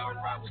 Yeah, I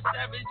ride with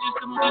Savage, just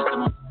the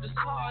hardest.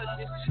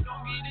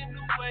 Don't get in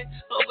the way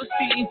of a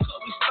seating,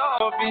 cause we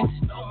starving.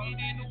 Don't get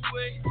in the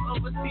way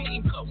of a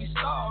seating, cause we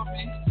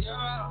starving.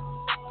 Yeah.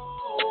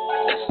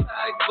 That's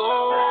how it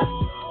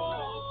goes.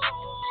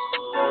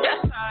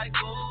 That's how it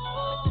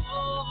goes.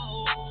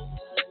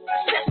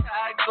 That's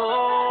how it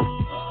goes.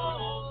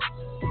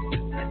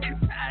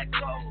 That's how it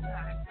goes.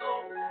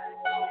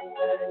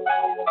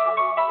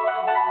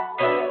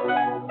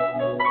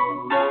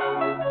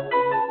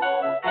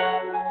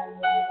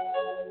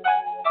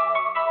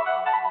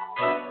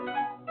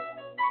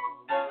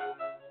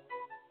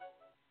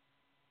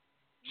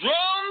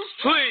 Drums,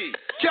 please.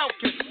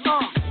 Kelkin.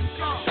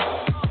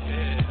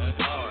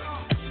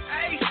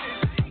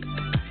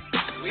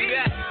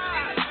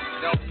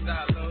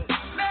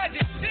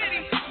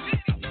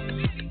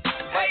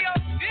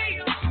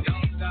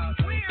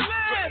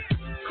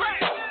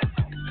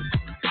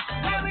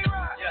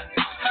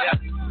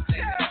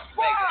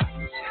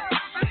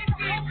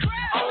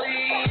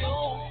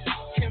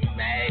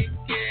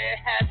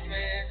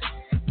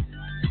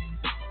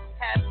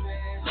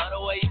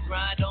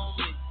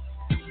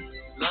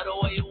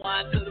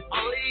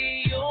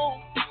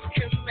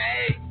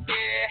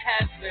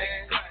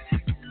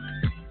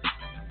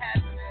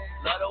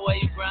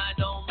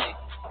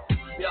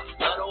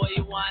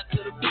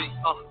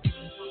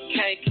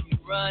 Can't keep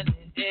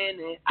running in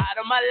and out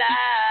of my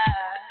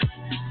life.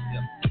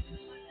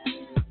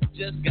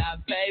 Just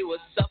got paid,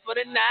 what's up for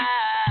the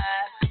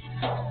night?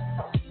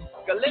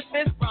 Cause if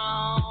it's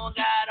wrong,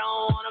 I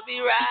don't wanna be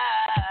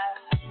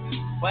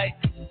right. Wait,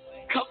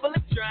 couple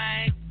of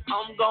drinks,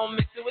 I'm gon'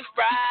 mix it with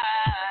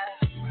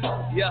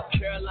Sprite. Yeah,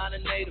 Carolina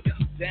native,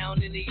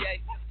 down in the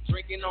A.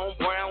 Drinking on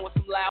brown with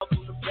some loud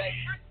from the bay.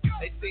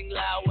 They sing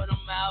loud when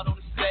I'm out on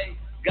the stage.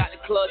 Got the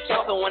club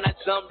jumping when I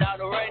jumped out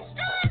the race.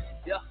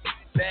 Yeah,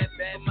 bad,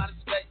 out of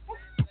space.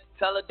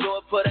 Tell her do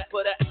it, put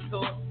that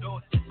into it.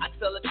 I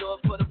tell her do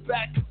it, put it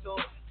back into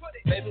it.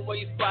 Baby, where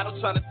you spot, I'm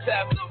trying to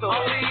tap into it.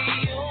 Only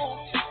you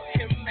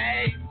can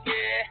make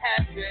it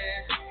happen.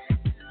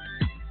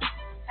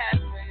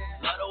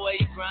 Love the way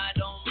you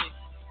grind on me.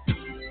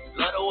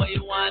 Love the way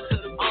you wind to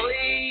the beat.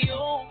 Only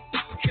you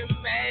can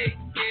make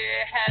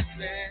it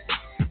happen.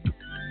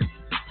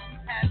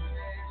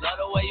 Love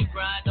the way you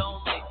grind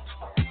on me.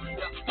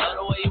 Love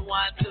the way you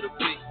wind to the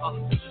beat.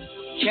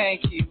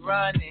 Can't keep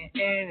running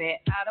in and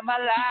out of my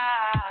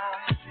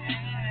life.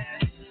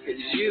 Cause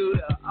you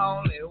the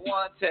only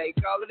one take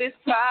all of this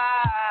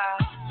pie.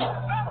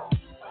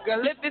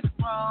 Girl, if it's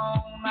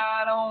wrong,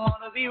 I don't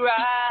wanna be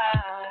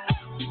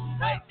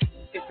right.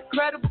 It's a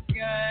credible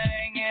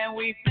gang and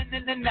we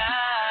spending the night.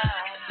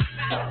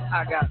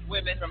 I got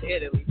women from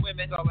Italy,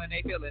 women calling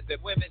they feelings,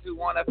 but women who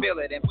wanna feel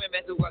it, and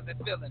women who wasn't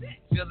feeling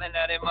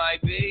that it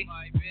might be.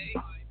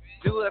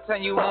 Do what I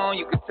turn you on,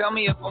 you can tell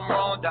me if I'm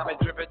wrong. Diamond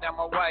dripping down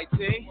my white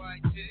tee.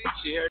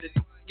 She heard the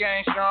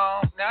game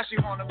strong, now she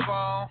want a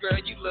phone. Girl,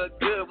 you look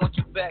good, won't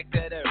you back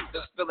that up?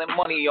 Just spilling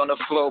money on the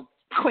floor,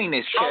 clean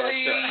this cash up.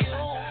 Only you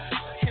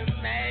can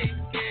make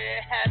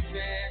it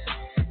happen.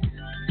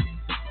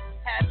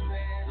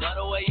 Love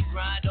the way you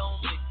grind on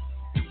me.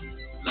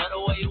 Love the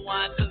way you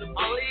wind to the beat.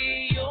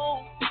 Only you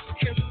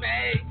can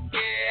make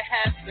it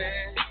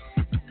happen.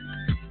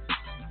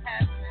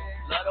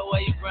 Love the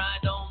way you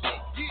grind on me.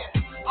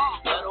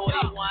 Love the way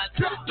you wind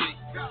to the beat.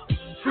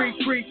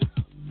 Free,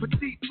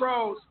 petite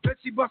rose. Bet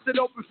she busted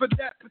open for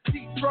that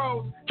petite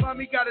rose.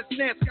 Mommy got a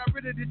stance, got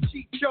rid of the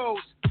cheat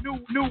shows.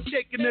 New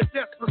shaking the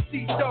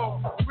Despacito.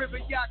 River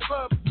Yacht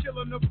Club,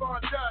 chillin' the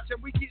Von Dutch,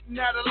 and we getting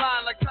out of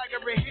line like Tiger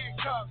in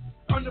handcuffs.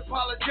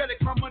 Unapologetic,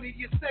 my money,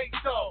 you say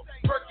so.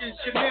 Birkin,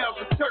 Chanel,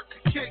 the Turk,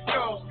 the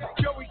Kinko's.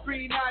 Joey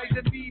Green Eyes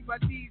and me by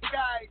these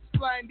guys.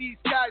 Flying these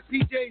guys,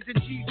 PJs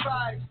and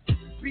G5s.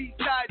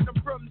 B-sides,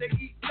 I'm from the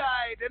east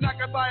side, and I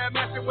can buy a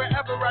mansion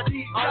wherever I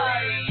need.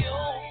 Only you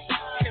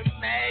can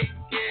make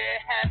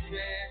it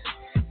happen.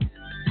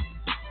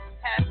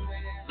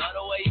 Love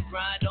the way you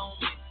grind on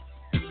me.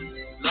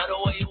 Love the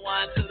way you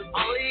wind to the beat.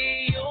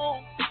 Only you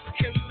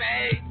can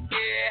make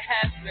it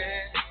happen.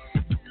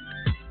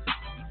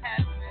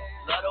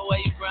 Love the way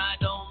you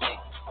grind on me.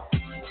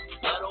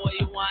 Love the way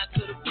you wind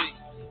to the beat.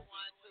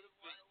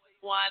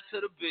 Wind to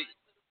the beat.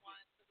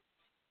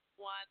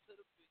 Wind to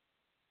the beat.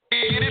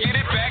 Get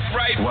it back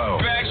right. Whoa.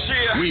 Back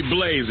share. We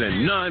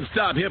blazing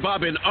non-stop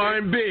hip-hop and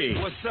R&B.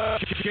 What's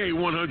up?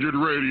 K100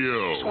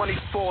 Radio.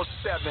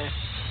 24/7.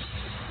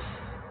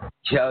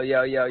 Yo,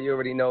 you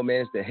already know,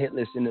 man. It's the hit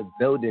list in the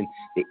building.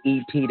 The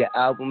EP, the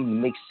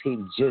album, the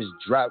mixtape just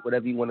dropped,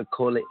 whatever you want to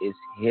call it, is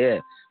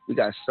here. We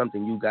got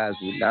something you guys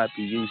will not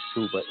be used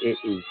to, but it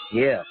is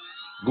here.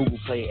 Google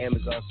Play,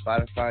 Amazon,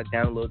 Spotify,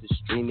 download it,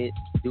 stream it,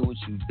 do what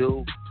you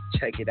do.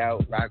 Check it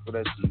out. Rock with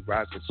us. We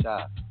rock with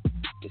y'all.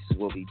 This is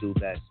what we do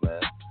best,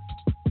 man.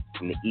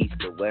 From the east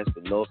to west,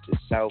 the north to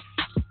south.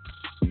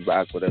 You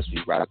rock with us.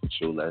 We rock with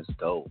you. Let's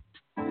go.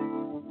 You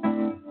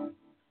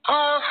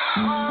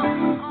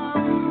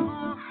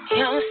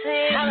know what I'm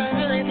saying? I've been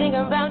really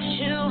thinking about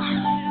you.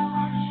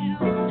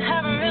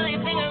 I've been really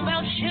thinking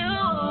about you.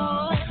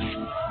 I've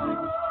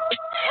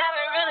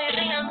been really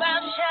thinking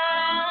about you.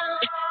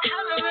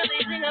 I've been really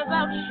thinking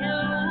about you.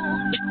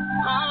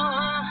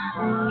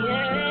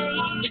 Yeah.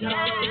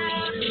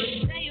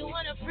 Say you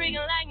want a freak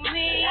like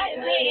me.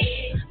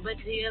 But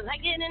do you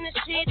like it in the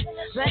sheets?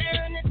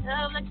 Better in the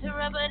tub, like to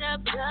rub it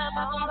up, tub.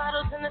 Popping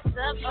bottles in the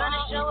sub, trying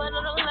to show a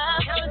little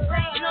love.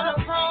 Conversating on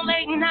the phone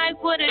late night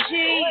with a G.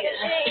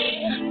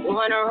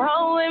 Wanna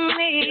roll with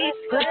me?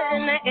 Put it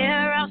in the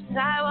air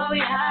outside while we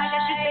high.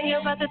 Got you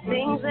thinking about the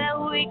things that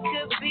we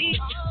could be.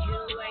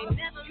 You ain't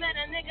never met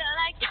a nigga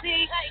like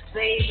C,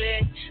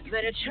 baby.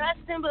 Better trust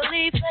and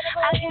believe.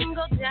 I can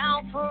go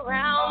down for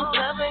rounds,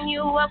 loving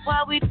you up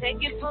while we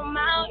take it for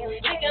miles.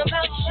 Thinking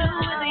about you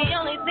is the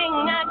only thing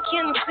I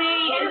can see.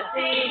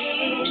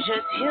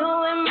 Just you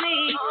and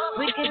me,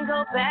 we can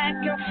go back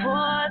and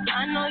forth.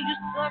 I know you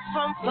sore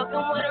from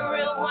fucking with a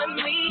real one,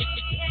 me.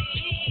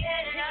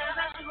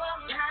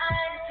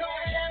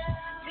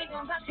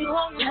 Thinking about you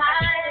all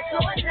night, it's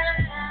going down.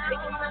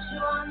 Thinking about you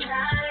all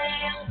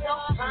night, I'm so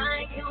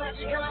fine. Can't let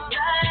you come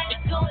inside,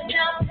 it's going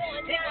down.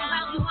 Thinking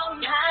about you all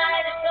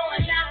night, it's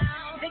going down.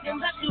 Thinking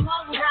about you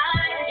all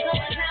night, it's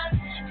going down.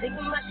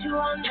 Thinking about you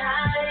all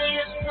night,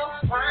 I'm so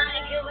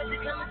fine. Can't wait to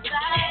come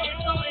inside, it's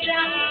going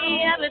down.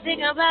 I've been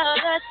thinking about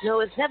us, no,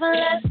 it's never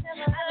less.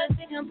 I've been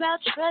thinking about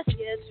trust,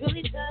 yeah, it's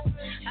really tough.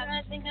 I've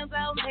been thinking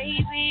about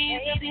maybe.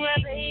 Fuck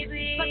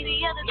the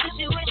other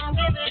situation,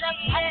 give it up.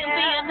 I can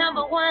be your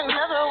number one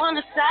lover on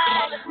the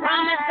side.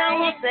 Promise I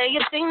won't say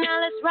a thing, now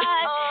let's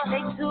ride.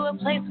 Take to a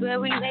place where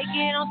we make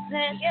it on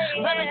sense.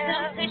 But the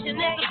conversation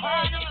is a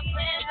part of my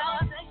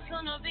plan.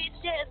 On the beach,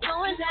 yeah, it's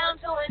going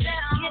down.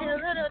 Get a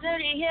little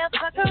dirty here,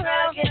 fuck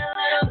around. Get a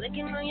little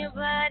licking on your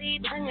body,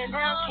 tongue it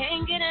down.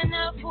 Can't get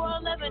enough for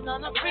 11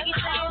 on a freaky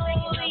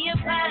side. Over your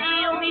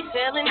body, on me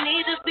feeling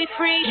need to be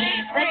free.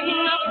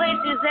 Taking on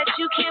places that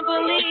you can't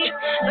believe.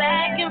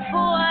 Back and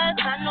forth,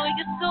 I know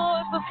you're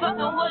sore for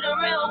fucking with a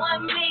real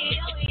one me.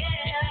 Oh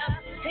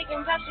yeah,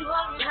 thinking about you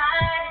all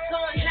night, it's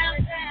going down.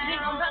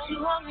 Thinking about you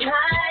all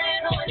night,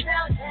 it's going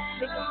down.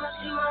 Thinking about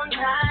you all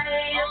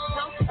night, you're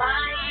so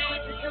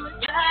fine.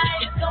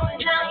 It's going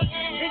down.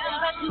 Thinking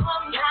about you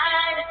all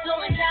night, it's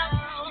going down.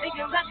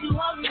 Thinking about you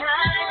all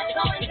night, it's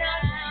going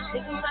down.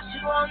 Thinking about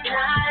you all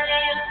night,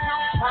 it's so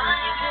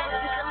fine.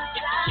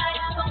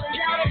 It's going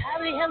down.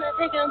 I be hella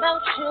thinking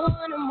about you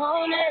in the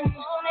morning.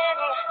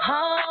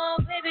 Oh,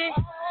 baby.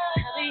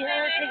 I be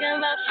hella thinking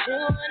about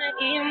you in the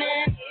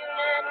evening.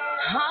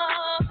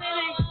 Oh,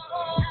 baby.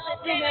 I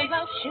be thinking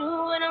about you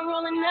when I'm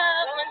rolling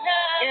up.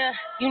 Yeah,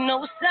 you know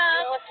what's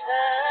up.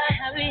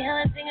 I be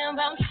hella thinking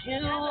about you.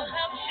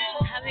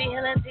 I be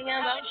hella thinking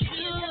about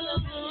you.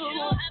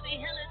 I be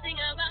hella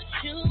thinking about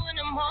you in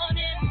the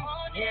morning.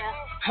 Yeah.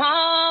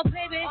 Oh,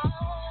 baby.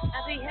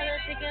 I be hella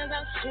thinking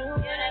about you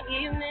in the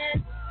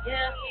evening.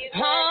 Yeah.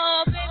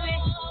 Oh, baby.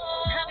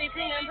 I be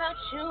thinking about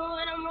you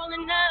when I'm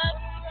rolling up.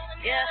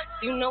 Yeah,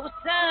 you know what's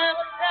up.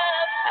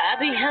 I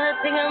be hella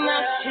thinking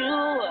about you.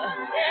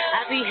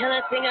 I be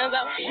hella thinking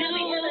about you.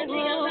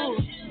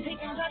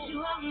 Thinking about you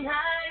all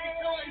night,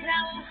 it's going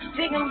down.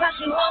 Thinking about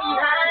you all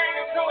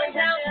night, it's going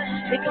down.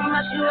 Thinking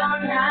about you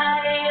all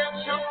night,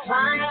 I'm so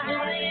fine.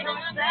 Doing on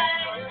my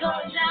back, it's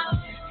going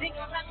down.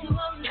 Thinking about you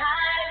all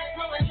night,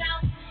 it's going down.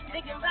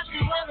 Thinking about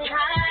you all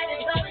night,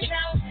 it's going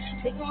down.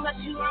 Thinking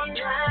about you all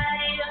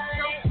night, I'm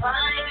so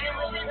fine.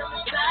 Doing on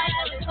my back,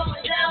 it's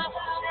going down.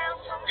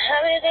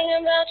 I've been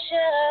thinking about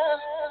you.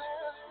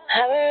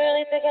 I've been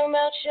really thinking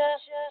about you.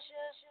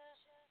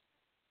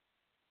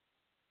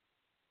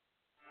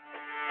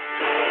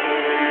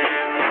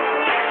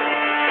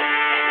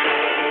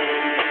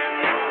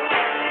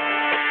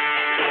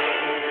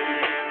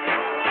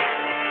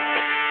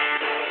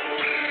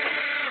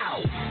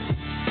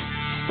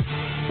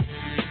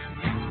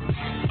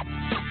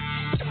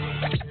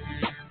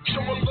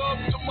 Show my love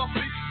to my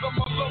people, so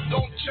my love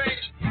don't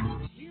change.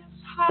 His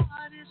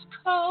heart is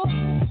cold.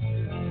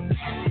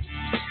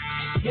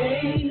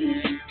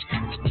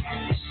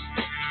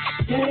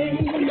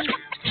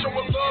 Show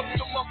my love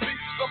to my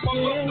people, so my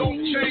love don't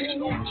change.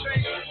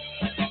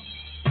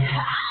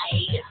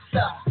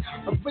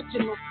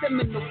 Original,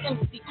 seminal,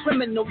 MC,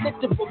 criminal,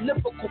 literal,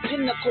 lyrical,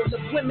 pinnacle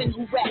of women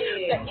who rap.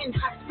 The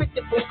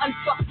inhospitable,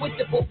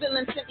 unfuckwithable,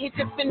 villain sent here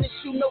to finish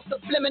you, no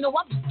subliminal.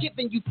 I'm just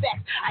giving you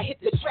facts. I hit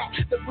the track,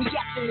 the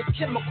reaction is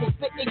chemical,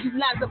 spitting you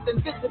lines of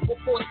invisible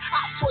force.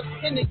 I force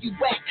 10 of you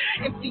back.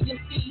 MC,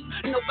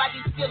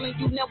 nobody's feeling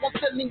you. Now I'm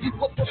filling you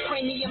up with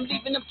premium,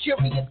 leaving them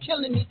curious,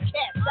 killing these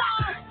cats.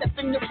 I step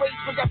in the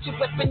race without your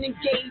weapon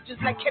engaged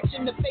is like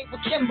catching the fate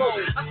with Kimbo.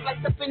 I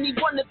slice up any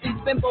one of these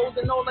bimbos,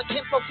 and all the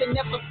kinfolk can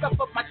never scuff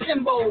up my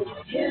symbols.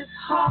 His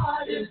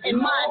heart is and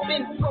mine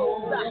been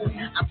froze.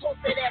 I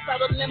tossed that ass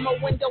out a limo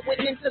window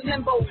and into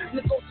limbo.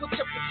 Nigga switch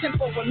up the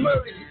tempo and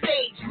murder the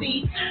stage.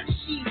 See,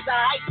 she's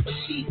alright, but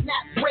she's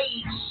not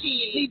rage.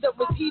 Shit, neither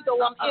was he though.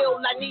 I'm ill,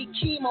 I need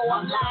chemo.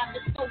 I'm live,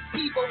 it's no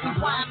fever.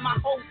 Rewind my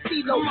whole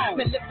CeeLo.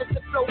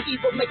 Magnificent flow,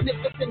 evil,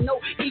 magnificent, no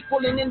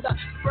equaling in the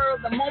spur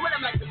of the moment.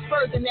 I'm like the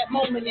Spurs in that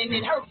moment, and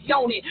it hurts,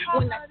 don't it?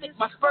 When I stick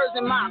my Spurs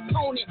in my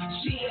opponent.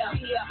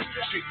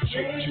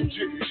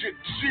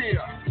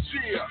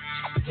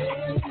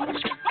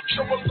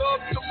 Show my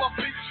love to my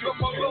beats, show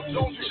my love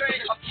don't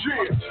change.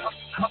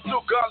 I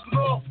still got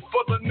love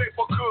for the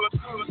neighborhood.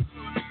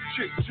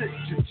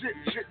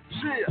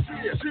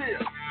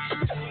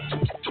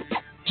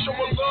 Show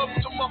my love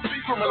to my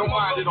beats, criminal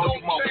minded on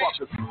you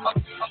motherfuckers.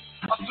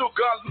 I still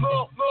got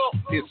love.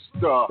 It's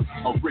the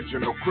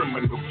original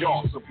criminal,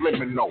 y'all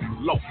subliminal.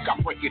 Look,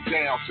 I break it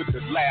down to the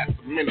last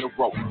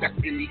mineral. That's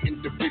any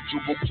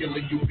individual killer,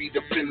 you be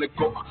the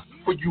pinnacle.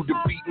 For you to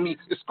beat me,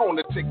 it's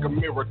gonna take a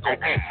miracle.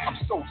 And I'm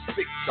so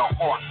sick, the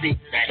heartbeat,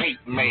 the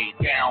hate made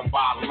down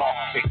by law.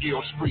 The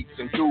ill streets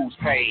and dues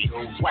paid.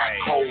 Whack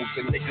holes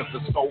and niggas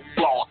are so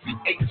flossy.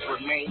 Apes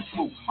remain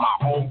true.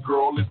 My home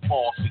girl is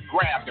bossy.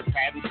 Grabbed a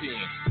patent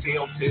pen,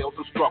 telltale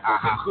the struggle.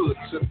 The hood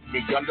took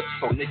me under,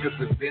 so niggas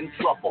is in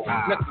trouble.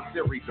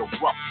 Necessary to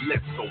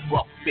roughness, so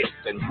rough fist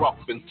and rough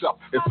and tough.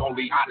 It's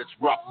only how this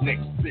rough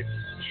next bitch.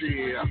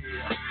 Yeah.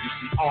 You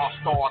see all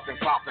stars and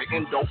clouds of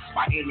endo.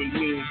 By any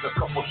means, a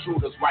couple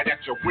shooters right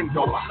at your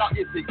window. Now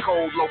is it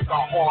cold, low, the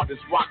hard as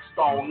rock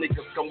stone.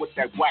 Niggas come with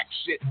that whack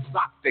shit,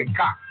 socked and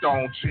cocked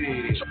on.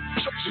 Yeah.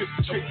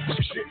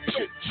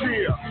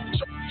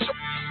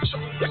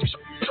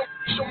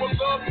 Show my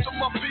love to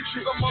my beats,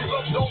 show my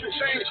love don't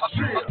change.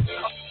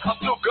 I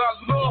still got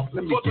love for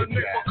the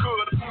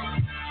neighborhood.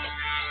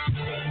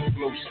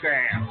 Blue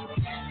Stamp.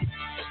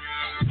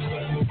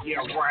 Yeah,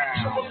 right.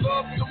 Show my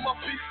love to my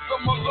beats, show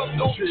my love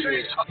don't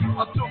change. I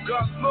still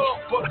got love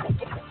for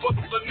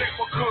the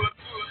neighborhood.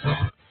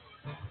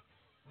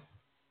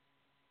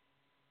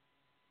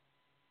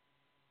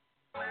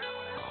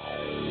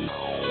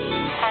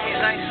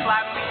 Homies ain't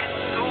sliding, we can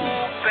do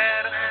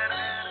better.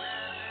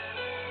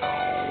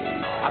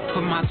 I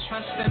put my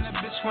trust in the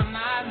bitch when I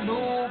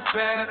knew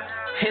better.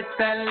 Hit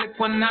that lick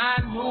when I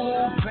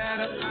knew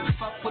better.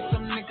 Fuck with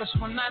them niggas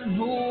when I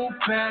knew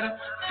better.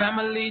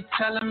 Family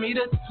telling me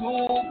to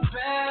do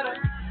better.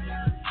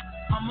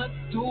 I'ma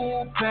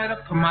do better.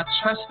 Put my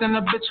trust in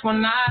the bitch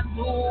when I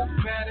knew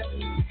better.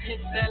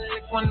 Hit that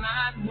lick when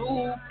I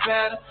knew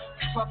better.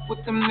 Fuck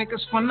with them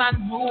niggas when I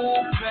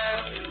knew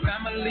better.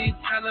 Family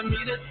telling me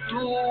to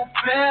do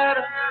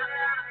better.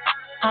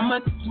 I'ma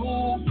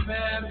do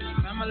better.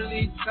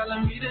 Family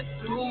telling me to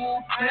do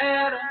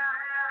better.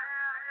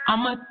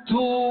 I'ma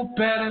do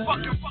better.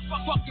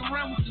 Fucking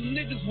around with the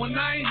niggas when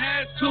I ain't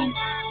had to.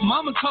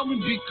 Mama told me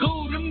be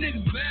cool, them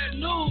niggas bad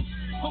news.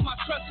 Put my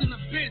trust in a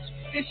bitch,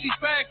 and she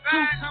back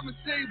too. Time to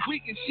stay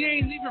weak, and she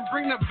ain't even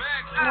bring her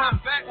back. So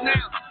I'm back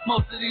now.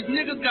 Most of these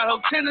niggas got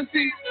her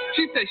tendencies.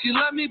 She said she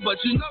love me,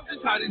 but you know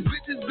just how these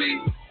bitches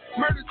be.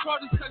 Murder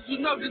charges, cause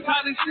you know just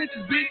how these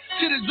snitches be.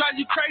 Shit'll drive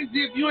you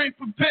crazy if you ain't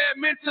prepared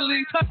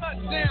mentally.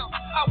 Touchdown,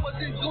 I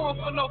wasn't going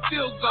for no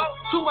field goal.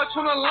 Too much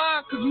on the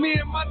line, cause me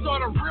and my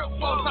daughter real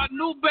close. I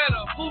knew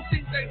better. Who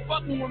think they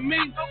fucking with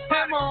me?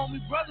 Hammer on me,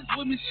 brothers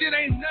with me, shit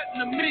ain't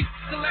nothing to me.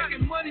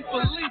 Collecting money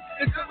for lease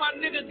until my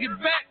nigga get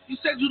back. You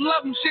said you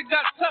love him, shit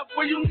got tough.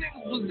 Where you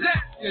niggas was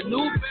at? You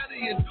knew better,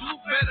 you do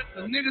better,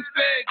 cause niggas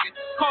fed get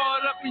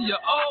caught up in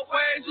your old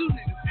ways. You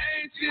niggas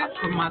ain't shit. I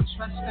put my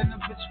trust in the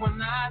bitch when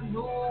I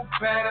knew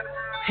better.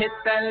 Hit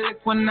that lick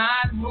when I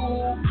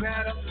knew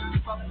better.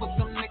 Fuck with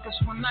them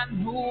niggas when I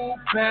knew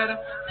better.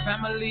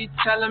 Family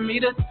telling me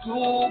to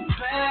do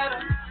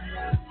better.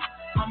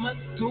 I'ma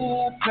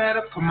do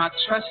better. Put my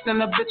trust in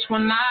the bitch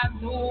when I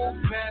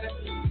knew better.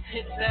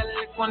 Hit that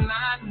lick when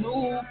I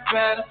knew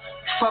better.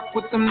 Fuck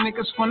with them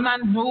niggas when I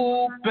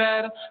knew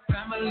better.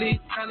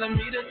 Family telling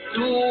me to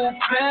do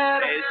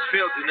better. Hey, it's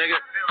filthy, nigga.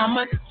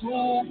 I'ma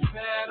do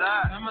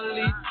better.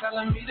 Family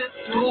telling me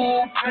to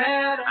do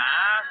better.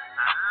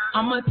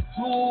 I'ma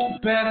do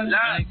better.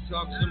 I ain't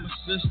talked to my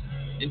sister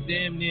in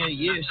damn near a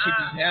year. She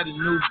just had a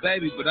new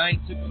baby, but I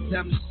ain't took the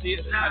time to see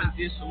her. I done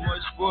did so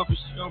much for her, but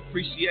she don't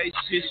appreciate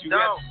shit. She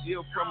rather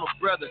steal from her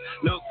brother.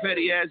 Little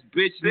petty ass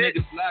bitch,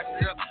 niggas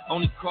locked up.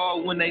 Only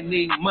call when they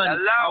need money.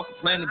 I'm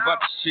complaining about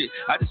the shit.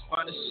 I just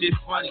find the shit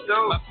funny.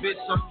 My bitch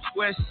on some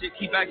square shit,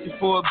 keep acting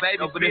for a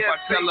baby, but if I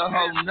tell her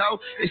hoe no,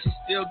 then she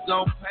still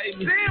gon' pay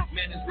me.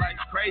 Man, it's like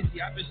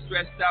crazy. I've been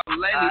stressed out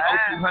lately.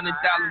 Owe $200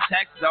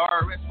 taxes.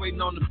 IRS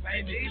waiting on the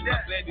baby.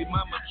 My baby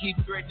mama keep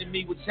threatening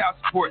me with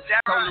child support.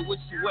 Told her what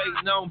you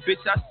waiting on, bitch.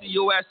 I see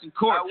your ass in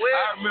court.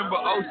 I remember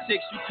 06,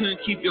 you couldn't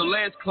keep your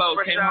legs closed.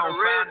 Came home,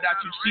 found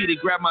out you cheated,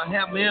 grabbed my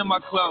hammer and my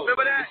clothes.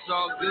 It's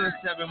all good,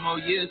 7 more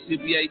years, he'll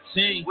be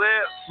 18.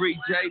 Free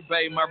J,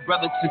 babe, my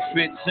brother took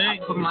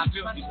 15. Put my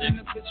trust in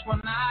the bitch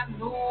when I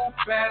knew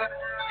better.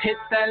 Hit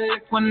that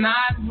lick when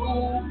I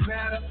knew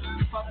better.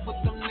 Fuck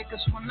with them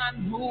niggas when I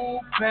knew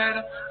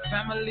better.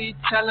 Family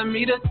telling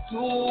me to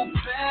do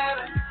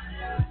better.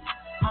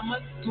 I'ma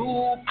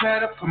do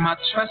better. Put my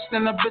trust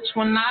in a bitch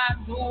when I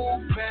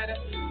knew better.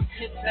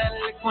 Hit that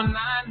lick when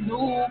I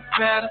knew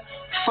better.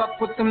 Fuck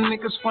with them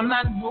niggas when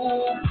I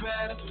knew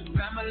better.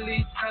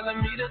 Family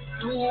telling me to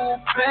do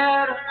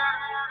better.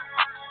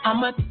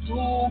 I'ma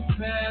do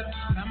better.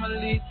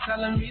 Family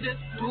telling me to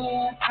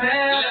do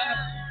better.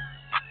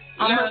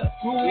 I'ma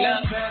do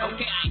better.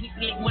 Okay, I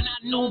hit it when I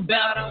knew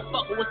better.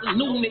 Fuckin' with the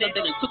new nigga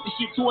that took the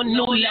shit to a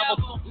new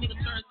level. Fuck niggas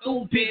turn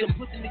stupid and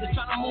pussy niggas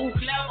tryna move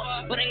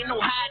clever. But ain't no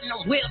hiding,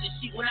 no wielding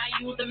shit when I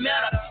use the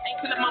metal.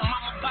 Ain't telling my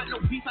mama about no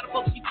beef, how the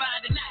fuck she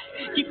find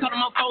tonight. Keep calling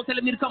my phone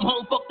telling me to come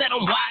home, fuck that, I'm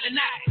wildin'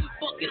 out.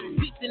 Fuck it, I'm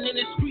beatin' in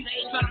the street,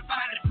 I ain't tryna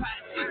find the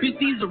pot. Bitch,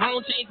 these the wrong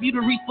chains for you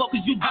to reach for,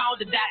 cause you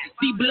bound to die.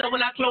 See blood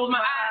when I close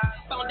my eyes.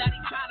 Found out he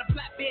tryna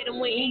plot better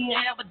when he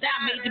ain't have a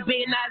dime. Made the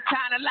bed, now it's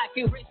time to lock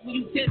and rest when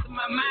you testin'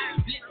 my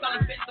mind. Blitz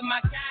on the best of my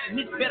kind,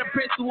 bitch better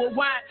press to a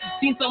wine.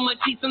 Seen so much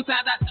shit,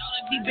 sometimes I thought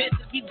it'd be best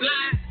to be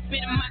blind.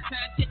 Spending my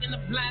time checking the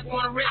blinds,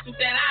 wanna rest with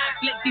that eye.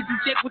 Flex if you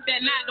check with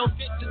that nine, don't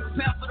stress, just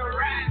prepare for the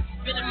ride.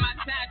 Spending my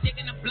time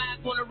checking the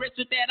blinds, wanna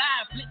rest with that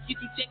eye. Flex if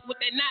you check with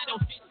that nine,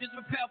 don't stress, just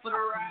prepare for the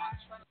ride.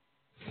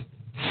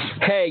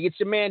 Hey, it's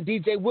your man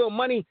DJ Will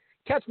Money.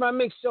 Catch my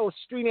mix show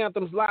Street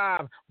Anthems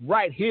live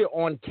right here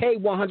on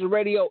K100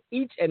 Radio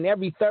each and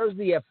every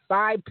Thursday at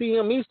 5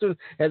 p.m. Eastern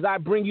as I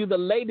bring you the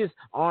latest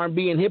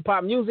R&B and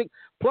hip-hop music.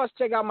 Plus,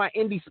 check out my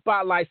Indie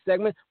Spotlight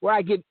segment where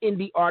I give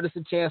indie artists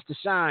a chance to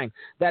shine.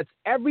 That's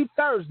every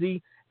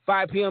Thursday,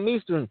 5 p.m.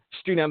 Eastern,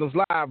 Street Anthems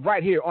live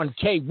right here on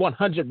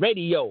K100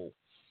 Radio.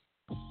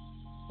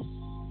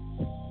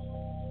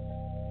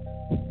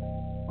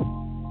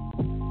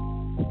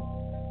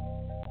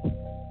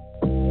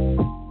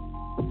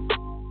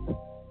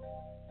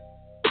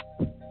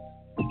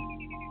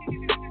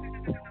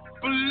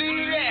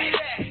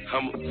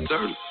 I'm a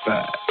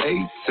certified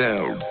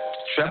A-Town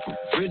trap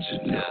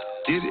original.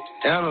 Did it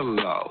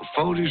analog,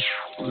 40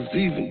 was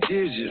even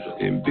digital.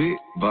 In big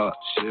box,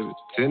 Chevy,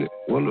 tenant,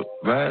 window,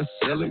 ride,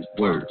 selling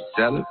word,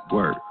 never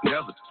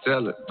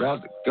tell it,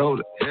 rather go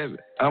to heaven.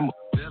 I'm a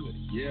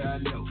felon, yeah I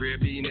know. Prayer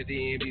beating at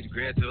the end, be the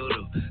grand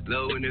total.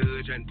 Low in the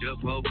hood, trying to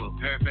jump over.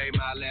 Paraphrase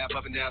my laugh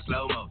up and down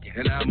slow mo.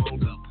 And I'm on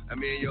go,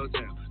 I'm in your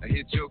town. I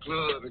hit your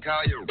club and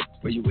call you,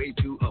 but you way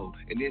too old,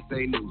 and this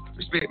ain't new.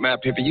 Respect my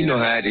pimpin', you know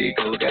how it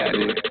go, got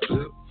it.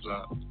 Flip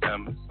flop,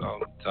 diamonds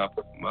on top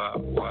of my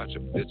watch, a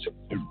bitch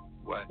a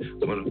white.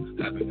 When I'm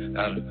hopping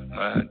out of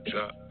my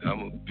truck, I'm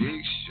a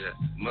big shot.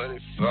 Money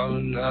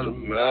falling out of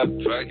my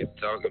pocket,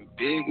 talking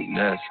big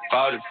nuts.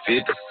 40,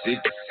 50,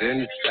 60,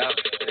 70,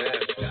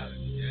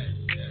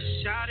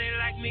 Shout it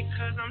like me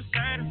cause I'm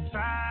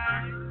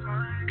certified.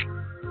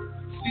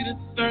 See the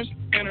thirst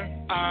in her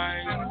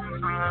eyes.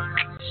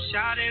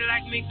 Shout it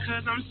like me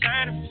cause I'm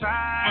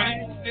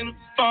certified. Money in the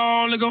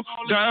fall and go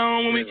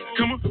down when we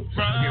come around.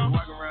 Yeah,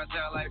 walking around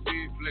town like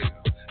big flip.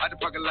 Out the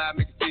parking lot,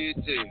 make it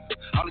feel.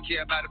 All I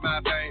care about is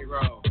my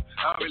bankroll.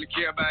 I don't really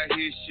care about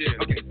his shit.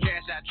 Okay,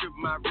 cash out, triple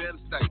my real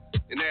estate.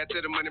 And add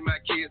to the money my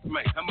kids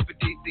make. I'm up in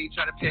DC,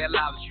 try to pay a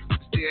lot of you.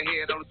 Still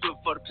head on the foot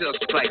for the pills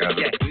to play. Got a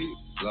big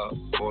block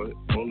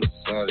on the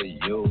side of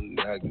you, and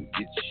I can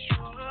get you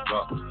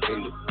drop in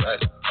the back.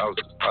 I'm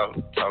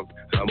talking.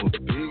 I'm a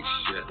big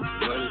shit.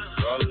 Money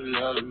falling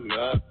out of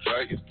my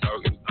pocket,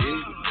 talking big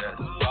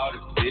nuts. All the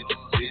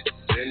bitches,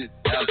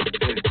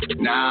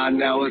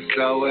 now it's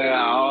so where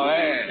all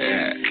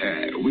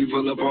at. We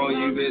pull up on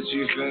you, bitch,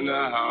 you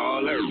finna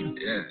holler.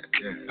 Yeah.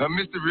 Her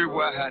mystery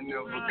why I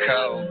never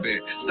called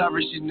back.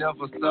 Sorry she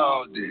never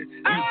saw that. You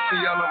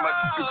see all of my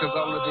dick, cause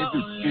all of they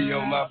do be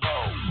on my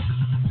phone.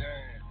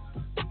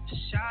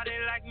 Shout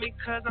it like me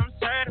cause I'm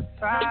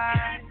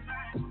certified.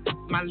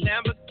 My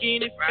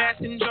Lamborghini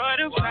fast, enjoy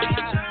the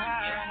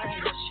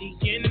ride. She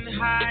getting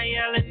high,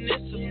 yelling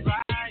it's a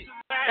ride.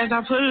 As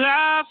I pull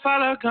up,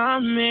 follow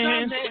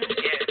comments.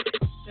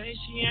 Say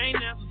she ain't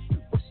never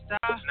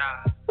stop.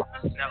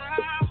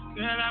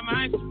 Girl, I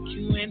might put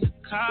you in the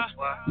car.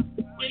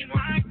 Yeah,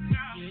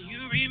 you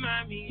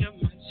remind me of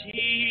my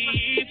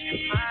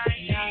Jeep.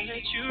 I'll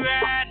let you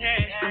ride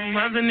it. Some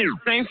other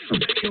niggas ain't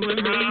fucking with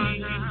me.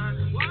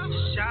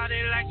 Shout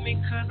it like me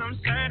cause I'm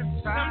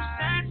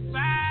certified.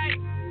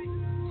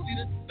 See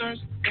the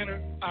thirst in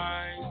her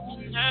eyes.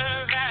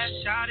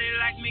 Shout it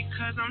like me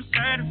cause I'm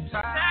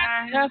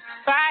certified.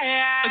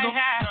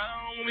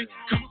 When we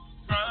come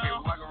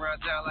around. Walking around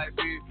town like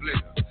big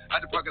flip.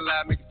 Out the parking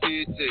lot, make it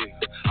feel.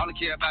 All I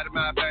care about is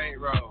my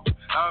bankroll.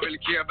 I don't really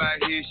care about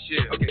his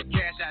shit. Okay,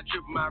 cash out,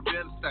 triple my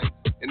real estate.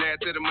 And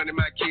add to the money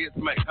my kids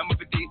make. I'm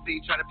up in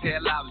DC, try to pay a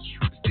lot of you.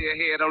 Still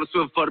head on the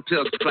swivel for the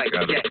pills to play.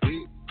 Got a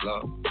big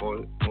block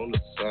on the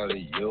side of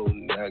you,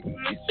 and I can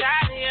get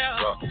you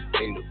drop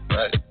in the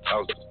back.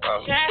 I'm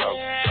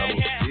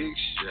a big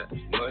shot.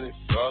 Money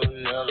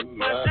falling out of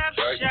my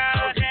pocket.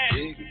 Talking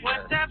big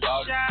nuts.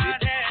 All the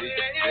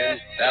bitches,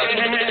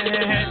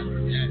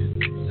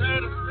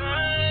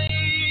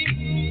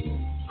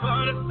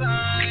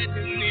 Certified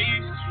in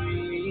these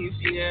streets,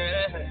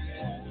 yeah.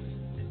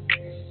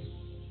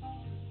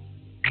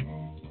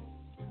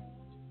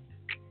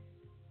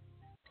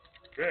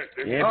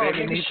 Yeah,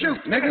 baby, nigga, shoot,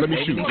 nigga. Let me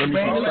shoot. Let me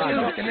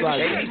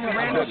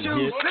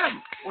shoot.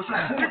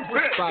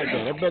 Slide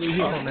that. That better hit.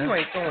 You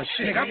ain't throwing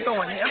shit. Nigga, I'm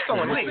throwing licks. Come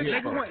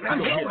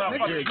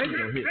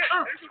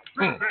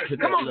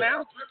on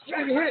now.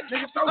 Nigga hit.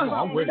 Nigga throw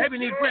some. Baby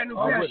need brand new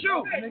pair of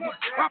shoes. Nigga,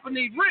 Papa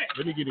need rent.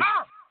 Let me get it.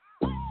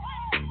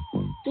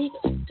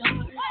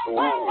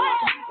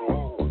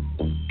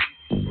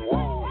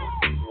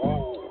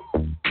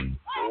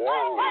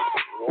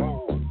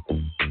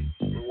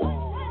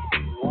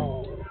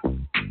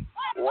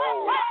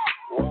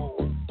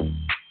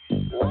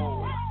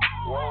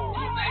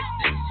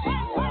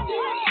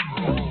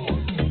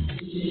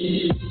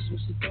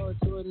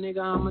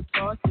 Nigga, I'ma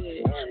toss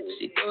it.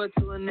 She throw it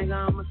to a nigga,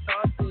 I'ma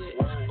toss it.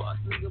 Boss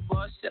nigga,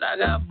 boss shit, I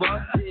got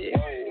busted.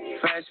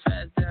 Fresh,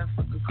 fast, death,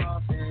 fuck a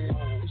coffin.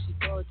 If she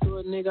throw it to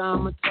a nigga,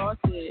 I'ma toss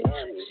it.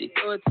 She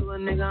throw it to a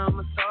nigga,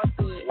 I'ma toss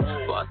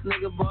it. Boss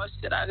nigga, boss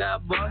shit, I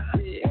got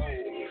busted.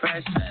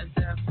 Fresh, fast,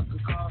 death, fuck a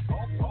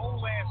coffin.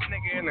 Old ass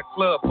nigga in the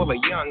club full of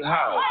young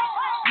hoes.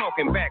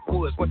 Smoking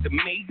backwoods with the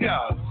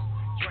Migos.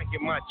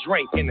 Drinking my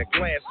drink in a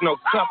glass, no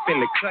cup in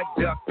the cut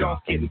duck,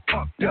 off getting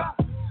fucked up.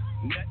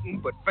 Nothing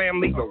but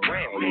family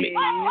around me.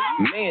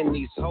 Man,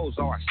 these hoes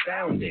are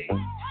astounding.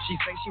 She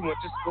say she went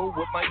to school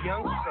with my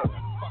young son.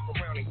 Fuck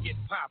around and get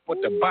popped with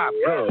the Bob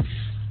Gun.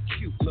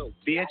 Cute little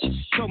bitch.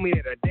 Told me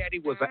that her daddy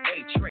was an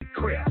A-tray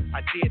crip.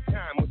 I did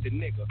time with the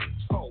nigga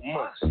 4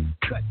 months.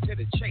 Cut to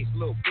the chase,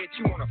 little bitch.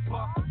 You wanna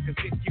fuck? Cause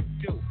if you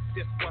do,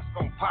 this what's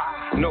gon'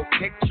 pop. No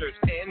pictures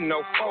and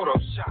no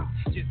Photoshop.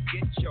 Just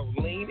get your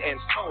lean and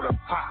soda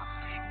pop.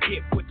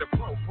 Get with the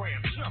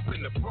program, jump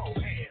in the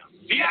pro-ham.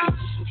 Yeah.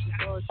 She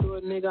throw it to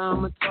a nigga,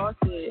 I'ma toss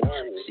it.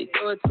 She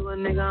throw it to a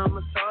nigga,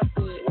 I'ma toss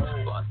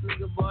it. Boss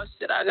nigga, boss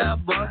shit, I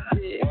got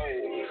busted.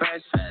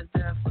 Fresh, fast,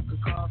 death, fuck a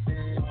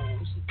coffin.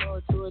 She throw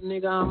it to a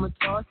nigga, I'ma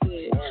toss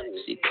it.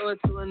 She throw it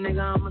to a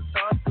nigga, I'ma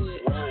toss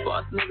it.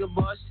 Boss nigga,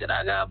 boss shit,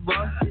 I got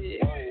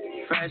busted.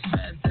 Fresh,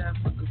 fast, death,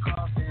 fuck a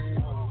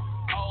coffin.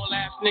 Old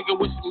ass nigga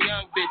with some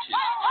young bitches.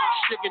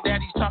 Sugar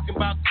daddy's talking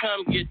about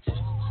come get this.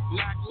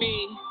 Not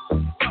me.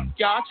 Fuck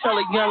y'all, tell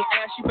a young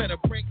ass you better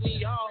break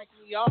me off.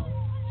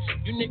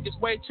 You niggas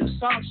way too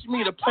soft. She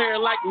meet a player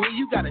like me,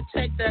 you gotta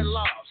take that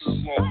loss.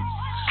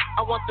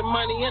 I want the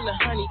money and the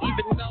honey,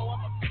 even though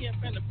I'm a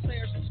pimp and the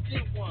players who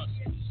still want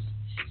it.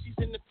 She's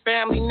in the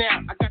family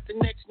now. I got the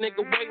next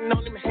nigga waiting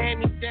on him, hand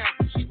me down.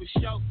 She was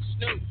show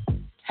Snoop,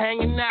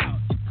 hanging out.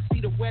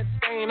 See the wet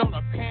stain on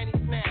her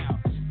panties now.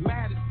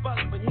 Mad as fuck,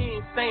 but he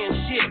ain't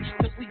saying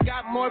shit. Cause we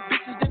got more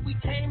bitches than we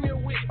came here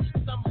with.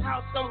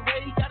 Somehow, some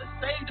way, he gotta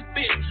save the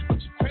bitch.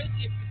 But you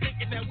crazy if you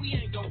thinking that we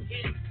ain't gon'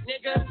 get it,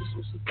 nigga.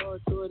 She throw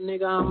it to a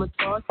nigga, I'ma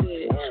toss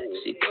it.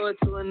 She throw it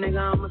to a nigga,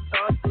 I'ma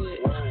toss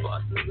it.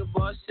 Boss nigga,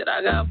 boss shit,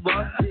 I got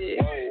busted.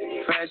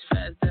 Fresh,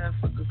 fast, death,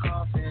 fuck a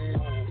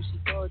coffin. If she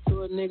throw it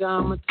to a nigga,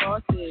 I'ma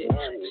toss it.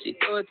 She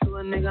throw it to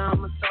a nigga,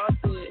 I'ma toss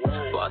it.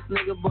 Boss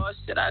nigga, boss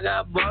shit, I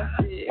got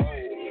busted.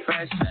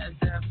 Fresh, fast,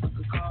 death, fuck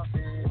a coffin.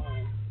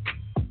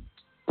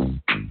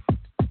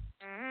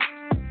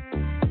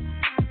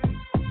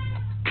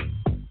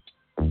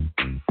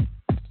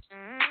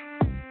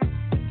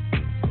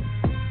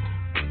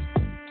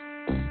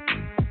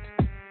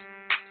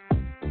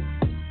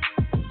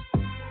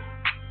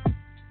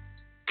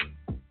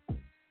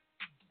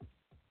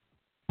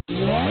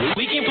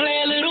 We can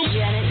play a little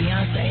Janet,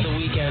 Beyonce, The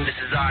Weeknd. This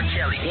is R.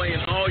 Kelly.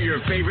 Playing all your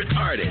favorite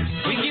artists.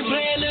 We can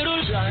play a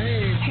little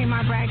Hey,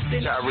 my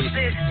Braxton. Tyrese.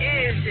 This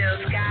is Jill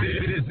Scott.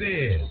 This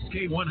is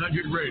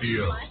K100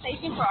 Radio.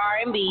 Station for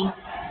R&B.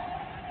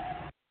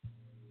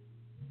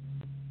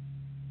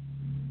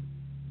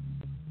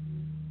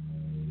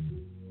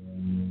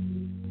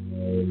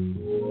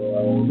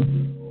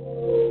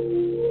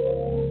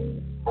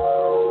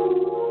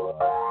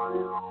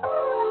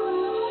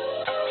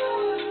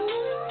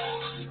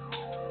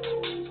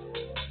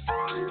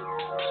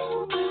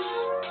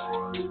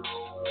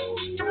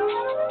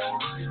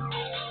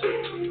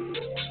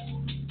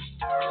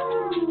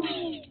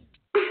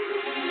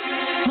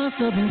 Must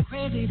have been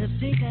crazy to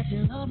think that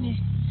you love me.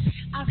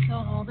 I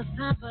saw all the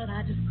signs, but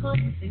I just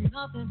couldn't say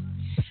nothing.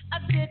 I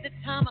did the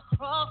time I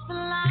crossed the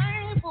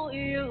line for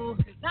you.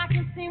 Cause I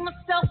can see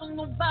myself in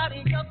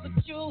nobody else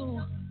but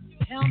you.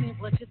 Tell me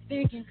what you're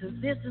thinking, cause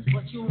this is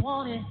what you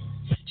wanted.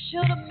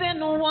 Should've been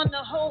the one to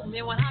hold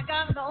me when I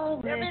got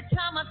lonely. Every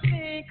time I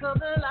think of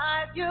the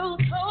life you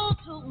told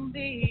to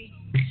me,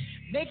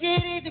 make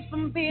it easy for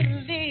me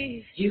to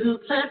leave. You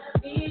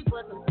plus me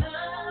was a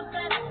love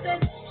that I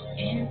said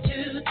in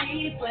too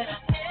deep, where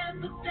I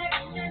had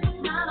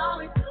protection, not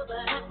always good,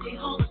 but I stay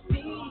home with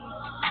me.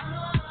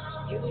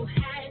 You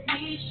had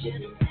me,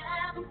 shouldn't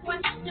have a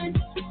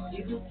question.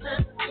 You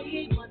plus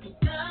me was a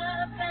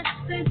love that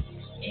I said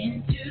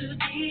in too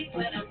deep,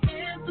 where I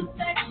had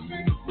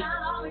protection, not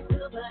always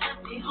good, but I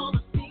stay home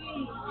with me.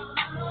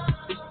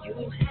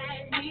 You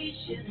had me,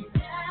 shouldn't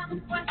have a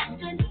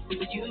question.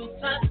 You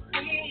plus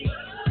me.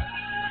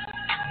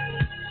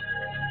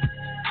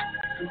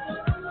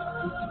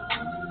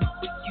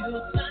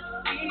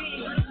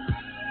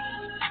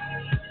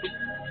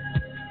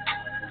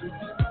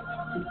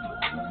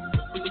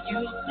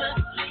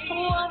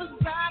 always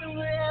riding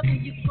wherever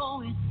you're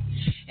going.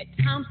 At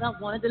times I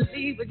wanted to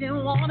leave, but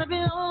didn't want to be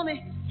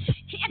lonely.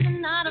 Can't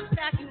deny the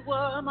fact you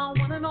were my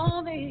one and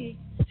only.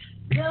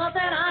 Love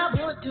that I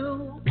would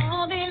do,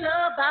 only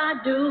love I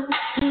do.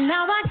 And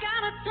now I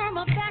gotta turn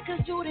my back 'cause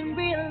you didn't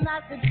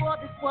realize that, boy,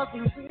 this was the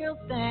real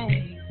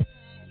thing.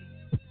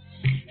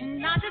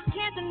 And I just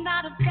can't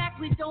deny the fact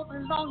we don't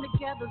belong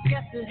together.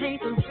 Guess it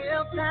ain't the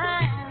real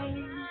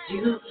thing.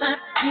 You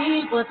left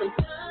me with a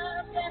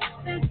love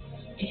that's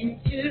in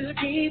too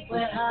deep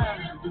with her.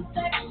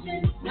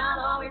 Not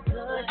always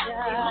good,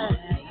 guys.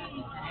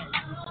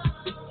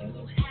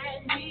 You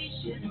had me,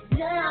 should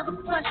never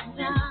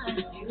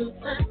question. You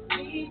left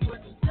me with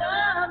a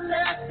love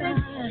lesson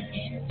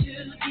in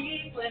too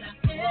deep with her.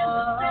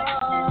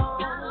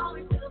 Not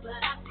always good,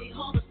 but I see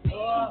home to see.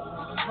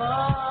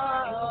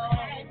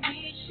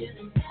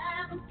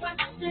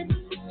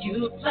 You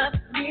left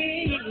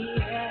me.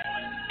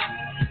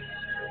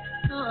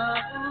 You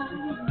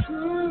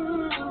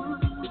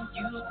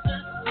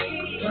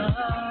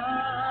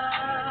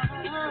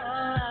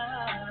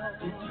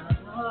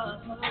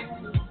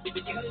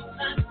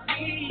left me.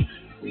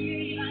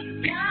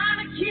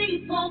 Gotta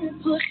keep on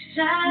pushing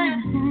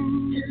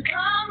and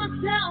love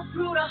myself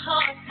through the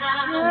hard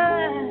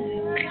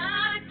times.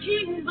 Gotta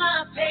keep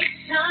my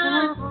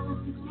patience.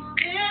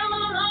 Still a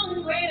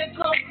long way to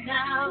go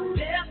now.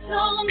 There's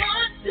so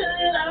much to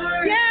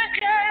learn.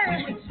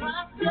 When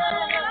trust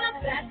love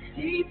that's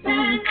deep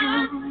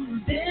enough,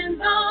 then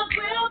love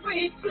will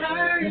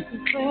return.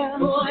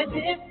 Boy,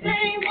 this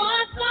ain't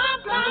what's a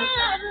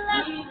blood.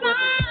 Let's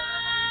burn.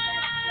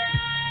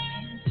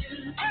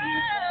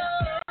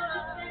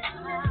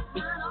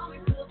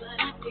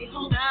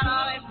 Not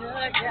always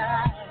good,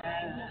 guys.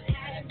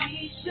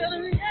 We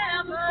should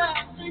never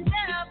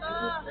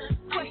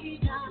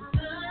wait on.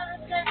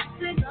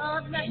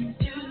 Love me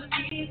too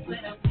deep with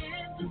a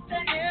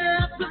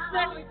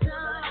perfect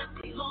time.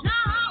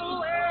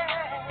 No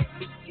way.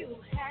 You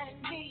had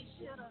me,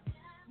 should've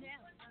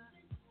never.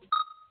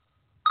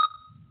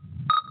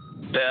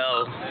 Bell,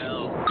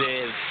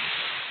 Biv,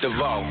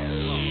 DeVoe.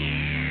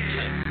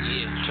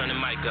 Yeah, turn the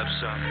mic up,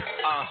 son.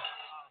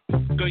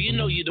 Girl, you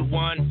know you the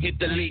one. Hit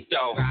delete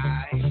though.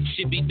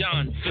 Should be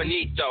done.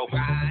 Finito.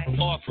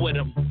 Off with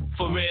him.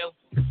 For real.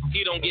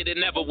 He don't get it,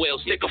 never will.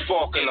 Stick a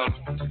fork in him.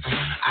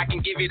 I can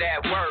give you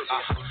that word.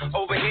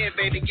 Over here,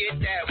 baby, get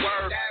that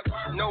word.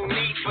 No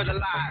need for the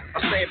lie.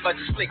 I say a bunch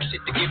of slick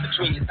shit to get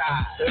between your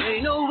thighs. There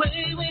ain't no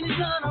way when you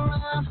turn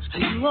around. Are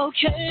you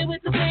okay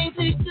with the things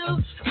we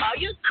do? Are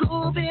you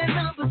cool being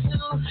number two?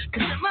 'Cause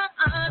in my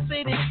eyes,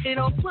 baby, it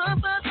don't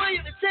pump up for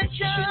your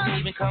attention. Shouldn't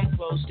even come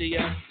close to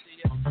you.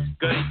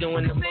 Girl, he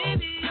doing the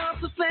baby, your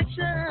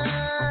perfection.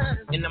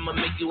 And I'ma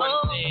make you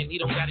understand, he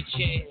don't got a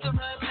chance. The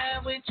right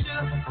man with you,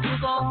 you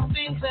gon'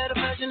 be better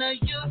version of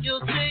you.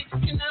 You'll see,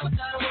 you never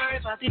gotta worry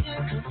about the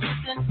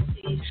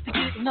inconsistency. To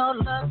get no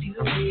love you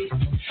need.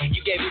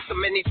 You gave me so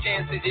many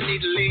chances, you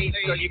need to leave.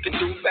 Girl, you can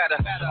do better.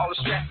 All the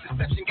stress,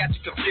 deception got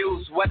you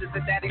confused. What is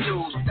it that he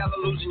do? Stella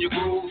losing your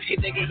groove. He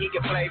thinking he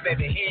can play,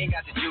 baby, he ain't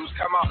got the juice.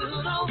 Come on. You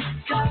don't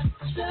got to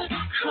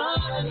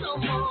cry no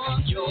more.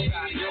 You don't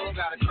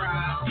gotta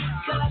cry.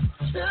 Got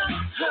to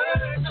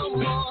hurt no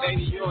more.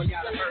 Baby, you don't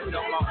gotta hurt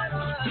no more.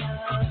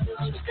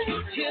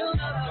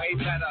 Way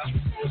better.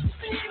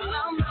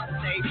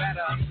 Stay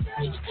better.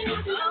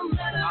 I'm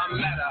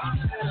better.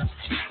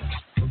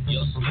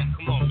 Yo, Slick,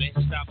 come on, man.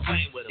 Stop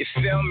playing with him. You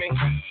feel me?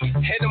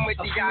 Hit him with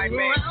the eye,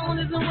 man. Around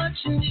isn't what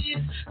you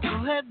need. Go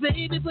ahead,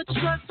 baby, but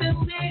trust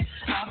in me.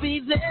 I'll be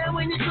there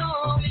when you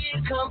call me.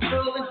 Come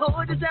through and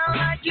hold you down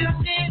like you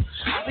need.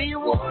 I'll be a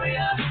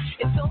warrior.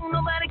 If don't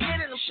nobody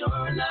get it, I'm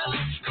sure enough.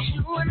 'Cause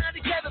you and I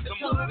together,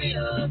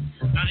 victorious.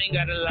 I ain't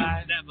gotta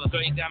lie, never.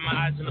 Girl, you got my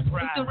eyes on the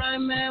prize. With the right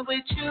man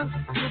with you,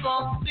 you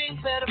gon' be a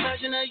better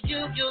version of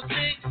you. You'll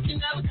see, you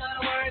never gotta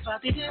worry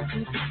about the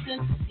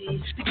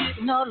inconsistency. To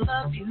get no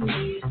love you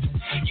need.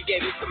 You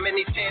gave me so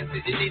many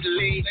chances, you need to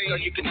leave. So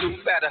you can do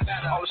better.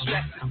 All the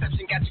stress,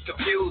 deception got you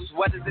confused.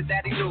 What is it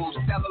that he do?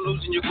 Stella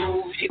losing your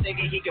groove. He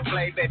thinking he can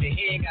play, baby,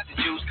 he ain't got the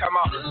juice. Come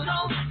on. You don't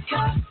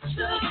got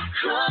to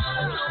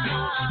cry no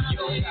more. You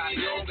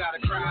don't gotta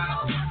cry.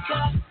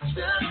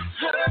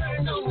 Got to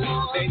hurt no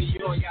more. Baby, you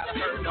don't gotta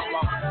hurt no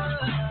more.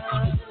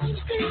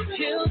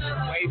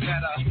 Way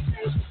better.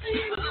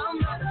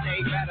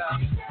 Stay better.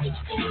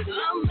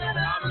 I'm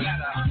better.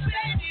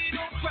 Baby,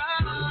 don't cry.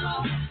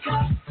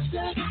 Got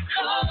to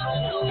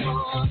cry no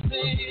more,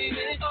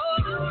 baby. Oh,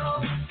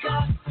 got to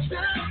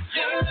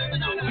hurt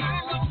no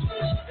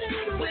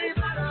more. Way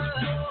better.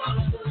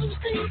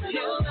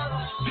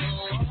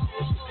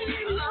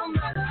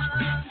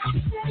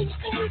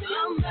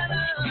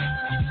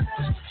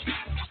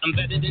 I'm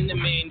better than the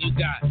man you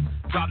got.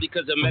 Probably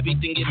 'cause I'm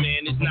everything your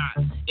man is not.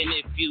 And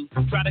if you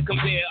try to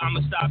compare,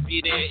 I'ma stop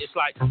you there. It's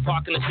like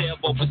parking a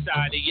sailboat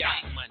beside a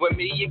yacht. With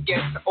me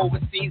against the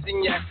overseas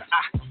and yes,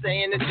 I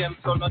stay in the gym,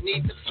 so no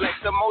need to flex.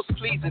 The most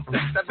pleasing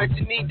sex, I bet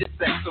you need the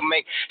sex. So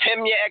make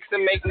him your ex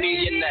and make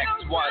me your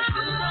next one.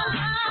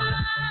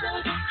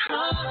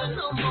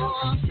 No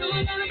more.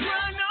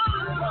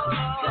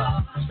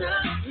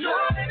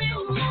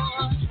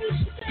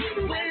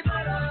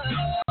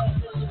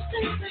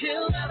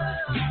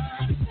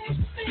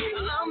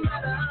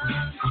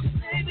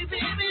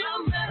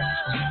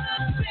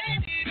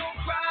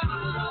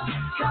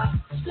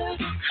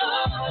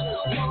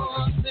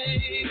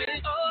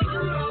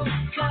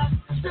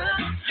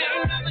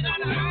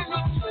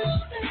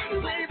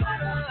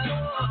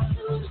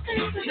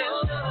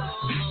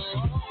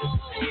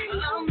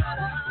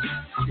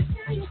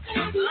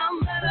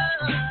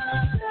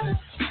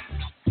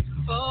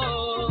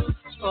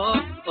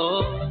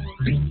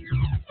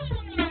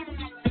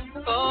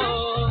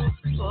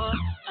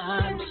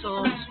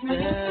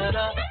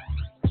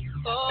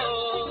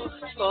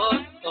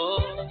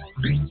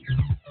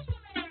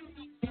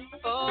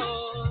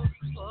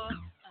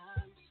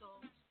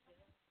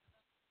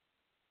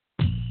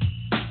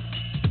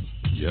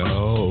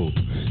 Yo,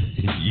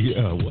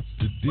 yeah, what's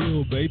the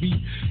deal, baby?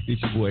 It's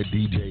your boy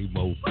DJ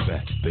Mo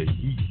Fat, the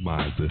Heat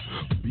Miser,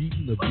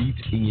 beating the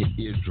beats in your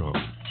eardrum.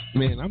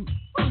 Man, I'm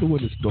the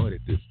one that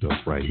started this stuff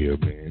right here,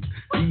 man.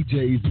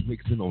 DJs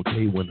mixing on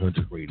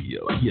K100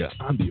 Radio. Yeah,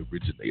 I'm the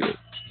originator.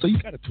 So you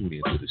got to tune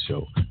into the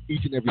show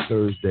each and every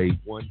Thursday,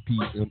 1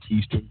 p.m.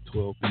 Eastern,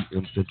 12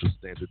 p.m. Central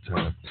Standard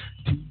Time.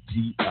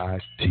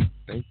 TGIT.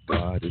 Thank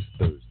God it's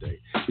Thursday.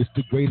 It's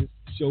the greatest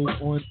show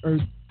on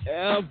earth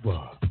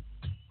ever.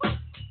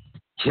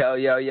 Yo,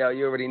 you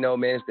already know,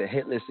 man. It's the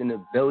hit list in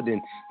the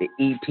building. The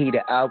EP,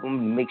 the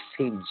album, the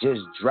mixtape just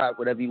dropped,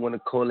 whatever you want to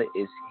call it,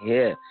 is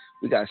here.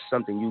 We got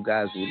something you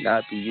guys will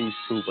not be used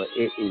to, but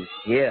it is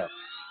here.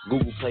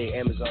 Google Play,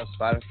 Amazon,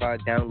 Spotify,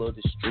 download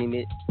it, stream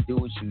it, do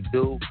what you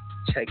do.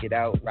 Check it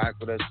out, rock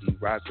with us, we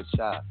rock with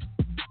y'all.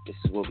 This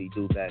is what we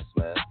do best,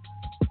 man.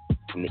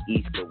 From the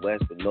east to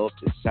west, the north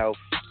to south,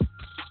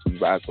 you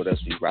rock with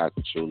us, we rock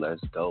with you.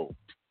 Let's go.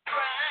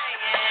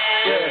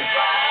 Yeah.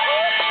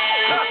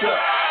 What's up?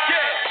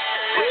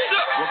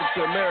 Welcome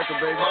to America,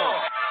 baby.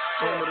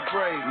 Home of the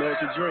brave,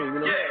 American dream, you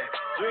know?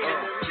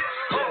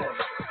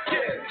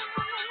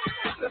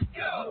 Let's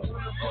go.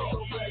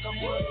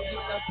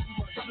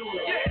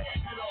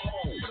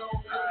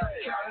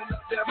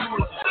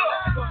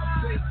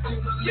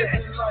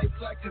 Living life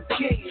like a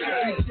king.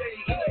 Every day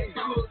eating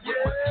good with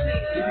my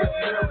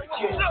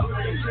team. The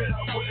American dream.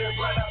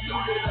 Whatever I knew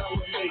that I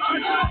would make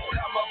it.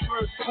 Got my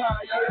first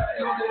pie, yeah,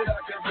 I know that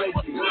I can make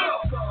it.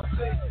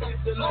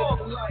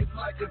 Living life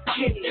like a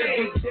king.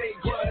 Every day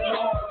running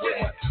hard with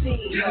my team.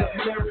 The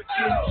American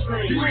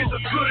dream. You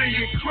either good or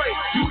you great.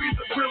 You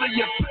either real or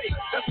you fake.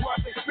 That's why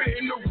they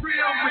spitting the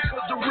real,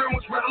 because the real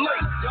ones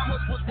relate. Y'all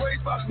must was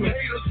raised by some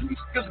haters. You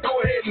niggas go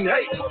ahead and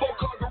hate. Folk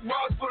car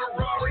garage for the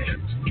Rari.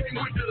 Came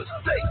with the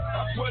state.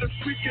 I swear the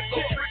street is so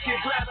tricky.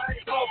 Glad I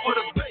ain't fall for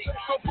the bait.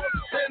 So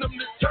understand I'm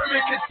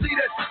determined. Can see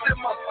that shit in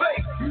my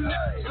face.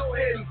 Go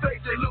ahead and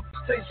face it. Look,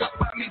 say something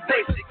about me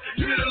basic.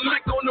 Hit a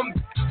lick on them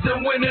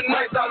and win the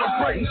night out of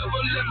break.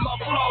 Never let my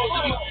flaws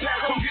in my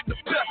past don't get the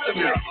best of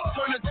me.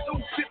 Turning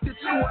 252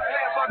 and a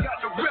half, I got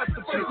the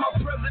recipe. My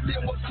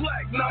president was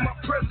black, now my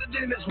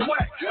president is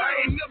whack.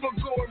 I ain't never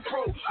going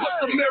pro.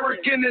 What's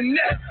American in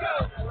that?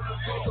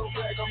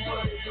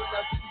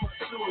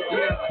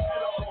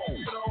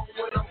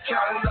 When I'm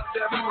counting up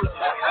that moolah,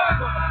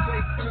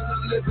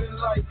 living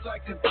life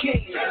like a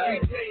king.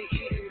 Every